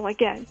normal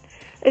again.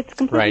 It's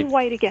completely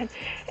white again.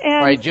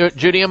 And right,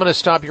 Judy, I'm going to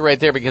stop you right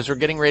there because we're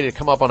getting ready to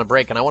come up on a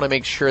break, and I want to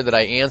make sure that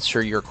I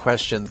answer your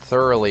question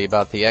thoroughly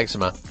about the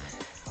eczema.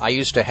 I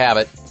used to have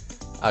it.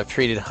 I've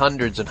treated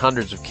hundreds and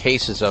hundreds of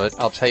cases of it.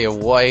 I'll tell you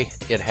why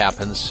it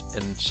happens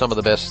and some of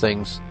the best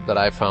things that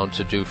I've found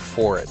to do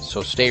for it.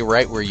 So stay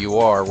right where you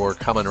are. We're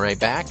coming right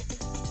back.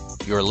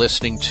 You're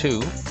listening to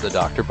The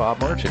Dr.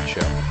 Bob Martin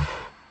Show.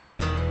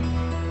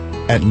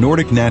 At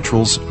Nordic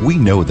Naturals, we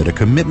know that a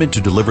commitment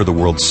to deliver the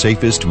world's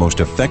safest,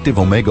 most effective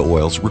omega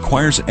oils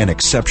requires an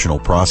exceptional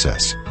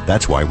process.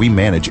 That's why we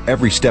manage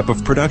every step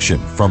of production,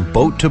 from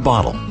boat to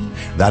bottle.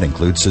 That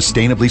includes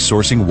sustainably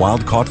sourcing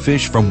wild-caught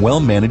fish from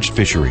well-managed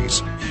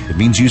fisheries. It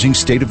means using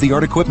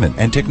state-of-the-art equipment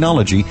and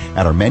technology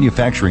at our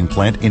manufacturing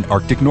plant in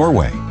Arctic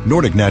Norway.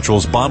 Nordic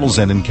Naturals bottles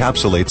and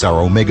encapsulates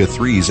our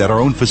omega-3s at our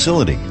own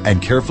facility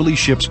and carefully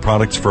ships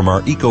products from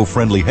our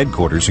eco-friendly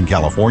headquarters in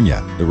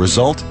California. The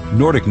result?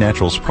 Nordic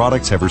Naturals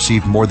products have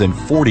received more than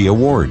 40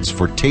 awards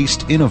for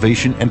taste,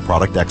 innovation, and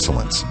product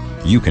excellence.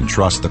 You can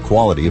trust the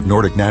quality of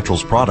Nordic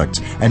Naturals products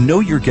and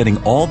know you're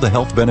getting all the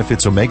health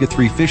benefits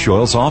omega-3 fish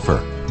oils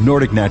offer.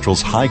 Nordic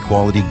Naturals'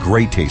 high-quality,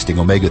 great-tasting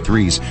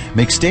omega-3s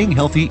make staying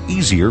healthy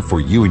easier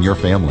for you and your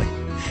family.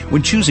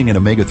 When choosing an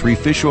omega-3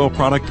 fish oil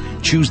product,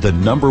 choose the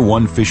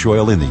 #1 fish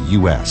oil in the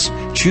U.S.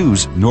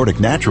 Choose Nordic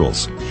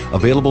Naturals.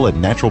 Available at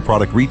natural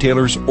product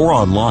retailers or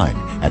online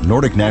at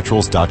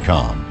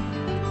NordicNaturals.com.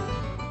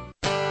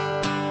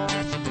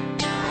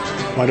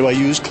 Why do I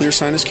use Clear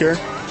Sinus Care?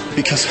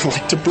 Because I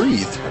like to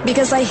breathe.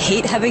 Because I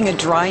hate having a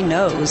dry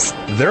nose.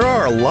 There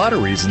are a lot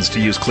of reasons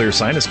to use Clear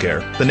Sinus Care,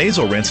 the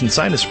nasal rinse and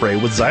sinus spray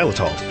with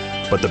xylitol.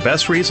 But the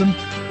best reason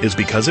is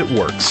because it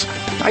works.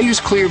 I use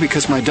Clear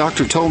because my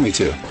doctor told me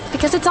to.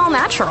 Because it's all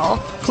natural.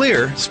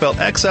 Clear, spelled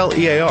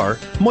Xlear,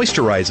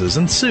 moisturizes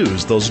and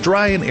soothes those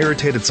dry and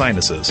irritated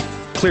sinuses.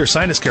 Clear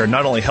Sinus Care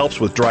not only helps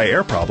with dry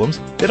air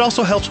problems, it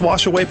also helps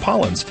wash away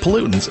pollens,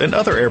 pollutants, and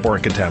other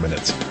airborne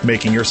contaminants,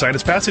 making your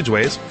sinus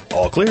passageways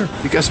all clear.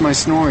 Because my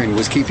snoring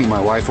was keeping my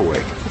wife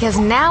awake. Because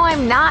now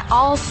I'm not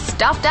all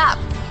stuffed up.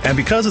 And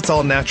because it's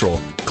all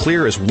natural,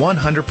 Clear is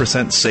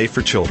 100% safe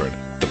for children.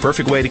 The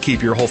perfect way to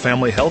keep your whole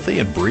family healthy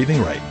and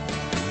breathing right.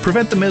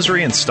 Prevent the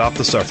misery and stop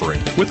the suffering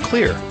with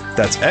Clear.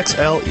 That's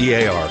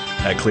Xlear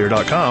at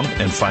Clear.com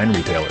and fine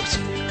retailers.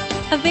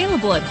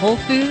 Available at Whole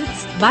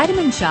Foods,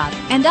 Vitamin Shop,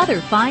 and other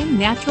fine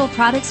natural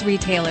products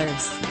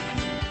retailers.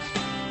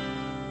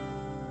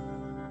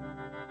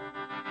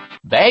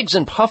 Bags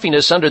and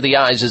puffiness under the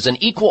eyes is an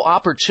equal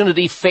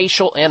opportunity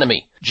facial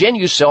enemy.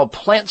 Genucell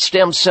Plant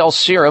Stem Cell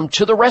Serum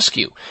to the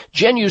rescue.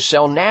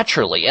 Genucell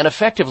naturally and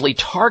effectively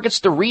targets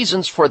the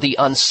reasons for the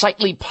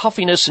unsightly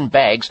puffiness and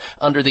bags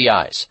under the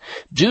eyes.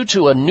 Due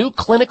to a new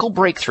clinical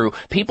breakthrough,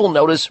 people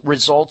notice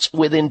results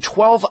within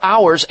 12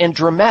 hours and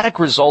dramatic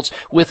results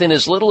within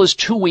as little as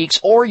 2 weeks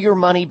or your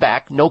money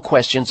back, no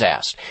questions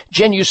asked.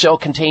 Genucell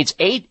contains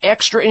 8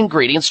 extra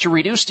ingredients to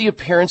reduce the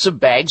appearance of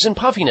bags and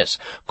puffiness.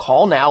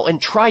 Call now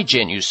and try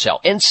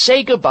Genucell and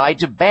say goodbye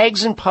to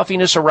bags and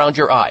puffiness around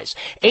your eyes.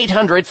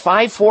 800-543-6596.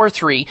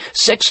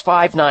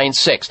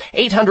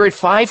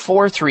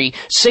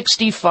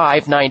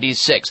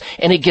 800-543-6596.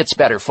 And it gets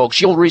better, folks.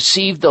 You'll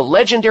receive the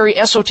legendary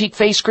Esotique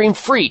face cream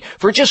free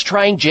for just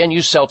trying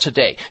Genucell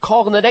today.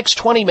 Call in the next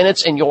 20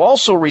 minutes and you'll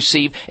also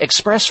receive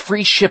express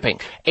free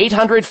shipping.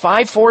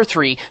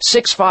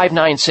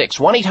 800-543-6596.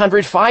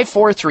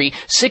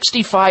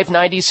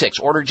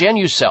 1-800-543-6596. Order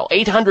Genucell.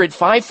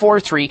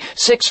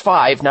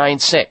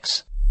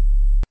 800-543-6596.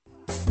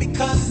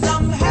 Because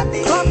I'm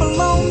happy. Clap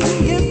along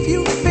if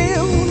you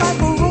feel like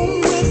a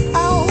room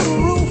without a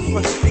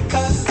roof.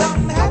 Because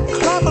I'm happy.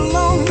 Clap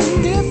along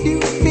if you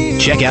feel.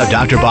 Check out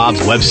Dr. Bob's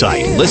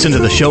website. Listen to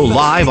the show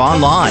live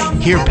online.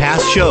 Hear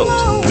past shows.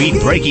 Read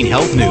breaking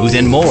health news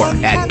and more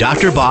at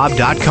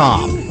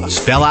drbob.com.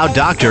 Spell out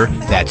doctor,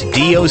 that's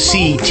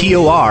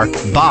D-O-C-T-O-R,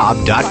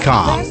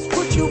 bob.com.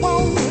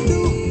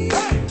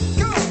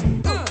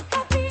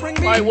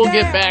 All right, we'll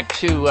get back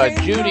to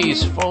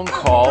Judy's phone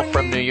call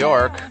from New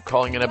York,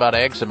 calling in about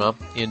eczema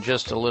in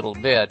just a little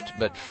bit.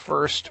 But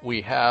first,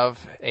 we have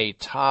a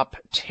top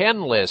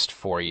 10 list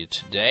for you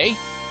today.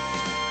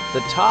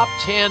 The top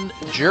 10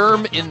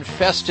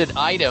 germ-infested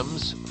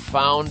items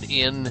found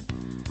in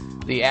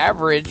the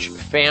average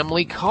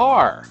family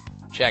car.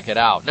 Check it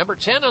out. Number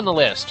 10 on the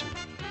list,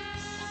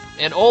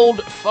 an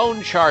old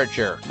phone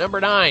charger.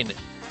 Number 9,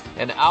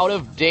 an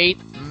out-of-date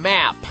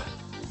map.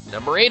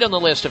 Number 8 on the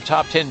list of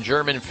top 10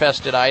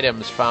 germ-infested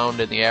items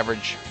found in the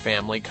average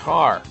family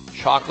car.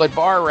 Chocolate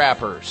bar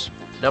wrappers.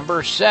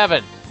 Number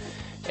 7,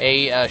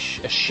 a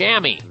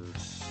chamois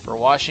for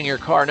washing your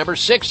car. Number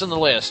 6 on the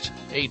list,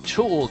 a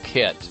tool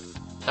kit.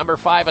 Number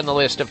 5 on the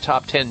list of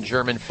top 10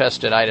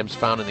 germ-infested items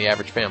found in the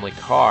average family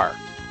car.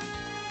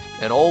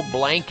 An old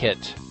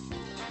blanket.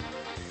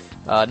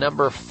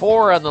 Number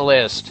 4 on the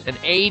list, an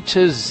A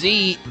to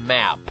Z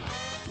map.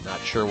 Not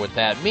sure what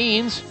that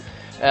means.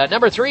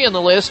 Number 3 on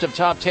the list of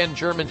top 10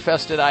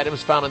 germ-infested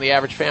items found in the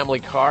average family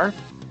car,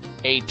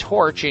 a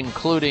torch,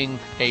 including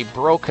a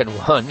broken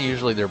one,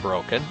 usually they're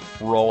broken,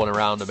 rolling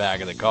around the back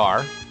of the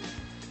car.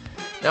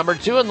 Number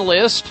 2 on the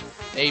list,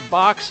 a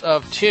box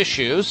of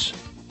tissues.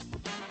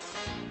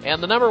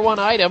 And the number 1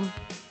 item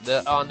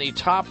on the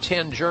top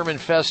 10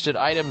 germ-infested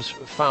items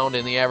found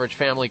in the average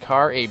family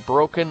car, a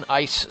broken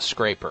ice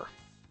scraper.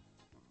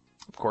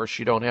 Of course,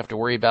 you don't have to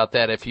worry about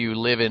that if you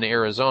live in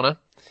Arizona.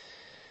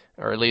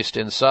 Or at least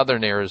in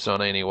southern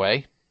Arizona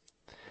anyway.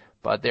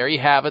 But there you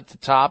have it, the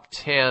top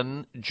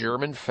 10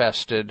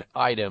 germ-infested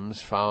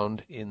items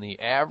found in the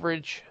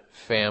average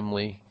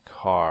family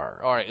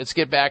car. All right, let's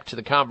get back to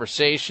the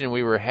conversation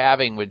we were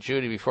having with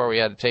Judy before we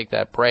had to take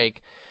that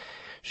break.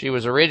 She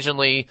was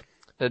originally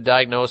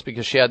diagnosed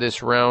because she had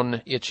this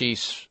round, itchy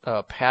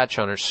patch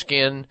on her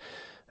skin.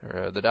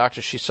 The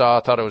doctor she saw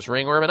thought it was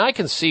ringworm, and I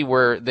can see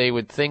where they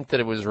would think that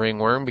it was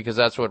ringworm because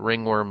that's what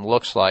ringworm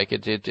looks like.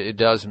 It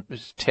does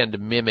tend to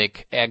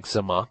mimic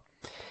eczema,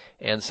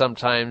 and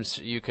sometimes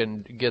you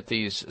can get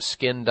these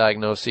skin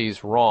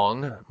diagnoses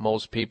wrong.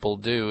 Most people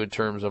do in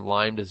terms of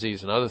Lyme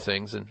disease and other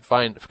things, and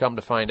come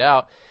to find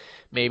out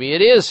maybe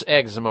it is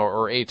eczema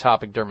or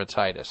atopic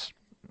dermatitis.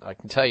 I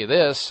can tell you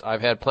this,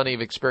 I've had plenty of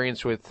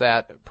experience with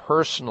that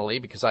personally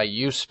because I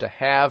used to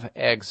have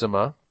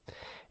eczema.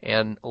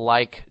 And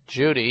like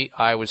Judy,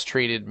 I was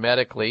treated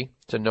medically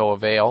to no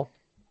avail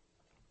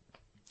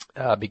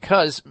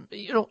because,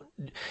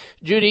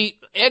 Judy,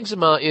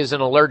 eczema is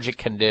an allergic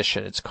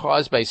condition. It's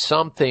caused by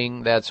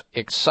something that's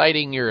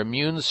exciting your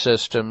immune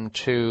system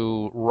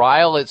to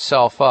rile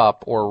itself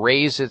up or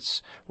raise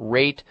its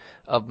rate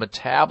of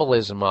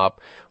metabolism up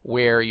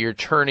where you're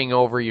turning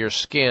over your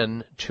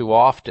skin too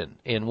often.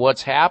 And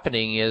what's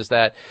happening is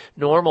that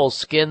normal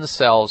skin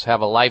cells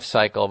have a life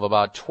cycle of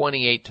about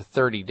 28 to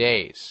 30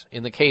 days.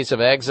 In the case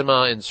of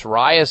eczema and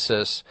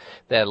psoriasis,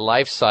 that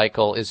life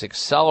cycle is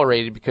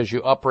accelerated because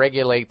you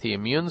upregulate the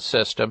immune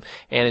system,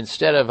 and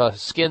instead of a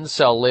skin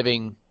cell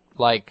living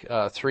like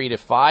 3 to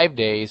 5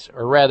 days,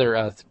 or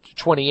rather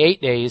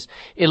 28 days,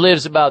 it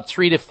lives about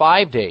 3 to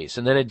 5 days,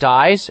 and then it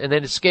dies, and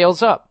then it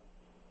scales up.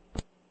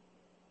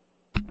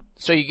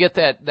 So you get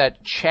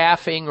that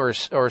chaffing or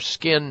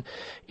skin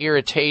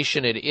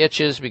irritation. It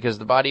itches because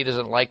the body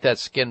doesn't like that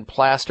skin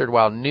plastered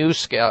while new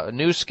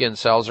skin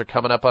cells are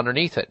coming up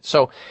underneath it.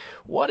 So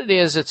what it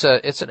is, it's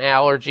an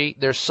allergy.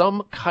 There's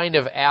some kind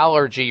of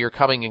allergy you're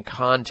coming in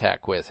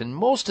contact with. And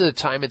most of the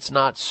time it's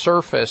not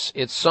surface.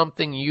 It's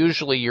something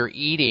usually you're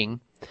eating.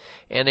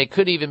 And it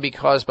could even be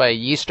caused by a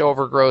yeast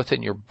overgrowth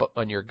in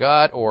your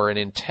gut or an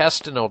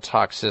intestinal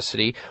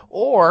toxicity.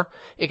 Or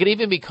it could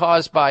even be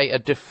caused by a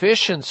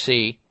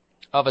deficiency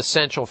of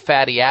essential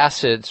fatty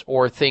acids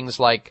or things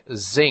like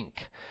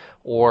zinc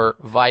or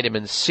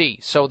vitamin C.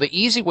 So the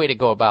easy way to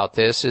go about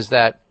this is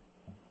that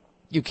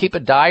you keep a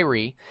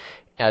diary,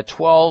 a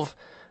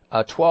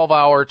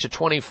 12-hour to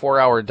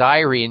 24-hour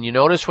diary, and you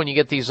notice when you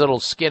get these little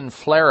skin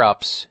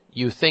flare-ups,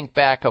 you think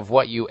back of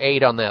what you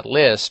ate on that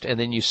list, and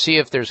then you see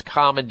if there's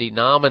common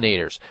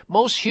denominators.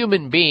 Most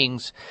human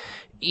beings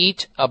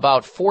eat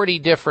about 40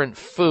 different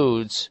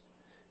foods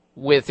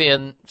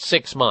within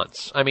 6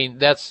 months. I mean,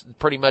 that's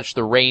pretty much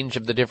the range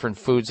of the different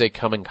foods they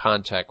come in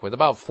contact with,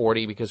 about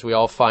 40, because we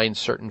all find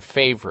certain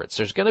favorites.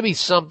 There's going to be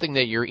something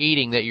that you're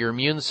eating that your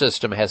immune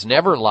system has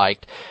never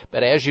liked,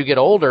 but as you get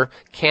older,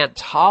 can't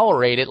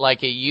tolerate it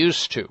like it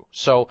used to.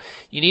 So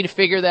you need to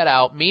figure that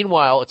out.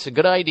 Meanwhile, it's a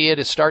good idea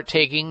to start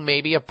taking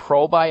maybe a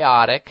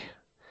probiotic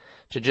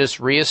to just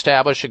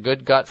reestablish a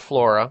good gut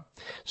flora.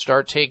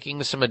 Start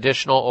taking some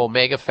additional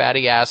omega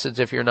fatty acids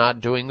if you're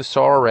not doing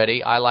so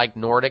already. I like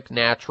Nordic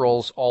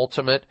Naturals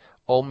Ultimate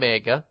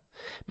Omega.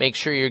 Make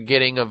sure you're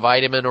getting a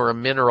vitamin or a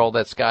mineral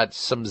that's got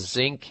some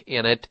zinc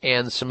in it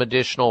and some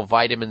additional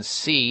vitamin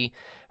C,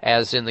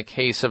 as in the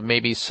case of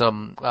maybe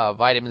some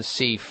vitamin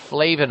C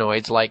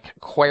flavonoids like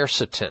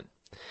quercetin.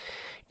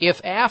 If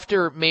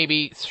after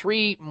maybe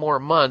 3 more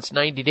months,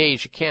 90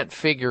 days, you can't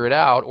figure it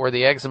out or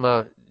the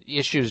eczema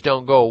issues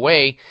don't go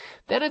away,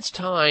 then it's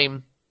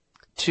time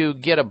to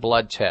get a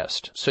blood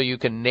test so you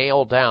can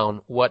nail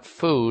down what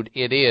food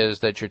it is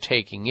that you're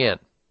taking in.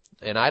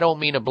 And I don't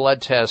mean a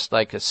blood test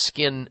like a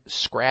skin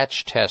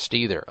scratch test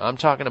either. I'm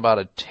talking about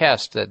a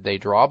test that they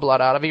draw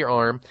blood out of your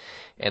arm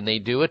and they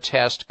do a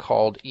test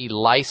called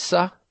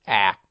ELISA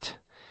ACT,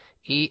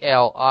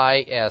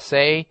 ELISA/ACT.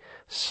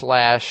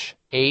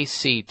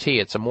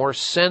 It's a more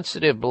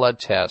sensitive blood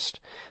test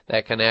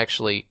that can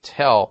actually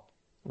tell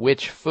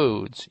which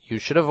foods you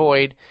should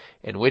avoid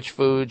and which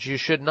foods you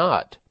should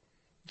not.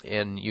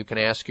 And you can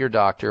ask your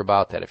doctor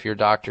about that. If your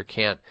doctor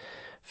can't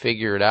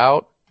figure it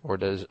out or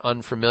is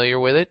unfamiliar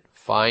with it,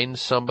 find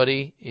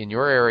somebody in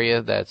your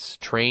area that's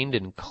trained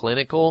in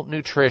clinical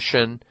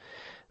nutrition,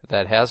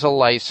 that has a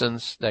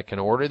license, that can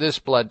order this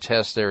blood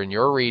test there in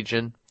your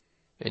region,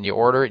 and you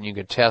order it and you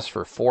can test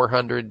for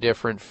 400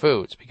 different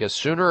foods. Because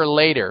sooner or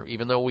later,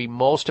 even though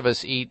most of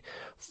us eat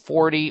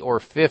 40 or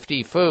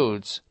 50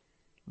 foods,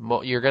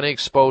 you're going to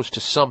expose to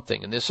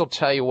something, and this will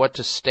tell you what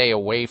to stay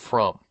away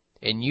from.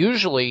 And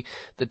usually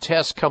the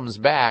test comes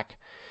back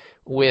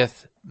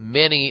with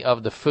many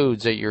of the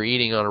foods that you're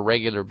eating on a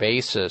regular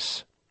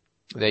basis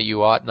that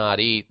you ought not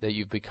eat, that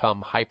you've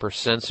become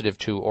hypersensitive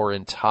to or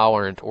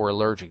intolerant or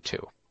allergic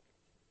to.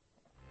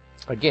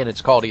 Again,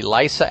 it's called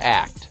ELISA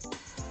ACT.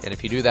 And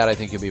if you do that, I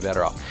think you'll be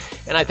better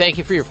off. And I thank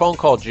you for your phone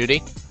call,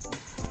 Judy.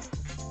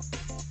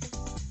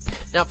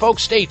 Now,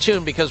 folks, stay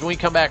tuned because when we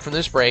come back from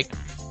this break,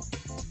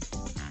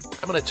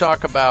 I'm going to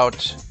talk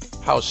about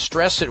how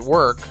stress at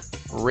work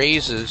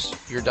raises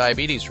your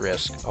diabetes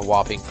risk a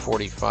whopping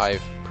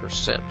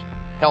 45%.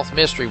 Health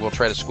Mystery we'll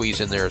try to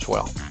squeeze in there as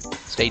well.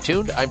 Stay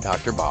tuned. I'm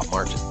Dr. Bob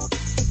Martin.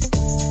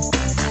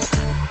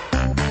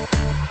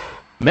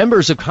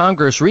 Members of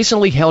Congress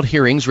recently held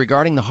hearings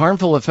regarding the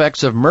harmful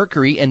effects of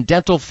mercury and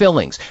dental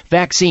fillings,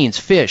 vaccines,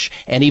 fish,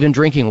 and even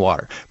drinking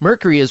water.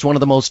 Mercury is one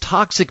of the most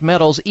toxic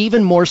metals,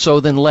 even more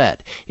so than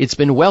lead. It's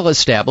been well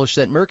established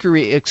that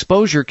mercury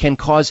exposure can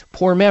cause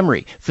poor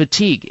memory,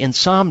 fatigue,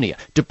 insomnia,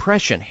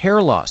 depression,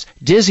 hair loss,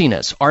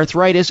 dizziness,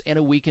 arthritis, and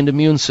a weakened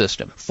immune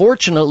system.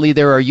 Fortunately,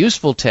 there are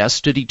useful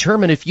tests to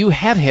determine if you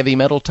have heavy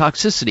metal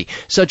toxicity,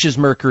 such as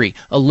mercury,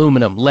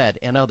 aluminum, lead,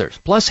 and others.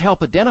 Plus,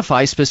 help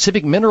identify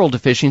specific mineral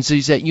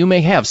deficiencies that you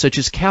may have, such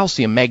as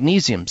calcium,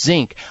 magnesium,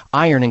 zinc,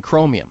 iron, and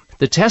chromium.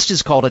 The test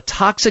is called a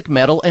toxic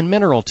metal and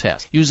mineral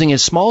test. Using a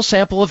small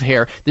sample of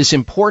hair, this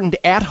important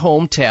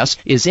at-home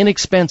test is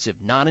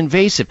inexpensive,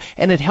 non-invasive,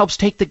 and it helps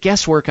take the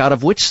guesswork out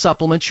of which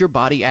supplements your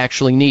body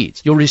actually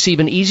needs. You'll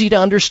receive an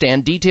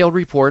easy-to-understand detailed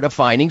report of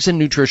findings and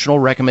nutritional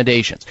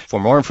recommendations. For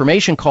more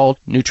information, call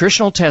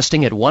Nutritional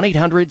Testing at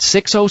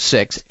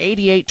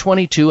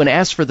 1-800-606-8822 and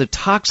ask for the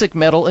toxic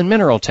metal and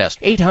mineral test,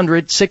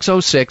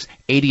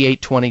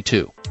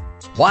 800-606-8822.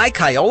 Why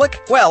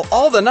Kyolic? Well,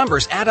 all the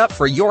numbers add up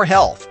for your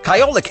health.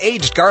 Kyolic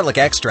Aged Garlic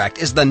Extract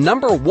is the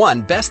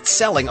 #1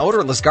 best-selling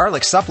odorless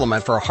garlic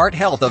supplement for heart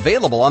health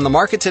available on the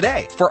market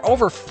today. For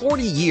over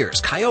 40 years,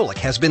 Kyolic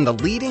has been the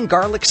leading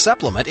garlic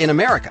supplement in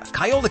America.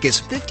 Kyolic is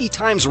 50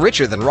 times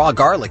richer than raw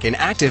garlic in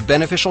active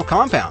beneficial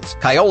compounds.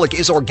 Kyolic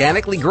is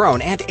organically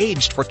grown and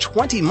aged for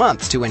 20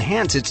 months to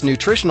enhance its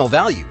nutritional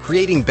value,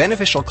 creating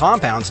beneficial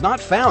compounds not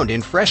found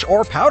in fresh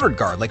or powdered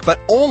garlic, but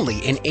only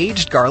in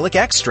aged garlic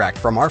extract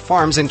from our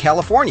farms in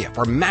California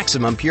for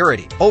maximum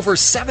purity. Over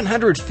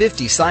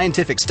 750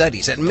 scientific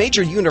studies at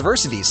major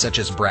universities such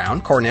as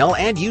Brown, Cornell,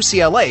 and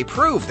UCLA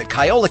prove that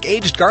Kyolic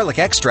Aged Garlic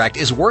Extract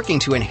is working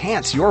to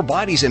enhance your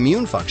body's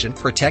immune function,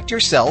 protect your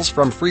cells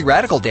from free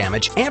radical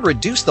damage, and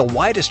reduce the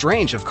widest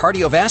range of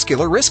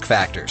cardiovascular risk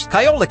factors.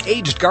 Kyolic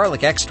Aged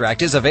Garlic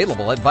Extract is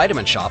available at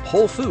Vitamin Shop,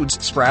 Whole Foods,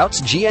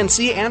 Sprouts,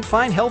 GNC, and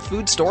fine health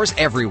food stores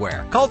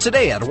everywhere. Call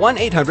today at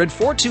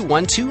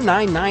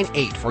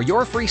 1-800-421-2998 for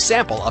your free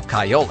sample of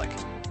Kyolic.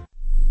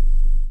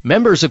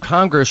 Members of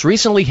Congress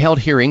recently held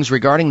hearings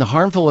regarding the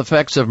harmful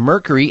effects of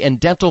mercury and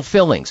dental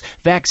fillings,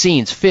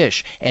 vaccines,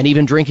 fish, and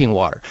even drinking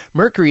water.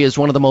 Mercury is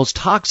one of the most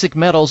toxic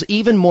metals,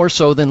 even more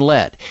so than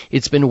lead.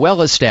 It's been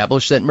well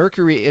established that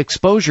mercury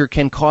exposure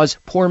can cause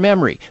poor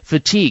memory,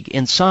 fatigue,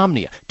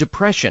 insomnia,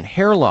 depression,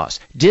 hair loss,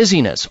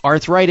 dizziness,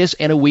 arthritis,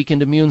 and a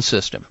weakened immune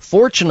system.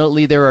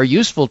 Fortunately, there are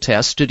useful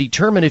tests to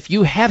determine if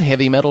you have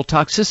heavy metal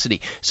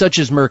toxicity, such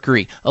as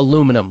mercury,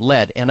 aluminum,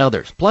 lead, and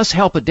others. Plus,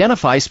 help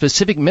identify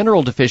specific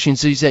mineral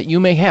deficiencies that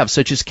you may have,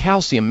 such as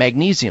calcium,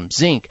 magnesium,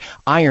 zinc,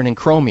 iron, and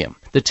chromium.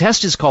 The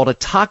test is called a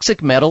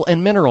toxic metal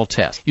and mineral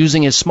test.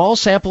 Using a small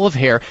sample of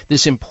hair,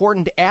 this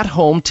important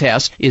at-home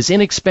test is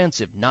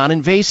inexpensive,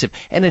 non-invasive,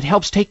 and it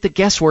helps take the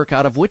guesswork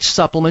out of which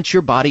supplements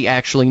your body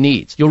actually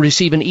needs. You'll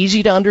receive an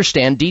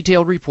easy-to-understand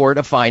detailed report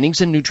of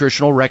findings and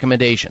nutritional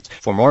recommendations.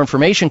 For more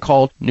information,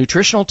 call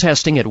Nutritional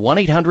Testing at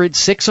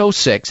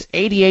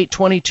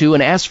 1-800-606-8822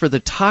 and ask for the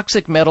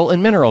toxic metal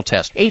and mineral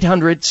test,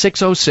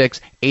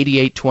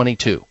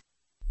 800-606-8822.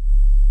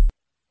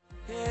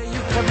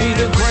 Be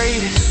the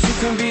greatest, you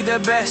can be the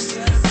best,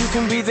 you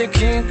can be the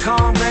King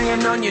Kong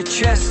banging on your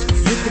chest,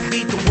 you can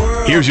beat the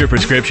world. Here's your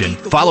prescription.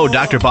 Follow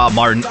Dr. Bob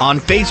Martin on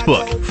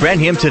Facebook. Friend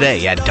him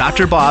today at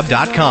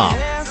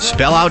drbob.com.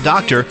 Spell out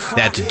doctor,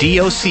 that's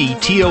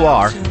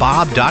DOCTOR,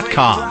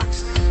 Bob.com.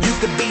 You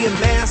can be a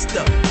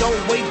master,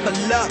 don't wait for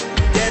luck,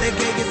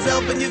 dedicate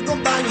yourself and you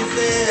can find yourself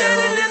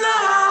standing in the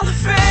Hall of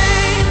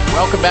Fame.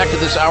 Welcome back to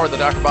this hour of the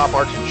Dr. Bob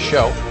Martin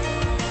Show.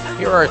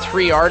 Here are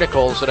 3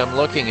 articles that I'm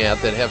looking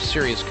at that have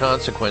serious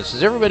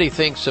consequences. Everybody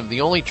thinks of the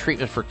only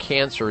treatment for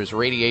cancer is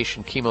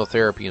radiation,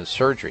 chemotherapy, and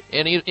surgery.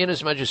 And in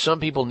as much as some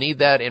people need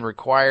that and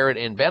require it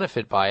and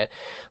benefit by it,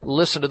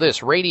 listen to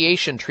this.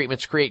 Radiation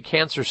treatments create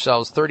cancer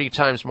cells 30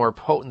 times more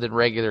potent than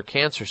regular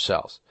cancer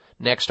cells.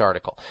 Next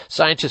article.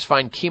 Scientists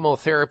find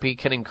chemotherapy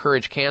can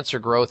encourage cancer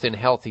growth in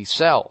healthy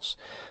cells.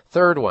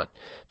 Third one.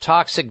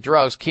 Toxic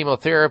drugs,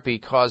 chemotherapy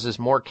causes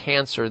more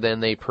cancer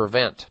than they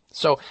prevent.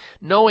 So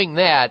knowing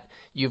that,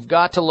 you've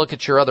got to look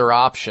at your other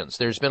options.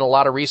 There's been a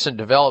lot of recent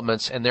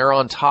developments, and they're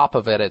on top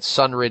of it at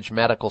Sunridge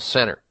Medical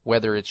Center.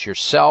 Whether it's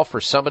yourself or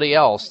somebody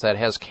else that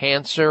has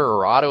cancer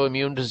or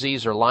autoimmune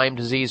disease or Lyme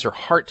disease or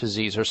heart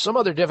disease or some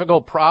other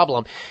difficult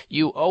problem,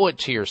 you owe it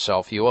to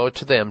yourself, you owe it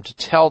to them to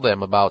tell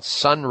them about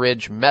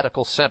Sunridge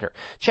Medical Center.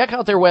 Check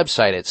out their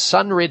website at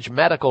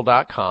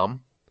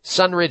sunridgemedical.com.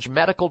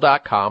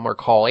 sunridgemedical.com, or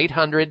call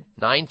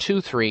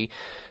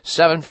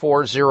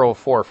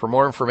 800-923-7404 for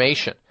more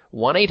information.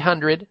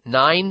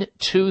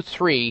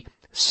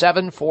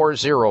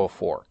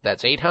 1-800-923-7404.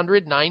 That's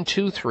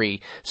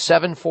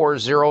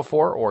 800-923-7404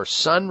 or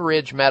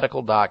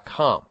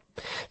sunridgemedical.com.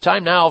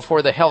 Time now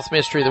for the Health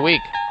Mystery of the Week.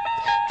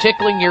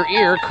 Tickling your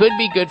ear could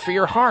be good for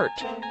your heart.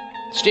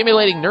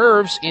 Stimulating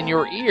nerves in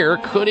your ear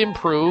could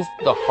improve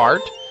the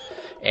heart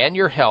and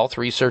your health.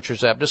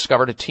 Researchers have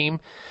discovered. A team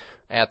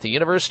at the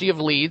University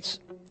of Leeds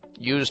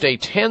used a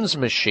TENS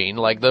machine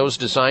like those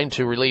designed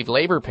to relieve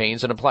labor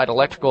pains and applied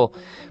electrical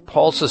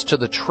pulses to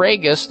the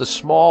tragus, the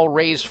small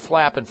raised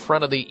flap in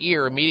front of the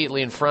ear,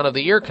 immediately in front of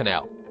the ear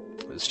canal.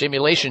 The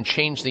stimulation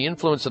changed the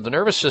influence of the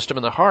nervous system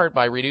in the heart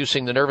by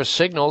reducing the nervous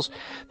signals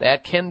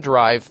that can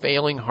drive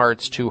failing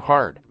hearts too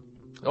hard.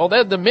 Well,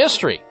 the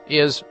mystery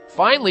is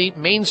finally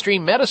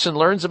mainstream medicine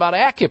learns about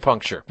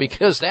acupuncture,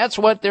 because that's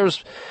what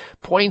those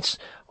points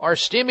are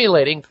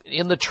stimulating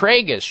in the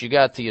tragus. You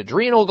got the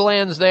adrenal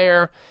glands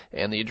there,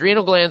 and the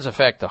adrenal glands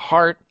affect the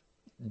heart.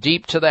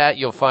 Deep to that,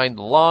 you'll find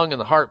the lung and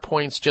the heart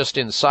points just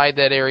inside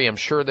that area. I'm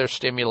sure their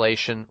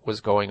stimulation was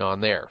going on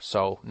there.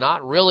 So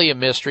not really a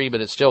mystery,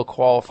 but it's still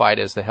qualified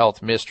as the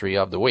health mystery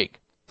of the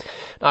week.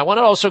 Now, I want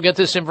to also get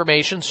this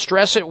information.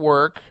 Stress at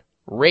work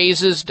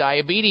raises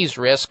diabetes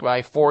risk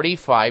by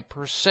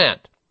 45%.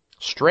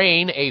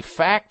 Strain a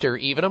factor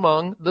even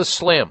among the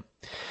slim.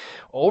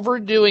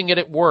 Overdoing it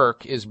at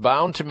work is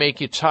bound to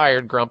make you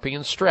tired, grumpy,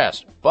 and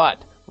stressed.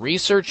 But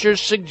researchers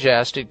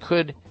suggest it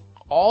could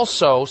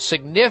also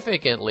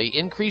significantly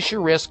increase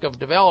your risk of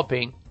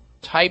developing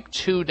type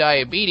 2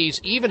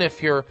 diabetes, even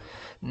if you're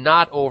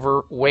not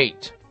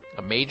overweight.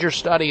 A major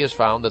study has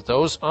found that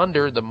those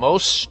under the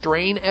most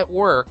strain at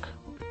work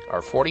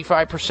are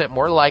 45%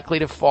 more likely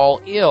to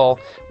fall ill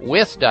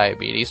with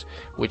diabetes,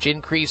 which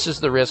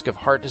increases the risk of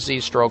heart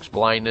disease, strokes,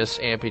 blindness,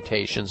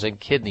 amputations, and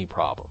kidney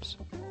problems.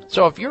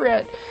 So if you're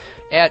at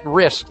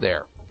risk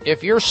there,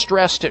 if you're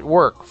stressed at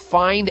work,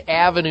 find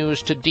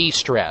avenues to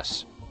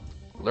de-stress.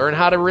 Learn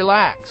how to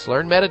relax,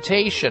 learn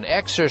meditation,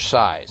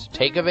 exercise,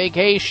 take a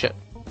vacation,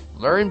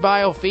 learn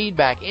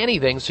biofeedback,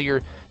 anything so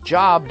your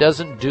job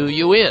doesn't do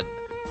you in.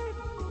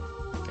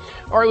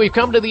 All right, we've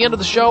come to the end of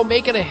the show.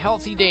 Make it a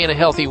healthy day and a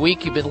healthy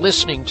week. You've been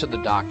listening to the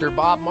Dr.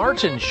 Bob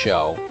Martin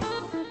Show.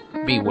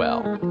 Be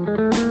well.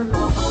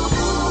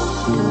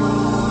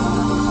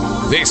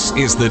 This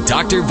is the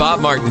Dr.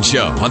 Bob Martin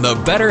Show on the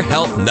Better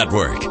Health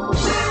Network.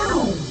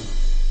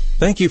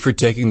 Thank you for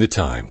taking the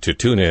time to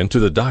tune in to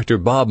the Dr.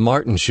 Bob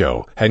Martin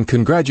Show, and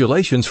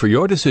congratulations for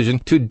your decision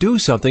to do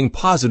something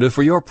positive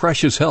for your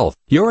precious health.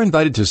 You're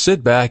invited to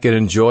sit back and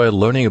enjoy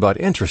learning about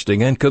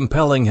interesting and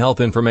compelling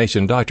health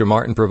information Dr.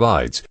 Martin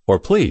provides. Or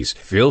please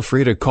feel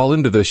free to call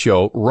into the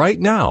show right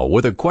now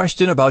with a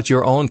question about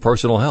your own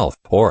personal health,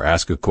 or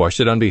ask a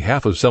question on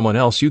behalf of someone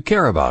else you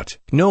care about.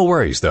 No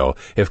worries, though.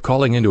 If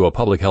calling into a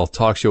public health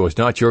talk show is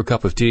not your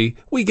cup of tea,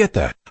 we get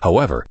that.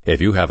 However,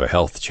 if you have a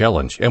health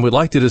challenge and would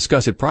like to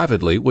discuss it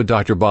privately with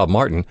Dr. Bob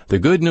Martin, the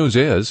good news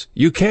is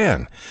you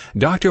can.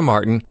 Dr.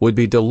 Martin would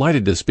be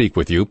delighted to speak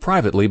with you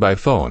privately by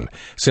phone.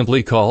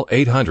 Simply call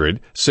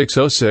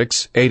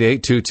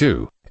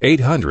 800-606-8822.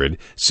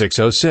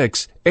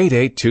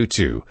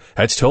 800-606-8822.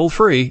 That's toll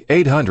free,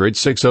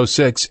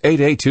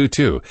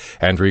 800-606-8822,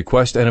 and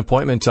request an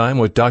appointment time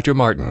with Dr.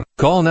 Martin.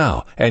 Call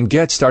now and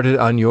get started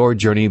on your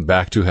journey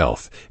back to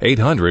health.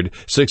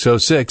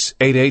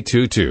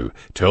 800-606-8822.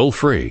 Toll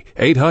free,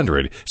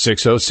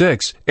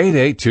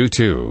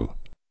 800-606-8822.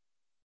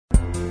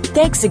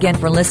 Thanks again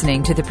for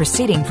listening to the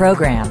preceding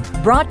program,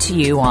 brought to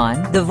you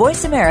on the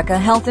Voice America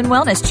Health and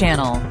Wellness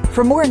Channel.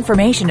 For more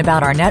information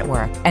about our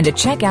network and to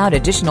check out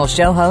additional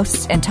show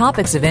hosts and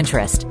topics of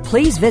interest,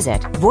 please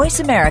visit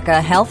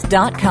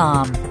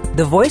voiceamericahealth.com.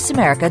 The Voice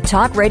America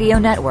Talk Radio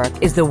Network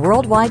is the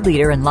worldwide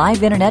leader in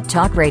live Internet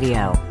talk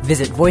radio.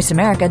 Visit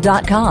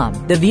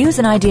voiceamerica.com. The views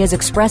and ideas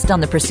expressed on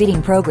the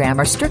preceding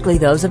program are strictly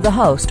those of the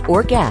host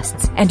or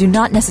guests and do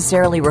not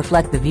necessarily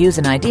reflect the views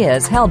and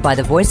ideas held by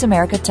the Voice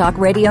America Talk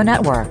Radio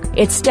Network,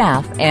 its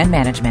staff, and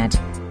management.